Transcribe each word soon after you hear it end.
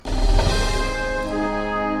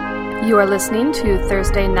You are listening to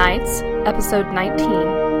Thursday Nights, episode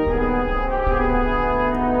 19.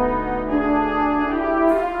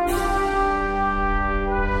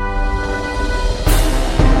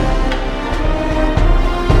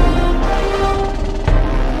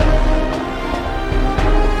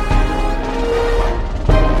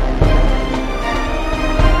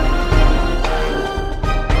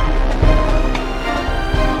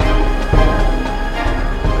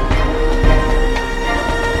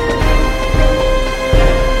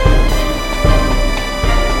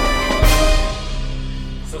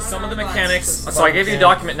 So I gave you a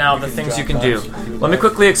document now of the things you can do. Let me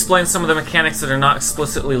quickly explain some of the mechanics that are not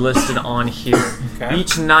explicitly listed on here. Okay.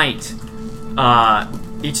 Each night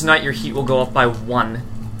your heat will go up by 1,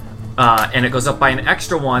 and it goes up by an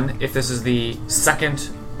extra 1 if this is the second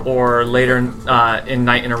or later in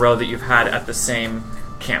night in a row that you've had at the same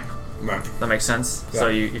camp. Right. That makes sense. Yeah. So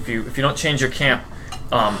if you don't change your camp,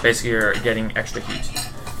 basically you're getting extra heat.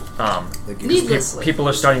 Needlessly. People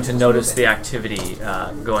are starting to notice the activity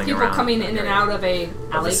going People around. coming in and out of a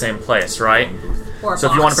Of alley the same place, right? or a So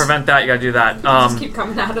if you want to prevent that, you gotta do that. just keep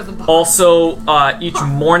coming out of the box. Also, each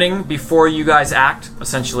morning before you guys act,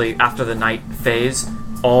 essentially after the night phase,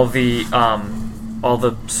 all the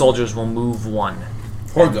soldiers will move 1.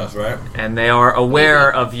 Towards us, right? And they are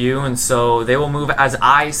aware of you, and so they will move as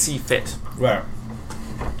I see fit. Right.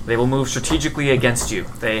 They will move strategically against you.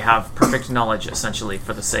 They have perfect knowledge, essentially,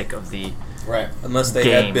 for the sake of the Right. Unless they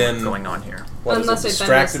game had been going on here. Unless they've been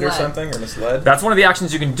distracted or misled. something, or misled. That's one of the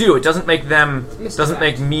actions you can do. It doesn't make them, Misdirect. doesn't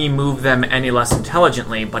make me move them any less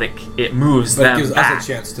intelligently, but it moves But them it gives back. us a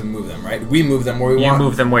chance to move them, right? We move them where we You want.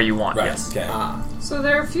 move them where you want. Right. Yes. Okay. So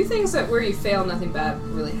there are a few things that where you fail, nothing bad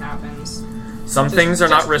really happens. Some Just- things are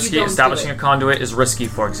not just you risky. don't do Establishing it. a conduit is risky,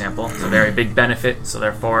 for example. It's a very big benefit, so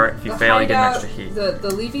therefore, if you The fail, you get an hideout- extra heat.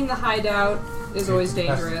 The leaving the hideout is always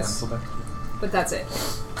dangerous, but that's it.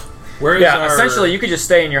 Where is Yeah, our... essentially, you could just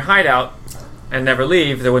stay in your hideout and never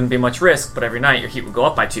leave. There wouldn't be much risk, but every night your heat would go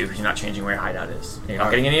up by 2 because you're not changing where your hideout is. You're not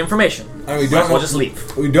getting any information. And we Might don't as well know. just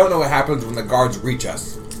leave. We don't know what happens when the guards reach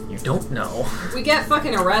us. You don't know. We get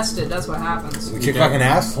fucking arrested. That's what happens. We kick fucking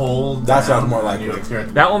ass. Hold That sounds down, more and likely. you tear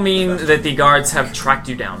it- That will mean that the guards have tracked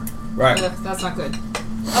you down. Right. That's not good.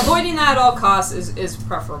 Avoiding that at all costs is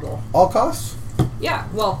preferable. All costs. Yeah,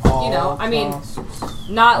 well, I mean,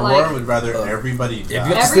 not Aurora like would rather everybody If you die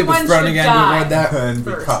have to sleep Everyone with front should again die. to avoid that. and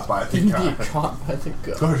be first. caught by the guy. caught by the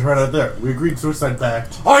gun. Goes right out there. We agreed suicide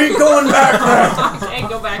pact. Are you going back there? can't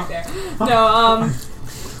go back there. No,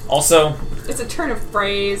 Also, it's a turn of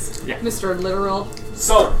phrase, Yeah. Mr. Literal.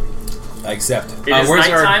 so I accept it. it is where's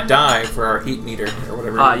nighttime. our die for our heat meter, or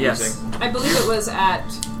whatever we're Yes. using? I believe it was at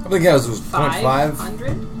I think it was 0.5,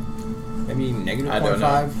 500, maybe negative I don't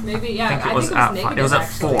 0.5. maybe. Yeah, I think it was at negative. it was at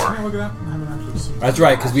actually. 4. Look at that. I haven't actually seen That's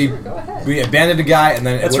right, because Sure, go ahead. we abandoned a guy and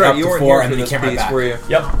then it That's went right, up you to weren't 4 here and for then he this came right piece, back. were you?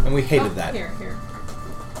 Yep. And we hated Oh, that. Here.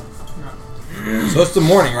 So it's the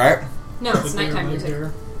morning, right? No, it's nighttime music.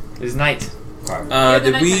 It is night. Hear the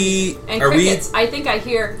Did nighttime we... music. And Are crickets. I think I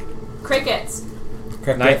hear crickets.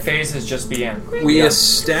 Night phase has just begun. we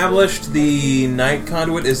established the night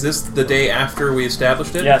conduit? Is this the day after we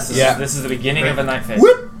established it? Yes, Yeah. this is the beginning of a night phase.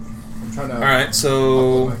 Whoop! I'm trying to Alright,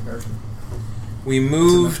 so... We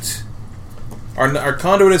moved... Our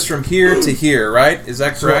conduit is from here to here, right? Is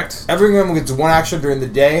that correct? Everyone gets one action during the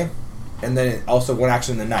day, and then also one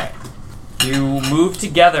action in the night. You move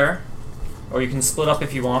together, or you can split up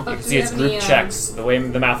if you want. Oh, You can do see we it's have group any, checks. The way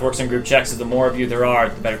the math works in group checks is the more of you there are,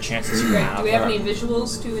 the better chances you Right. have. Do we have any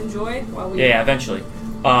visuals to enjoy while we? Yeah, eventually.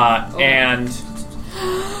 And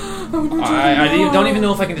I don't even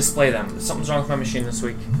know if I can display them. Something's wrong with my machine this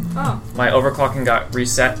week. Oh, My overclocking got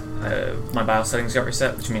reset. My BIOS settings got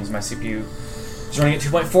reset, which means my CPU is running at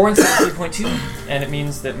 2.4 instead of 3.2, and it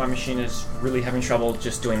means that my machine is really having trouble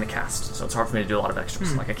just doing the cast. So it's hard for me to do a lot of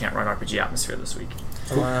extras. Like I can't run RPG Atmosphere this week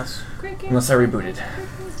Alas. crickets. unless I rebooted.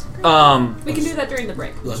 We can do that during the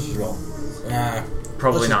break. Let's just roll.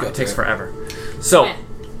 Probably Let's just not. go It takes through it. forever. So,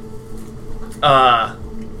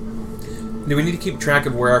 Do we need to keep track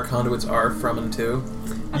of where our conduits are from and to?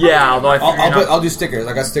 yeah. Although I figured I'll do stickers.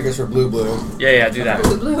 I got stickers for blue. yeah, do that.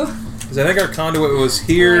 Blue, blue. Because I think our conduit was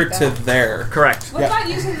here Like to that. there. Correct. What about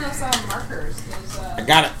using those markers? Those I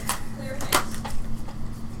got it. clear things.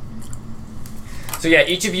 So yeah,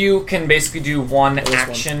 each of you can basically do one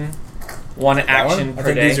action, one action I per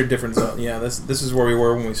think day. these are different zones. Yeah, this is where we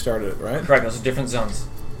were when we started it, right? Correct. Those are different zones.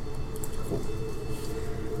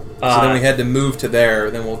 So then we had to move to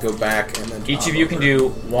there, then we'll go back and then... Each of you can do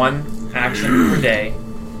one action per day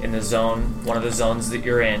in the zone, one of the zones that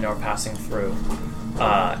you're in or passing through,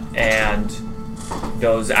 and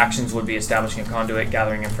Those actions would be establishing a conduit,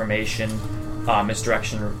 gathering information,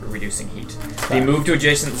 misdirection, reducing heat. The move to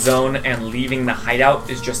adjacent zone and leaving the hideout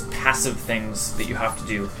is just passive things that you have to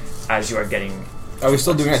do as you are getting. Are we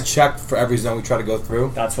still doing a check for every zone we try to go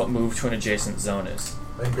through? That's what move to an adjacent zone is.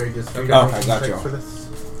 And Greg is Okay. Oh, I got you. for this.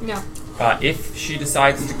 No. If she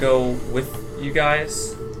decides to go with you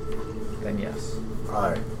guys, then yes.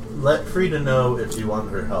 Alright. Let Frida know if you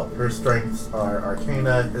want her help. Her strengths are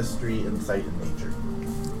Arcana, History, Insight, and Nature.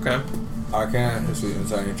 Okay. Arcana, History,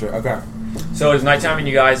 Insight, Nature. Okay. So it's nighttime, and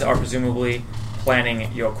you guys are presumably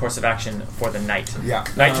planning your course of action for the night. Yeah.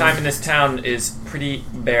 Nighttime in this town is pretty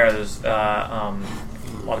bare. There's a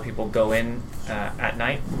lot of people go in at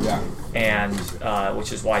night, Yeah. and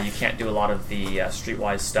which is why you can't do a lot of the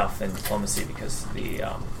streetwise stuff in diplomacy because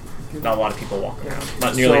not a lot of people walk around.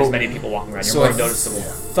 Not nearly as many people walking around. You're more noticeable.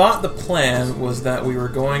 Thought the plan was that we were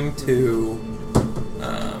going to,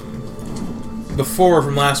 before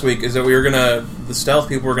from last week, is that we were gonna, the stealth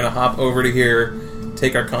people were gonna hop over to here,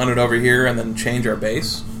 take our conduit over here, and then change our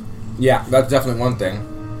base. Yeah, that's definitely one thing.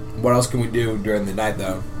 What else can we do during the night,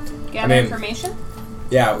 though? Gather information?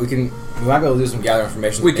 Yeah, we might be able to do some gather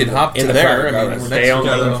information. We could hop to there. I mean, That's we're day next to only.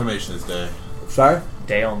 each other. Information is day. Sorry?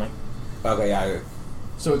 Day only. Okay, yeah.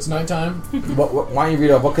 So it's nighttime. Why don't you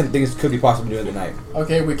read off what things could we possibly do in the night?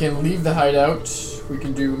 Okay, we can leave the hideout. We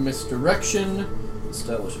can do misdirection,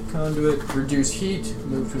 establish a conduit, reduce heat,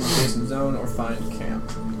 move to an adjacent zone, or find camp.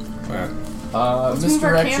 Alright. Let's move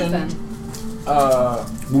our camp Misdirection.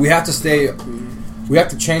 then. We have to stay. We have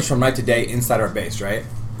to change from night to day inside our base, right?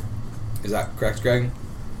 Is that correct, Greg?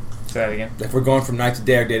 Say that again. If we're going from night to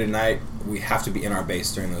day or day to night, we have to be in our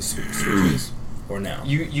base during those switches. Or now.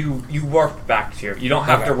 You warp back here. You don't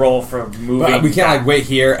have Okay. to roll for moving. But we can't back. like wait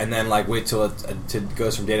here and then like wait till it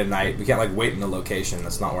goes from day to night. We can't like wait in the location.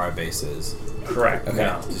 That's not where our base is. Correct. Okay,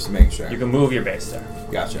 No. just to make sure. You can move your base there.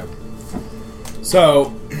 Gotcha.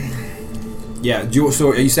 So, yeah. So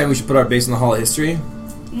are you saying we should put our base in the Hall of History?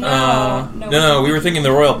 No, we were thinking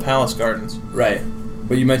the Royal Palace Gardens. Right.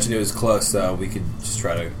 But you mentioned it was close, so we could just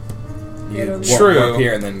try to True. warp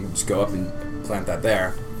here and then just go up and plant that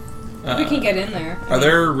there. We can get in there. Are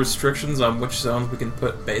there restrictions on which zones we can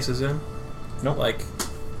put bases in? Nope. Like,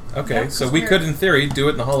 okay, No, so 'cause we we're- could, in theory, do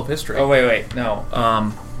it in the Hall of History. Oh wait, no.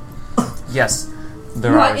 Yes,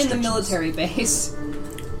 there are Not in the restrictions. military base.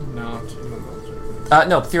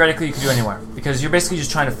 No, theoretically you can do anywhere because you're basically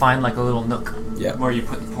just trying to find like a little nook Yeah. where you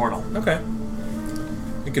put the portal. Okay.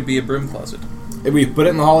 It could be a broom closet. If we put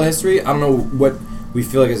it in the Hall of History, I don't know what we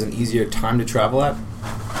feel like is an easier time to travel at.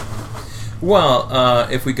 Well,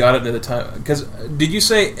 if we got it at a time... Because did you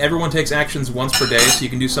say everyone takes actions once per day, so you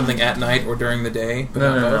can do something at night or during the day? But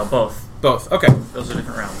not No, both. Both, okay. Those are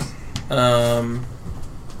different rounds.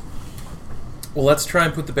 Well, let's try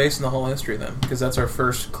and put the base in the Hall of History then, because that's our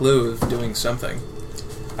first clue of doing something.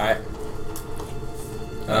 Alright.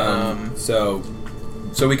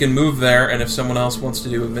 So we can move there, and if someone else wants to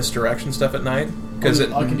do misdirection stuff at night, because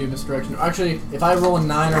I can do misdirection. Actually, if I roll a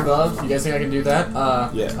 9 or above, you guys think I can do that?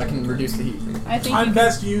 Yeah. I can reduce the heat. I think I'm you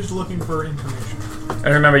best used looking for information.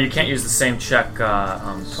 And remember, you can't use the same check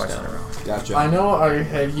twice in a row. Gotcha. I know I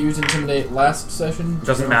have used Intimidate last session.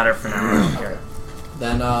 Doesn't matter for now. Okay.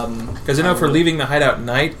 Then, because I know for leaving the hideout at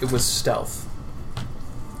night, it was stealth.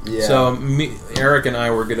 Yeah. So Eric and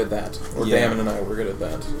I were good at that, or Yeah. Damon and I were good at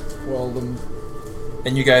that, well, then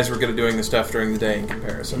and you guys were good at doing the stuff during the day in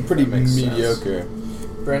comparison. I'm pretty That makes sense. mediocre.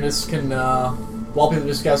 Brandis can, while people are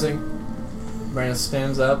discussing, Brandis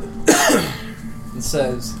stands up and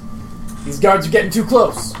says, "These guards are getting too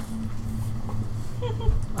close."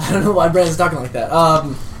 I don't know why Brandis is talking like that.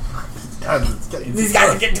 These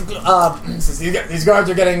guys are getting too close. Says, these guards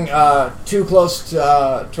are getting too close to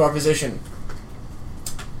our position.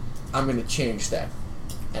 I'm going to change that.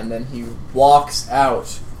 And then he walks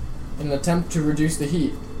out in an attempt to reduce the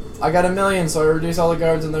heat. I got 1 million, so I reduce all the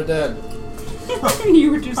guards and they're dead.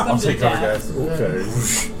 you reduce them I'll to take cover, death.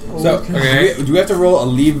 guys. Okay. So, Okay. do we have to roll a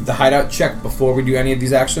leave the hideout check before we do any of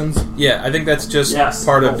these actions? Yeah, I think that's just Yes.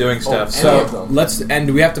 part of doing stuff. Any of So, them.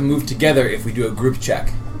 do we have to move together if we do a group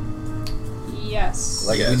check? Yes.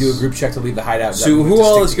 Like, Yes. if we do a group check to leave the hideout. does that So mean we who have to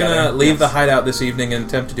all stick is going to together? leave Yes. the hideout this evening and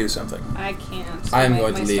attempt to do something? I can't. I am My-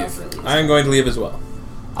 going to my leave. stealth release. I am going to leave as well.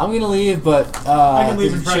 I'm going to leave, but I can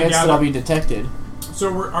leave there's and a try to chance that gather. I'll be detected. So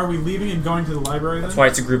are we leaving and going to the library then? That's why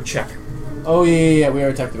it's a group check. Oh, yeah, we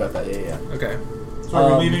already talked about that. Yeah. Okay. So are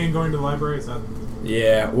we Um, leaving and going to the library? Is that?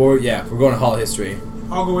 Yeah, we're going to Hall of History.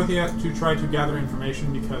 I'll go with you to try to gather information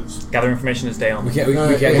because Gather information is day We only. can't. We No,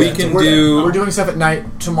 can't. we yeah. can we're, do- We're doing stuff at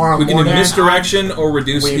night tomorrow We can do morning. misdirection or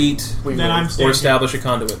reduce We- heat we then move. I'm or staying. establish a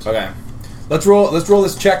conduit. Okay. let's roll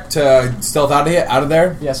this check to stealth out of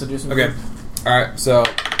there. Yeah, so do some. Okay. All right, so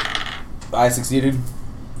I succeeded. Is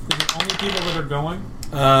it only people that are going?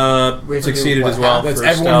 We have to Succeeded do as well. That's for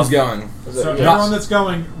everyone who's stealth. going. So Yeah. everyone that's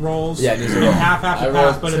going rolls. Yeah, it needs to and roll. half I to rolled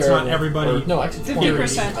pass, but it's not terrible. everybody. Or, no, actually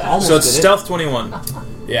 50%. Almost So it's did it. stealth 21.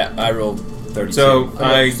 Yeah, I rolled 32. So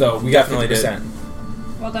I so we got definitely 50%.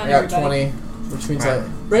 Well done, I got everybody. 20, which means Right.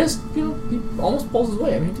 that Brandis, he almost pulls his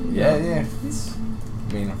way. I mean, Yeah. He's,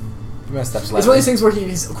 I mean, you messed up it's slightly. one of these things where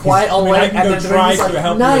he's quiet all the I mean, way, I can and go then try he's like, to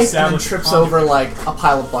help you nice, and then establish trips conduit. over like a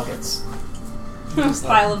pile of buckets.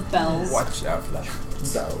 Pile of bells. Watch out for that.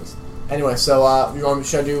 Bells. Anyway, so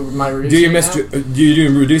should I do my reduce Do you heat miss? now? Do you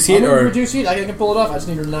do reduce heat I'm gonna or? reduce heat? I can pull it up. I just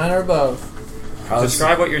need a 9 or above. How's-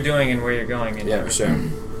 Describe what you're doing and where you're going. And Yeah, for sure.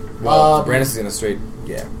 Well, Brandis is gonna straight.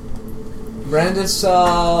 Yeah. Brandis,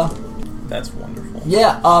 That's wonderful.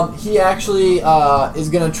 yeah, he actually is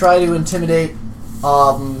gonna try to intimidate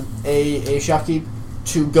a shopkeep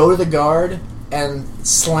to go to the guard and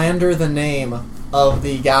slander the name of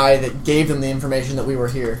the guy that gave them the information that we were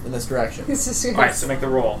here in this direction. All right, so make the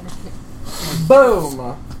roll.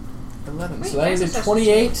 Boom! 11. Wait, So that why is is a it such a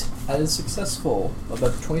 28. That is successful.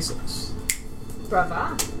 About 26.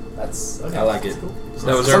 Brava. That's okay. I like it. Cool.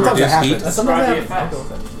 That was our Sometimes it reduced happens. heat. That's sometimes it Describe the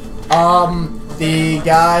happens. I'll go with it. The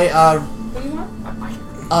guy, What do you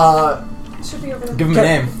want? uh, Should be over there. Give him a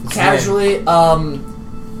name. What's his casually,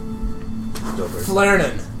 Gilbert.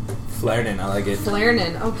 Flernan, name? Flarenin. I like it.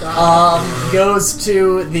 Flarenin. Oh god. goes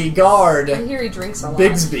to the guard, I hear he drinks a lot.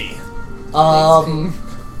 Bigsby.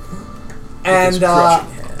 And, his crushing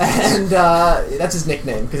and, that's his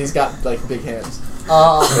nickname, because he's got, like, big hands.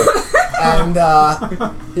 And,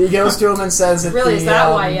 he goes to him and says that Really, the, is that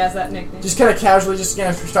why he has that nickname? just kind of casually, just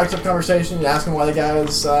strikes up conversation and asks him why the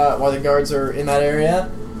guards are in that area,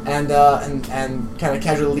 and kind of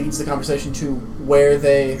casually leads the conversation to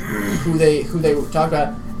who they talk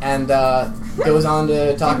about, and goes on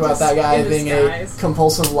to talk about that guy in being disguise. a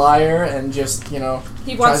compulsive liar and just He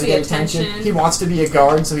tries wants to the get attention. He wants to be a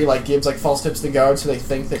guard, so he gives false tips to the guards so they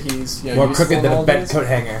think that he's More useful crooked and than all a bent this. coat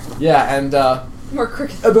hanger. Yeah, and More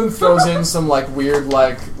crooked. then throws in some weird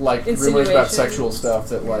rumors about Insinuations. sexual stuff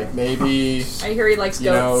that maybe. I hear he likes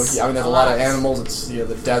goats. There's a lot of animals. It's the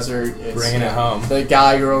desert. It's, Bringing it home. The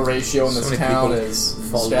guy-girl ratio in So this many town people is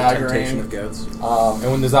Fall to the temptation of staggering. goats. And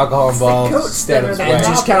And when there's alcohol involved, goats stay out of his that are way. and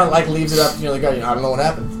just kind of leaves it up to the guy. I don't know what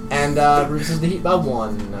happened. And reduces the heat by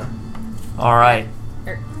 1. All right.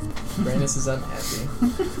 Brandis is unhappy.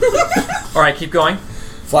 All right, keep going.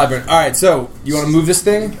 Flyburn. All right, so you want to move this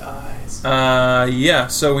thing? Guys. Yeah.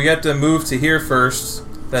 So we got to move to here first,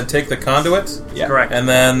 then take the conduit, Yeah. Correct. and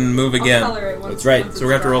then move I'll again. color it once- That's right. once So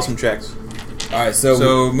we're gonna have to roll it's some checks. All right, so,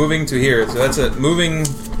 So moving to here. So that's it. Moving.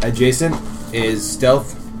 adjacent is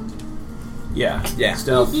stealth. Yeah. Yeah.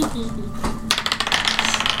 Stealth.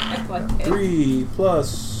 I like it. 3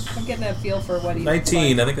 plus I'm getting a feel for what he's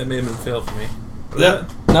 19. I like. think that may have been a fail for me. Yeah.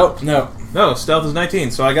 Nope. No. No, stealth is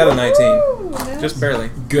 19, so I got a 19. Woo, nice. Just barely.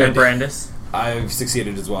 Good. And Brandis, I've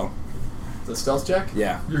succeeded as well. The stealth check.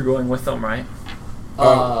 Yeah. you're going with them, right?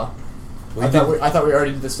 Well, I thought we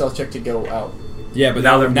already did the stealth check to go out. Yeah, but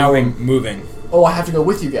Now now they're we're moving. Oh, I have to go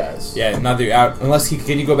with you guys. Yeah, now that you're out. Unless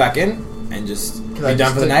can you go back in and just be 'Cause I done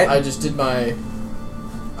just for the did- night? I just did my. I Yeah,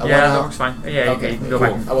 went that out. works fine. Yeah, Okay, you can go cool.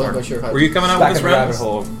 back. I wasn't quite sure if I. Were you coming out Back with in this the rabbit round?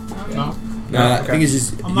 hole. No. No, I Okay. think it's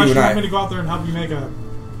just I'm you not and sure I'm going I. to go out there and help you make a.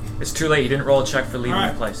 It's too late. You didn't roll a check for leaving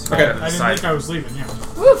Alright. the place. Okay. You gotta I didn't decide. think I was leaving, yeah.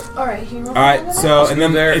 Woo! Alright, here. All right, so and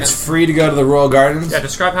then there it's free to go to the Royal Gardens. Yeah,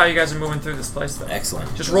 describe how you guys are moving through this place, though.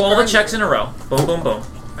 Excellent. Just roll all the checks in a row. Boom, boom, boom.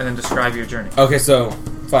 And then describe your journey. Okay, so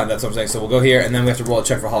fine. That's what I'm saying. So we'll go here, and then we have to roll a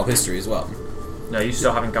check for Hall of History as well. No, you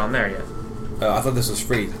still haven't gone there yet. I thought this was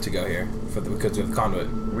free to go here because we have conduit.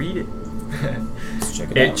 Read it. Let's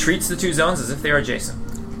check it It out. treats the two zones as if they are adjacent.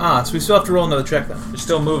 Ah, so we still have to roll another check then. You're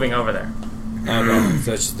still moving over there. Okay,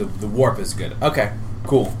 so it's just the warp is good. Okay,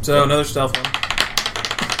 cool. So another stealth one.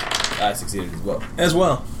 I succeeded as well. As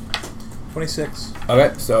well. 26.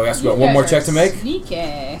 Okay, so I guess we got one more check to make.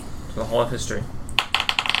 Sneaky. The whole of history.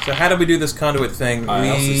 So how did we do this conduit thing? I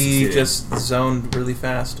also We succeeded. just zoned really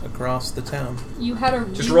fast across the town. You had a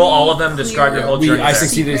Just roll all of them, really describe your clear whole journey I there.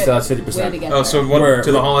 succeeded, so that's 50%. way to get Oh, so there. what, We're-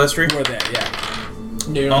 to the Hall of History? We're there, yeah.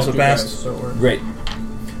 Yeah, you're Also not passed. guys, so we're- Great.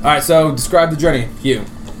 All right, so describe the journey, Hugh.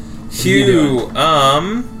 Hugh,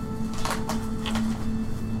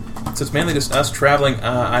 so it's mainly just us traveling.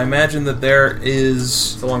 I imagine that there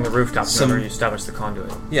is, It's along the rooftops. Some- Remember, you established the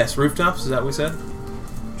conduit. yes, rooftops. Is that what we said?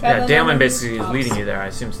 Yeah, Traveling Damon on basically is rooftops. leading you there, I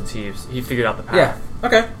assume, since he figured out the path. Yeah.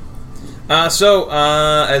 Okay. So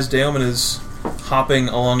as Daemon is hopping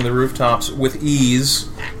along the rooftops with ease,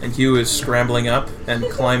 and Hugh is scrambling up and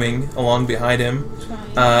climbing along behind him.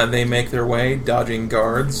 They make their way, dodging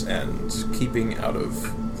guards and keeping out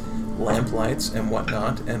of lamplights and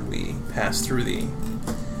whatnot, and we pass through the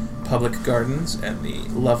public gardens and the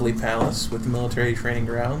lovely palace with the military training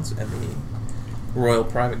grounds and the royal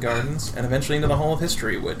private gardens, and eventually into the Hall of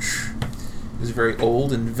History, which is a very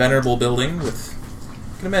old and venerable building with,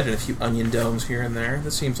 you can imagine, a few onion domes here and there.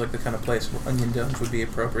 This seems like the kind of place where onion domes would be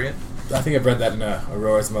appropriate. I think I've read that in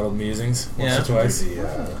Aurora's Muddled Musings once or twice.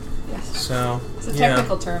 So, It's a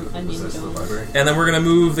technical term, onion dome. And then we're going to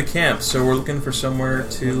move the camp, so we're looking for somewhere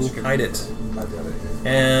to hide it.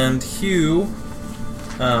 And Hugh...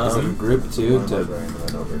 Is it a group too?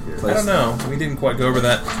 I don't know. We didn't quite go over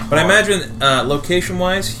that. But I imagine,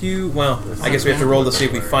 location-wise, Hugh... Well, I guess we have to roll to see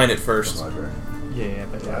if we find it first. Yeah,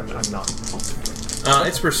 but I'm not.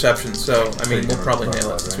 It's perception, so, I mean, we'll probably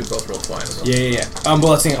nail it since we both rolled twice. Yeah. But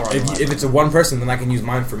let's see. If it's a one person, then I can use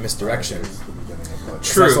mine for misdirection.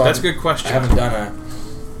 True, So that's a good question. I haven't done a...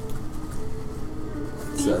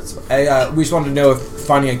 So we just wanted to know if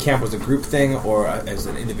finding a camp was a group thing or as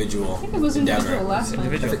an individual. I think it was individual last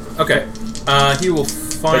time. Okay. He will But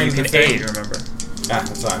find you can the thing. aid, remember.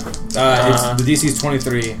 That's fine. The DC is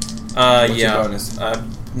 23. What's your bonus?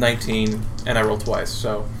 19, and I rolled twice,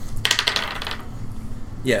 so...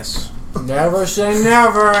 Yes. Never say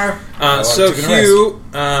never. So Hugh,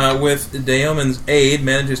 with Daemon's aid,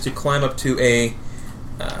 manages to climb up to a...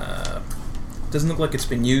 doesn't look like it's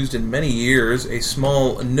been used in many years, a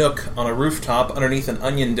small nook on a rooftop underneath an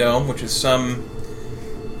onion dome, which is some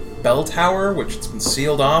bell tower, which has been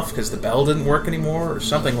sealed off because the bell didn't work anymore, or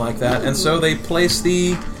something like that. And so they place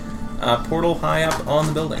the portal high up on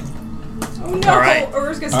the building. Oh no! All right.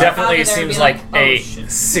 Ur's gonna Definitely step out of there and seems be like oh, a shit.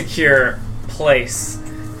 secure place.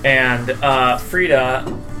 And Frida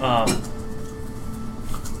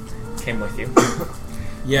came with you.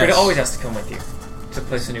 Yes. Frida always has to come with you to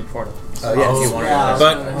place a new portal. Oh, yeah. If you want yeah. to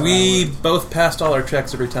But we both passed all our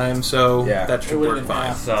checks every time, so Yeah. that should It would've work been fine.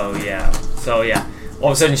 half. So yeah. All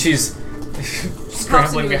of a sudden she's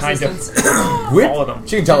scrambling behind him. All of them.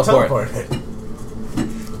 She can teleport.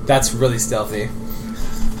 That's really stealthy.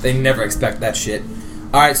 They never expect that shit.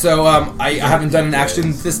 Alright, so I haven't done an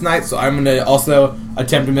action this night, so I'm going to also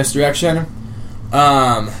attempt a misdirection.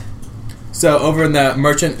 So over in the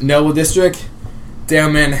Merchant Noble District,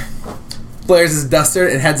 Daemon flares his duster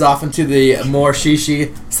and heads off into the more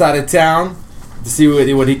shishi side of town to see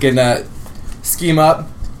what he can scheme up.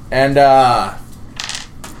 And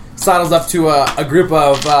sidles up to a group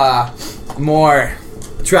of more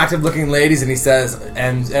attractive-looking ladies, and he says,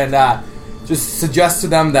 and just suggests to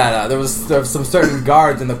them that there was some certain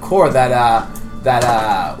guards in the Corps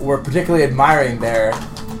that were particularly admiring their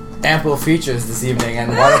ample features this evening,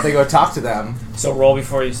 and why don't they go talk to them? So roll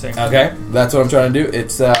before you sing. Okay, that's what I'm trying to do.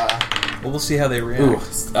 It's Well, we'll see how they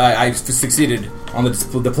react. I succeeded on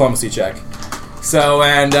the diplomacy check. So,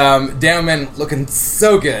 and Daemon looking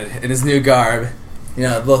so good in his new garb. You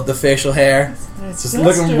know, the facial hair. Just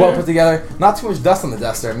looking well put together. Not too much dust on the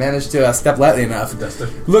duster. Managed to step lightly enough.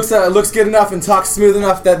 Looks good enough and talks smooth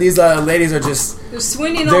enough that these ladies are just... They're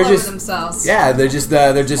swinging They're all over just- themselves. Yeah, their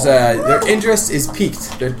interest is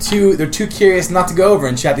piqued. They're too curious not to go over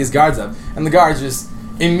and chat these guards up. And the guards just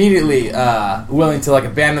immediately willing to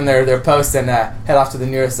abandon their post and head off to the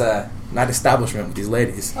nearest night establishment with these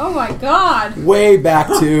ladies. Oh my god. Way back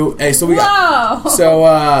to so we got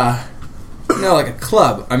like a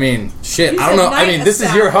club. I mean, shit. You I don't said know. I mean, this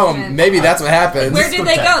is your home. establishment. Maybe that's what happens. Where did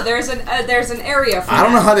they go? There's an area for I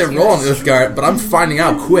don't know that. how they roll in this guard, but I'm finding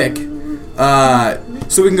out quick.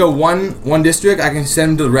 So we can go one district. I can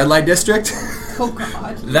send them to the red light district. Oh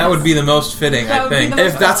god. That would be the most fitting, That I would be think. the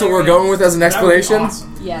most- If that's what we're going with as an That would be explanation.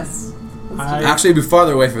 awesome. Yes. Actually, it'd be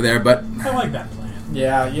farther away from there, but I like that plan.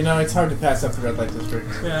 Yeah, it's hard to pass up the red light district.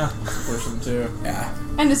 Yeah. Person too. yeah,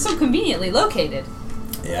 And it's so conveniently located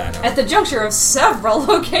I know. at the juncture of several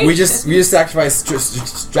locations. We just sacrifice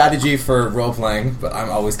strategy for role playing, but I'm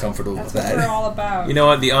always comfortable That's with what we're that. all about. You know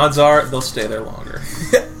what? The odds are they'll stay there longer.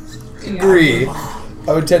 Agree.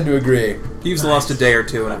 I would tend to agree. He's lost a day or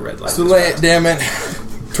two in a red light. So lay it, damn it.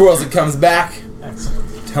 Twirls it comes back.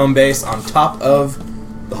 Excellent. Home base on top of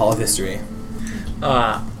the Hall of History.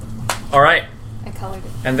 Alright. I colored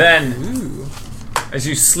it. And then, as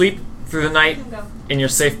you sleep through the night in your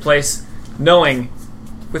safe place, knowing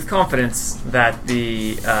with confidence that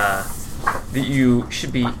that you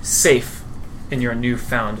should be safe in your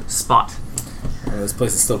newfound spot. This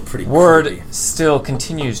place is still pretty Word creepy. still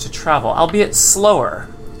continues to travel, albeit slower,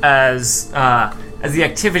 as the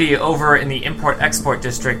activity over in the import-export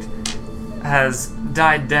district has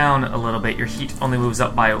died down a little bit. Your heat only moves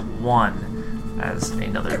up by 1 as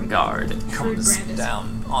another guard comes Brandis.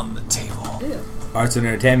 down on the table. Ew. Arts and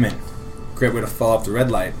entertainment. Great way to fall off the red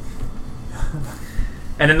light.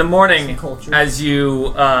 And in the morning, Some culture. as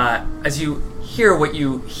you hear what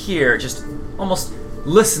you hear, just almost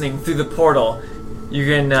listening through the portal, you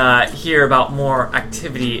can hear about more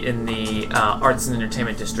activity in the arts and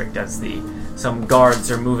entertainment district as some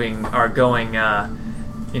guards are going,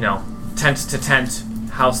 tent to tent,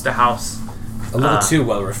 house to house, A little too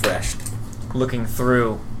well refreshed. looking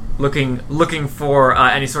for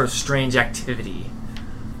any sort of strange activity.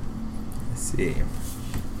 Let's see.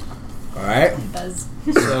 All right. Buzz.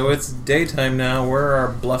 So it's daytime now. Where are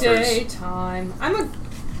our bluffers? Daytime.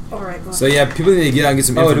 Alright, go on. So yeah, people need to get out and get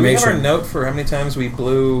some Oh, do we have our information. note for how many times we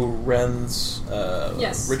blew Ren's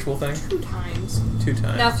Yes. ritual thing? 2 times. 2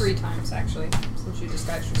 times. Now 3 times, actually. Since you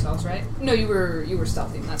disguised yourselves, right? No, you were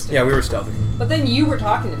stealthing, that's Yeah, different. we were stealthy. But then you were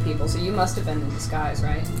talking to people, so you must have been in disguise,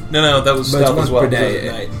 right? No, that was But it's stealth once as well. per day.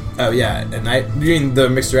 At night. Oh yeah, at night. You mean the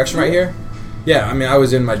mixed direction right here? Yeah, I mean I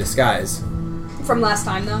was in my disguise. From last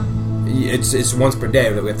time, though? It's once per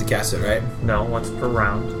day that we have to cast it, right? No, once per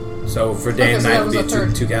round. So for day Okay, and so night that would was be the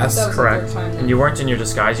third. two casts. That was Correct. the third time, then. And you weren't in your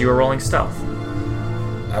disguise, you were rolling stealth.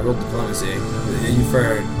 I rolled diplomacy. You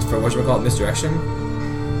for whatchamacallit, misdirection?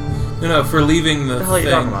 No, for leaving the What the hell are you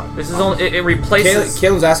thing. talking about? This is only it replaces.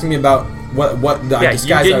 Caleb was asking me about what the Yeah, you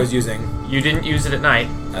disguise I didn't- was using. You didn't use it at night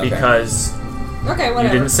Okay. because Okay, you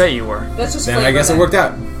whatever. didn't say you were. That's just Then flavor I guess it then. worked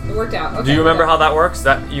out. It worked out. Okay, Do you remember whatever. how that works?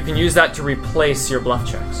 That you can use that to replace your bluff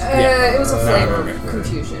checks. It was a flavor okay.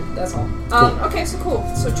 confusion. That's all. Cool. Okay, so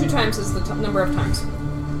cool. So 2 times is the number of times.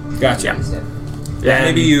 Gotcha. Yeah. Used it. And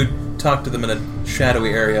Maybe you talked to them in a shadowy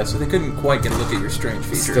area, so they couldn't quite get a look at your strange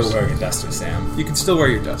features. Still wearing a duster, Sam. You can still wear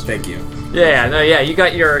your duster. Thank you. Yeah. You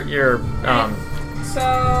got your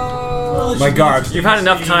So My guard. You've had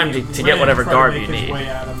enough time to get whatever garb you need.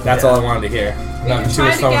 That's all I wanted to hear. we Not can too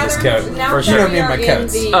much try fun with this together. coat. Now For that sure. You know we me and are my in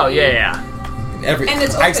coats. the- Oh yeah. And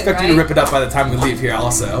it's I open, expect you right? to rip it up by the time we leave here,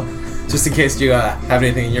 also, just in case you have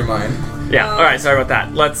anything in your mind. Yeah. All right. Sorry about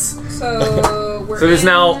that. Let's. So we're So it is in,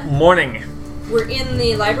 now morning. We're in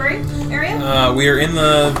the library area. We are in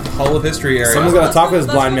the Hall of History area. Someone's gotta Let's talk go- with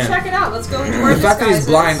this blind let's man. go check it out. Let's go into our The fact that he's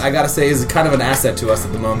disguises. blind, I gotta say, is kind of an asset to us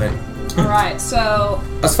at the moment. All right, so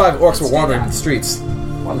Us 5 orcs Let's were do wandering that. the streets.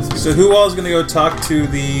 So who all is going to go talk to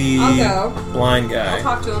the I'll go. blind guy? I'll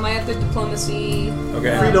talk to him. I have the diplomacy.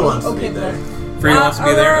 Okay. Frida wants to be okay, there. Frida wants to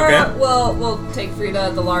be there. Okay. We'll take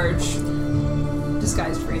Frida, the large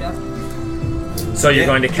disguised Frida. So you're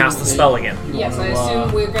going to cast the spell again. Yes, I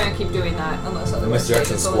assume we're going to keep doing that unless otherwise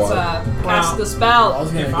Misdirection stated. So let's squad. cast the Wow.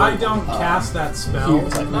 spell. If I don't cast that spell,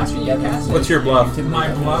 Not you cast it. What's your bluff?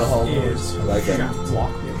 my bluff is I like that. shut.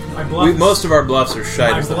 My bluff. Most of our bluffs are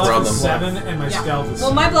shite. my Is the bluff problem? is 7 and my Yeah. stealth is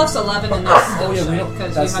Well, my bluff's 11 and that's still Oh yeah, we shite don't. because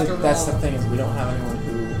you That's have to the, roll. that's the thing is we don't have anyone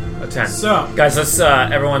who. A 10. So Guys, let's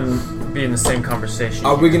everyone be in the same conversation.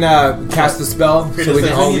 Are we gonna cast the spell Frida so we can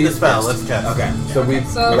says, all we need the leave? spell. Let's cast. Okay, so we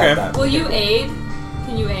So, got Okay. that. will you aid?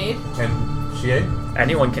 Can you aid? Can she aid?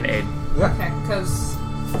 Anyone can aid. Okay, because.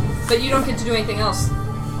 But you don't get to do anything else,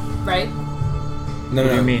 right? No, What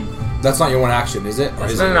do you mean? That's not your one action, is it? Or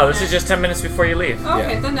That's is No, it? no. This is just 10 minutes before you leave. Oh,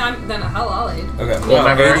 okay, Yeah. then hell, I'll aid. Okay. Well, Well,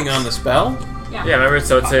 remember- aiding on the spell? Yeah. Yeah, remember.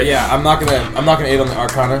 So it's a Yeah, I'm not gonna aid on the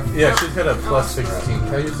Arcana. Yeah, she's got a plus 16.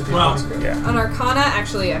 Can I use the Well, D20? Yeah. On Arcana,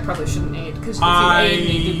 actually, I probably shouldn't aid because if you I- aid and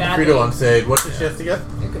you do badly, Frida wants to aid. What does she have to get?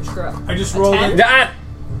 it could screw up. I just A rolled 10? it. That.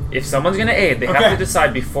 If someone's gonna aid, they have Okay. to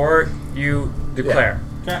decide before you declare.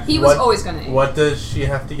 Okay. He was What- always going to aid. What does she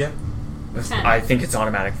have to get? 10. I think it's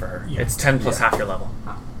automatic for her. Yeah. It's 10 plus half your level.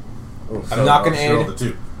 Oh, I'm not gonna she aid. rolled a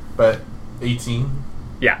 2. But 18.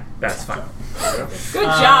 Yeah, that's fine. Good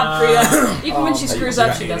job, Frida. Even when she screws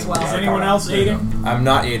up, she does Is well. anyone else aiding? I'm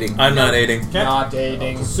not aiding. I'm not aiding. Okay. Not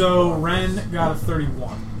dating. So Ren got a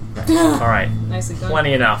 31. All right, Nicely done.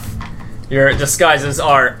 plenty enough. Your disguises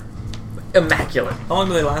are immaculate. How long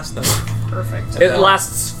do they last then? Perfect. It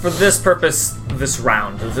lasts for this purpose this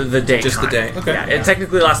round, the day. Just the time. day. Okay. Yeah, it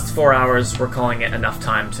technically lasts 4 hours. We're calling it enough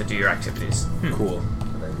time to do your activities. Cool.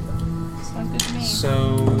 Sounds good to me.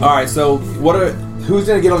 So All right. So who's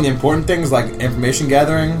gonna get on the important things like information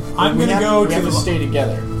gathering? I'm We gonna have- go we to have the. to stay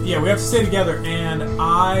together. Yeah, we have to stay together, and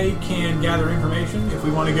I can gather information if we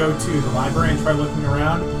want to go to the library and try looking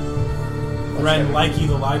around. Ren likey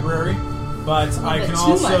the library, but I bit can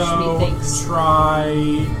too much, also methinks.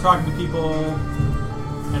 try talking to people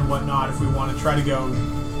and whatnot if we want to try to go.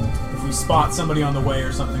 If we spot somebody on the way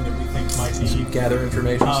or something that we think might be gather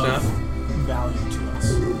information of stuff. value to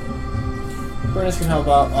us. Bernice can help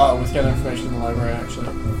out with gathering information in the library, actually.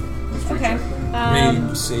 Okay. Let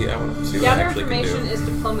me see. I want to see what I Gather actually can information do. is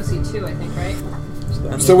diplomacy too, I think, right?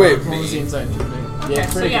 That's So wait, Diplomacy, insight, intimidate. Okay, Yeah,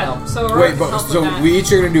 so Frida can yeah, help. so Aurora Wait, can but help with so that. we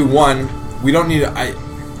each are gonna do one. We don't need.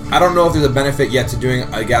 I don't know if there's a benefit yet to doing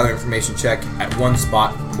a gather information check at one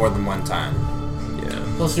spot more than one time. Yeah.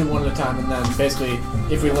 Let's do one at a time, and then basically,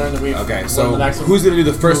 if we learn that we've Okay, learned so the next one, who's gonna do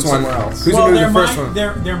the first move one? somewhere else. Who's well, gonna do there the might first one?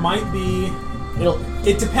 there might be.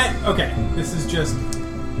 It depends. Okay, this is just.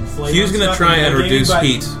 flavor Hugh's and gonna stuff try in and the game, reduce but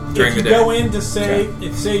heat during if the you day. go in to say,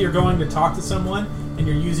 if say you're going to talk to someone and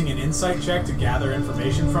you're using an insight check to gather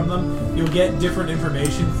information from them, you'll get different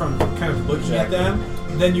information from kind of looking at them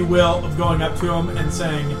than you will of going up to them and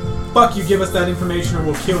saying, "Fuck you, give us that information or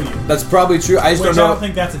we'll kill you." That's probably true. I just Which I don't don't know.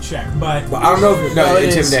 think that's a check, but Well, I don't know if no, No, it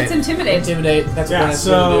is. intimidate. It's intimidate. Intimidate. That's what Yeah, Bernice is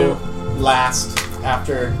so- going to do last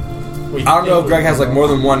after. We I don't know if Greg has like more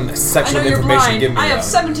than one I section know of you're information to blind. give me. I have though.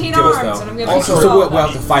 17 Give us, arms, though. and I'm gonna Also- be So controlled. we'll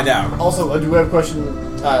have to find out. Also, do we have a question?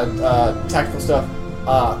 Tactical stuff.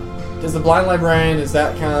 Does the blind librarian, is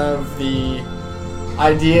that kind of the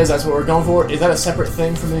idea? Is that's what we're going for? Is that a separate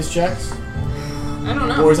thing from these checks, I don't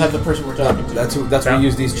know. or is that the person we're talking to? That's where we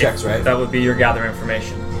use these checks, right? That would be your gather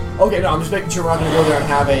information. Okay, no, I'm just making sure we're not going to go there and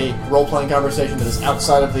have a role-playing conversation that is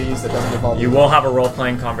outside of these, that doesn't involve. You will have a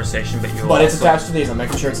role-playing conversation, but you will But it's also... attached to these. I'm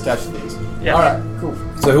making sure it's attached to these. Yeah. All right. Cool.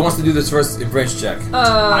 So who wants to do this first information check?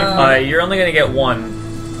 You're only going to get one.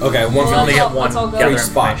 Okay, one You for only let's get all- one let's all go. gather Each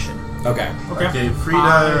spot. information. Okay. okay. Okay,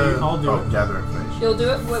 Frida. I'll do it. Gather information. You'll do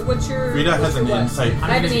it. What's your? Frida what's has your an what? insight. I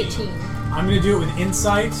have an gonna- 18. I'm going to do it with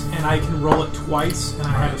insight, and I can roll it twice, and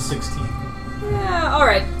I have a 16. Yeah. All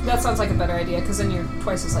right. That sounds like a better idea because then you're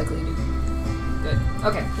twice as likely to do good.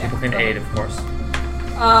 Okay. Yeah. With an go 8, ahead. of course.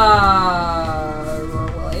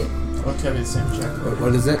 Roll 8. I'll tell you the same check.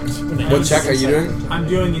 What is it? What check are you doing? I'm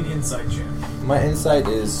doing an insight check. My insight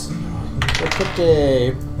is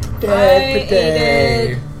pretty, I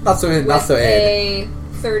aided Not so With aid.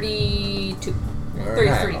 a 32. Or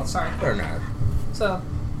 33. not. Sorry. Or not. So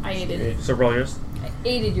I aided. So roll yours. I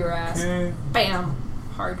aided your ass. Okay. Bam.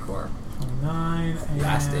 Hardcore. 29 and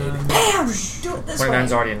Last aid. Bam. Do it this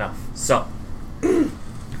 29's way. already enough. So,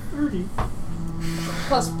 30.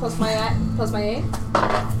 Plus my aid.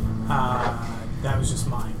 That was just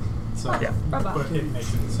mine. So yeah. Bye-bye. but it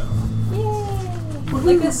makes it so. Yay.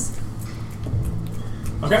 Like this.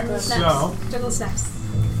 Okay, Snaps. so Juggle snaps.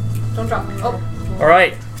 Don't drop me. Oh.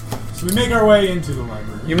 Alright. we make our way into the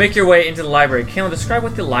library. You make your way into the library. Kayla, describe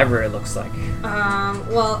what the library looks like.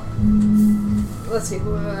 Well, let's see.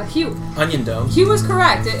 Hugh. Onion domes. Hugh was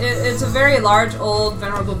correct. It's a very large, old,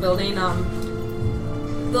 venerable building.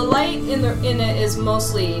 The light in it is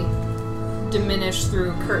mostly diminished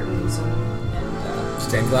through curtains and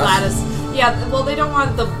Stained glass? lattice. Yeah, well, they don't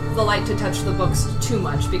want the light to touch the books too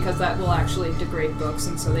much because that will actually degrade books,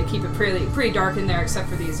 and so they keep it pretty dark in there, except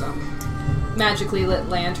for these magically lit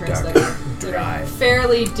lanterns that are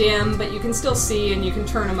fairly dim, but you can still see, and you can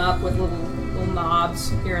turn them up with little knobs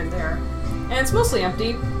here and there. And it's mostly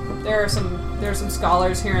empty. There are some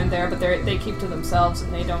scholars here and there, but they keep to themselves,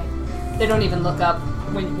 and they don't even look up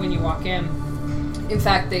when you walk in. In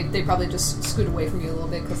fact, they probably just scoot away from you a little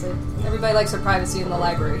bit because everybody likes their privacy in the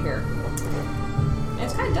library here. And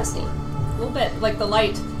it's kind of dusty, a little bit. Like the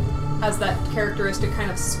light has that characteristic kind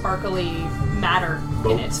of sparkly matter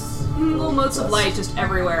in it. Little motes of light just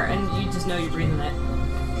everywhere, and you just know you're breathing it.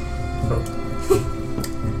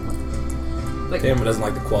 Like, Damon doesn't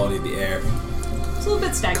like the quality of the air. it's a little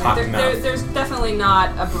bit stagnant. Cotton mouth. There's definitely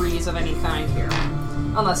not a breeze of any kind here,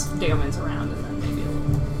 unless Daemon's around, and then maybe a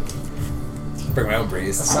little. Bring my own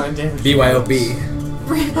breeze. Assign damage. BYOB.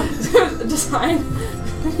 Design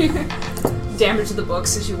damage to the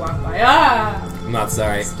books as you walk by. Ah! I'm not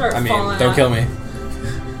sorry. Start I mean, falling don't out. kill me.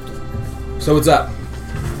 So what's up?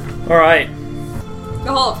 Alright.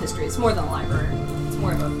 The Hall of History. It's more than a library. It's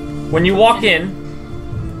more of a. When you walk in,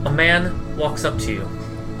 a man walks up to you.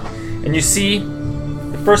 And you see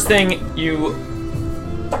the first thing you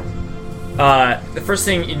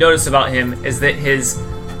notice about him is that his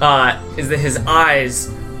eyes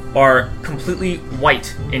are completely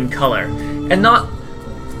white in color, and not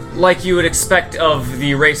like you would expect of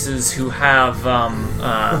the races who have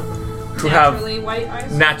Naturally white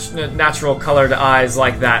eyes? natural colored eyes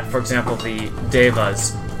like that. For example, the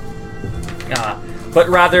Devas. But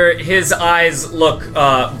rather, his eyes look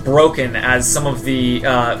broken, as some of the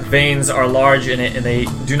veins are large in it, and they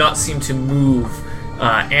do not seem to move.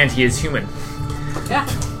 And he is human. Yeah,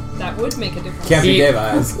 that would make a difference. Can't be He Dave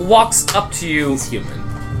eyes. walks up to you He's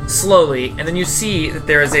human. slowly, and then you see that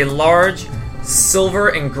there is a large silver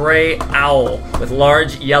and gray owl with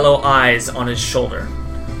large yellow eyes on his shoulder.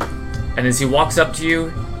 And as he walks up to you,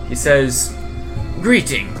 he says,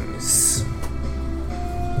 "Greetings."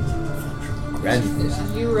 Ren,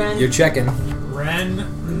 You Ren. you're checking.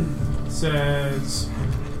 Ren says.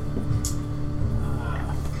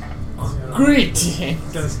 Greeting.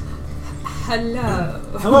 Says, Hello.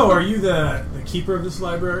 hello, are you the keeper of this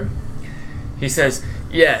library? He says,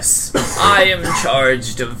 "Yes, I am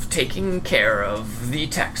charged of taking care of the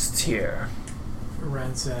texts here."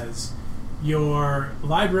 Ren says, your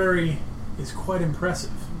library is quite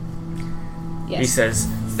impressive. Yes. He says,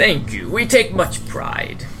 "Thank you. We take much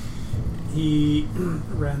pride."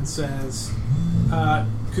 Ren says,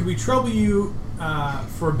 could we trouble you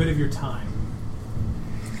for a bit of your time?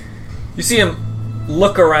 You see him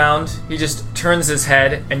look around. He just turns his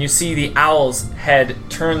head, and you see the owl's head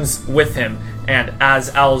turns with him. And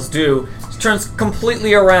as owls do, he turns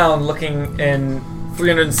completely around, looking in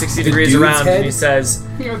 360 The degrees dude's around, head? and he says,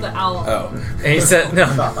 You're the owl. Oh. and he said, "No,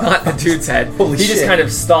 not the dude's head." Holy he just shit. kind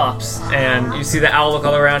of stops, and you see the owl look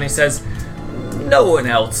all around. And he says, "No one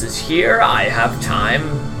else is here. I have time."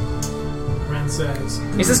 Ren says,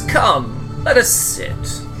 He says, "Come, let us sit."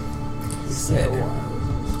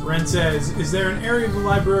 Ren says, is there an area of the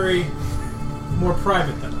library more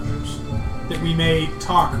private than others that we may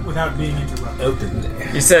talk without being interrupted? Open there.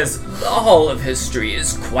 He says, "The Hall of History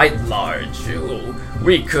is quite large.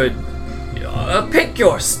 We could pick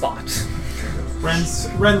your spot."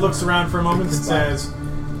 Ren looks around for a moment and says,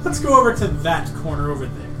 let's go over to that corner over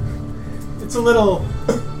there. It's a little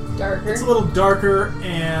darker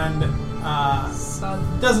and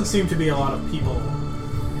doesn't seem to be a lot of people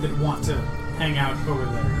that want to hang out over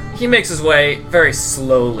there. He makes his way very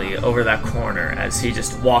slowly over that corner as he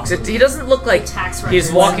just walks. He doesn't look like Tax he's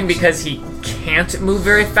records. walking because he can't move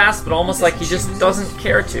very fast, but almost like he just doesn't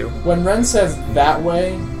care to. When Ren says that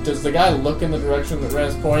way, does the guy look in the direction that Ren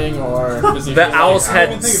is pointing, or does he? The just owl's like, head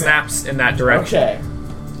think of it. snaps in that direction, Okay.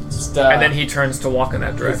 Just, and then he turns to walk in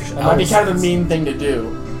that direction. That might be kind of a mean thing to do.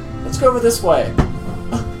 Let's go over this way.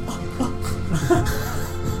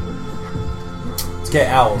 Let's get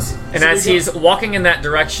owls. And as he's walking in that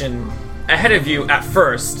direction, ahead of you at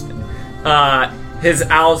first, his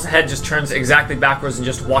owl's head just turns exactly backwards and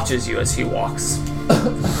just watches you as he walks.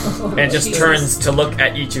 And it just turns to look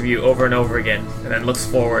at each of you over and over again, and then looks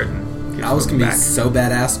forward and keeps Owls can looking be back. so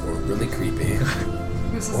badass or really creepy.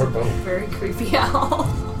 This is Or a both. very creepy owl.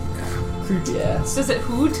 Creepy ass. Does it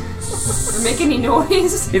hoot? Or make any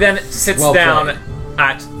noise? He then sits Well down played.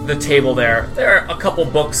 at the table there. There are a couple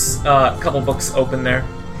books open there.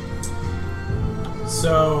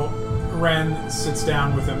 So Ren sits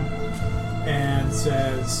down with him and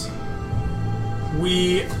says,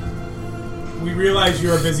 we realize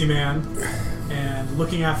you're a busy man, and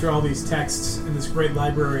looking after all these texts in this great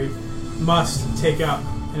library must take up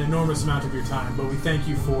an enormous amount of your time, but we thank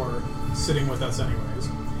you for sitting with us anyways.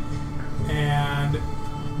 And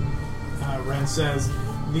Ren says,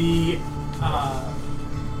 the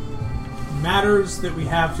matters that we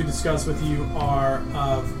have to discuss with you are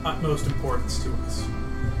of utmost importance to us.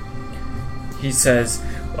 He says,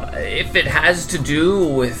 "If it has to do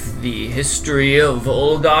with the history of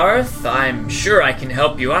Olgarth, I'm sure I can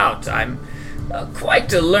help you out. I'm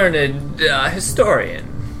quite a learned historian."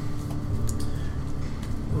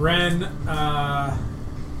 Ren,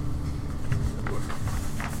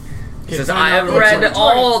 He says, "I have read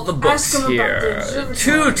all the books Ask him about here, the observatory.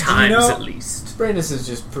 2 times know- at least." Brandis is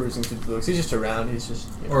just perusing through the books. He's just around. He's just.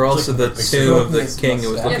 Or also the tomb of the king who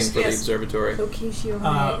was looking Yes, for the yes. observatory.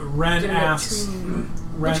 Ren asks,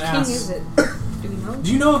 Which king is it? Do we know?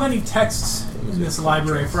 do you know of any texts in this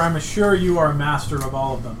library, for I'm sure you are a master of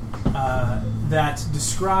all of them, that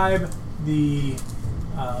describe the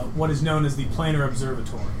what is known as the planar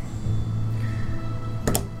observatory?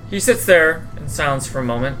 He sits there in silence for a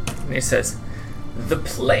moment, and he says, "The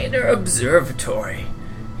planar observatory."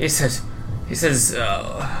 He says,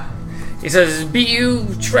 "Be you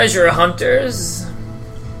treasure hunters?"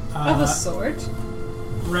 Of a sort.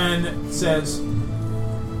 Ren says,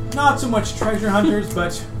 not so much treasure hunters,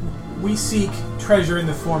 but we seek treasure in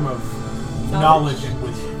the form of knowledge and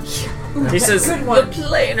wisdom. He says, Good "The one.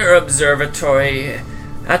 planar observatory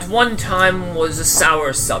at one time was a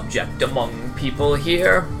sour subject among people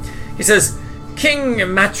here." He says, "King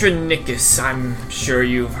Matronicus, I'm sure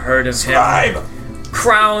you've heard of him,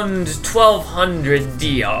 crowned 1200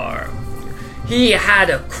 DR. He had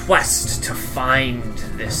a quest to find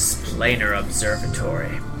this planar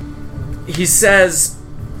observatory. He says,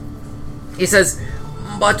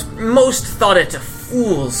 but most thought it a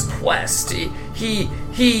fool's quest. He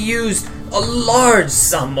used a large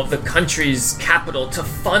sum of the country's capital to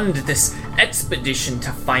fund this expedition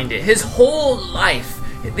to find it. His whole life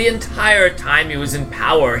the entire time he was in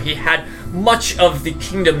power, he had much of the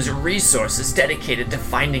kingdom's resources dedicated to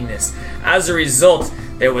finding this. As a result,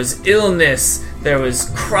 there was illness, there was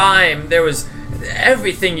crime, there was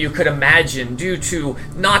everything you could imagine due to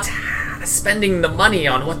not spending the money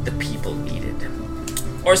on what the people needed.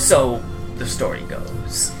 Or so the story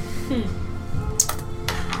goes.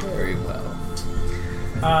 Very well.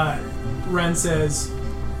 Ren says,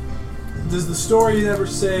 does the story ever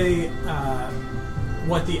say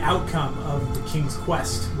what the outcome of the king's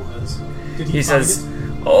quest was? Did he find says, it?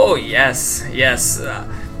 "Oh yes.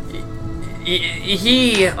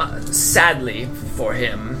 He sadly for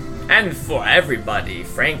him and for everybody,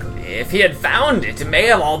 frankly, if he had found it, it may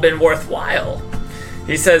have all been worthwhile."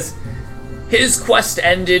 He says, "His quest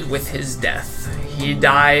ended with his death. He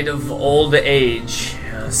died of old age.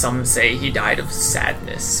 Some say he died of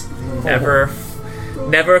sadness,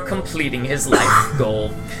 never completing his life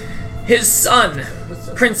goal. His son,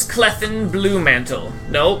 Prince Clethin Bluemantle,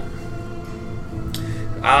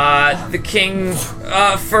 the king,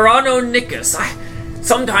 Ferrano Nicus.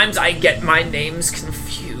 Sometimes I get my names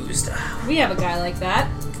confused." We have a guy like that.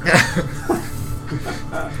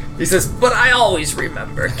 He says, "But I always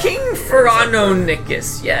remember King Ferrano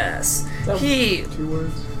Nicus. Yes, he 2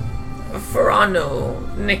 words. Ferrano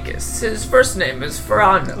Nicus. His first name is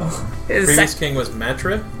Ferrano. His Previous king was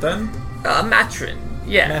Matra, then? Matrin.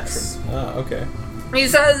 Yes. Matrin. Ah, okay. He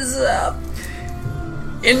says,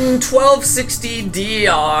 in 1260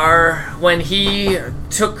 DR, when he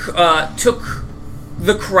took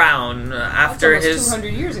the crown after That's almost his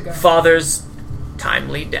 200 years ago. father's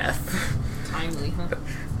timely death." Timely,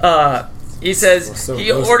 huh? He says So he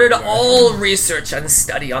those- ordered all research and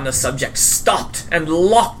study on the subject stopped and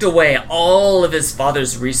locked away all of his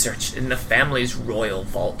father's research in the family's royal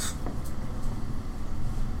vault.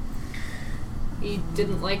 He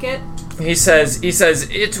didn't like it. He says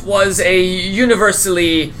it was a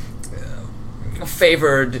universally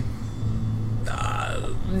favored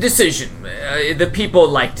decision. The people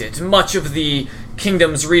liked it. Much of the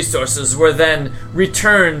kingdom's resources were then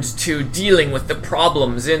returned to dealing with the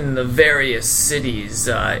problems in the various cities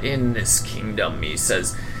in this kingdom. He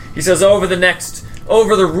says over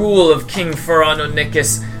the rule of King Ferrano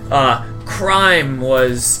Nicus, crime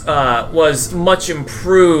was much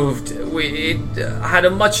improved. We had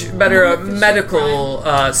a much better medical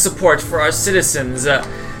support for our citizens.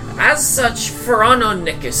 As such, Ferrano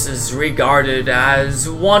Nicus is regarded as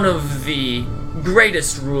one of the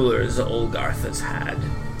greatest rulers Olgarth has had.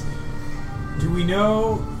 Do we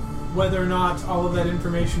know whether or not all of that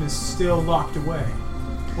information is still locked away?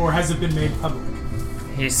 Or has it been made public?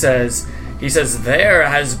 He says there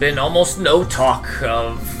has been almost no talk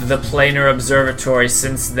of the Planar Observatory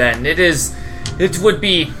since then. It would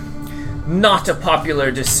be not a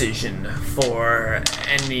popular decision for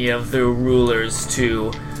any of the rulers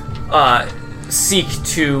to seek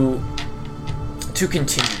to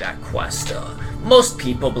continue that quest. Most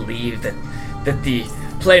people believe that the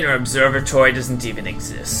Planar Observatory doesn't even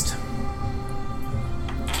exist.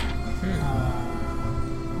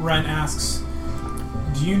 Ren asks,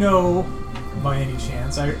 do you know, by any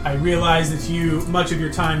chance, I realize that much of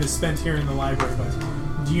your time is spent here in the library,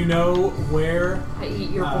 but do you know where...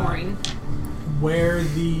 You're boring. Where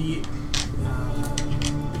the...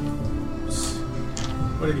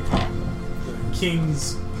 what did he call it? The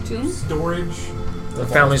king's Tomb? storage? The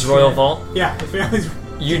family's royal vault? Yeah, the family's...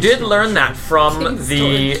 You did learn that from King's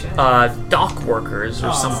the storage. dock workers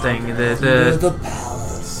or something. okay. The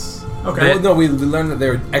palace. Okay. Well, no, we learned that they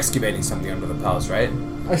were excavating something under the palace, right?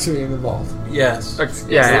 Actually, in the vault. Yes.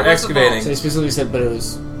 Yeah. They're excavating. So they specifically said, but it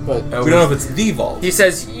was. But We don't know if it's the vault. He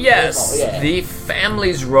says, yes, Oh, yeah. the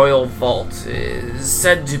family's royal vault is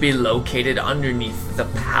said to be located underneath the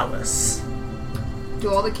palace.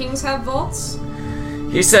 Do all the kings have vaults?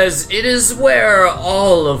 He says it is where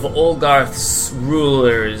all of Olgarth's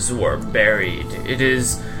rulers were buried. It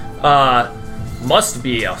is, must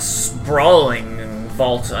be a sprawling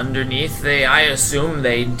vault underneath. I assume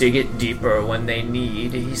they dig it deeper when they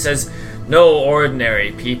need. He says no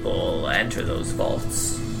ordinary people enter those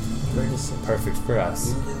vaults. Perfect for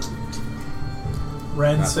us.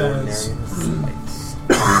 Ren Not says... ordinary.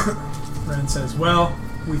 Ren says, well,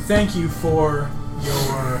 we thank you for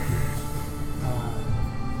your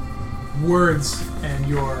words and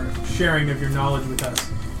your sharing of your knowledge with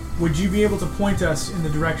us. Would you be able to point us in the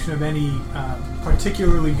direction of any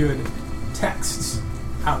particularly good texts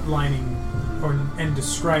outlining and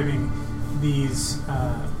describing these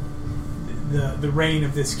the reign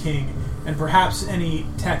of this king, and perhaps any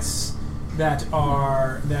texts that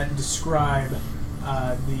describe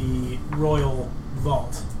the royal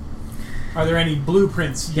vault? Are there any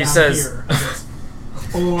blueprints down says- here?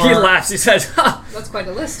 Or He laughs. He says, "Ha!" That's quite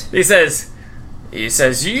a list. He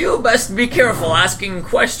says, you best be careful asking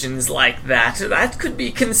questions like that. That could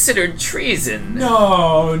be considered treason.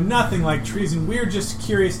 No, nothing like treason. We're just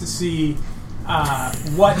curious to see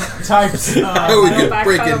what types of... How we could back,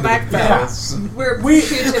 break pedal, into back, the pedal. palace. We're We-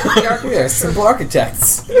 putative with the We are architecture. simple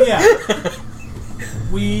architects. Yeah.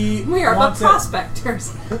 We We are but want to...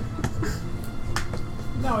 prospectors.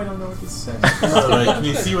 No, I don't know what to say. Alright, can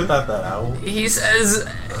you see without that owl? He says,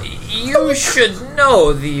 you should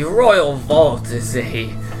know the Royal Vault is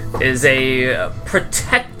a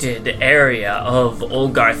protected area of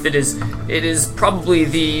Olgarth. It is probably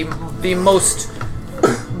the most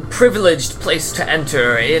privileged place to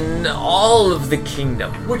enter in all of the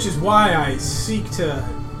kingdom. Which is why I seek to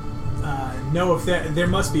know if there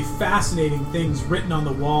must be fascinating things written on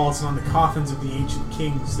the walls and on the coffins of the ancient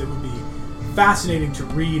kings that would be fascinating to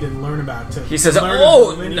read and learn about. He says, learn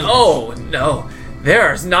oh, of the lineage." no.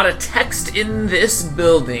 There's not a text in this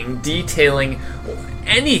building detailing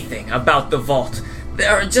anything about the vault.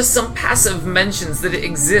 There are just some passive mentions that it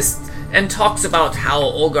exists and talks about how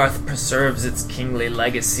Olgarth preserves its kingly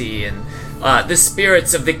legacy and the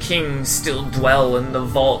spirits of the king still dwell in the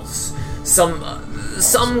vaults.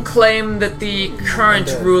 Some claim that the current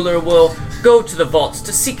ruler will go to the vaults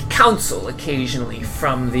to seek counsel occasionally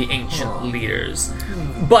from the ancient leaders.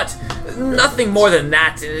 But nothing more than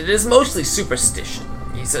that, it is mostly superstition.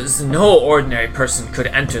 He says no ordinary person could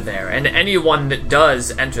enter there, and anyone that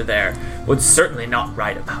does enter there would certainly not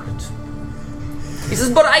write about it. He says,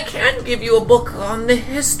 but I can give you a book on the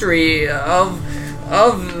history of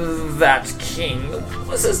that king. What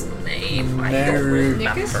was his name? I don't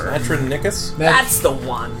remember. Metronicus? That's the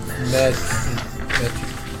one.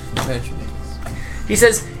 He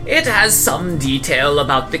says, it has some detail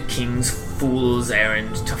about the king's fool's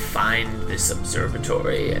errand to find this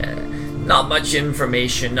observatory. Not much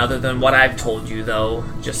information other than what I've told you, though.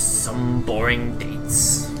 Just some boring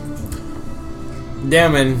dates.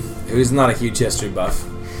 Damon, who's not a huge history buff,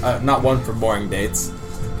 not one for boring dates,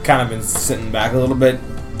 kind of been sitting back a little bit,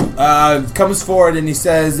 comes forward and he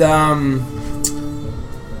says,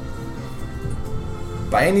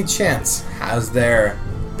 by any chance, has there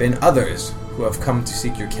been others who have come to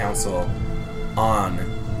seek your counsel on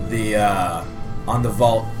the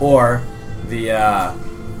vault or the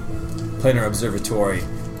planar observatory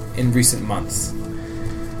in recent months?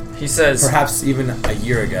 He says, Perhaps even a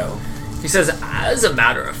year ago. He says, as a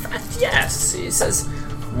matter of fact, yes. He says,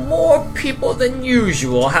 more people than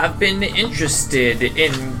usual have been interested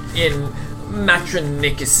in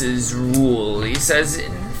Matronicus's rule. He says,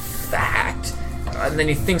 in fact, and then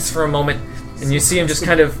he thinks for a moment, and you see him just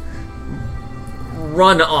kind of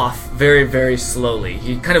run off very, very slowly.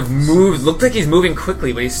 He kind of moves, looked like he's moving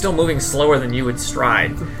quickly, but he's still moving slower than you would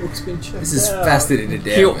stride. This is fascinating to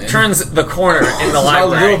He Damon. turns the corner in the How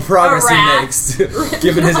library. little progress A he rat. makes,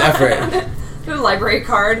 given his effort. The library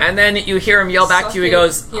card. And then you hear him yell back to you. He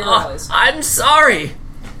goes, Heroes. "I'm sorry.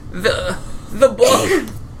 The book."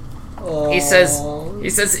 He says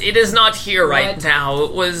it is not here right What? now.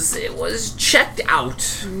 It was checked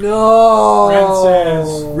out. No. Ren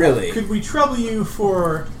says, Really? could we trouble you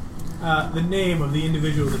for the name of the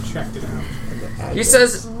individual that checked it out? He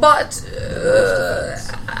says, but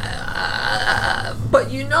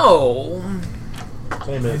you know,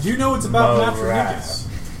 Name I is do know it's about Morat. Matronicus.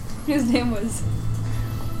 His name was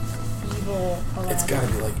Evil Aladdin. It's gotta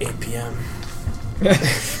be like 8 p.m.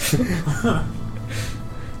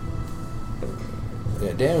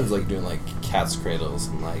 Yeah, Damon's like doing like cat's cradles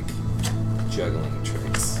and like juggling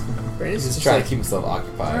tricks. He's just trying to keep himself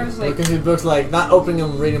occupied. Where's, like, Looking through books, like not opening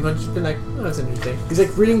them, reading them, just been like, oh, that's interesting. He's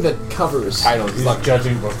like reading the covers. Titles. He's Like,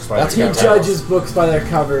 judging books by That's He their good. covers. judges books by their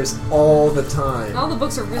covers all the time. All the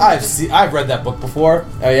books are really I've read that book before.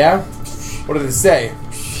 Oh yeah? What did it say?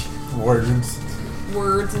 Words.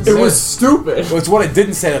 words and It stuff. was stupid. Well, it's what it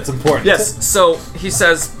didn't say that's important. yes. So he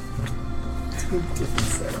says,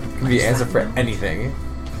 It can be an answer for anything.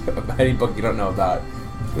 Any book you don't know about,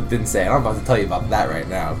 but didn't say. I'm about to tell you about that right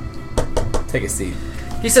now. Take a seat.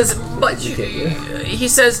 he says, but he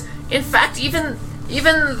says, in fact, even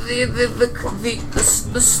the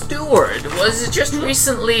steward was just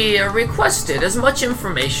recently requested as much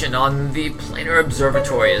information on the planar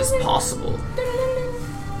observatory as possible.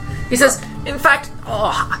 He says, in fact,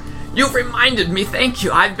 you've reminded me, thank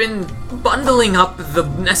you. I've been bundling up the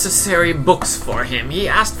necessary books for him. He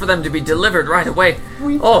asked for them to be delivered right away.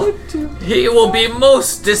 He will be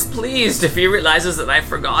most displeased if he realizes that I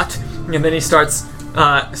forgot. And then he starts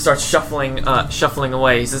shuffling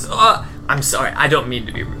away. He says, I'm sorry, I don't mean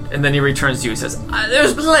to be rude. And then he returns to you and says,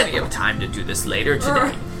 there's plenty of time to do this later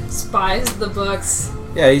today. Spies the books.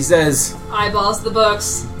 Yeah, he says. Eyeballs the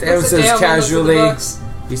books. Damon looks at says Damon, looks at the casually. books.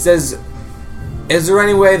 He says, "Is there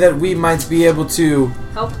any way that we might be able to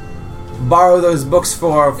Help. borrow those books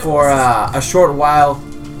for a short while,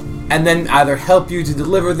 and then either help you to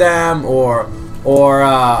deliver them, or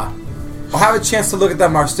have a chance to look at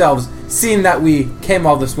them ourselves, seeing that we came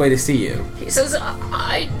all this way to see you?" He says,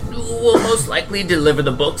 I will most likely deliver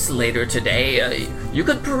the books later today. You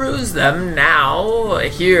could peruse them now,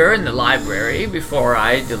 here in the library, before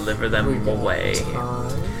I deliver them away.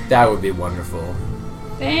 That would be wonderful.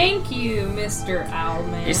 Thank you, Mr.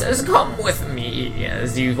 Owlman. He says, come with me,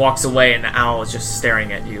 as he walks away, and the owl is just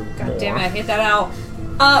staring at you God more. damn it, I hate that owl.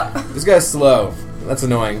 This guy's slow. That's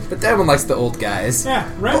annoying. But everyone likes the old guys. Yeah,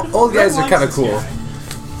 Ren. Old guys Ren are kind of likes cool. this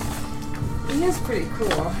guy. He is pretty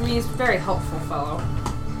cool. I mean, he's a very helpful fellow.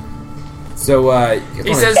 So,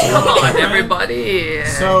 He says, come on, everybody.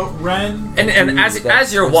 So Ren. And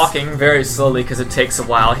as you're walking very slowly, because it takes a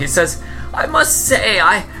while, he says, I must say,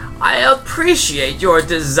 I appreciate your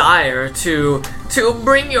desire to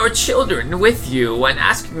bring your children with you when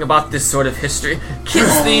asking about this sort of history.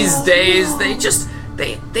 Kids these days,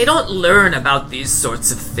 they don't learn about these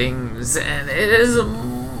sorts of things, and it is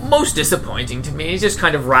most disappointing to me. He's just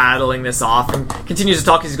kind of rattling this off and continues to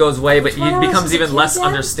talk as he goes away, but he becomes even less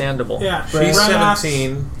understandable. Yeah, She's Ren asks-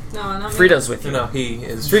 17. No, not me. Frida's with you. No, he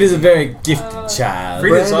is. Frida's a very gifted child.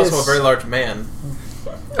 Frida's Brandis- also a very large man.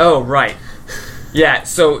 Oh, right. Yeah,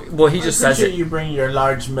 so, well, he just says it. you bring your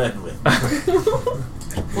large men with.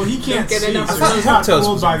 Well, he can't Get see, enough so of that. he's not Heptos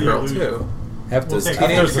fooled was by a the girl illusion. too. Hepta's We'll take cute.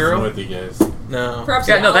 Teenage girl? with you guys. No. Perhaps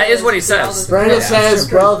Yeah, the no, that owl is what he the owl says. is- Brandon Yeah, says,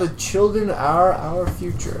 sure. well, the children are our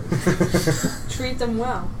future. Treat them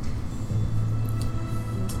well.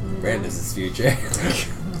 Brandis' future.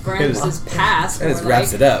 Brandis is past. That just more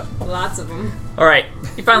wraps like. it up. Lots of them. All right,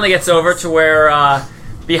 he finally gets over to where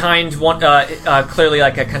behind one, clearly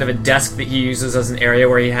like a kind of a desk that he uses as an area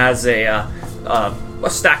where he has a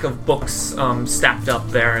stack of books stacked up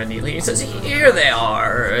there neatly. He says, "Here they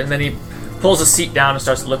are," and then he pulls a seat down and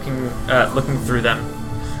starts looking through them.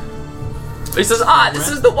 He says, this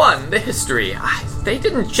is the one, the history. They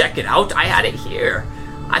didn't check it out. I had it here.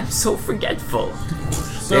 I'm so forgetful.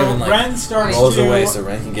 So David, like, Ren starts Rolls to. away so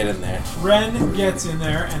Ren can get in there. Ren gets in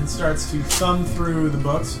there and starts to thumb through the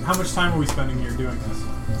books. How much time are we spending here doing this?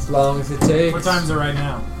 As long as it takes. What time is it right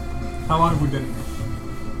now? How long have we been here?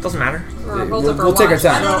 Doesn't matter. Or Yeah, hold we'll- up our we'll take our watch.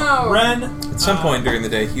 time. I don't know. Ren. At some point during the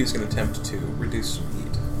day, he was going to attempt to reduce some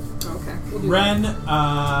heat. Okay. We'll do Ren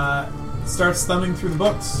starts thumbing through the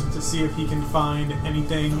books to see if he can find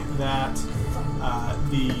anything that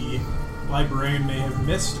the librarian may have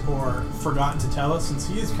missed or forgotten to tell us, since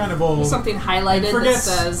he is kind of old. something highlighted that Forgets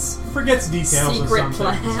says details of secret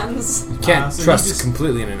something. plans. You can't So he trust just-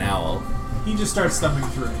 completely in an owl. He just starts thumbing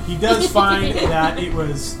through it. He does find that it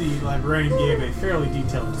was the librarian gave a fairly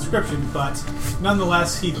detailed description, but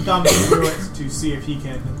nonetheless he thumbs through it to see if he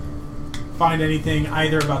can find anything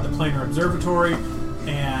either about the planar observatory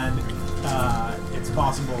and its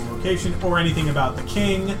possible location, or anything about the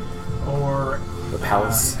king, or The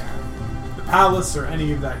palace. the palace, or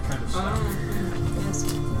any of that kind of stuff.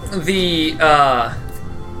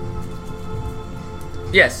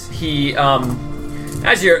 Yes, he,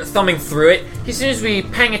 as you're thumbing through it, he seems to be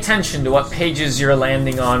paying attention to what pages you're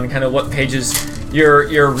landing on, kind of what pages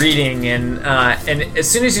you're reading, and as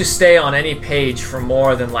soon as you stay on any page for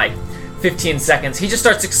more than like 15 seconds, he just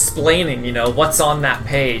starts explaining, what's on that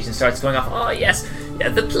page, and starts going off, oh yes, yeah,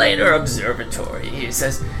 the planar observatory. He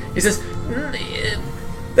says,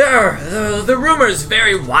 the rumors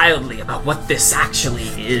vary wildly about what this actually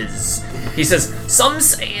is. He says, some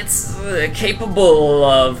say it's capable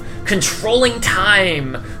of controlling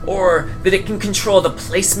time, or that it can control the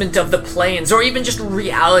placement of the planes, or even just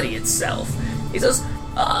reality itself. He says,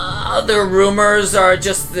 other rumors are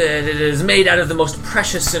just that it is made out of the most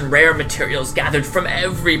precious and rare materials gathered from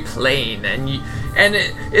every plane, and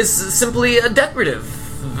it is simply a decorative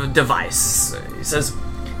device. He says,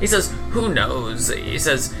 who knows? He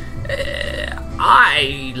says,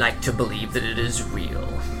 I like to believe that it is real.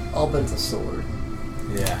 I'll bend the sword.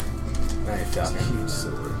 Yeah. Now you're talking. Huge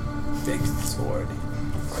sword. Big sword.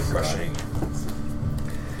 Crushing.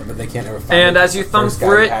 But they can't ever find And it. as you The thumb first guy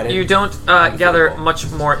through who it, had you don't gather much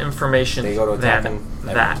more information They go to attack than him.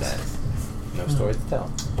 Everyone that. dies. No stories to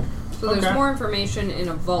tell. So there's Okay. more information in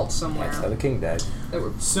a vault somewhere That's how the king died. that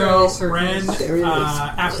we're So fairly certain Ren, is- There it is.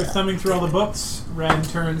 after thumbing through all the books, Ren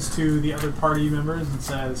turns to the other party members and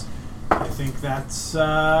says, "I think that's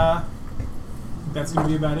going to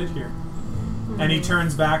be about it here." And he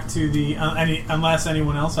turns back to the unless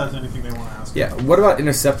anyone else has anything they want to ask. Yeah. What about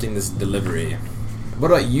intercepting this delivery? What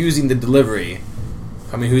about using the delivery?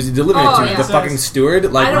 I mean, who's he delivering it to? yeah. The fucking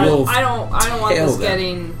steward? Like, I don't we'll want tail this them.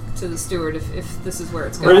 getting to the steward if this is where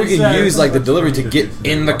it's Or going. we can says- use like the delivery to get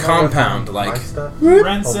in the compound. My Like, stuff.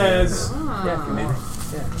 Ren says.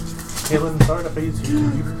 Kaylin, sorry to phase you.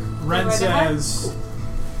 Ren Right says.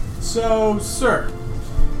 So, sir,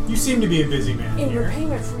 you seem to be a busy man In here.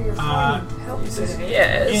 repayment for your Uh, fine help today.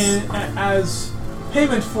 Yes. As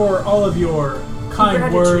payment for all of your kind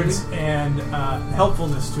Gratitude. words and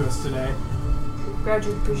helpfulness to us today,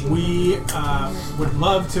 Gratitude, appreciate it. we would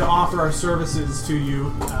love to offer our services to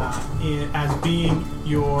you as being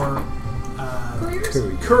your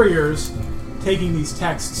couriers taking these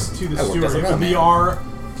texts to the Oh, well, steward. doesn't It would be matter. our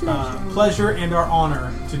pleasure and our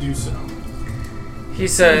honor to do so. He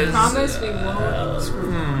says, Promise we won't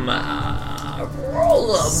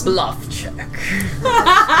roll a bluff check.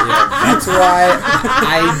 that's why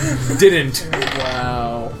I didn't.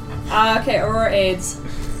 Wow. Okay, Aurora aids.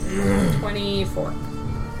 24.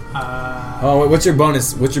 Oh, wait, what's your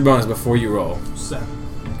bonus? What's your bonus before you roll? 7.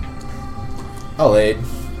 I'll aid.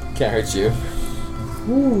 Can't hurt you. I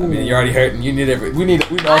mean, you're already hurting. You need every. We need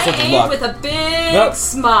all I sorts of aid luck. with a big Nope.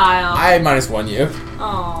 smile. I -1 you.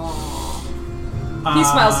 Aww. He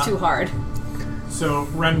smiles too hard. So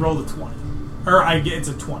Ren rolled a 20. Or it's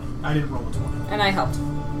a 20. I didn't roll a 20. And I helped.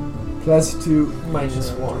 +2,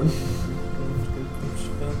 -1.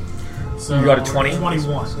 So You got a 20?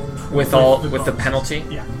 21. With the bonus. penalty?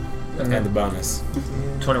 Yeah. And the bonus.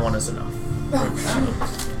 21 is enough.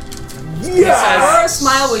 Aurora's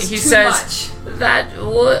smile was He too says, much. That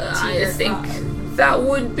would, I think that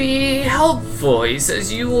would be helpful. He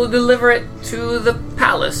says you will deliver it to the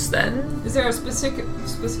palace then. Is there a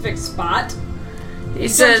specific spot? He You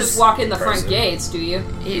don't says just walk in the front gates, do you?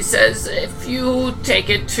 He says if you take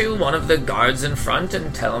it to one of the guards in front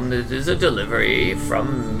and tell them that it is a delivery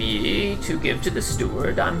from me to give to the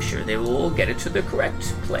steward, I'm sure they will get it to the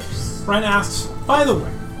correct place. Ren asks, by the way,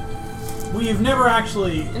 we've never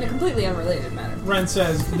actually... In a completely unrelated matter. Ren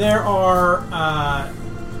says,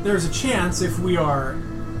 there's a chance if we are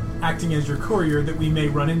acting as your courier that we may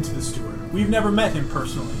run into the steward. We've never met him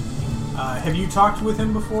personally. Have you talked with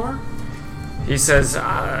him before? He says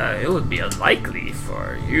it would be unlikely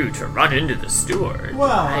for you to run into the steward.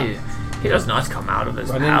 Well, he does not come out of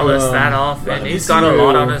his Run palace into, that often. run He's into- got a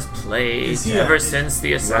lot on his plate Is he ever a- since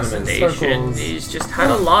the in assassination. circles. He's just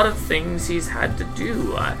had a lot of things he's had to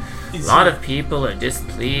do. A Is lot he- of people are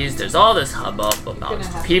displeased. There's all this hubbub about gonna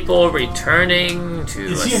have people returning to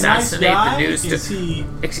Is he a nice assassinate guy? the news. Is he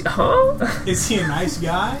Huh? is he a nice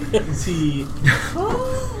guy? Is he?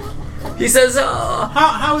 He says,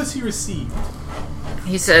 How is he received?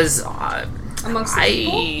 he says, Amongst the I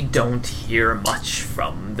people? don't hear much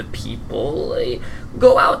from the people.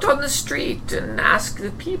 Go out on the street and ask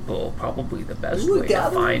the people. Probably the best way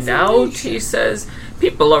to find out. He says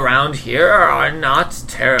people around here are not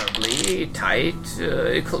terribly tight.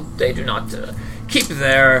 They do not keep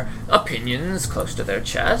their opinions close to their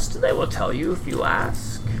chest. They will tell you if you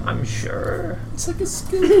ask, I'm sure. It's like a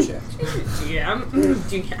skill check. Yeah.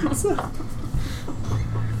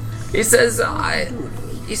 He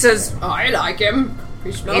says, I like him.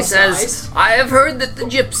 He smells He says, nice. I have heard that the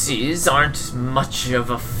gypsies aren't much of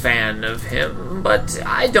a fan of him, but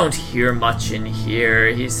I don't hear much in here.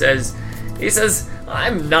 He says,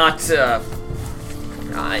 I'm not, he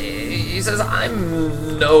says,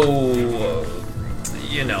 I'm no,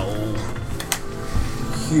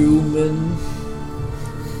 Human.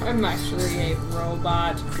 I'm actually a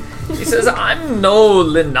robot. he says, I'm no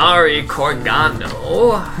Linari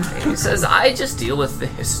Corgano. He says, I just deal with the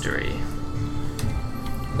history.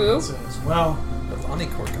 Who? Says, well, Lonnie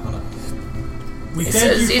Corgana. we He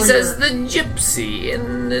thank says, you he for says your... the gypsy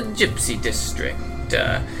in the gypsy district,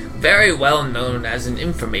 very well known as an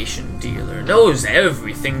information dealer, knows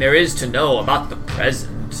everything there is to know about the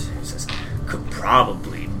present. He says, could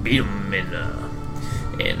probably beat him in a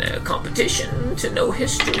competition to know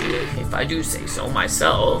history, if I do say so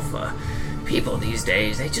myself. People these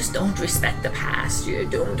days, they just don't respect the past. You're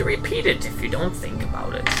doomed to repeat it if you don't think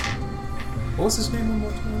about it. What was his name one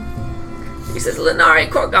more time? He says, Linari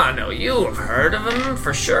Corgano, you have heard of him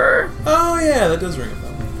for sure. Oh yeah, that does ring a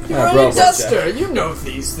bell. You're Duster, you know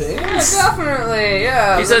these things. Definitely,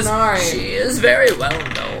 yeah. He says, Linari. she is very well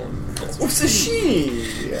known. What's a she?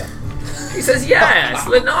 He says, yes,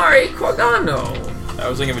 Linari Corgano. I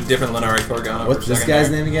was thinking of a different Lenari Corgana. What's this guy's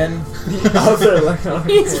name again? Other like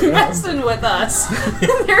He's messing with us.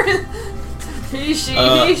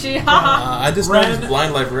 He, haha. I just know Ren- he's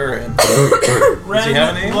blind librarian. Ren he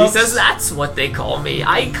have a name? He looks- says that's what they call me.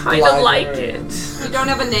 I kind of like Librarian. it. You don't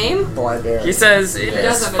have a name? Librarian. He says it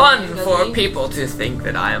does is have a fun name, doesn't for he? people to think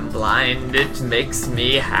that I am blind. It makes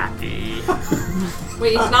me happy.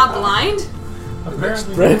 Wait, he's not blind?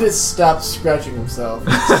 Apparently. Brandon stopped scratching himself.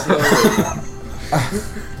 Slowly.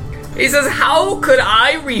 He says, how could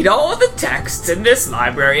I read all the texts in this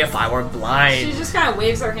library if I were She blind? just kind of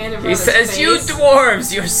waves her hand in front He of his says, face. you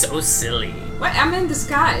dwarves, you're so silly. What? I'm in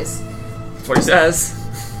disguise. That's what he says.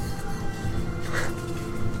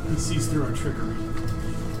 He sees through our trickery.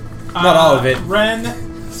 Not all of it. Ren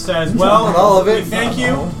says, well, Not all of it. we thank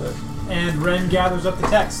you. And Ren gathers up the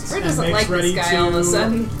texts Ren and doesn't makes like ready this guy to. all of a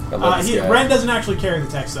sudden. I love this guy. Ren doesn't actually carry the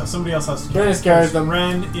text though. Somebody else has to carry. Brandon carries them.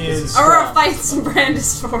 Ren is. Aurora fights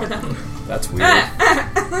Brandis for them. That's weird.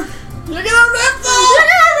 You're gonna rip them! You're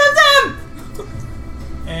gonna rip them!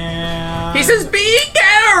 And He says, be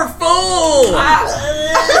careful!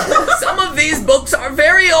 Some of these books are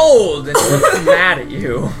very old. And he looks mad at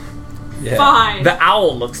you. Yeah. Fine. The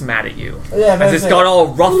owl looks mad at you. Yeah, As it's got all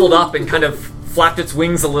ruffled up and kind of flapped its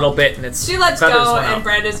wings a little bit, and its She lets feathers go, went and up.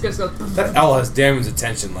 Brandis goes, That owl has Damon's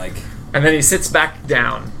attention, like. And then he sits back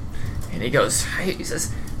down, and he goes, he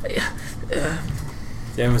says,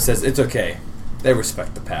 Damon says, it's okay. They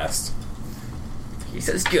respect the past. he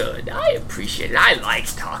says, good, I appreciate it. I like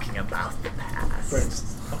talking about the past.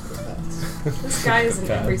 this guy is in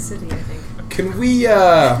every city, I think. Can we,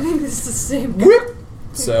 I think this is the same guy. whip?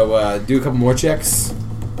 So, do a couple more checks.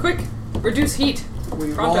 Quick, reduce heat.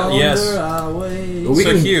 Pronto. wander Yes. our way. We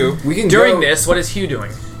So Hugh- we can During go- this, what is Hugh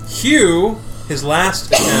doing? Hugh, his last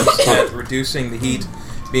attempt at reducing the heat,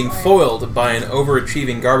 being foiled by an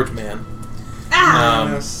overachieving garbage man.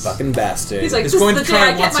 Ah! Fucking bastard. He's like, He's this going is the to day try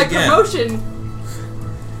I get once my again. promotion.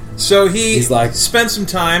 So he He's like- spends some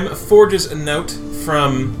time, forges a note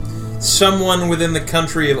from someone within the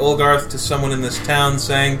country of Olgarth to someone in this town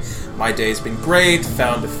saying, my day's been great,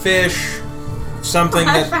 found a fish, something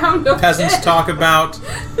I that found a peasants fish. talk about.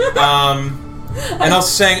 And also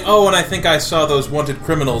saying, oh, and I think I saw those wanted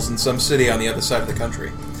criminals in some city on the other side of the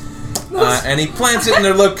country. And he plants it in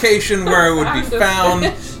a location where it would be Found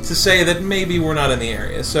a found to say that maybe we're not in the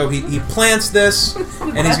area. So he plants this,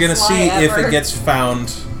 and he's going to Best see lie if ever. it gets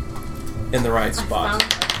found in the right spot.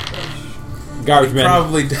 Garbage He man.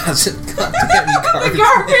 probably doesn't. Goddamn The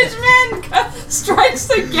garbage man strikes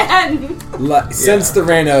again. Since the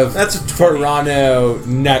reign of That's a 20. Verano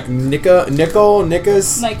Nikos,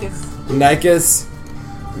 Nikes.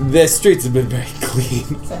 the streets have been very clean.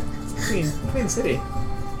 Clean city.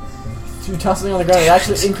 Through tossing on the ground, it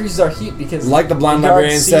actually increases our heat because, Like the blind guards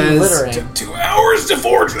librarian see says, littering. 2 hours to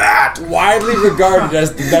forge that! widely regarded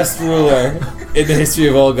as the best ruler in the history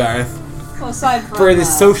of Olgarth Well, aside from for the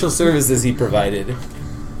social services he provided.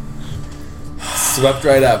 Swept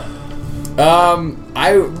right up.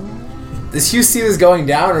 Does Hugh see this going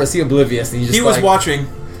down, or is he oblivious? And He was watching.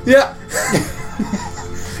 Yeah.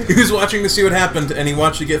 He was watching to see what happened, and he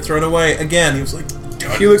watched it get thrown away again. He was like,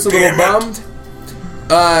 God He looks a little damn it."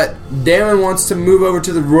 bummed. Damon wants to move over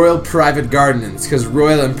to the Royal Private Gardens, because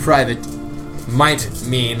Royal and Private might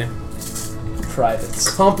mean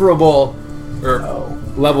Privates. comparable Or,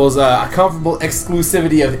 levels, comparable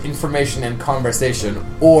exclusivity of information and conversation,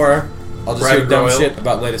 or I'll just Private say dumb Royal. shit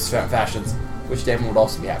about latest fashions, which Damon would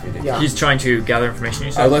also be happy to do. Yeah. He's trying to gather information, you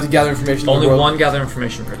I said? would like to gather information. Only on the one gather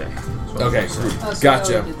information per day. Okay, Oh, so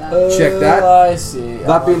gotcha. we already did that. Check that. I see.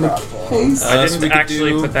 That being the Wonderful. case, so I we didn't could actually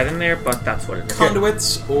do put that in there, but that's what it is.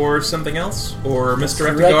 conduits or something else? Or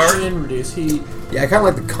misdirect the guard? Direction, reduce heat. yeah, I kind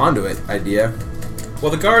of like the conduit idea.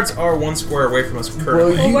 Well, the guards are 1 square away from us Well,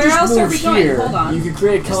 currently. you where just else are move we going? here. Hold on. You could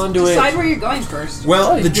create a Just conduit. decide where you're going first.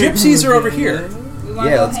 Well, the gypsies are over here. We want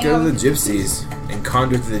Yeah, to let's hang go out to the with- gypsies and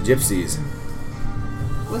conduit to the gypsies.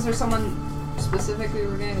 Was there someone specific we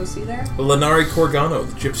were going to go see there? Lenari Corgano,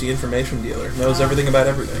 the gypsy information dealer, knows everything about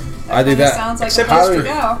everything. I do kinda that. Sounds like Except a place to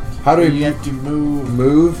history. go. How do You we have to move.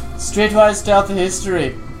 move? Streetwise start the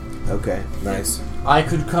history. Okay, nice. I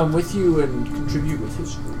could come with you and contribute with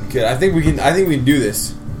history. Good. I think we can do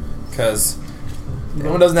this because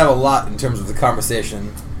no one doesn't have a lot in terms of the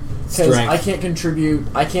conversation. Because Strength. I can't contribute.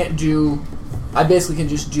 I can't do. I basically can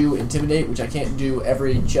just do intimidate, which I can't do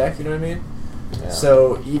every check. You know what I mean?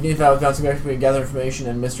 So even if I was bouncing back between gather information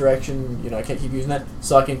and misdirection, I can't keep using that.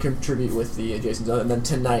 So I can contribute with the adjacent zone, and then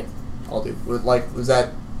tonight I'll do. Was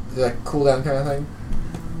that cooldown kind of thing?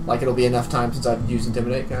 Like it'll be enough time since I've used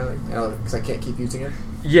intimidate kind of thing, because I can't keep using it.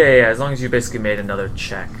 Yeah, as long as you basically made another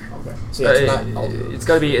check. Okay. So yeah, tonight I'll do it. It's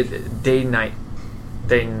got to be day, night.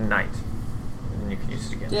 And you can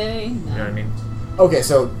use it again. Day, You know what I mean? Okay,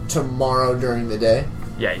 so tomorrow during the day.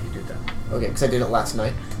 Yeah, you can do that. Okay, because I did it last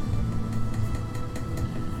night.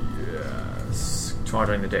 Yes. Tomorrow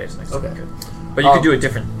during the day is next Okay. week. Good. But you could do a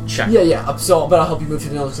different check. Yeah. So, but I'll help you move to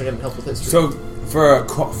the notes. I can help with history. So for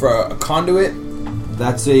a conduit,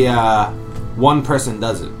 that's a one person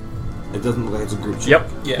does it. It doesn't look like it's a group check. Yep.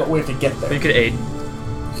 Yeah. but we have to get But there. you could aid.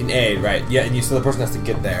 You can aid, right? Yeah, and so the person has to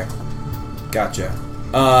get there. Gotcha.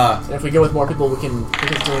 And if we go with more people, we can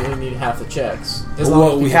only need half the checks. As long Well,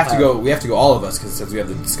 as we people have to go. We have to go all of us because since we have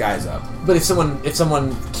the disguise up. But if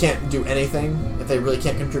someone can't do anything, if they really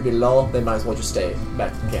can't contribute at all, they might as well just stay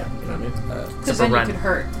back to camp. You know what I mean? Because for then you Ren. could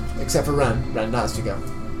hurt. Except for Ren. Ren has to go.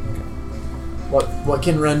 What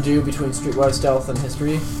can Ren do between streetwise stealth and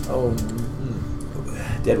history? Oh,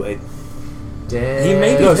 Deadweight. damn. He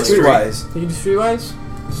may be No, streetwise. He can do streetwise.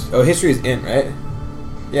 Oh, history is in, right?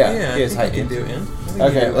 Yeah. Yeah, he I has think height you can in. do in.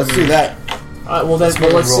 Okay, let's do that. All right. Well, then, Let's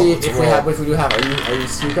let's roll. see Let's if roll. we do have. Are you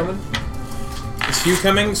coming Is Hugh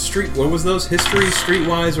coming? Street. What was those? History,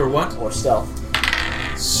 streetwise, or what? or stealth?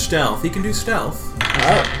 Stealth. He can do stealth. All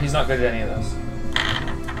right. He's not good at any of those.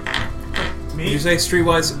 Did Me? you say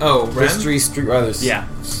streetwise? Oh, Ren? History, streetwise. Yeah.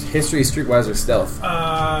 History, streetwise, or stealth.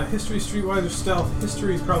 History, streetwise, or stealth.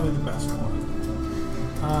 History is probably the best one.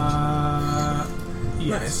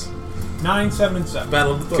 Yes. 9, 7, and 7.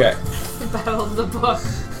 Battle of the Book. Okay. Battle of the Book.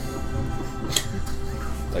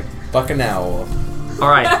 Like buck an owl. All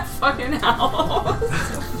right. Fucking hell.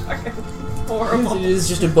 Fucking horrible. It is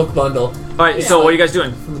just a book bundle. All right. So what are you guys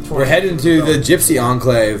doing? From the 20. We're heading to the Gypsy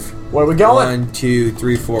Enclave. Where are we going? 1, 2,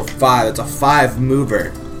 3, 4, 5. It's a 5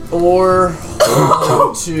 mover. Or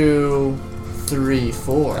 1, 2, 3,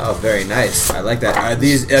 4. Oh, very nice. I like that. Are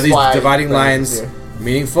these Flag dividing right lines here.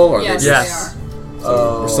 meaningful or Yes, they Yes. just, they are.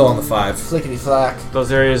 so we're still on the 5? Flickety flack.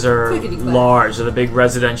 Those areas are Clickety-clack. large. They're the big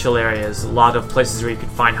residential areas. A lot of places where you can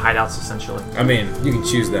find hideouts, essentially. I mean, you can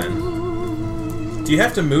choose then. Do you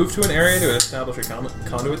have to move to an area to establish a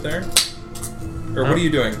conduit there? Or what are you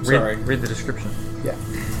doing? Sorry. Read the description. Get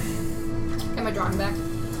my drawing back.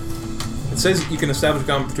 It says you can establish a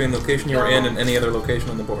conduit between the location you are in and any other location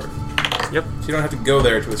on the board. Yep. So you don't have to go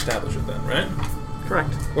there to establish it then, right?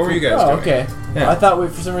 Correct. What were you guys Oh, doing? okay. Yeah.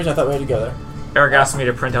 For some reason, I thought we had to go there. Eric asked me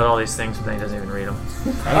to print out all these things, but then he doesn't even read them.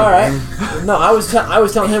 All right. No, I was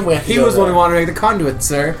telling him we have to He go was the one who there. wanted to make the conduit,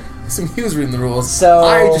 sir. So he was reading the rules. So,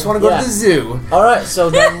 I just want to go yeah. to the zoo. All right, so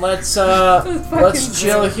then let's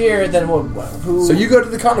chill here. Then who? So you go to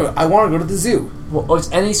the conduit. I want to go to the zoo. Well, it's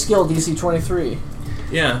any skill DC 23.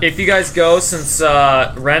 Yeah. If you guys go, since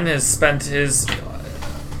Ren has spent his...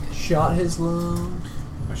 Shot his load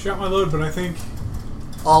I shot my load, but I think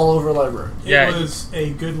all over library. it Yeah. was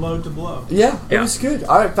a good load to blow. Yeah, it Yeah. was good.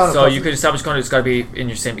 All right, found it. So you could establish conduit. It's got to be in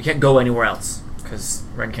your same... You can't go anywhere else. Because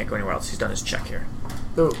Ren can't go anywhere else. He's done his check here.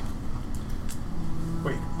 Oh,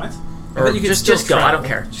 Wait, what? Or then you can just still go. I travel. don't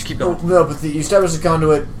care. Just keep oh, going. no, but you establish the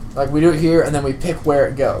conduit. Like we do it here, and then we pick where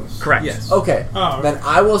it goes. Correct. Yes. Okay. Oh, Then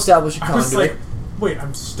I will establish a I was conduit. like, wait,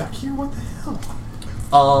 I'm stuck here? What the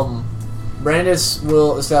hell? Brandis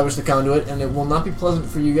will establish the conduit, and it will not be pleasant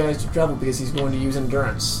for you guys to travel because he's going to use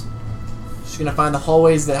endurance. She's going to find the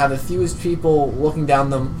hallways that have the fewest people looking down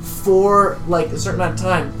them for like a certain amount of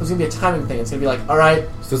time. There's going to be a timing thing. It's going to be like, all right,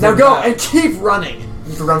 So it's now like go that. and keep running. You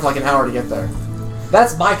have to run for like an hour to get there.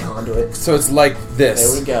 That's my conduit. So it's like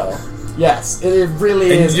this. There we go. Yes, it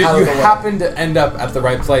really And is. you out of the way. happen to end up at the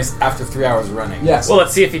right place after 3 hours of running. Yes. Well,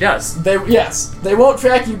 let's see if he does. They won't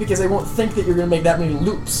track you because they won't think that you're going to make that many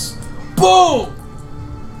loops. Boom!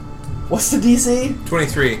 What's the DC?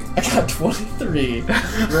 23. I got 23.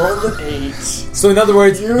 Rolled an 8. So in other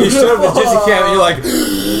words, you showed up at Gypsy Camp and you're like,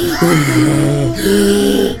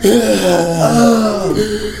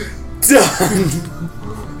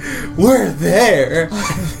 done. We're there.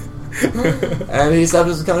 And he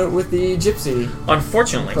establishes the conduit with the gypsy.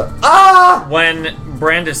 Unfortunately, Ah! when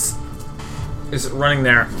Brandis is running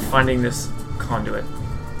there, finding this conduit,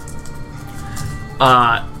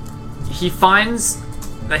 he finds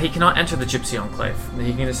that he cannot enter the Gypsy Enclave. That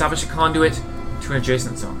he can establish a conduit to an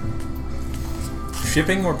adjacent zone.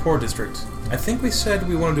 Shipping or Poor District? I think we said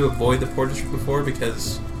we wanted to avoid the Poor District before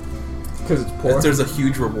because Because it's poor. there's a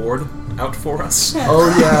huge reward out for us. Oh,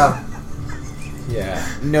 yeah. Yeah.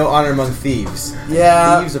 No honor among thieves.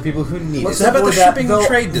 Yeah. Thieves are people who need Let's it. How about avoid the that, shipping though-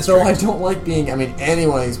 trade Though district? I don't like being, any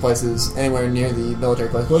one of these places, anywhere near the military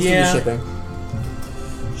place. Let's do the Yeah. shipping.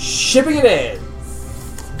 Shipping it in.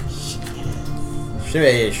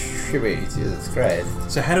 Shibby, Jesus Christ.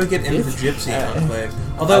 So how do we get into the If- Gypsy Enclave?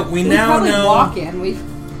 Although we We'd now probably know... walk in. We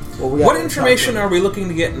Well, What information are we looking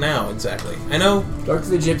to get now exactly? I know. Talk to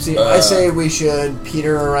the gypsy. I say we should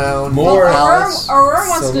peter around More the palace. Aurora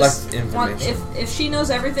wants select to. information. If she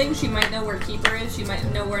knows everything, she might know where Keeper is. She might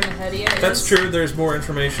know where Nahedia is. That's true. There's more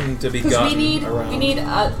information to be Because gotten we need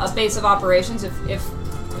a base of operations. If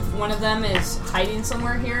one of them is hiding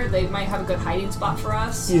somewhere here, they might have a good hiding spot for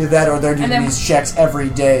us. Either that or they're doing And then- these checks every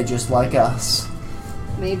day just like us.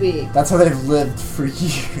 Maybe. That's how they've lived for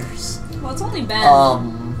years. Well, it's only been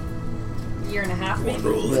a year and a half, maybe.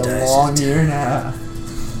 A long year and a half.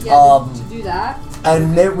 Yeah, to do that.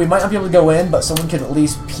 And we might not be able to go in, but someone could at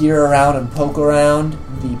least peer around and poke around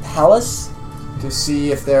the palace to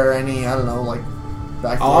see if there are any, I don't know, like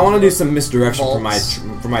back. I want to do some misdirection Vaults.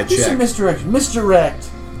 for my Do check. some misdirection. Misdirect.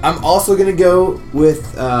 I'm also gonna go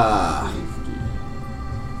with I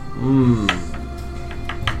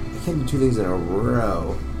can't do two things in a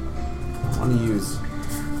row. I want to use.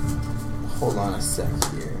 Hold on a sec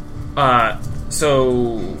here.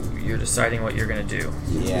 So you're deciding what you're gonna do.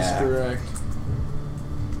 Yeah. Misdirect.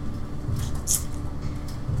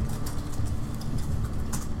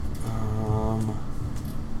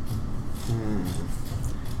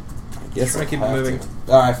 I guess Try to keep it I'll have moving. to.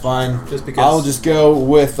 All right, fine. Just because I'll just go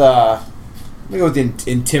with. I'm gonna go with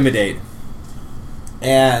intimidate,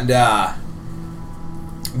 and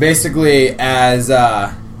basically as.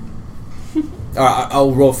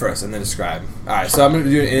 I'll roll first and then describe. All right, so I'm gonna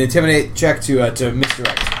do an intimidate check to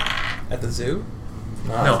misdirect. at the zoo.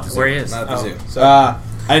 Not No, at the zoo. where he is. Not at the Oh, zoo. so- I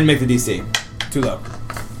didn't make the DC. Too low.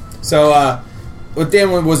 So, what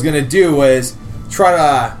Dan was going to do was try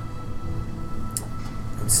to...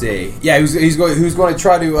 let's see. Yeah, he was going to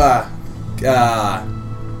try to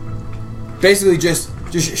basically just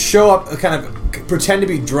show up, kind of pretend to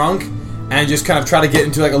be drunk, and just kind of try to get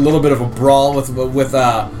into like a little bit of a brawl with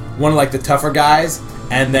one of like the tougher guys,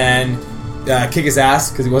 and then kick his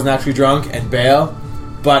ass because he wasn't actually drunk and bail.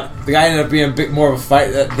 But the guy ended up being a bit more of a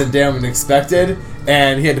fight than Dan expected,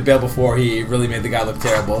 and he had to bail before he really made the guy look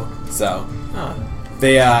terrible. So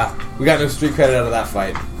we got no street credit out of that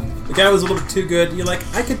fight. The guy was a little bit too good. You're like,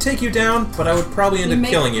 I could take you down, but I would probably end up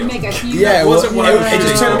killing you. Make a huge Yeah, That wasn't what I was it just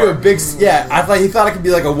shooting turned for. into a big. Yeah, he thought it could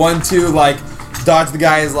be like a 1-2, like dodge the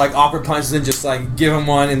guy's like awkward punches and just like give him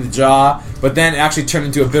one in the jaw. But then it actually turned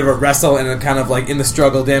into a bit of a wrestle, and it kind of like in the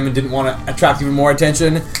struggle, Damon didn't want to attract even more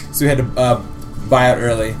attention, so he had to buy out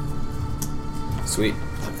early. Sweet.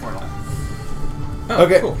 Oh,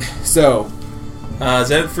 Okay, cool. so Is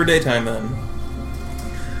that it for daytime then?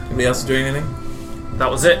 Anybody else doing anything? That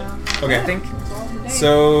was it. Okay. I think.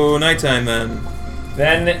 So nighttime then.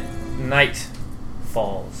 Then night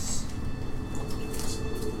falls.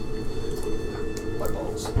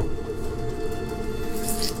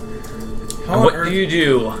 How And on what earth do you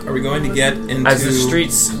do are we going to get into? as the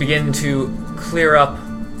streets begin to clear up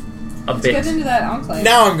a Let's bit? get into that enclave.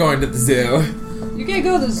 now I'm going to the zoo. You can't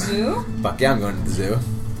go to the zoo. Fuck yeah, I'm going to the zoo.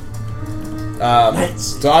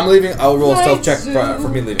 So I'm leaving. I'll roll a stealth check for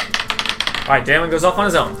me leaving. Alright, Damon goes off on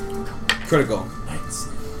his own. Critical.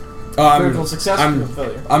 Critical success or I'm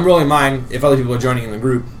failure. I'm rolling mine if other people are joining in the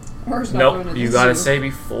group. Or it's not going Nope, to you the gotta zoo. say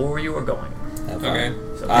before you are going. Okay.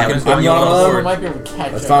 So I'm Damon's putting going you on off. board. We might be able to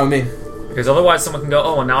catch That's up. fine with me. Because otherwise someone can go,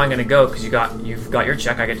 oh, well, now I'm going to go because you've got your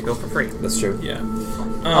check. I get to go for free. That's true. Yeah.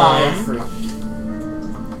 Free.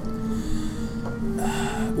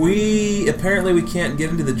 We can't get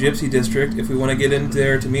into the Gypsy District. If we want to get in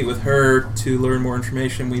there to meet with her to learn more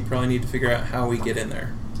information, we probably need to figure out how we get in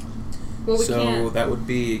there. Well, we So can't. that would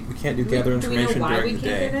be we can't do gather Do we know information why during we the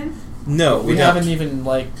can't day. get in? No, We don't. haven't even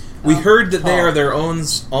like. We heard that they Oh. are their own,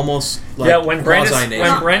 almost like yeah, when Brandis quasi-nation.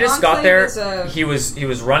 got Enclave there, is a- he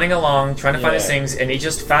was running along trying to find his Yeah. things, and he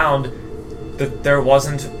just found that there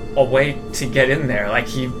wasn't a way to get in there. Like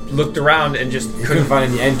he looked around and just Couldn't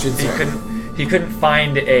find any entrance. He couldn't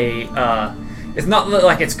find a. It's not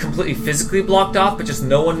like it's completely physically blocked off, but just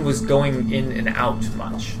no one was going in and out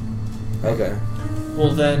much. Okay.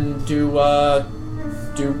 Well, then do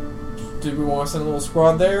we want to send a little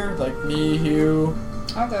squad there? Like me, Hugh.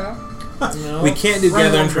 I'll go. You know? We can't do Ryan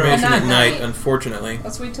gather will information Not at night, night. unfortunately.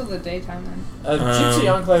 Let's wait till the daytime then. A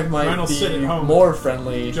Gypsy Enclave Ryan might will sit be at home. more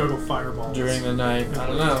friendly Juggle fireballs. during the night. I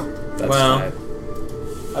don't know. That's Well, fine.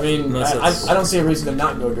 I mean, Unless it's- I don't see a reason to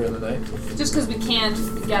not go during the night. Just because we can't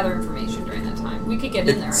gather information during that time. We could get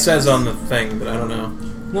in there. It I says guess. on the thing, but I don't know.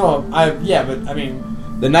 No, but I mean,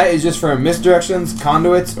 The night is just for misdirections,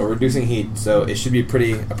 conduits, or reducing heat, so it should be a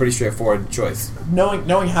pretty straightforward choice.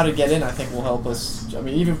 knowing how to get in, I think will help us. I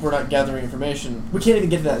mean, even if we're not gathering information, we can't even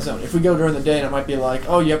get to that zone. If we go during the day, and it might be like,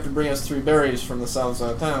 oh, you have to bring us 3 berries from the south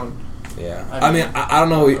side of town. Yeah. I mean, I don't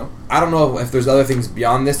know. I don't know if there's other things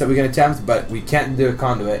beyond this that we can attempt, but we can't do a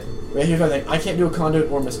conduit. Wait, here's my thing. I can't do a conduit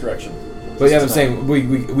or misdirection. But yeah, I'm saying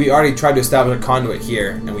we already tried to establish a conduit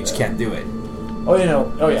here, and we just can't do it. Oh, you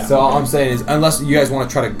know. Oh, yeah. So all I'm saying is, unless you guys want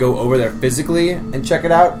to try to go over there physically and check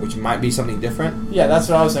it out, which might be something different. Yeah, that's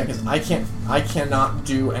what I was saying. Because I cannot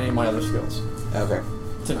do any of my other skills Okay.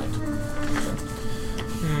 tonight.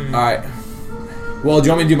 All right. Well, do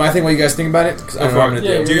you want me to do my thing while you guys think about it? 'Cause I don't know what I'm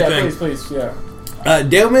gonna do. Do your thing. Please, yeah.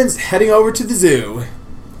 Daleman's heading over to the zoo.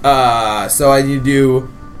 So I need to do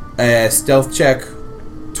a stealth check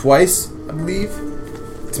twice, I believe,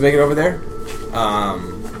 to make it over there.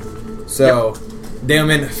 So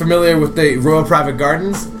Daleman, familiar with the Royal Private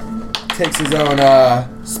Gardens, takes his own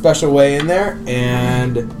special way in there,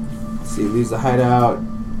 and let's see, leaves the hideout.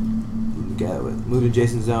 Move to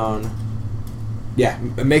adjacent zone. Yeah,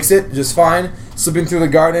 it makes it just fine. Slipping through the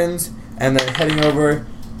gardens and then heading over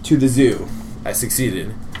to the zoo. I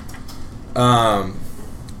succeeded.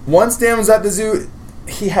 Once Dan was at the zoo,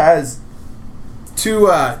 he has two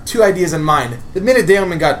ideas in mind. The minute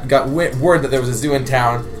Daleman got word that there was a zoo in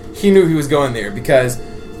town, he knew he was going there because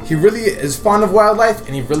he really is fond of wildlife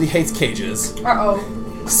and he really hates cages. Uh-oh.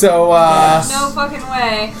 So, No fucking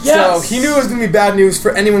way. so he knew it was going to be bad news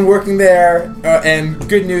for anyone working there, and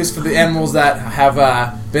good news for the animals that have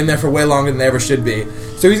been there for way longer than they ever should be.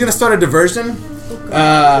 So he's going to start a diversion,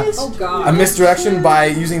 Oh god. a misdirection by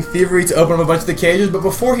using thievery to open up a bunch of the cages. But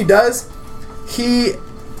before he does, he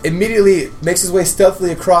immediately makes his way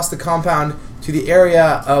stealthily across the compound to the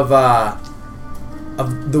area of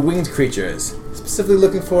the winged creatures, specifically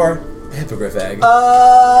looking for a hippogriff egg.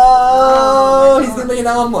 Oh, he's gonna make an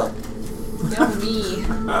omelet. Yummy.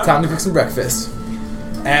 Time to cook some breakfast.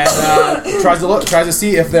 And tries to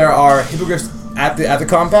see if there are hippogriffs at the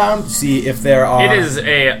compound. See if there are. It is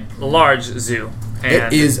a large zoo. And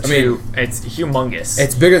It is, I mean- it's humongous.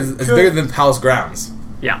 It's bigger. It's bigger than Palace grounds.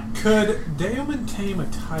 Yeah. Could Daemon tame a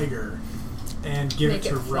tiger and give Make it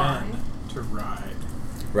to it fly. Ren to ride?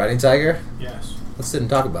 Riding tiger. Yes. Let's sit and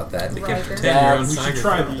talk about that. You Right. can pretend your own We should tiger.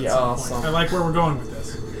 try that be at some awesome. point. I like where we're going with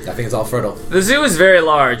this. I think it's all fertile. The zoo is very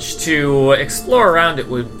large. To explore around it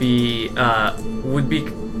would be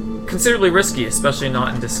considerably risky, especially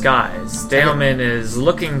not in disguise. Daleman is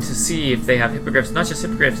looking to see if they have hippogriffs, not just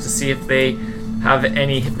hippogriffs, to see if they have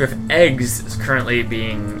any hippogriff eggs currently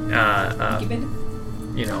being,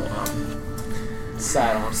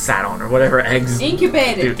 Sat on. sat on, or whatever eggs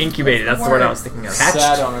Incubated. do. Incubated, that's the word I was thinking of.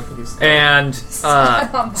 Sat on. I think he's. And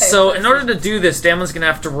on by so, a in order to do this, Damon's gonna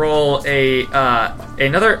have to roll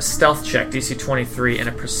another stealth check, DC 23, and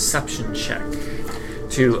a perception check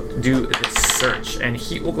to do this search. And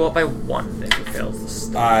he will go up by 1 if he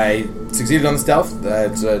fails. I succeeded on the stealth.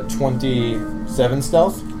 That's a 27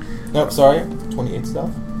 stealth. Nope, sorry, 28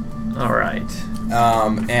 stealth. All right.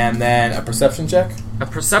 And then a perception check. A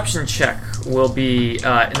perception check will be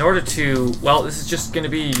in order to. Well, this is just going to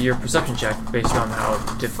be your perception check based on how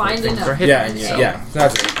difficult Finding things a- are hidden. Yeah, and so. yeah,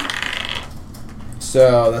 that's it.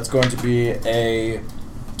 So that's going to be a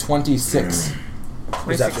 26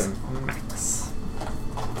 perception. Max.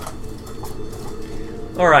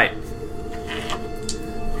 All right.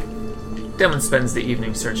 Damon spends the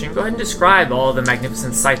evening searching. Go ahead and describe all the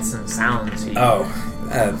magnificent sights and sounds he.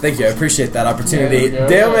 Thank you. I appreciate that opportunity. Yeah,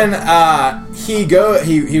 Daleman,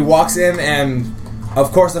 he walks in, and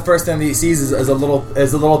of course the first thing that he sees is a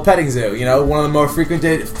little petting zoo. You know, one of the more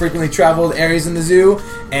frequently traveled areas in the zoo.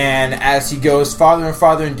 And as he goes farther and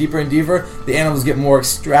farther and deeper, the animals get more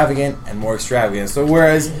extravagant and more extravagant. So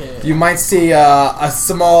whereas you might see a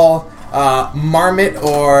small marmot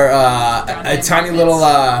or a tiny little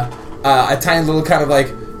kind of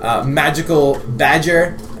like magical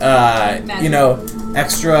badger, you know,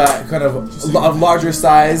 extra kind of larger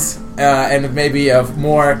size and maybe of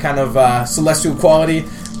more kind of celestial quality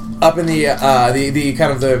up in the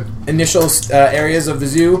kind of the initial areas of the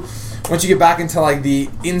zoo. Once you get back into like the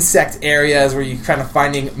insect areas where you're kind of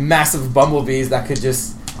finding massive bumblebees that could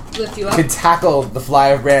just Lift you up. could tackle the Fly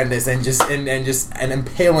of Brandis and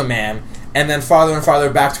impale a man, and then farther and farther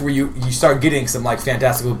back to where you start getting some like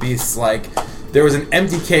fantastical beasts. Like there was an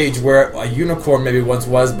empty cage where a unicorn maybe once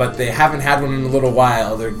was, but they haven't had one in a little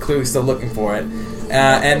while. They're clearly still looking for it.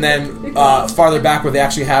 And then farther back where they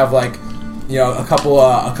actually have like, you know, a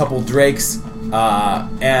couple drakes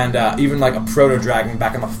and even like a proto dragon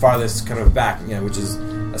back on the farthest kind of back, you know, which is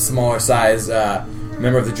a smaller size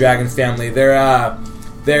member of the dragon family.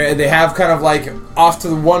 They have kind of like off to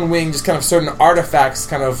the one wing, just kind of certain artifacts,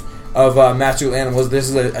 kind of magical animals. This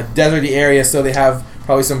is a deserty area, so they have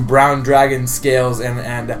probably some brown dragon scales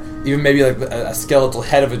and even maybe like a skeletal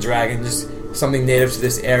head of a dragon, just something native to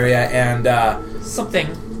this area, and Something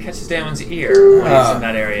catches Damon's ear when he's in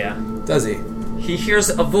that area. does he? He hears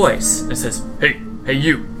a voice that says, "Hey,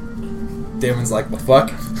 you." Damon's like, what the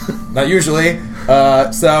fuck? Not usually.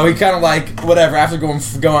 So he kind of like, whatever, after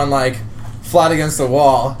going like flat against the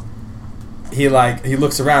wall, he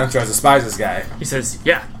looks around and tries to spy this guy. He says,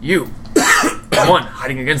 "Yeah, you. The one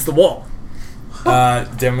hiding against the wall."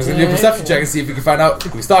 Damon's gonna do a perception check and see if he can find out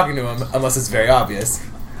who's talking to him, unless it's very obvious.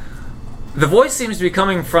 The voice seems to be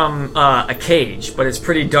coming from a cage, but it's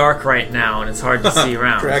pretty dark right now and it's hard to see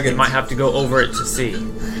around. Dragons. You might have to go over it to see.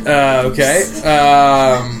 Okay.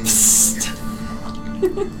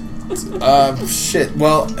 Shit.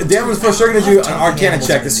 Well, Dan was for sure going to do an Arcana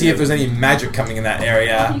check to see if there's any magic coming in that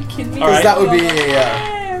area. Because that would be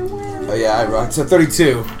a... oh yeah, I rocked. So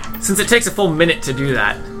 32. Since it takes a full minute to do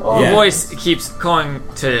that, the Yeah. voice keeps calling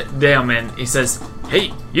to Damon. He says,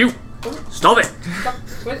 "Hey, you! Stop it!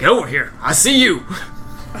 Get over here! I see you!"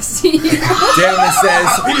 I see you.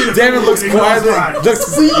 Damon looks quietly,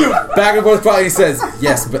 looks back and forth quietly, he says,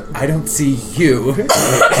 "Yes, but I don't see you." He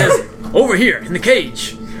says, "Over here, in the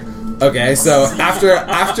cage." Okay, so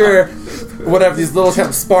after whatever these little kind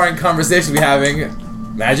of sparring conversations we're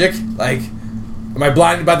having, magic? Like, am I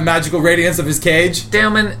blinded by the magical radiance of his cage?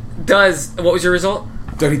 Damon does... What was your result?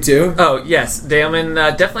 32? Oh, yes. Damon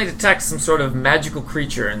definitely detects some sort of magical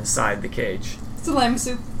creature inside the cage. It's a lime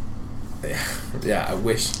soup. Yeah, I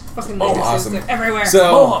wish. Fucking Oh, lime awesome. soup. They're everywhere.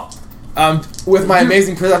 So, with my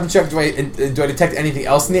amazing perception check, do I detect anything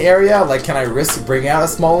else in the area? Like, can I risk bringing out a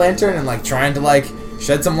small lantern and like trying to like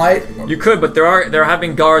shed some light? You could, but there have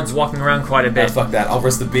been guards walking around quite a Yeah, bit. fuck that. I'll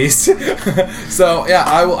risk the beast. So yeah,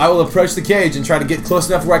 I will approach the cage and try to get close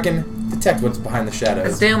enough where I can detect what's behind the As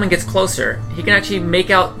shadows. Damon gets closer, he can actually make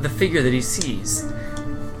out the figure that he sees.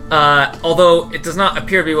 Although it does not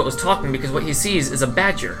appear to be what was talking, because what he sees is a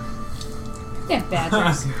badger. Yeah,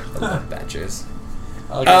 badgers. I love badgers.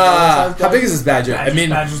 How big is this badger? I mean,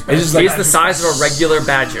 Badger's it's just like He's the size of a regular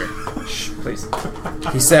badger. Shh, please.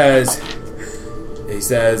 he says,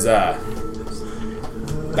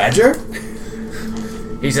 badger?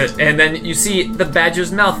 He says, and then you see the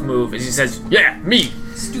badger's mouth move as he says, "Yeah, me."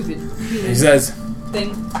 Stupid He says,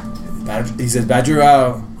 thing. badger,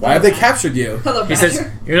 why have they captured you? Hello, He badger.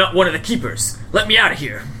 says, "You're not one of the keepers. Let me out of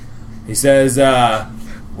here." He says,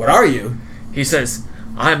 what are you? He says,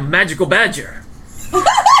 "I'm a magical badger."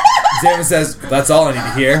 Damon says, that's all I need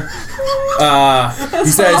to hear. He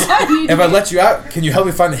says, if I let you out, can you help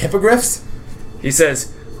me find the hippogriffs? He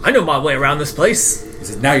says, "I know my way around this place." He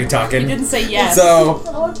says, now you're talking. He didn't say yes. So,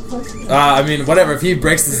 I mean, whatever. If he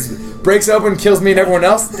breaks open, kills me and everyone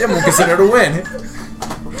else, then we'll consider it a win.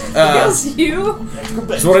 Yes, you.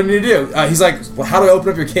 That's what I need to do. He's like, well, how do I open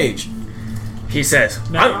up your cage? He says,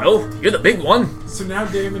 "I don't know. You're the big one." So now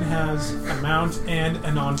Damon has a mount and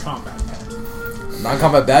a non-combat pet.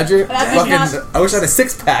 Non-combat badger? That's Fucking, not- I wish I had a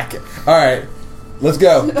 6-pack. Alright, let's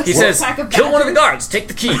go. He says, Pack of "Kill one of the badgers. guards. Take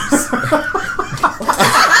the keys."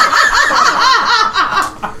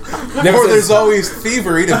 Never Or says, there's always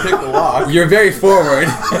thievery to pick the lock. you're very forward.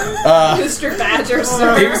 Mr. Badger,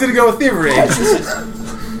 sir. He was gonna go with thievery.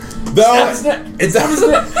 Though, it does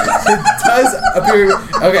appear...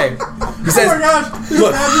 Okay, he says... Oh my gosh! These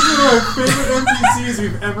Look. badgers are my favorite NPCs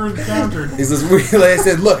we've ever encountered. He says, I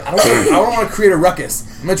said, look, I don't want to create a ruckus.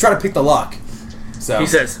 I'm going to try to pick the lock. So He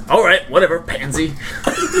says, "All right, whatever, pansy."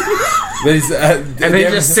 but he's, And then he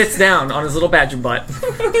just sits down on his little badger butt.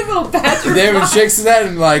 Little badger. David shakes his head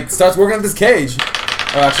and like starts working on this cage.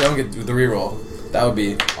 Oh, actually, I'm going to do the reroll. That would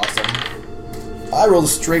be awesome. I rolled a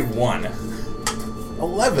straight 1.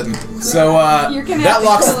 11. So You're gonna that have to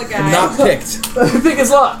lock's kill a guy. not picked. The thing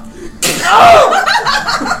is locked.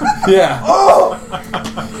 Yeah.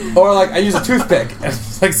 Or like I use a toothpick and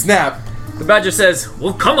it's like snap. The badger says,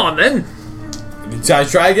 "Well, come on then." Should I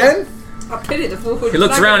try again? I pity the fool. He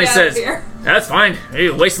looks around and he says, "That's fine. Hey,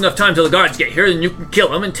 you waste enough time till the guards get here, then you can kill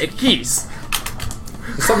them and take the keys."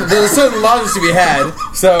 There's a certain logic to be had.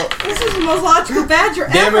 So "This is the most logical badger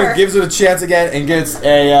Damon ever." gives it a chance again and gets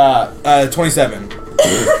a 27.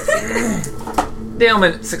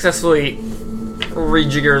 Damon successfully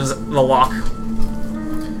rejiggers the lock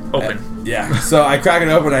open. Yeah. So I crack it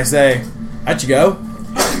open and I say, "How'd you go?"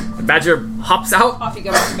 The badger hops out Off you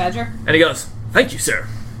go, Mr. Badger. and he goes, "Thank you, sir."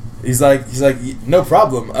 He's like, no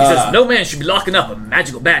problem. He says, "No man should be locking up a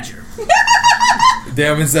magical badger."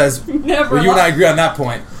 Damon says, Never. well, you and I lost. agree on that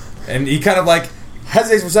point. And he kind of like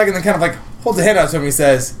hesitates for a second, then kind of like holds a hand out to him. And he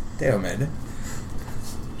says, Damon.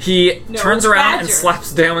 He No, turns around and badger.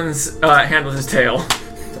 slaps Damon's hand with his tail.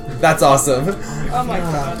 That's awesome. Oh my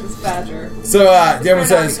god, this badger. So Damon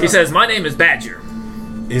says, He says, "My name is Badger."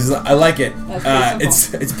 I like it. That's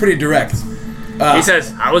pretty It's pretty direct. He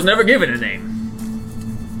says, I was never given a name.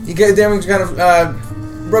 Damon kind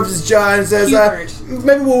of rubs his jaw and says, Hubert.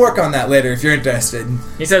 maybe we'll work on that later if you're interested.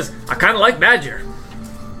 He says, I kind of like Badger.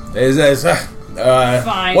 He says,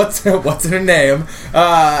 Fine. what's in her name?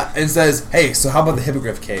 And says, hey, so how about the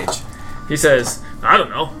hippogriff cage? He says, I don't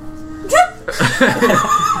know.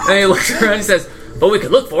 And he looks around and he says, but we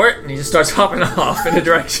could look for it. And he just starts hopping off in a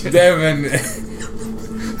direction. Damon is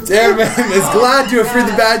glad to have freed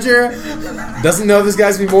the badger. Doesn't know this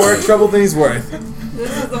guy's be more trouble than he's worth. This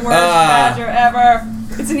is the worst badger ever.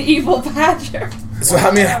 It's an evil badger. So,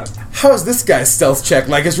 I mean, how is this guy's stealth check?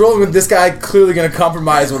 Like, is rolling with this guy clearly going to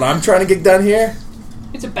compromise what I'm trying to get done here?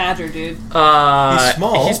 It's a badger, dude. He's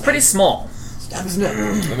small. He's pretty small.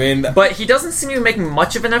 I mean, But he doesn't seem to be making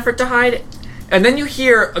much of an effort to hide. And then you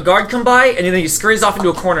hear a guard come by, and then he scurries off into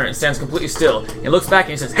a corner and stands completely still. He looks back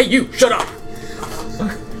and he says, hey, you, shut up!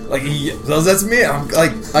 like, that's me. I'm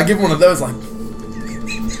like, I give him one of those, like,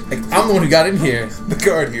 I'm the one who got in here. The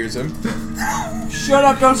guard hears him. Shut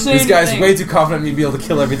up, don't say This guy's anything. way too confident he'd be able to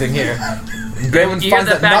kill everything here. Damon You hear finds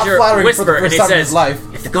that that not badger flattering for the whisper, and first he time in says, his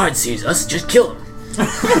life. if the guard sees us, just kill him.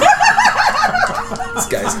 This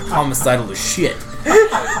guy's homicidal as shit.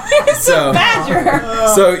 It's a badger.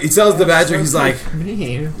 So he tells the badger, he's like,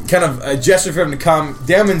 kind of a gesture for him to come.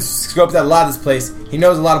 Damon's scoped out a lot of this place. He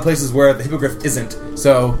knows a lot of places where the hippogriff isn't.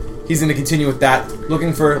 So he's going to continue with that,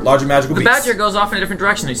 looking for larger magical The beasts. badger goes off in a different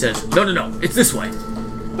direction. He says, no, it's this way.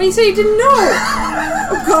 But you said you didn't know.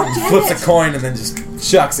 Oh god damn Flips it. a coin and then just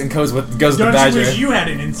shucks and goes with the Don't you badger. wish you had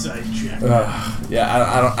an insight check? Yeah,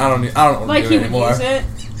 I don't want Like to he do it would anymore. use it.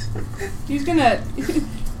 He's gonna.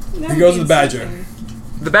 He goes with the badger.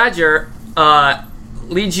 The badger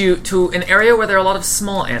leads you to an area where there are a lot of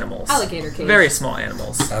small animals. Alligator cage. Very small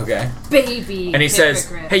animals. Okay. Baby. And he says,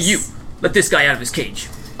 hippogriffs. hey, you, let this guy out of his cage.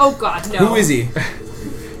 Oh god, no. Who is he?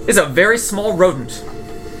 It's a very small rodent.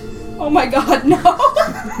 Oh my god, no.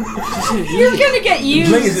 You're gonna get He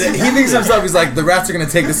used. thinks to himself, he's like, the rats are going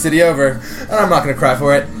to take the city over, and I'm not going to cry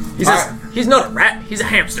for it. He says, he's not a rat, he's a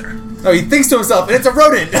hamster. No, he thinks to himself, and it's a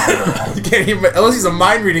rodent! You can't even, unless he's a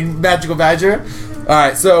mind-reading magical badger.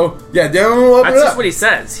 Alright, so, yeah, Damon will open That's it just up. what he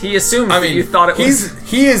says. He assumes I that mean, you thought it was...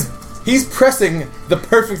 he's pressing the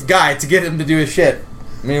perfect guy to get him to do his shit.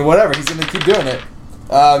 I mean, whatever, he's going to keep doing it.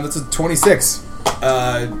 That's a 26.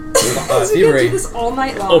 We're gonna Thievery. do this all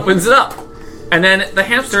night long. Opens it up. And then the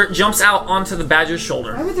hamster jumps out onto the badger's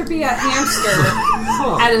shoulder. Why would there be a hamster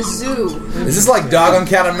at a zoo? Is this like dog on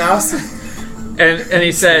cat and mouse? And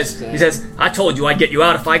he says, I told you I'd get you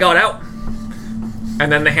out if I got out.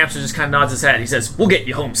 And then the hamster just kind of nods his head. He says, we'll get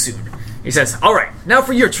you home soon. He says, all right, now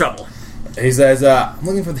for your trouble. He says, I'm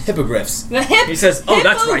looking for the hippogriffs. The hip. He says, oh,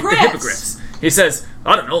 that's right, the hippogriffs. He says,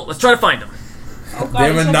 I don't know, let's try to find them. Oh, God, you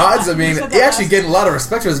Damon said nods. that. I mean, You said he that actually last- getting a lot of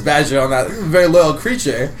respect for his badger on that very loyal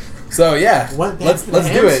creature. So yeah, let's do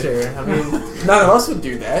it. I mean, none of us would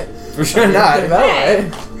do that. For sure not. That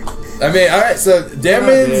way. I mean, all right. So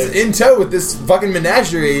Damon's in tow with this fucking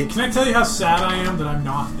menagerie. Can I tell you how sad I am that I'm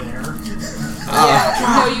not there?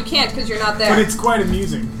 Yeah. No, you can't because you're not But there. it's quite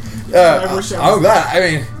amusing. I wish I was I'm glad. I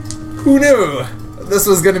mean, who knew this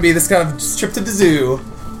was going to be this kind of trip to the zoo?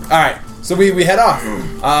 All right, so we head off.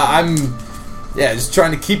 I'm just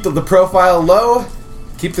trying to keep the profile low,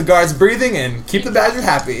 keep the guards breathing, and keep the badger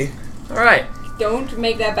happy. All right. Don't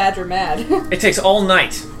make that badger mad. It takes all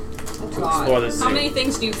night Oh, explore God. this How zoo. many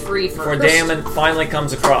things do you free before first? Damon finally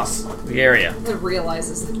comes across the area It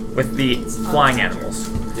realizes. with the flying animals.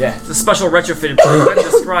 Yeah. It's a special retrofitted place. Go ahead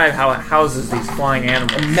and describe how it houses these flying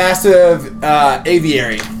animals. Massive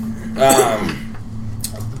aviary,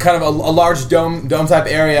 kind of a large dome type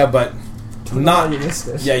area, but not. You missed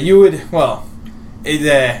this. Yeah, you would. Well,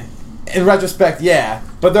 in retrospect, yeah,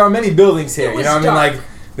 but there are many buildings here. It You know, was what I mean, dark. like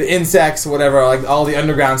the insects, whatever, like all the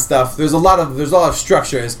underground stuff. There's a lot of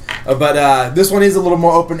structures, but this one is a little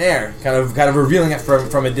more open air, kind of revealing it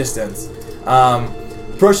from a distance.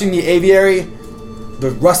 Approaching the aviary,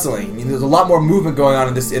 the rustling. I mean, there's a lot more movement going on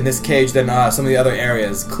in this cage than some of the other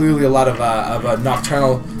areas. Clearly, a lot of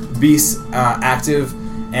nocturnal beasts active,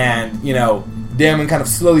 and you know, Damon kind of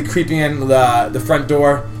slowly creeping in the front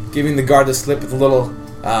door, giving the guard the slip with a little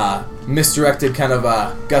misdirected kind of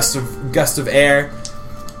gust of air.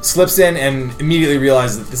 Slips in and immediately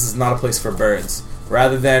realizes that this is not a place for birds.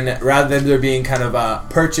 Rather than there being kind of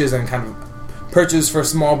perches and kind of perches for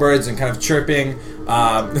small birds and kind of chirping,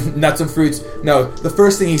 nuts and fruits. No, the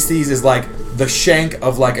first thing he sees is like the shank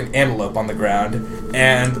of like an antelope on the ground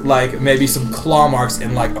and like maybe some claw marks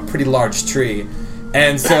in like a pretty large tree.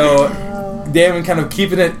 And so Damon kind of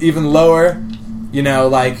keeping it even lower, you know,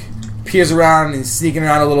 like peers around and he's sneaking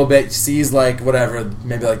around a little bit. Sees like whatever,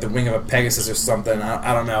 maybe like the wing of a Pegasus or something.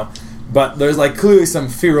 I don't know. But there's like clearly some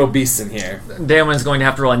feral beasts in here. Damon's going to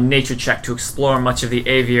have to roll a nature check to explore much of the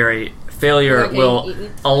aviary. Failure Okay, will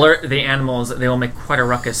alert the animals. They will make quite a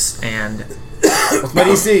ruckus, and What's my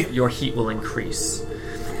DC? your heat will increase.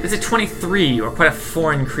 It's a 23. You are quite a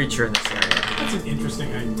foreign creature in this area. That's an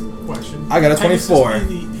interesting question. I got a 24.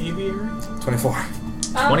 Pegasus in the aviary? 24.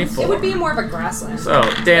 24. It would be more of a grassland. So,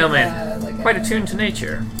 Damon, like a- quite attuned to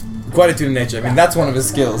nature. Quite attuned to nature. I mean, that's one of his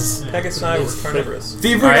skills. Pegasi was carnivorous.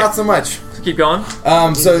 Thievery, Alright. not so much. So keep going.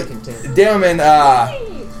 So Damon,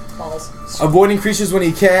 balls. avoiding creatures when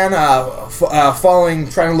he can, following,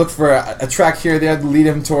 trying to look for a track here or there to lead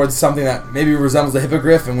him towards something that maybe resembles a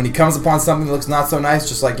hippogriff, and when he comes upon something that looks not so nice,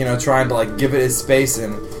 just like, trying to like give it its space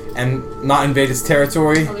and not invade its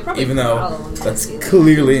territory, Oh, they probably even though follow him, that's like,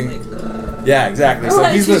 clearly, yeah, exactly. So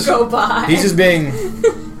Let he's you just go by. he's just being,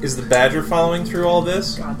 Is the badger following through all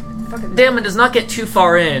this? Damon does not get too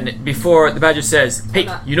far in before the badger says, "Hey,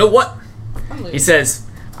 you know what?" He says,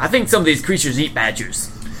 "I think some of these creatures eat badgers.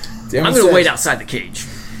 Damon I'm going to says, wait outside the cage."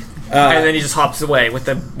 And then he just hops away with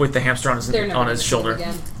the hamster on They're never on his gonna shoulder.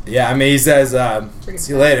 again. Yeah, I mean, he says,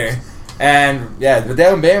 see you later. And, yeah, but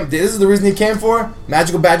Damon Bam, this is the reason he came for.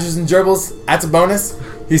 Magical badgers and gerbils, that's a bonus.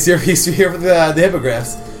 He's here for the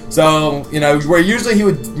hippogriffs. So, where usually he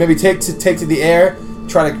would maybe take to the air,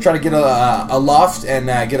 try to get a loft and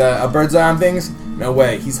get a bird's eye on things. No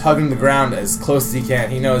way. He's hugging the ground as close as he can.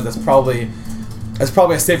 He knows that's probably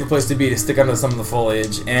a safer place to be, to stick under some of the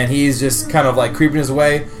foliage. And he's just kind of like creeping his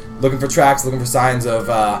way, looking for tracks, looking for signs of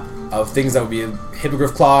things that would be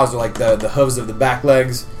hippogriff claws or like the hooves of the back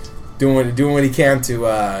legs, doing what he can to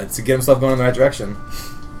get himself going in the right direction.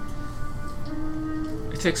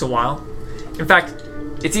 It takes a while. In fact,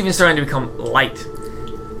 it's even starting to become light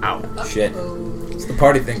out. Shit. It's the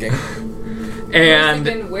party thinking.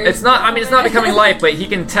 And Where's it's not. I mean, it's not becoming light, but he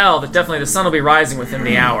can tell that definitely the sun will be rising within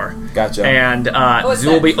the hour, Gotcha. and Oh, it's zoo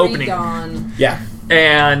will that be opening. pre-dawn. Yeah.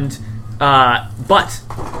 And but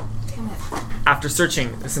after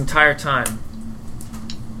searching this entire time,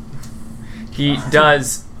 he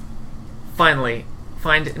does finally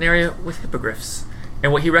find an area with hippogriffs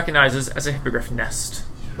and what he recognizes as a hippogriff nest.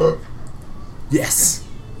 Yes.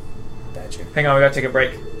 Badger. Hang on, we gotta take a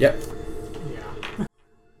break. Yep.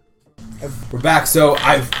 We're back. So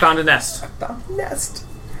I've Found a nest. found a nest.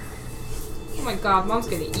 Oh my god, Mom's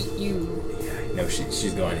gonna eat you. No,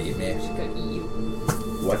 she's going to eat me. She's gonna eat you.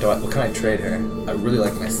 What can I trade her? I really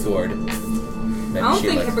like my sword. Maybe I don't she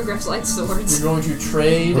think likes- hippogriffs like swords. You're going to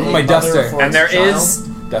trade Oh, a my mother duster. for And its there child? is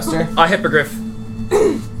Duster a hippogriff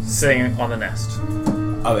sitting on the nest.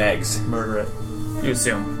 of eggs. Murder it. You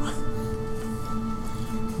assume.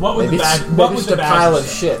 What would Maybe the it's, bad? maybe What would it's the a pile badger of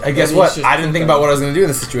say? shit. I guess Maybe what? it's just I didn't think about what I was going to do in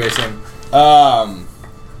this situation.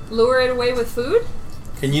 Lure it away with food?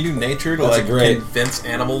 Can you do nature to That's like great. convince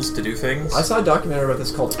animals to do things? I saw a documentary about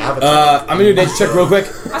this called Avatar. I'm going to do a nature check real quick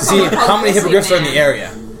to I saw see one called how many Grizzly hippogriffs are in the Man.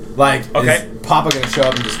 area. Like, Okay. is Papa going to show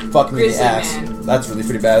up and just fuck me in the Grizzly ass? Man. That's really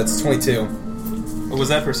pretty bad. It's 22. What was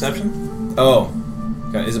that perception? Oh.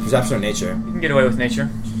 Okay, is it perception or nature? You can get away with nature.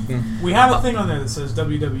 We have a thing on there that says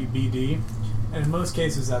WWBD, and in most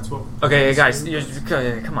cases that's what. Okay, guys,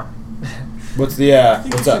 come on. What's the, I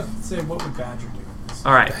think what's we up? should say what would Badger do in this.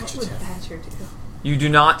 All right. What would Badger do? You do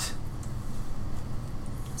not.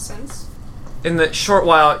 Sense? In the short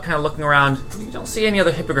while, kind of looking around, you don't see any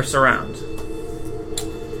other hippogriffs around.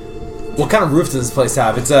 What kind of roof does this place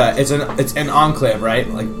have? It's an enclave, right?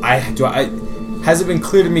 Like, has it been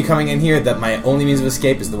clear to me coming in here that my only means of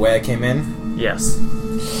escape is the way I came in? Yes.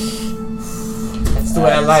 That's the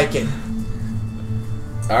way I like it.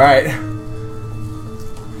 Alright.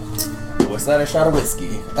 What's that? A shot of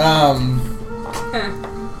whiskey.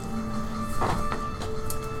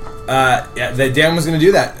 Yeah, Dan was gonna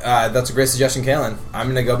do that. That's a great suggestion, Kaylin. I'm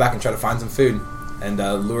gonna go back and try to find some food and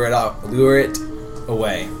lure it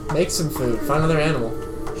away. Make some food. Find another animal.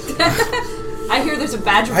 I hear there's a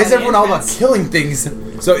badger. Why is by the everyone all about entrance. killing things?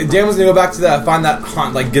 So Dan was gonna go back to find that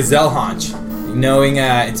like gazelle haunch, knowing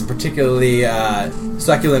it's a particularly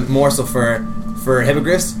succulent morsel for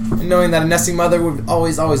hippogriffs, and knowing that a nesting mother would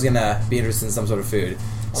always gonna be interested in some sort of food.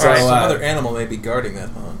 So Alright, some other animal may be guarding that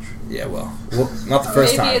haunch. yeah, well, not the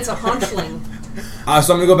first Maybe time. it's a haunchling. So I'm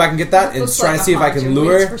gonna go back and get that and Looks try like to a see if I haunch can and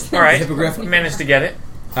lure waits for something. All right. hippogriff. You managed to get it.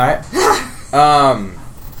 Alright.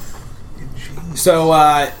 So,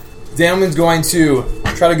 Damon's going to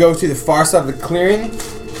try to go to the far side of the clearing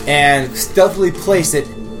and stealthily place it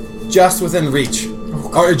just within reach.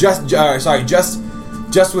 Or just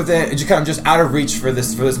within, just kind of just out of reach for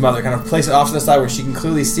this mother. Kind of place it off to the side where she can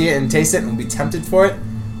clearly see it and taste it and be tempted for it,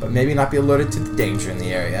 but maybe not be alerted to the danger in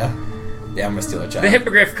the area. Yeah, I'm gonna steal a check. The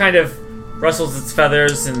hippogriff kind of rustles its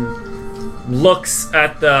feathers and looks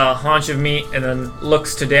at the haunch of meat, and then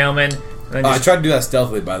looks to Daemon. And then I just, tried to do that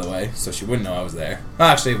stealthily, by the way, so she wouldn't know I was there.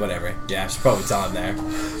 Actually, whatever. Yeah, she'd probably tell him there.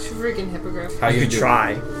 Freaking hippogriff. How you you could do it?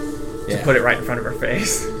 try Yeah. to put it right in front of her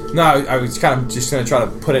face. No, I was kind of just gonna try to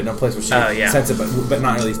put it in a place where she Oh, could yeah. sense it, but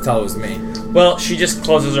not really tell it was me. Well, she just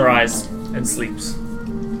closes her eyes and sleeps.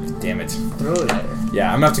 Damn it. Throw it at her. Yeah,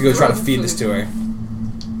 I'm gonna have to go try to feed this to her.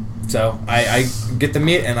 So I get the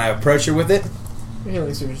meat and I approach her with it.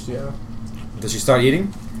 Healing surge, yeah. Does she start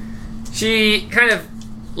eating? She kind of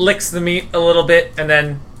licks the meat a little bit and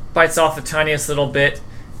then bites off the tiniest little bit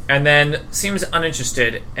and then seems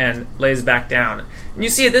uninterested and lays back down. And you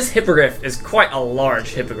see this hippogriff is quite a large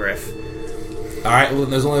hippogriff. All right. Well,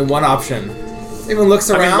 there's only one option. Even looks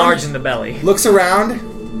I around. mean, large in the belly. Looks around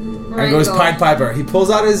and goes Wrangle. Pied Piper. He pulls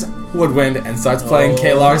out his woodwind and starts playing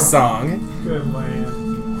Kalar's song. Good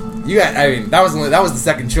land. You got. I mean, that was the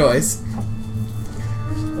second choice.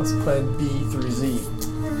 Let's play B through Z.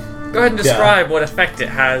 Go ahead and describe what effect it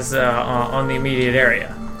has on the immediate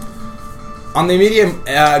area. On the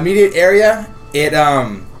immediate area, it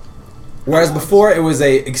whereas before it was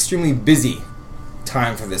a extremely busy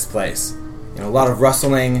time for this place. You know, a lot of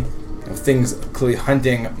rustling, things clearly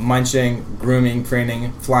hunting, munching, grooming,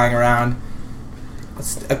 preening, flying around.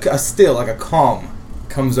 A still, like a calm,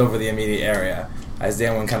 comes over the immediate area as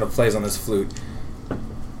Damon kind of plays on his flute.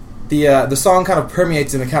 The song kind of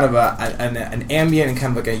permeates in a kind of an ambient and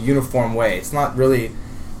kind of like a uniform way. It's not really.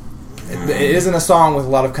 It isn't a song with a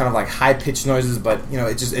lot of kind of like high pitched noises, but you know,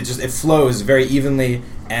 it flows very evenly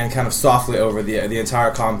and kind of softly over the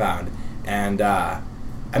entire compound. And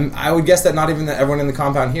I would guess that not even everyone in the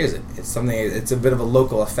compound hears it. It's a bit of a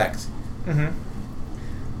local effect.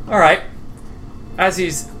 Mm-hmm. All right. As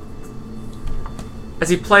he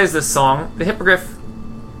plays this song, the hippogriff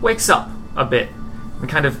wakes up a bit and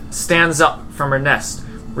kind of stands up from her nest,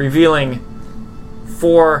 revealing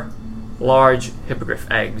 4 large hippogriff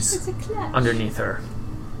eggs underneath her.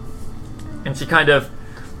 And she kind of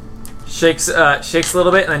shakes a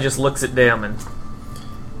little bit and then just looks at Daemon.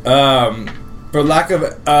 For lack of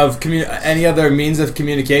any other means of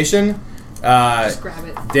communication, Just grab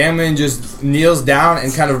it. Daemon just kneels down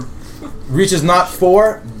and kind of reaches not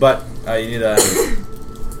 4, but you need a.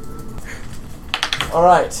 All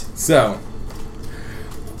right. So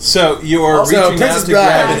you are So, reaching out Princess to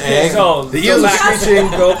grab Bride. an egg. So the go eels are back-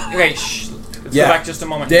 screeching. Go, okay, shh. Let's Yeah. go back just a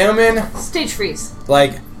moment. Daemon Stage freeze.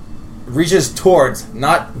 like reaches towards,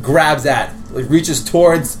 not grabs at, like reaches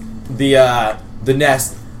towards the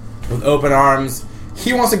nest with open arms.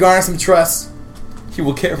 He wants to garner some trust. He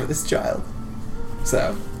will care for this child.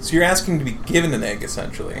 So you're asking to be given an egg,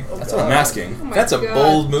 essentially. that's what I'm asking. Oh my That's a God.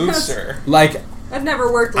 bold move, sir. Like, That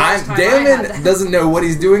never worked last time I had Daemon that. doesn't know what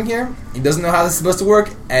he's doing here. He doesn't know how this is supposed to work.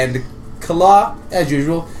 And Kala, as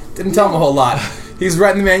usual, didn't tell him a whole lot. He's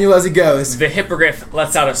writing the manual as he goes. The hippogriff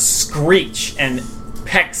lets out a screech and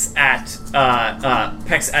pecks at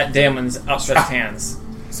Daemon's outstretched hands.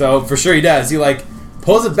 So for sure he does. He like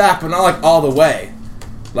pulls it back, but not like all the way.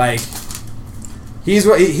 Like he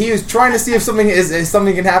was trying to see if something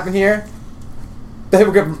can happen here. The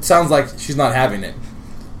hippogriff sounds like she's not having it,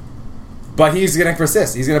 but he's gonna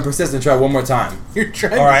persist. He's gonna persist and try one more time. You're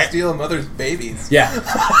trying All right. to steal a mother's babies. Yeah.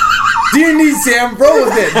 D&D, Sam, roll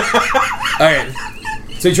with it. All right.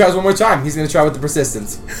 So he tries one more time. He's gonna try with the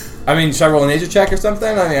persistence. I mean, should I roll a nature check or something?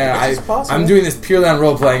 I mean, It's possible. I'm doing this purely on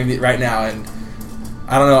role playing right now, and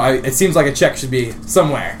I don't know. It seems like a check should be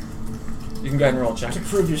somewhere. You can go ahead and roll a check. To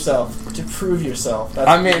prove yourself. That's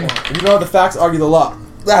I mean, you know, the facts argue the law.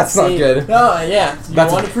 That's not See, good. No, yeah. You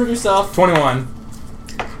That's want a- to prove yourself. 21.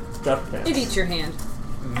 Drop your pants. It eats your hand.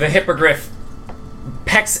 The hippogriff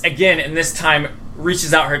pecks again, and this time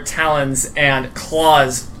reaches out her talons and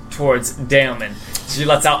claws towards Daemon. She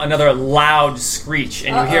lets out another loud screech,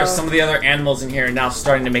 and you hear some of the other animals in here now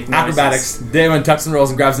starting to make noises. Acrobatics. Damon tucks and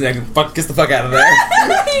rolls and grabs an egg and gets the fuck out of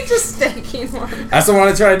there. He's just taking one. That's what I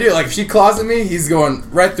want to try to do. Like, if she claws at me, he's going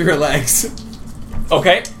right through her legs.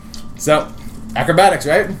 Okay, So, acrobatics,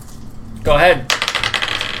 right? go ahead.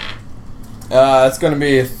 It's going to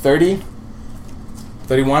be 30.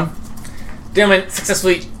 31. Daemon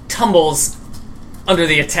successfully tumbles under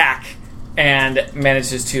the attack and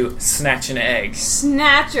manages to snatch an egg.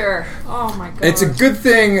 Snatcher. Oh my god. It's a good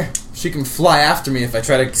thing she can fly after me if I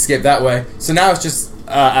try to escape that way. So now it's just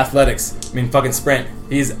athletics. I mean, fucking sprint.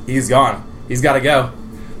 He's gone. He's got to go.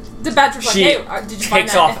 The badger's like, She hey, did you find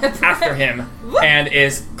takes that? off after him and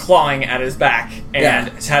is clawing at his back and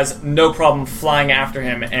has no problem flying after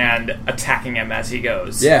him and attacking him as he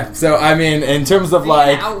goes. Yeah, so I mean, in terms of Are you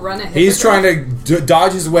like, gonna outrun a he's hippogriff? trying to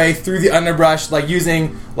dodge his way through the underbrush, like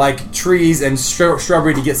using like trees and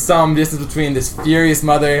shrubbery to get some distance between this furious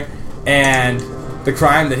mother and the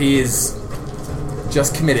crime that he is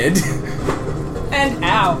just committed. And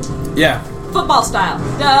ow. Yeah. Football style.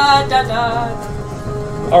 Da da da.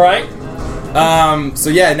 All right. So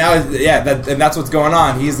yeah, now that's what's going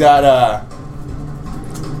on. He's got a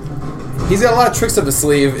lot of tricks up his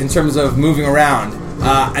sleeve in terms of moving around.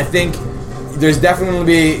 I think there's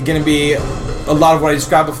definitely going to be a lot of what I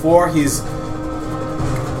described before. He's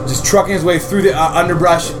just trucking his way through the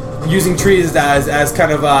underbrush, using trees as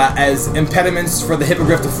kind of as impediments for the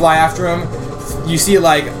hippogriff to fly after him. You see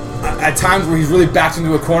like at times where he's really backed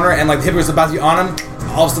into a corner and like the hippogriff's about to be on him.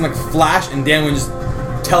 All of a sudden, like flash, and Danwin just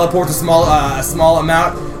teleports a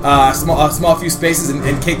small few spaces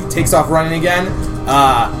and takes off running again.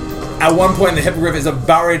 At one point, the hippogriff is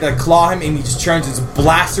about ready to claw him, and he just turns his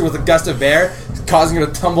blaster with a gust of air, causing her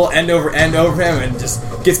to tumble end over him, and just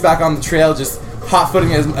gets back on the trail, just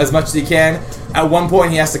hot-footing as much as he can. At one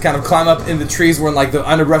point, he has to kind of climb up in the trees where like the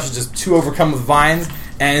underbrush is just too overcome with vines,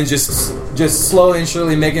 and just slowly and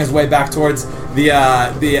surely making his way back towards the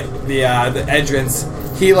entrance.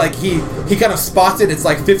 He kind of spots it. It's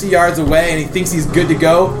like 50 yards away, and he thinks he's good to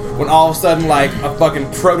go. When all of a sudden, like a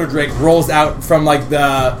fucking proto-drake rolls out from like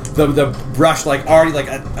the brush, like already like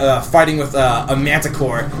fighting with a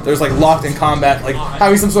manticore. There's like locked in combat, like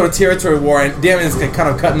having some sort of territory war. And Damon is kind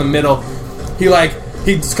of cut in the middle. He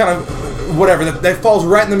just kind of whatever that falls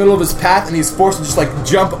right in the middle of his path, and he's forced to just like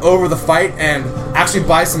jump over the fight and actually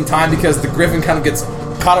buy some time because the griffin kind of gets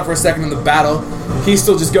caught up for a second in the battle. He's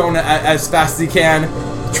still just going as fast as he can,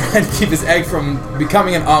 trying to keep his egg from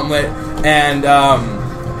becoming an omelet, and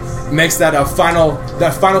makes that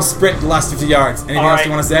final sprint the last 50 yards. Anything else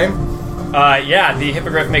you want to say? Yeah, the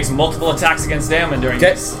hippogriff makes multiple attacks against Damon during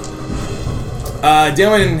this.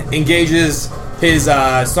 Damon engages his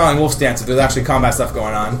snarling wolf stance if there's actually combat stuff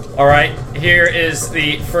going on. Alright, here is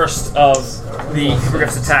the first of the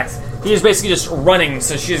hippogriff's attacks. He is basically just running,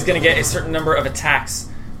 so she is going to get a certain number of attacks.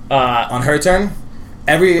 On her turn,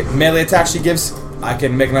 every melee attack she gives, I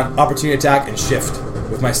can make an opportunity attack and shift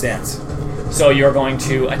with my stance. So you're going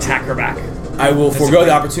to attack her back. I will forego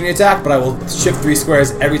the opportunity attack, but I will shift 3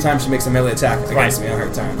 squares every time she makes a melee attack against me on her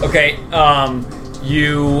turn. Okay,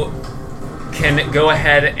 you can go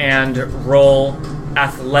ahead and roll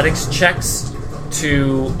athletics checks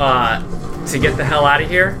to get the hell out of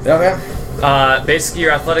here. Okay. Basically,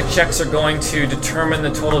 your athletic checks are going to determine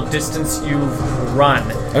the total distance you've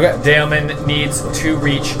run. Okay. Daemon needs to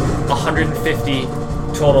reach 150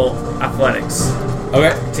 total athletics.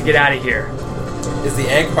 Okay. To get out of here. Is the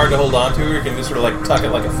egg hard to hold on to, or you can just sort of like tuck it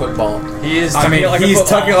like a football? He is. He's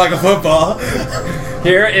tucking it like a football.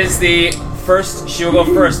 Here is the first. She will go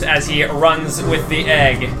first as he runs with the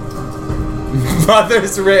egg.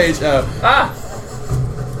 Mother's rage. Oh.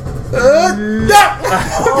 No!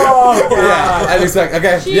 Oh, yeah, I expect.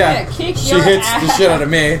 Okay, She yeah. kick She your hits ass. the shit out of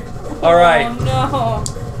me. All right. Oh no!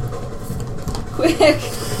 Quick.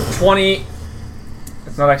 20.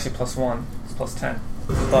 It's not actually +1. It's +10.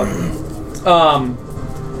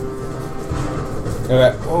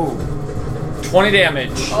 Okay. Oh. 20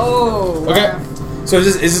 damage. Oh. Okay. So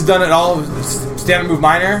is this done at all? Standard move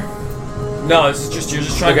minor? No, it's just you're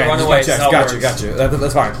just trying to run just away. Got you.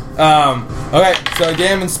 That's fine. Okay, so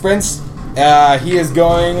Damon sprints. He is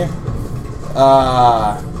going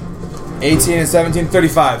 18 and 17,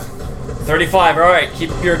 35. 35, alright.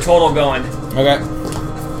 Keep your total going. Okay.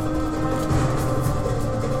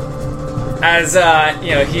 As,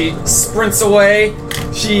 he sprints away,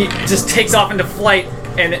 she just takes off into flight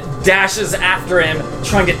and dashes after him,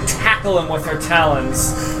 trying to tackle him with her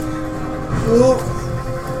talons.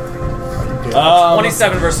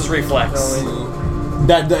 27 versus reflex.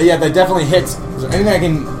 That definitely hits. Is there anything I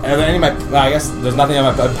can? Any of my? I guess there's nothing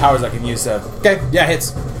on my powers I can use. So okay, yeah,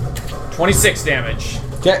 hits. 26 damage.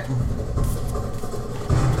 Okay.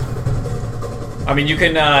 I mean, you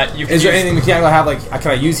can. Is there anything mechanical I have? Like,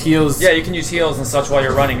 can I use heals? Yeah, you can use heals and such while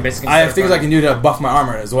you're running. Basically, I have things I can do to buff my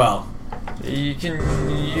armor as well. You can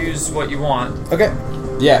use what you want. Okay.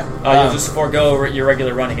 Yeah. You'll just forego your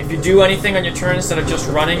regular running. If you do anything on your turn instead of just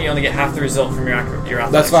running, you only get half the result from your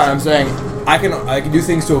athletics. That's fine. I'm saying I can do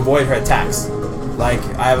things to avoid her attacks. Like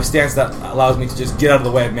I have a stance that allows me to just get out of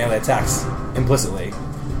the way of melee attacks implicitly.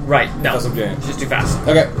 Right. No. That's what I'm doing. Just too fast.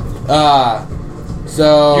 Okay.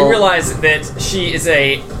 So you realize that she is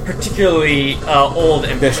a particularly old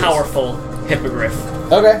and vicious. powerful hippogriff.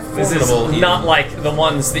 Okay. This is Formidable, not like the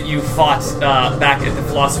ones that you fought back at the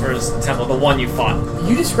Philosopher's Temple, the one you fought.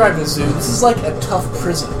 You described the zoo. This is like a tough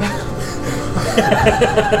prison.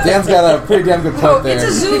 Dan's got a pretty damn good point Oh, there. it's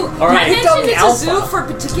a zoo. All right. I mentioned it's Alpha. a zoo for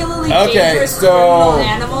particularly Okay, dangerous so- criminal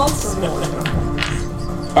animals.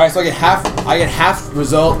 All right, so I get half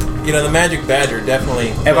result. You know, the magic badger definitely.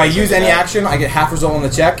 If I use any action, I get half result on the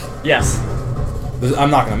check. Yes.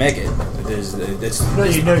 I'm not going to make it. It's No,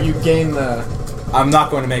 you gain the. I'm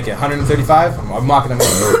not going to make it. 135. I'm not going to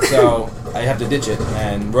make it. So I have to ditch it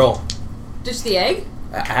and roll. Ditch the egg?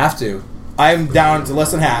 I have to. I'm down to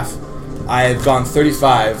less than half. I've gone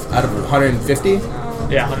 35 out of 150.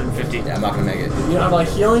 Yeah, 150. Yeah, I'm not going to make it. You don't have like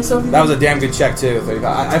healing something. That was a damn good check too.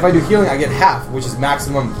 35. If I do healing, I get half, which is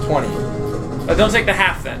maximum 20. Don't take the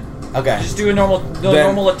half then. Okay. Just do a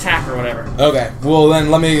normal attack or whatever. Okay. Well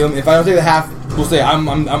then, let me. If I don't take the half, we'll say I'm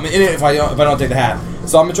in it. If I don't take the half,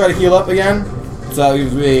 so I'm gonna try to heal up again. So that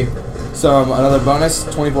gives me another bonus,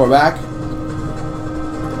 24 back.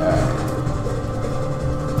 Alright.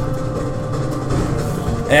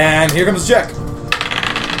 And here comes the check.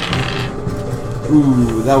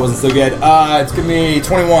 Ooh, that wasn't so good. It's gonna be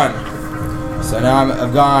 21. So now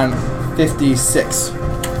I've gone 56.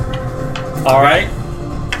 All right.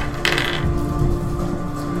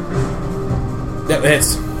 That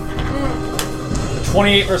hits.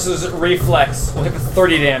 28 versus reflex. We'll hit with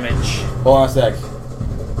 30 damage. Hold on a sec.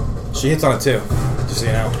 She hits on it too, just so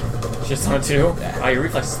you know. Just on a 2? Yeah. Wow, your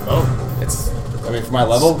reflex is low. It's, I mean, for my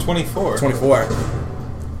level, 24. 24. Well,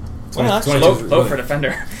 that's 22 Low, is low really- for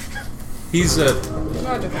defender. He's a.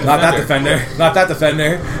 Not that defender. Not that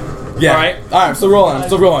defender. Yeah. Alright. Alright, I'm still rolling. I'm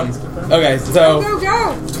still rolling. Okay, so Go,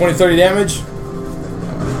 go! 20, 30 damage.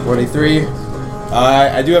 43.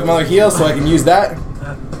 I do have another heal, so I can use that.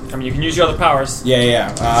 I mean, you can use your other powers.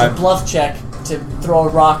 Yeah. It's a bluff check to throw a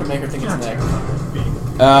rock and make her think it's Nick.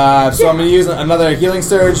 So I'm going to use another healing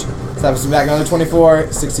surge. So that was back another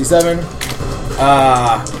 24, 67.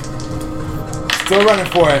 Still running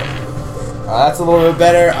for it. That's a little bit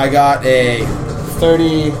better. I got a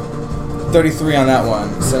 33 on that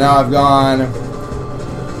one. So now I've gone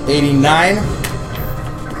 89.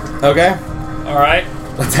 Okay, All right.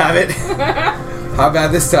 let's have it. How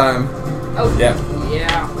about this time? Oh, Yep.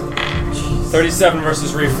 yeah. 37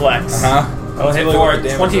 versus reflex. Uh-huh. I'll hit Really for what the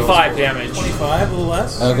damage 25 rolls for. damage. 25, a little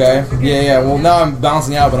less. Okay. Yeah. Well, now I'm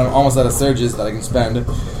balancing out, but I'm almost out of surges that I can spend.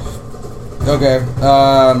 Okay.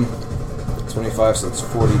 25, so it's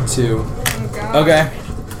 42. Oh, God. Okay.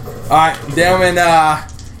 Alright, Damon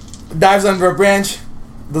dives under a branch,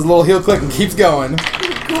 does a little heel click, and keeps going.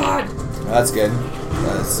 Oh, God. That's good.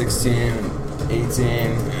 16,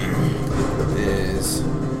 18 is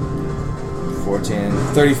 14,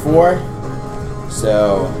 34.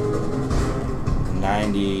 So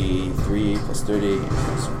 93 plus 30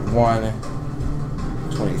 plus 1,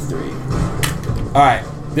 23. Alright,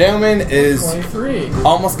 Damon is 23.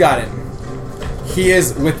 almost got it. He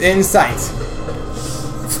is within sight.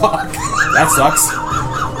 Fuck. That sucks.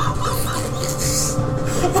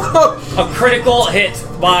 A critical hit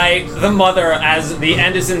by the mother as the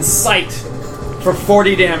end is in sight for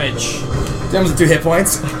 40 damage. Damon's at 2 hit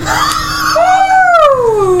points.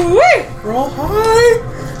 Roll high.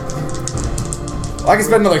 Well, I can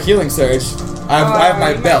spend another healing surge. I have my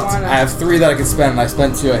you might belt. wanna. I have 3 that I can spend. I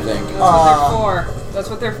spent 2, I think. That's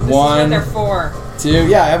what they're for. This is One. what they're for. 2.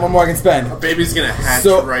 Yeah, I have 1 more I can spend. Baby's gonna hatch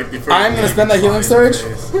So, right before I'm you gonna leave. spend that healing Fine.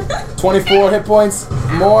 surge. 24 hit points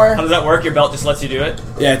more. How does that work? Your belt just lets you do it?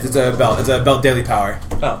 Yeah, it's a belt. It's a belt daily power.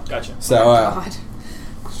 Oh, gotcha. So, God.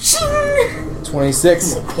 26.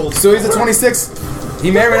 So he's at 26.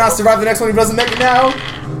 He may or may not survive the next one. He doesn't make it now.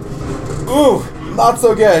 Ooh, not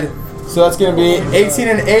so good. So that's going to be 18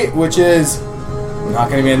 and 8, which is not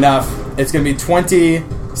going to be enough. It's going to be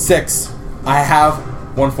 26. I have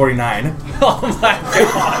 149. Oh my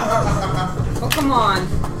god. Oh, come on.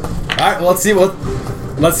 All right, well,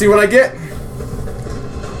 let's see what I get.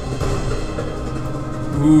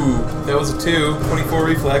 Ooh, that was a 2. 24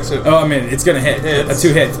 reflex. So Oh, I mean, it's going to hit. Hits. A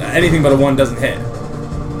 2 hits. Anything but a 1 doesn't hit.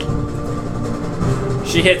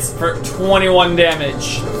 She hits for 21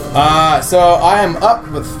 damage. So I am up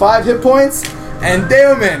with 5 hit points, and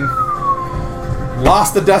Daemon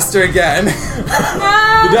lost the duster again.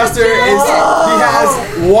 The duster is he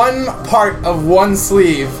has one part of one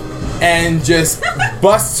sleeve and just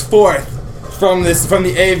busts forth from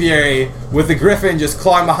the aviary with the griffin just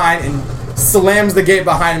clawing behind and slams the gate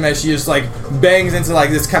behind him as she just like bangs into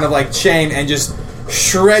like this kind of like chain and just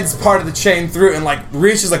shreds part of the chain through and like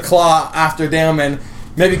reaches a claw after Daemon,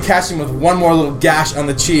 maybe catching him with one more little gash on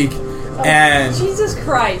the cheek. And Jesus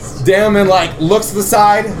Christ. Damon like looks to the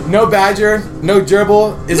side. No badger, no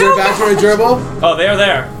gerbil. Is there a badger or a gerbil? Oh, they are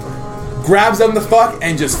there. Grabs them the fuck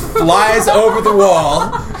and just flies over the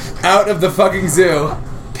wall out of the fucking zoo,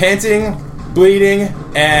 panting, bleeding,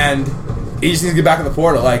 and he just needs to get back in the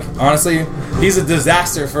portal. Like, honestly, he's a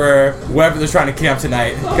disaster for whoever they're trying to camp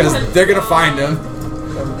tonight because they're gonna find him.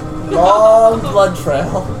 Long blood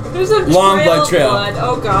trail. There's a Long blood of trail. blood.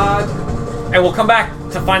 Oh god. And we'll come back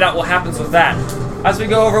to find out what happens with that as we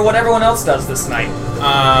go over what everyone else does this night.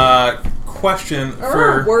 Question Or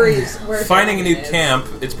for worries. Where finding a new Damon is. camp.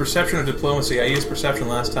 It's perception or diplomacy. I used perception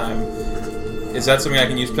last time. Is that something I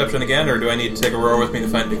can use perception again, or do I need to take Aurora with me to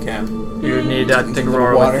find a new camp? You would need to take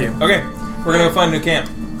Aurora water. with you. Okay, we're gonna go find a new camp.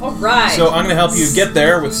 Alright. So I'm gonna help you get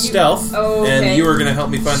there with stealth, okay. and you are gonna help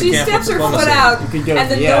me find She a camp with steps her diplomacy. foot out, could go- and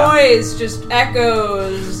the yeah. noise just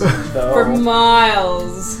echoes for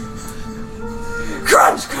miles.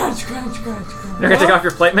 Crunch, crunch, crunch, crunch, crunch. You're gonna take off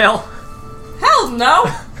your plate mail? Hell no!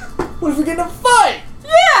 What if we get in a fight?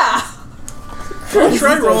 Yeah!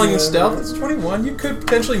 Try rolling with stealth. It's 21. You could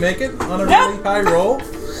potentially make it on a really high roll.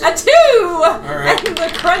 A 2! Alright. And the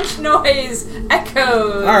crunch noise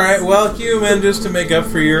echoes. Alright, well, human, just to make up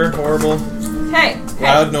for your horrible, Hey,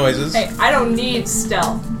 loud noises. Hey, I don't need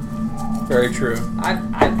stealth. Very true.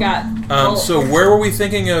 I've got. So where were we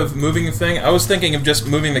thinking of moving the thing? I was thinking of just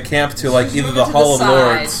moving the camp to, like, either move the it to Hall the of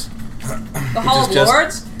side. Lords. The Hall of just-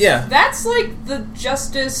 Lords? Yeah. That's like the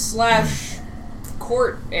justice /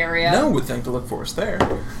 court area. No one would think to look for us there.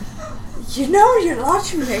 You know, your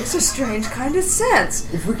logic makes a strange kind of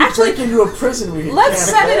sense. If we could break into a prison, we could Let's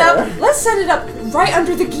camp set it there. up. Let's set it up right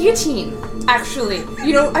under the guillotine. Actually,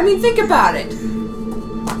 you know, I mean, think about it.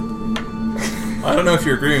 I don't know if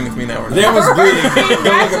you're agreeing with me now or not. They almost bleeding. Being Don't look at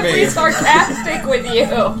massively me. sarcastic with you.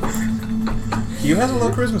 Hugh has a low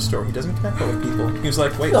charisma score. He doesn't connect with people. He was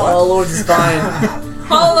like, wait, Oh, what? Lords is fine.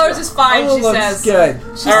 Hall of Lords is fine, Oh, she Lords says. is good.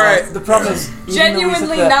 All right. The problem is, even though we set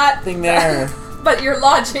Genuinely that not- thing there. But your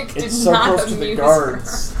logic did It's so not close to the amuse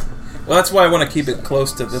guards. Well, that's why I want to keep it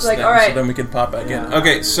close to this like, thing, all right. so then we can pop back in.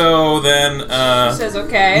 Okay, so then, She says,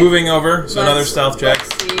 okay. moving over, so another Let's- stealth check.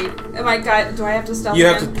 Let's see. Am I do I have to stealth You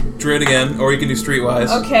have again? to dread again, or you can do streetwise.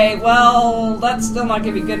 Okay, well, that's still not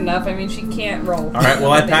gonna be good enough. I mean, she can't roll. All right,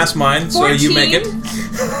 well, I pass mine, so you make it. 14.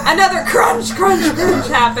 Another crunch, crunch, crunch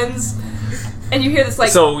happens. And you hear this, like...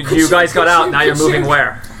 So you guys got out, now you're moving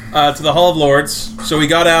where? To the Hall of Lords. So we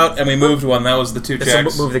got out, and we moved one. That was the 2 It's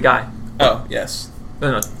checks. to move the guy. Oh, yes.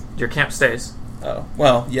 No, your camp stays. Oh,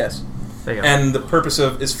 well, yes. There you go. And the purpose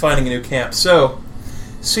of is finding a new camp. So,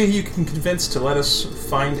 see who you can convince to let us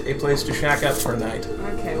find a place to shack up for a night.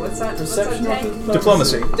 Okay, what's that? Perception what's that or take?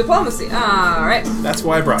 Diplomacy. Diplomacy. Alright. That's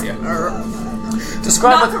why I brought you.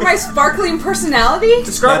 Describe Not for what, my sparkling personality?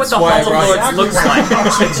 describe what That's the why I Hall brought of Lords looks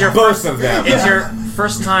like. It's your Both of them. It's your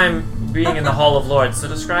first time being in the Hall of Lords, so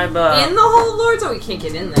describe. In the Hall of Lords? Oh, we can't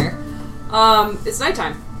get in there. It's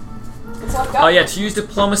nighttime. It's locked up. Oh yeah, to use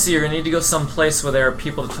diplomacy, you're gonna need to go someplace where there are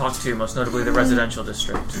people to talk to, most notably the residential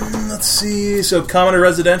district. Let's see. So, common or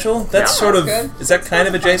residential? That's Yeah. sort of. That's good. Is that kind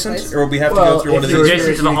of That's a fun adjacent, place. or will we have to Well, go through one of if these? you're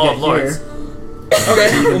Adjacent to the here, Hall you of get Lords. here,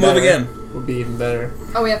 Okay, we'll move better. again. Would be even better.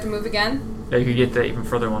 Oh, we have to move again? Yeah, you could get the even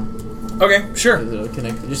further one. Okay, sure. Because it'll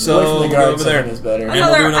connect. Just So, away from the we'll go guards, over there. something is better. Yeah.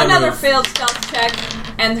 we'll do another Another move. failed stealth check,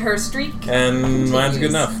 and her streak. And mine's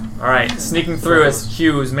good enough. All right, sneaking through as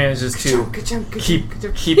Hughes manages to keep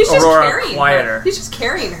He's just Aurora carrying quieter. her. He's just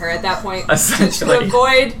carrying her at that point. Essentially.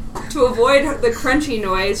 To avoid the crunchy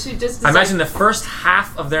noise, she just. I imagine the first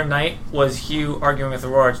half of their night was Hugh arguing with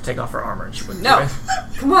Aurora to take off her armor. She wouldn't do No, it.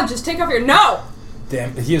 come on, just take off your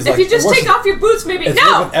Damn, he was If like, you just it take works- off your boots, maybe It's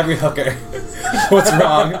no. with every hooker. What's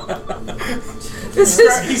wrong? This He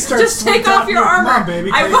is starts just take switching off your Come armor. on, baby,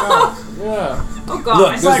 I take it won't. off. Yeah. Oh god. Look,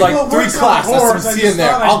 there's like, like well, it 3 works on clocks. That's horse, some I C just in there.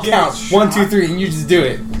 thought I'd I'll get count. shot. 1, 2, 3, and you just do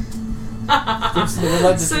it.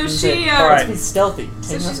 So she, Alright. Be stealthy.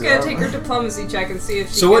 so she's gonna take her diplomacy check and see if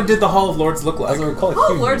she. So, what did the Hall of Lords look like? As I recall,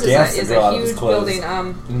 Hall of Hugh Lords danced is the a girl out of his huge clothes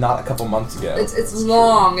building. Not a couple months ago. It's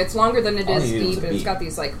long. It's longer than it All is you need is deep, a and it's beat. got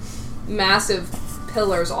these like massive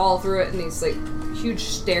pillars all through it, and these like huge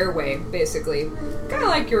stairway, basically, kind of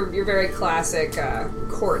like your very classic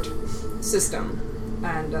court system.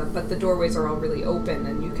 And but the doorways are all really open,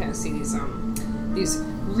 and you kind of see these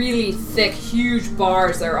really thick, huge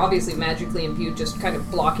bars that are obviously magically imbued, just kind of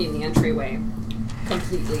blocking the entryway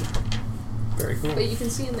completely. Very cool. But you can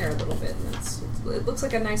see in there a little bit, and it looks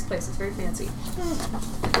like a nice place. It's very fancy.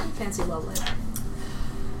 Fancy, well lit.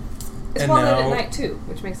 It's And well lit now- at night too,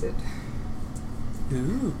 which makes it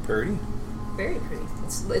Ooh, pretty. very pretty.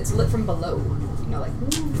 It's lit from below, you know, like.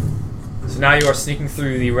 So now you are sneaking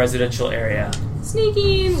through the residential area.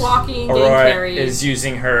 Sneaking, walking, getting Aurora carried. is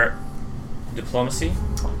using her diplomacy.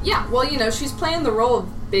 Yeah, well, she's playing the role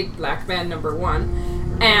of big black man number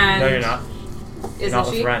 1. And No, you're not. Isn't Not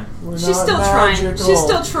she? with Ren. She's still trying. She's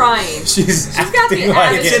still trying. She's got the acting like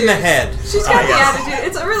attitude. it's in the head. She's got the yes. attitude.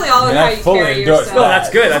 It's really all in Yeah, how you fully carry endorse yourself. No, that's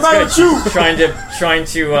good. That's What's good. the matter Trying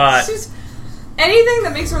to. She's anything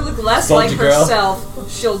that makes her look less Soldier like girl.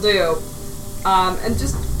 herself, she'll do. And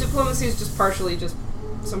just diplomacy is just partially just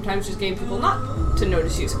sometimes just getting people not to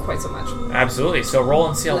notice you quite so much. Absolutely. So roll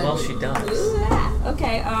and see how well she does. Ooh, yeah.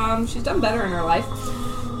 Okay, she's done better in her life.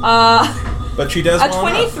 But she does A well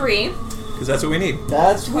enough, 23. because that's what we need.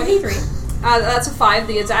 That's 23. That's a 5,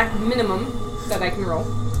 the exact minimum that I can roll.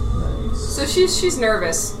 So she's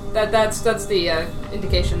nervous. That's the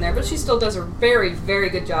indication there, but she still does a very, very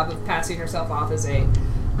good job of passing herself off as a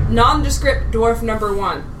nondescript dwarf number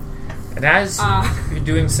 1. And as you're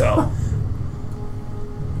doing so,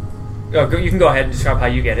 you can go ahead and describe how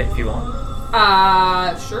you get it if you want.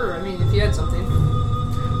 Sure. I mean, if you had something.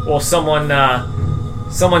 Well, someone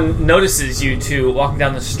notices you two walking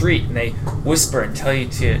down the street, and they whisper and tell you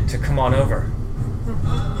to come on over.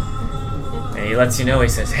 And he lets you know. He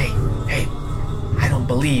says, "Hey, I don't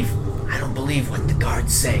believe what the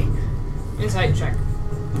guards say." Insight check.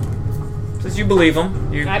 Says you believe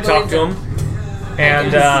him. You I talk to believe him,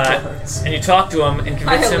 and you talk to him and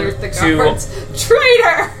I convince him alert the guards.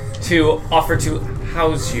 Traitor! to offer to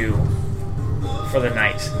house you for the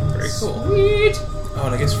night. Very cool. Sweet. Oh,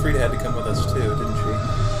 and I guess Frida had to come with us too, didn't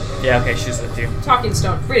she? Yeah, okay, she's with you. Talking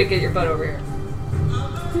stone. Free to get your butt over here.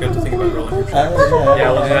 Forgot to think about rolling her check.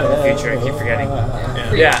 Yeah, we'll do that in the future. I keep forgetting.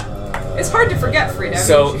 Yeah. Yeah. It's hard to forget Frida.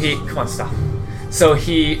 So come on, stop. So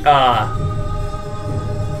he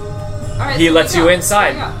Alright, he so lets there you go.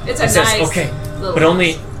 inside. There you go. It's a He says, nice "Okay, little but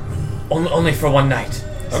house. only for one night.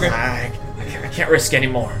 Okay. I can't risk any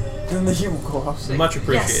more." then the human go off. Much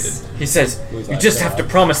appreciated. Yes. He says, "You just have to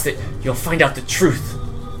promise that you'll find out the truth."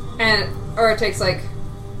 And Aura takes like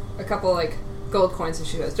a couple like gold coins and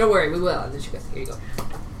she goes, "Don't worry, we will." And then she goes, "Here you go."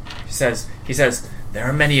 He says, "There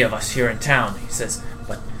are many of us here in town." He says,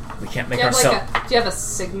 "But we can't make Do you have ourselves." do you have a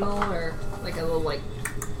signal or like a little like?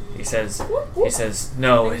 He says,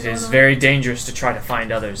 "No, it is very dangerous to try to find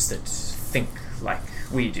others that think like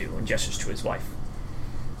we do," and gestures to his wife.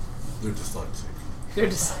 They're dyslexic. You're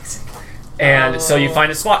dyslexic. And so you find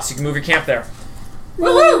a spot so you can move your camp there.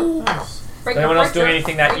 Woohoo! Break Anyone the else doing breaker.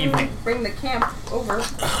 anything that evening? Bring the camp over.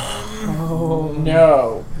 Oh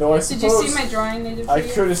no. Though I Did suppose you see my drawing they did for I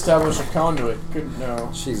you? could establish a conduit. Couldn't no.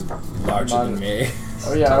 She's larger than me.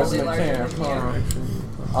 Oh yeah, I was Totally in the larger camp. than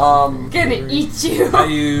Huh? Gonna eat you. I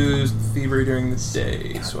used thievery during the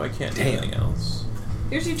day, so I can't do anything else.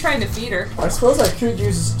 Here's you trying to feed her. I suppose I could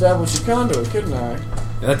use establish a conduit, couldn't I?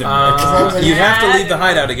 That didn't work. You have to leave the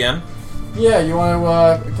hideout again. Yeah, you want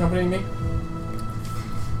to accompany me?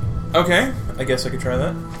 Okay, I guess I could try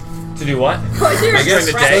that. To do what? I like your I guess-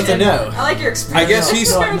 expression. So no. I like your expression. I guess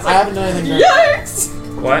he's- No, It's I haven't done anything. like,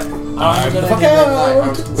 Yikes! What? I haven't done anything that night. I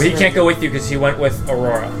was Well, he can't go with you because he went with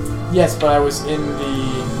Aurora. Yes, but I was in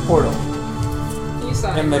the portal, You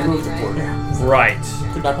saw and it, they right? moved the portal. Right.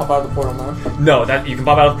 Could I pop out of the portal now? No, that you can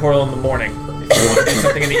pop out of the portal in the morning. If you want to do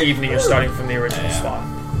something in the evening, you're starting from the original spot.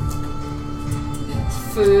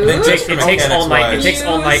 Food. I think It takes all night. It Mechanics-wise. takes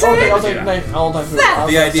all night. Okay, I'll to do take that. night. I'll take food. That-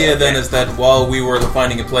 The idea then is that while we were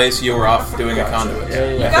finding a place, you were off doing a conduit.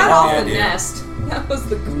 Yeah. You got off the idea. nest. That was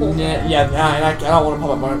the goal. Yeah, and I don't want to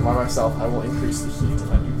pop up by myself. I will increase the heat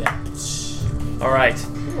if I do that. All right.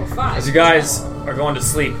 Ooh, 5. As you guys are going to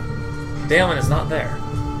sleep, Damon is not there.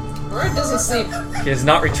 Aurora doesn't sleep. He has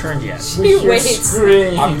not returned yet. She We hear waits.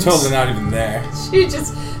 screams. I'm totally not even there. She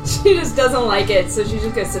just doesn't like it, so she's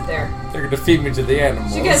just gonna sit there. They're gonna feed me to the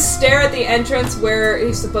animals. She's gonna stare at the entrance where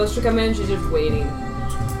he's supposed to come in. She's just waiting,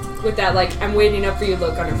 with that like I'm waiting up for you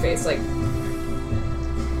look on her face. Like,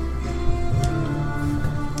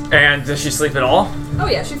 And does she sleep at all? oh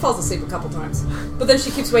yeah, she falls asleep a couple times, but then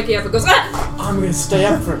she keeps waking up and goes, ah! I'm gonna stay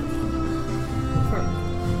up for.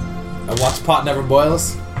 A watch pot never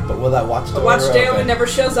boils, but will that watch The door watch open? Daemon never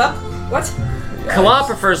shows up. What? Kala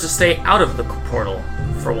prefers to stay out of the portal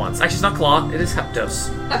for once. Actually, it's not Kala, it is Heptos.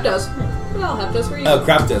 Heptos. Well, Heptos, where are you? Oh,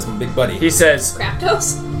 Craptos, my big buddy. He says,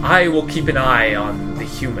 Craptos? "I will keep an eye on the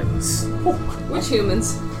humans." Which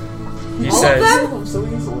humans? He All of says, them? So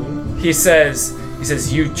easily. he says,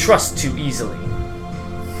 "You trust too easily."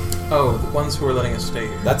 Oh, the ones who are letting us stay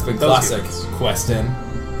here. That's been Those classic. humans. Quest in.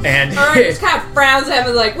 And Or just kind of frowns at him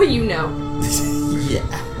and like, what do you know? Yeah.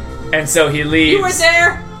 and so he leaves. You were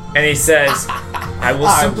there? And he says, "I will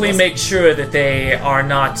simply make sure that they are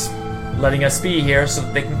not letting us be here so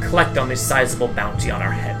that they can collect on this sizable bounty on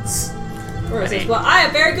our heads. Aurora says, well, I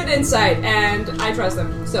have very good insight, and I trust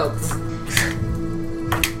them, so...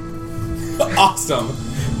 Awesome.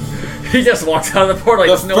 He just walks out of the portal. He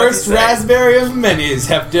The doesn't know what to first say. raspberry of many,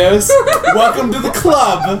 Heptos. Welcome to the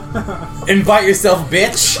club. Invite yourself,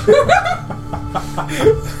 bitch.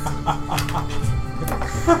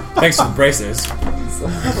 Thanks for the bracers. All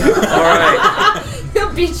right.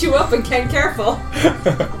 He'll beat you up again, careful.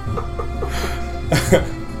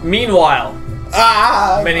 Meanwhile,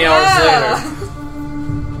 many hours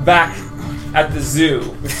later, back at the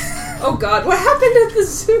zoo. Oh god, what happened at the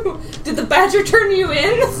zoo? Did the badger turn you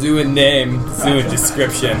in? Zoo and name, zoo and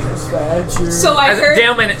description. So I As heard...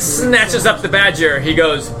 Damon snatches up the badger, he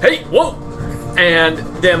goes, "Hey, whoa!" And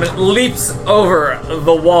Damon leaps over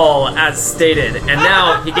the wall as stated, and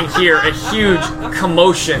now he can hear a huge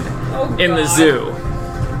commotion in the zoo.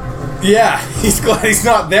 Yeah, he's glad he's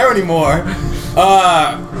not there anymore.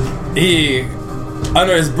 He,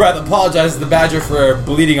 under his breath, apologizes to the badger for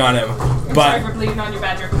bleeding on him. Sorry for bleeding on your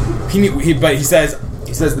badger. He says,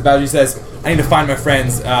 the badger says, I need to find my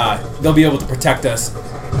friends. They'll be able to protect us.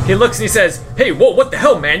 He looks and he says, "Hey, whoa, what the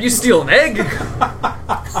hell, man? You steal an egg?"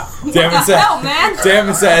 Damon says, hell, man?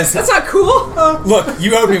 Damon says, That's not cool. look,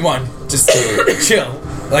 you owed me one. Just chill.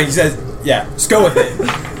 Like he says, yeah, just go with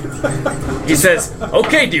it. He says,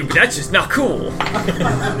 "Okay, dude, but that's just not cool."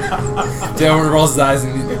 Damon rolls his eyes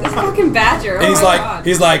and This fucking badger. Oh he's my like, god.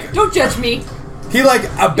 he's like, Don't judge me. he like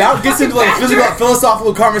about gets into like Fucking badger.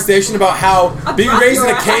 philosophical conversation about how I'll being drop raised in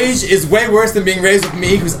your a cage is way worse than being raised with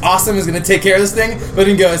me, who's awesome, is gonna take care of this thing. But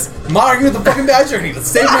he goes, I'm not arguing with the fucking badger. And he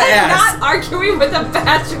save my I'm ass. not arguing with a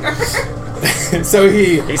badger. So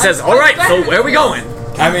He says, "All right, so where are we going?"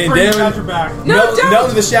 I mean, Bring the Damon. badger back. No, don't. Melton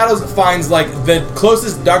of the Shadows finds like the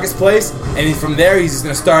closest, darkest place, and from there he's just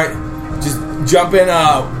gonna start just jumping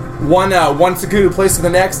one secluded place to the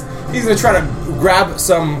next. He's gonna try to grab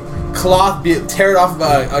some cloth, tear it off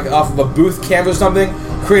of a booth canvas or something,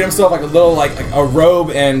 create himself like a little like a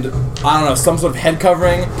robe and I don't know, some sort of head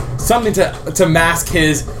covering, something to mask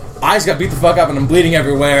his I just got beat the fuck up and I'm bleeding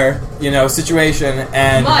everywhere, situation.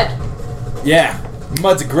 And Mud. yeah,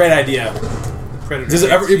 mud's a great idea.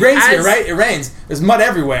 It rains here, right? It rains. There's mud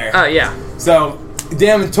everywhere. Oh, yeah. So,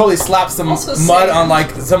 Damon totally slaps some Also mud sick. on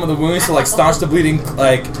like some of the wounds to like staunch the bleeding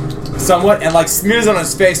like somewhat, and like smears it on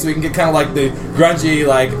his face so we can get kind of like the grungy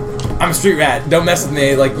like I'm a street rat. Don't mess with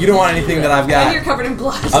me. Like you don't want anything that I've And you're got covered in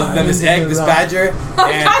blood. other than this egg, this badger,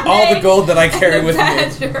 and God, all the Nate. gold that I carry And a with me.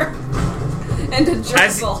 badger. And a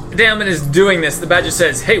As gerbil. Damon is doing this, the badger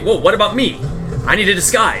says, "Hey, whoa, what about me? I need a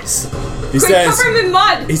disguise." He Quick, says, cover him in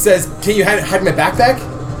mud. he says, "Can you hide my backpack?"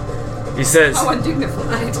 He says, How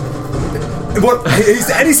undignified. What?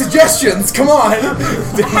 Any suggestions? Come on.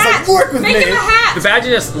 Damon's like, work with Make me. him a hat. the badger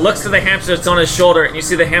just looks to the hamster that's on his shoulder, and you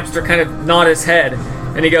see the hamster kind of nod his head,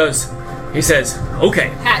 and he says, "Okay,"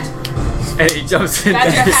 Hat. and he jumps in.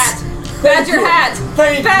 Badger hat. Badger hat.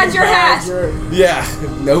 Thank you, Badger hat. badger. Yeah.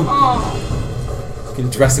 Nope. Oh. You can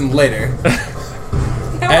dress him later.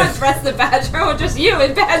 I don't want to dress the badger. I want just you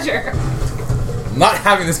and badger. I'm not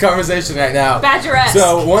having this conversation right now. Badgeress.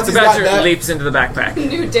 So once The he's got badger that, leaps into the backpack.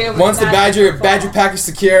 New Damon. once the badger pack is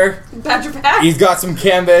secure, Badger pack. he's got some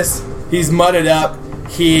canvas. He's mudded up.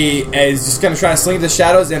 He is just gonna try to sling the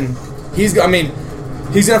shadows, and he's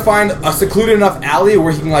gonna find a secluded enough alley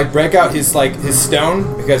where he can like break out his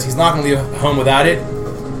stone because he's not gonna leave home without it,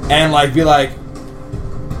 and like be like,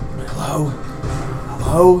 hello.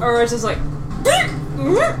 Or it's just like.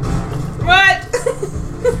 What?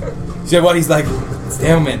 So what? He's like, it's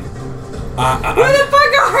Damon. Where the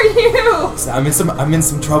fuck are you? I'm in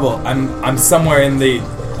some trouble. I'm somewhere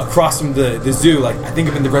across from the zoo. Like I think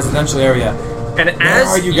I'm in the residential area. And Where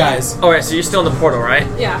are you guys? Alright, so you're still in the portal, right?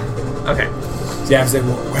 Yeah. Okay. Yeah, I'm saying,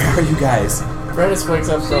 well, where are you guys? Brandis wakes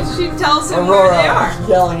up from She tells him where they are. Aurora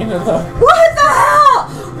yelling into the. What the hell?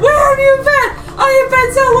 Where have you been? I have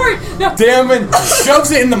been so worried. No. Damon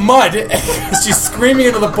shoves it in the mud. She's screaming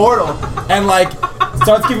into the portal and like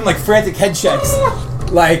starts giving like frantic head checks.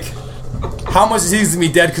 Like, how much is he gonna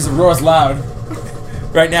be dead because Aurora's loud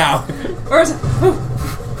right now? Or is it?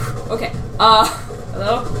 Okay. Hello?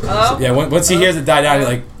 Hello? Yeah, once he hears it die down, he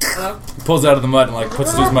like Hello? pulls it out of the mud and like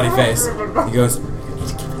puts it to his muddy face. He goes, "You need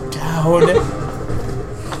to keep it down."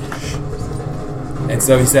 And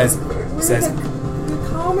so he says, The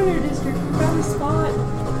commoner district. We found a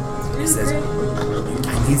spot. It's says, really great.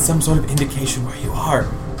 I need some sort of indication where you are.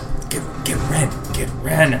 Get Ren. Get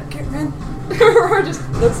Ren. Aurora just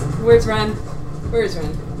looks. Where's Ren? Where's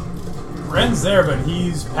Ren? Ren's there, but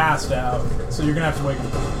he's passed out, so you're gonna have to wake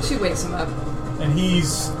him up. She wakes him up. And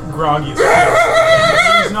he's groggy as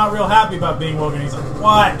fuck. He's He's not real happy about being woken. He's like,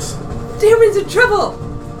 what? Damon's in trouble.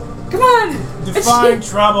 Come on. Define And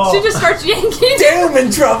trouble. She just starts yanking. Damn in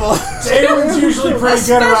trouble. Damon's usually pretty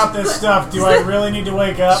good about this stuff. Do I really need to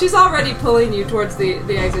wake up? She's already pulling you towards the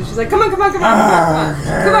exit. She's like, come on. You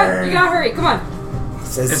gotta hurry. Come on.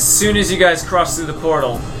 As soon as you guys cross through the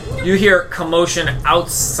portal, you hear commotion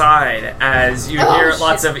outside as you hear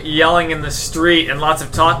lots of yelling in the street and lots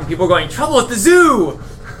of talking. People going, trouble at the zoo!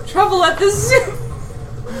 Trouble at the zoo.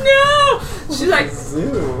 No! She's like,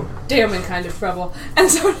 Zoo. Damon kind of trouble. And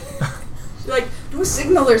so she's like, do a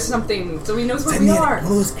signal or something so he knows where we are. One of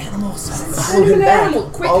those animals. Send him an animal.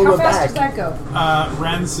 Quick, how fast does that go?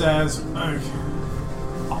 Ren says,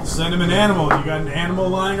 I'll send him an animal. You got an animal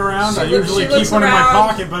lying around? I usually she looks keep one in my around.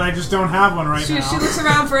 pocket, but I just don't have one right She now. looks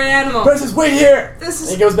around for an animal. Brent says, wait here! This is-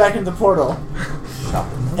 And he goes back into the portal.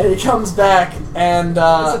 And he comes back, and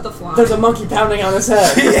Is it the fly? there's a monkey pounding on his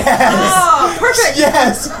head. Oh, perfect!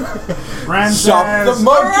 Yes! Ren Shop says, the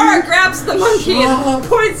monkey! Aurora grabs the monkey and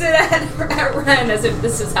points it at Ren as if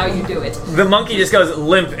this is how you do it. The monkey just goes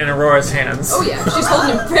limp in Aurora's hands. Oh yeah, she's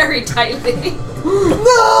holding him very tightly.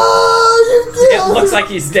 No! You did! It looks like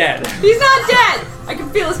he's dead. He's not dead! I can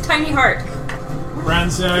feel his tiny heart.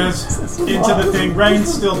 Ren says, into the thing.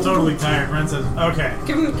 Ren's still totally tired. Ren says, okay.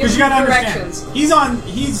 Give him Because you gotta directions. understand,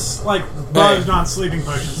 he's like buzzed on sleeping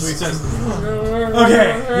potions. So he says,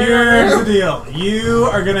 okay, here's the deal. You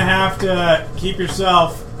are gonna have to keep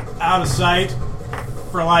yourself out of sight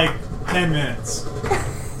for like 10 minutes.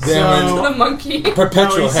 Damon. The monkey.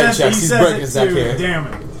 Perpetual head checks. He's breaking his neck to here.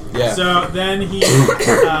 Damon. Yeah. So then he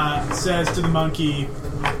says to the monkey,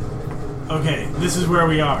 okay, this is where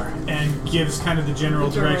we are, and gives kind of the general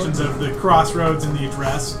directions of the crossroads and the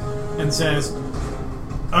address, and says,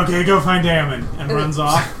 okay, go find Damon, and runs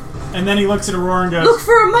off. And then he looks at Aurora and goes, Look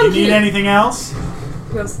for a monkey. You need anything else?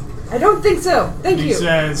 He goes, I don't think so. Thank He you.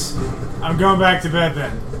 says, I'm going back to bed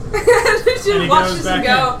then. She and he watches goes him back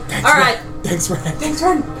go. in. Alright. Thanks, Ren. Thanks,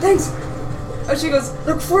 Ren. Thanks. Oh, she goes,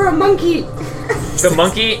 look for a monkey. The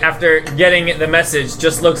monkey, after getting the message,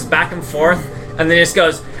 just looks back and forth and then just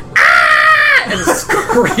goes, ah! And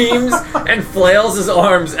screams and flails his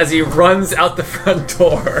arms as he runs out the front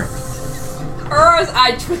door. Aurora's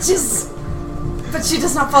eye twitches, but she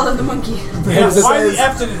does not follow the monkey. Yeah, why the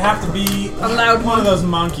F did it have to be A loud one of those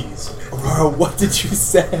monkeys? Aurora, what did you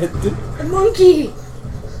say? A monkey.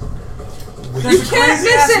 There's You a can't crazy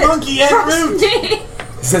miss ass it. monkey en Trust route. me.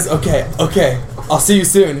 He says, okay, I'll see you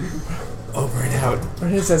soon. Over and out.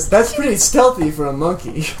 Brent says, that's pretty stealthy for a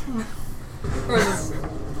monkey. Aurora's,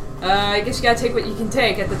 I guess you gotta take what you can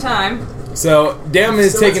take at the time. So, Damon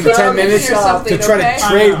is taking the let's 10 go minutes or something, to try okay? to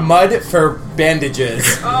trade I know. mud for bandages.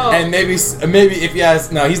 Oh. And maybe if he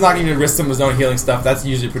has, no, he's not going to risk some of his own healing stuff. That's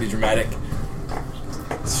usually pretty dramatic.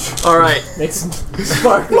 Alright. Makes him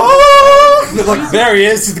sparkle. Look, there he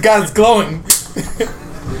is. He's the guy that's glowing.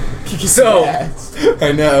 So,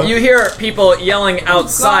 I know. you hear people yelling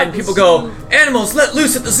outside, and people go, animals let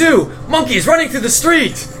loose at the zoo! Monkeys running through the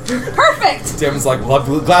street! Perfect. Damon's like, well,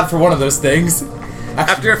 I'm glad for one of those things.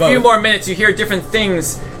 After a Actually, few both. more minutes, you hear different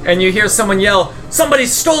things, and you hear someone yell, somebody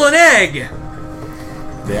stole an egg!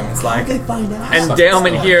 Damon's like, And Fuck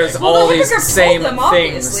Damon this hears Well, all the these Hippogriff same told them,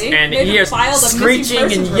 things, obviously. and They've he hears filed a missing screeching and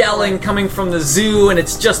persons yelling report. coming from the zoo, and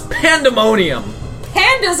it's just pandemonium.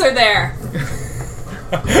 Pandas are there.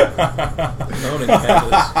 Moaning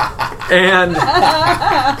pandas. And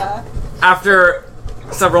after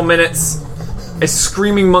several minutes, a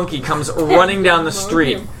screaming monkey comes running down the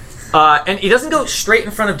street. And he doesn't go straight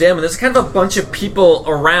in front of Damon. There's kind of a bunch of people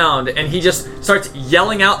around, and he just starts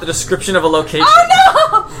yelling out the description of a location. Oh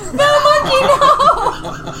no! The monkey,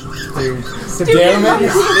 no! Dude. So Damon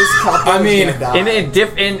is I mean,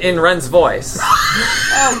 In Ren's voice.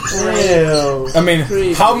 Ew. I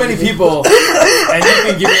mean, how many people, and you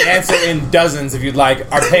can give me an answer in dozens if you'd like,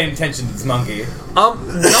 are paying attention to this monkey? Not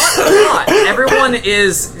a lot. Everyone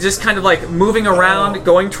is just kind of like moving around,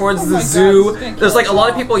 going towards the zoo. There's like a lot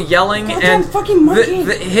of people yelling, and fucking monkey.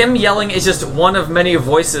 him yelling is just one of many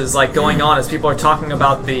voices like going on as people are talking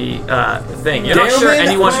about the thing. You're not sure Damon,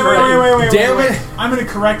 anyone heard it. Wait. Damn it. I'm going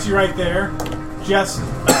to correct you right there. Just.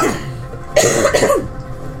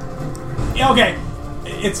 Yeah, okay.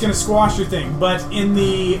 It's going to squash your thing, but in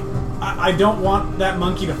the. I don't want that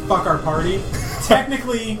monkey to fuck our party.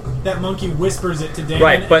 Technically, that monkey whispers it to Damon,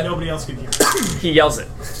 Right, but- and nobody else can hear it. He yells it.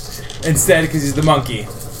 Instead, because he's the monkey,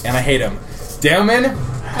 and I hate him. Damon,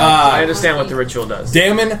 I understand what the ritual does.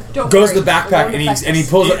 Damon Don't goes to worry, the it backpack won't and affect he us.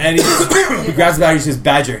 pulls and he grabs the bag. He says,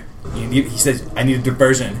 "Badger," he says, "I need a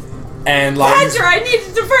diversion," and like Badger, I need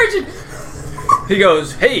a diversion. He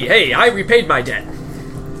goes, hey, I repaid my debt.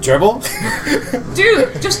 Gerbil?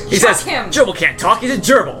 Dude, just He chuck says, him. Gerbil can't talk, he's a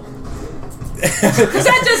gerbil. Because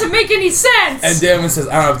that doesn't make any sense. And Damon says,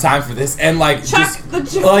 I don't have time for this. And like, Chuck just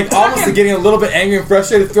the like chuck almost him. getting a little bit angry and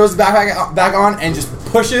frustrated, throws the backpack back on and just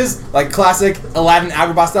pushes, like classic Aladdin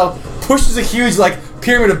Agrabah style, pushes a huge like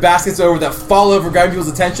pyramid of baskets over that fall over, grabbing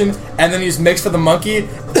people's attention, and then he just makes for the monkey,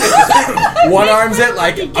 one arms it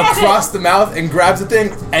like across the mouth and grabs the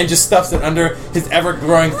thing and just stuffs it under his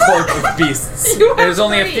ever-growing cloak of beasts. You It was have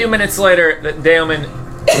only a three. few minutes later that Daemon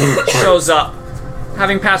shows up.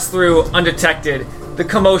 Having passed through undetected, the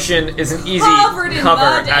commotion is an easy Covered in cover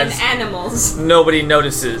mud and as animals. nobody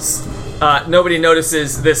notices. Nobody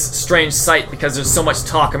notices this strange sight because there's so much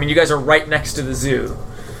talk. I mean, you guys are right next to the zoo.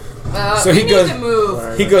 So we he need goes- to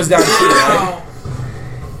move. He goes down to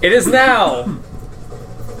it. It is now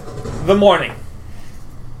the morning.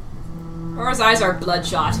 Laura's eyes are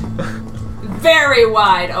bloodshot. Very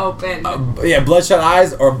wide open. Yeah, bloodshot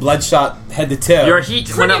eyes or bloodshot head to toe. Your heat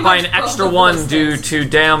Pretty went up by much an both extra of one those due things. to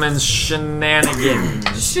Daemon's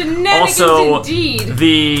shenanigans. Shenanigans Also, indeed.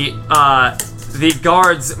 the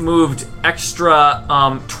guards moved extra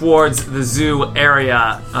towards the zoo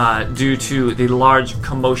area due to the large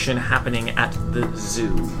commotion happening at the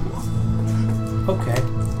zoo. Okay.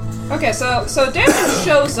 Okay, so Damon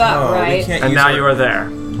shows up, Oh, we right? can't And use now our you are there.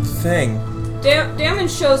 thing. Damon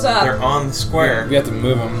shows They're up, on the square. We have to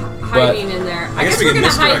move him. hiding in there. I guess guess we we're can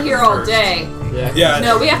gonna hide misdirect here them all first. day. But yeah,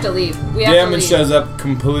 No, we have to leave. We have to Damon leave. shows up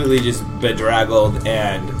completely just bedraggled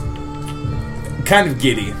and kind of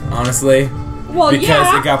giddy, honestly, well, because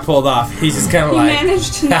yeah. it got pulled off. He's just kind of he like,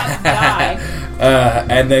 managed to not die.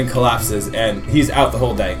 and then collapses, and he's out the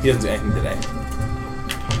whole day. He doesn't do anything today.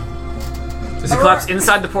 Does he collapse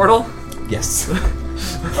inside the portal? Yes.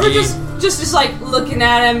 Or just like looking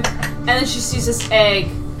at him, and then she sees this egg,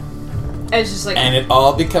 and it's just like And it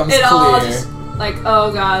all becomes it clear. all just like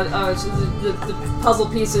oh god, oh it's the puzzle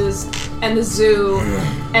pieces and the zoo,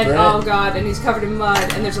 and Right. oh god, and he's covered in mud,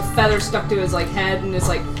 and there's a feather stuck to his like head, and it's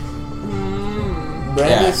like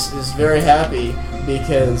Brandis is very happy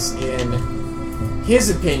because, in his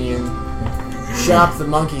opinion, Shop the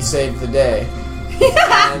monkey saved the day.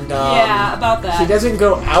 And yeah, about that. he doesn't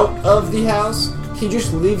go out of the house. He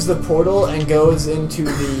just leaves the portal and goes into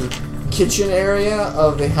the kitchen area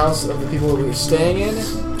of the house of the people we were staying in,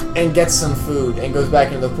 and gets some food, and goes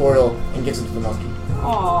back into the portal and gives it to the monkey.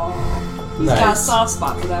 Aww. He's got a Nice. soft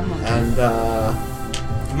spot for that monkey. And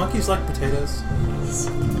Do monkeys like potatoes?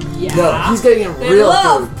 Yeah. no, he's getting him They real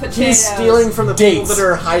love food. potatoes. He's stealing from the people Dates. that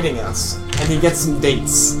are hiding us, and he gets some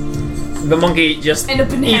dates. The monkey just And a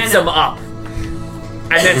banana. eats him up.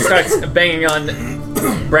 And then starts banging on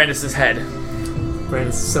Brandis' head.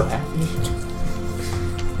 Brandis is so happy.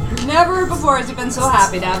 Never before has he been so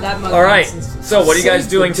happy to have that monkey. Alright, so what are you guys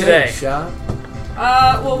doing today? Shop.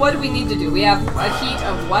 Well, what do we need to do? We have a heat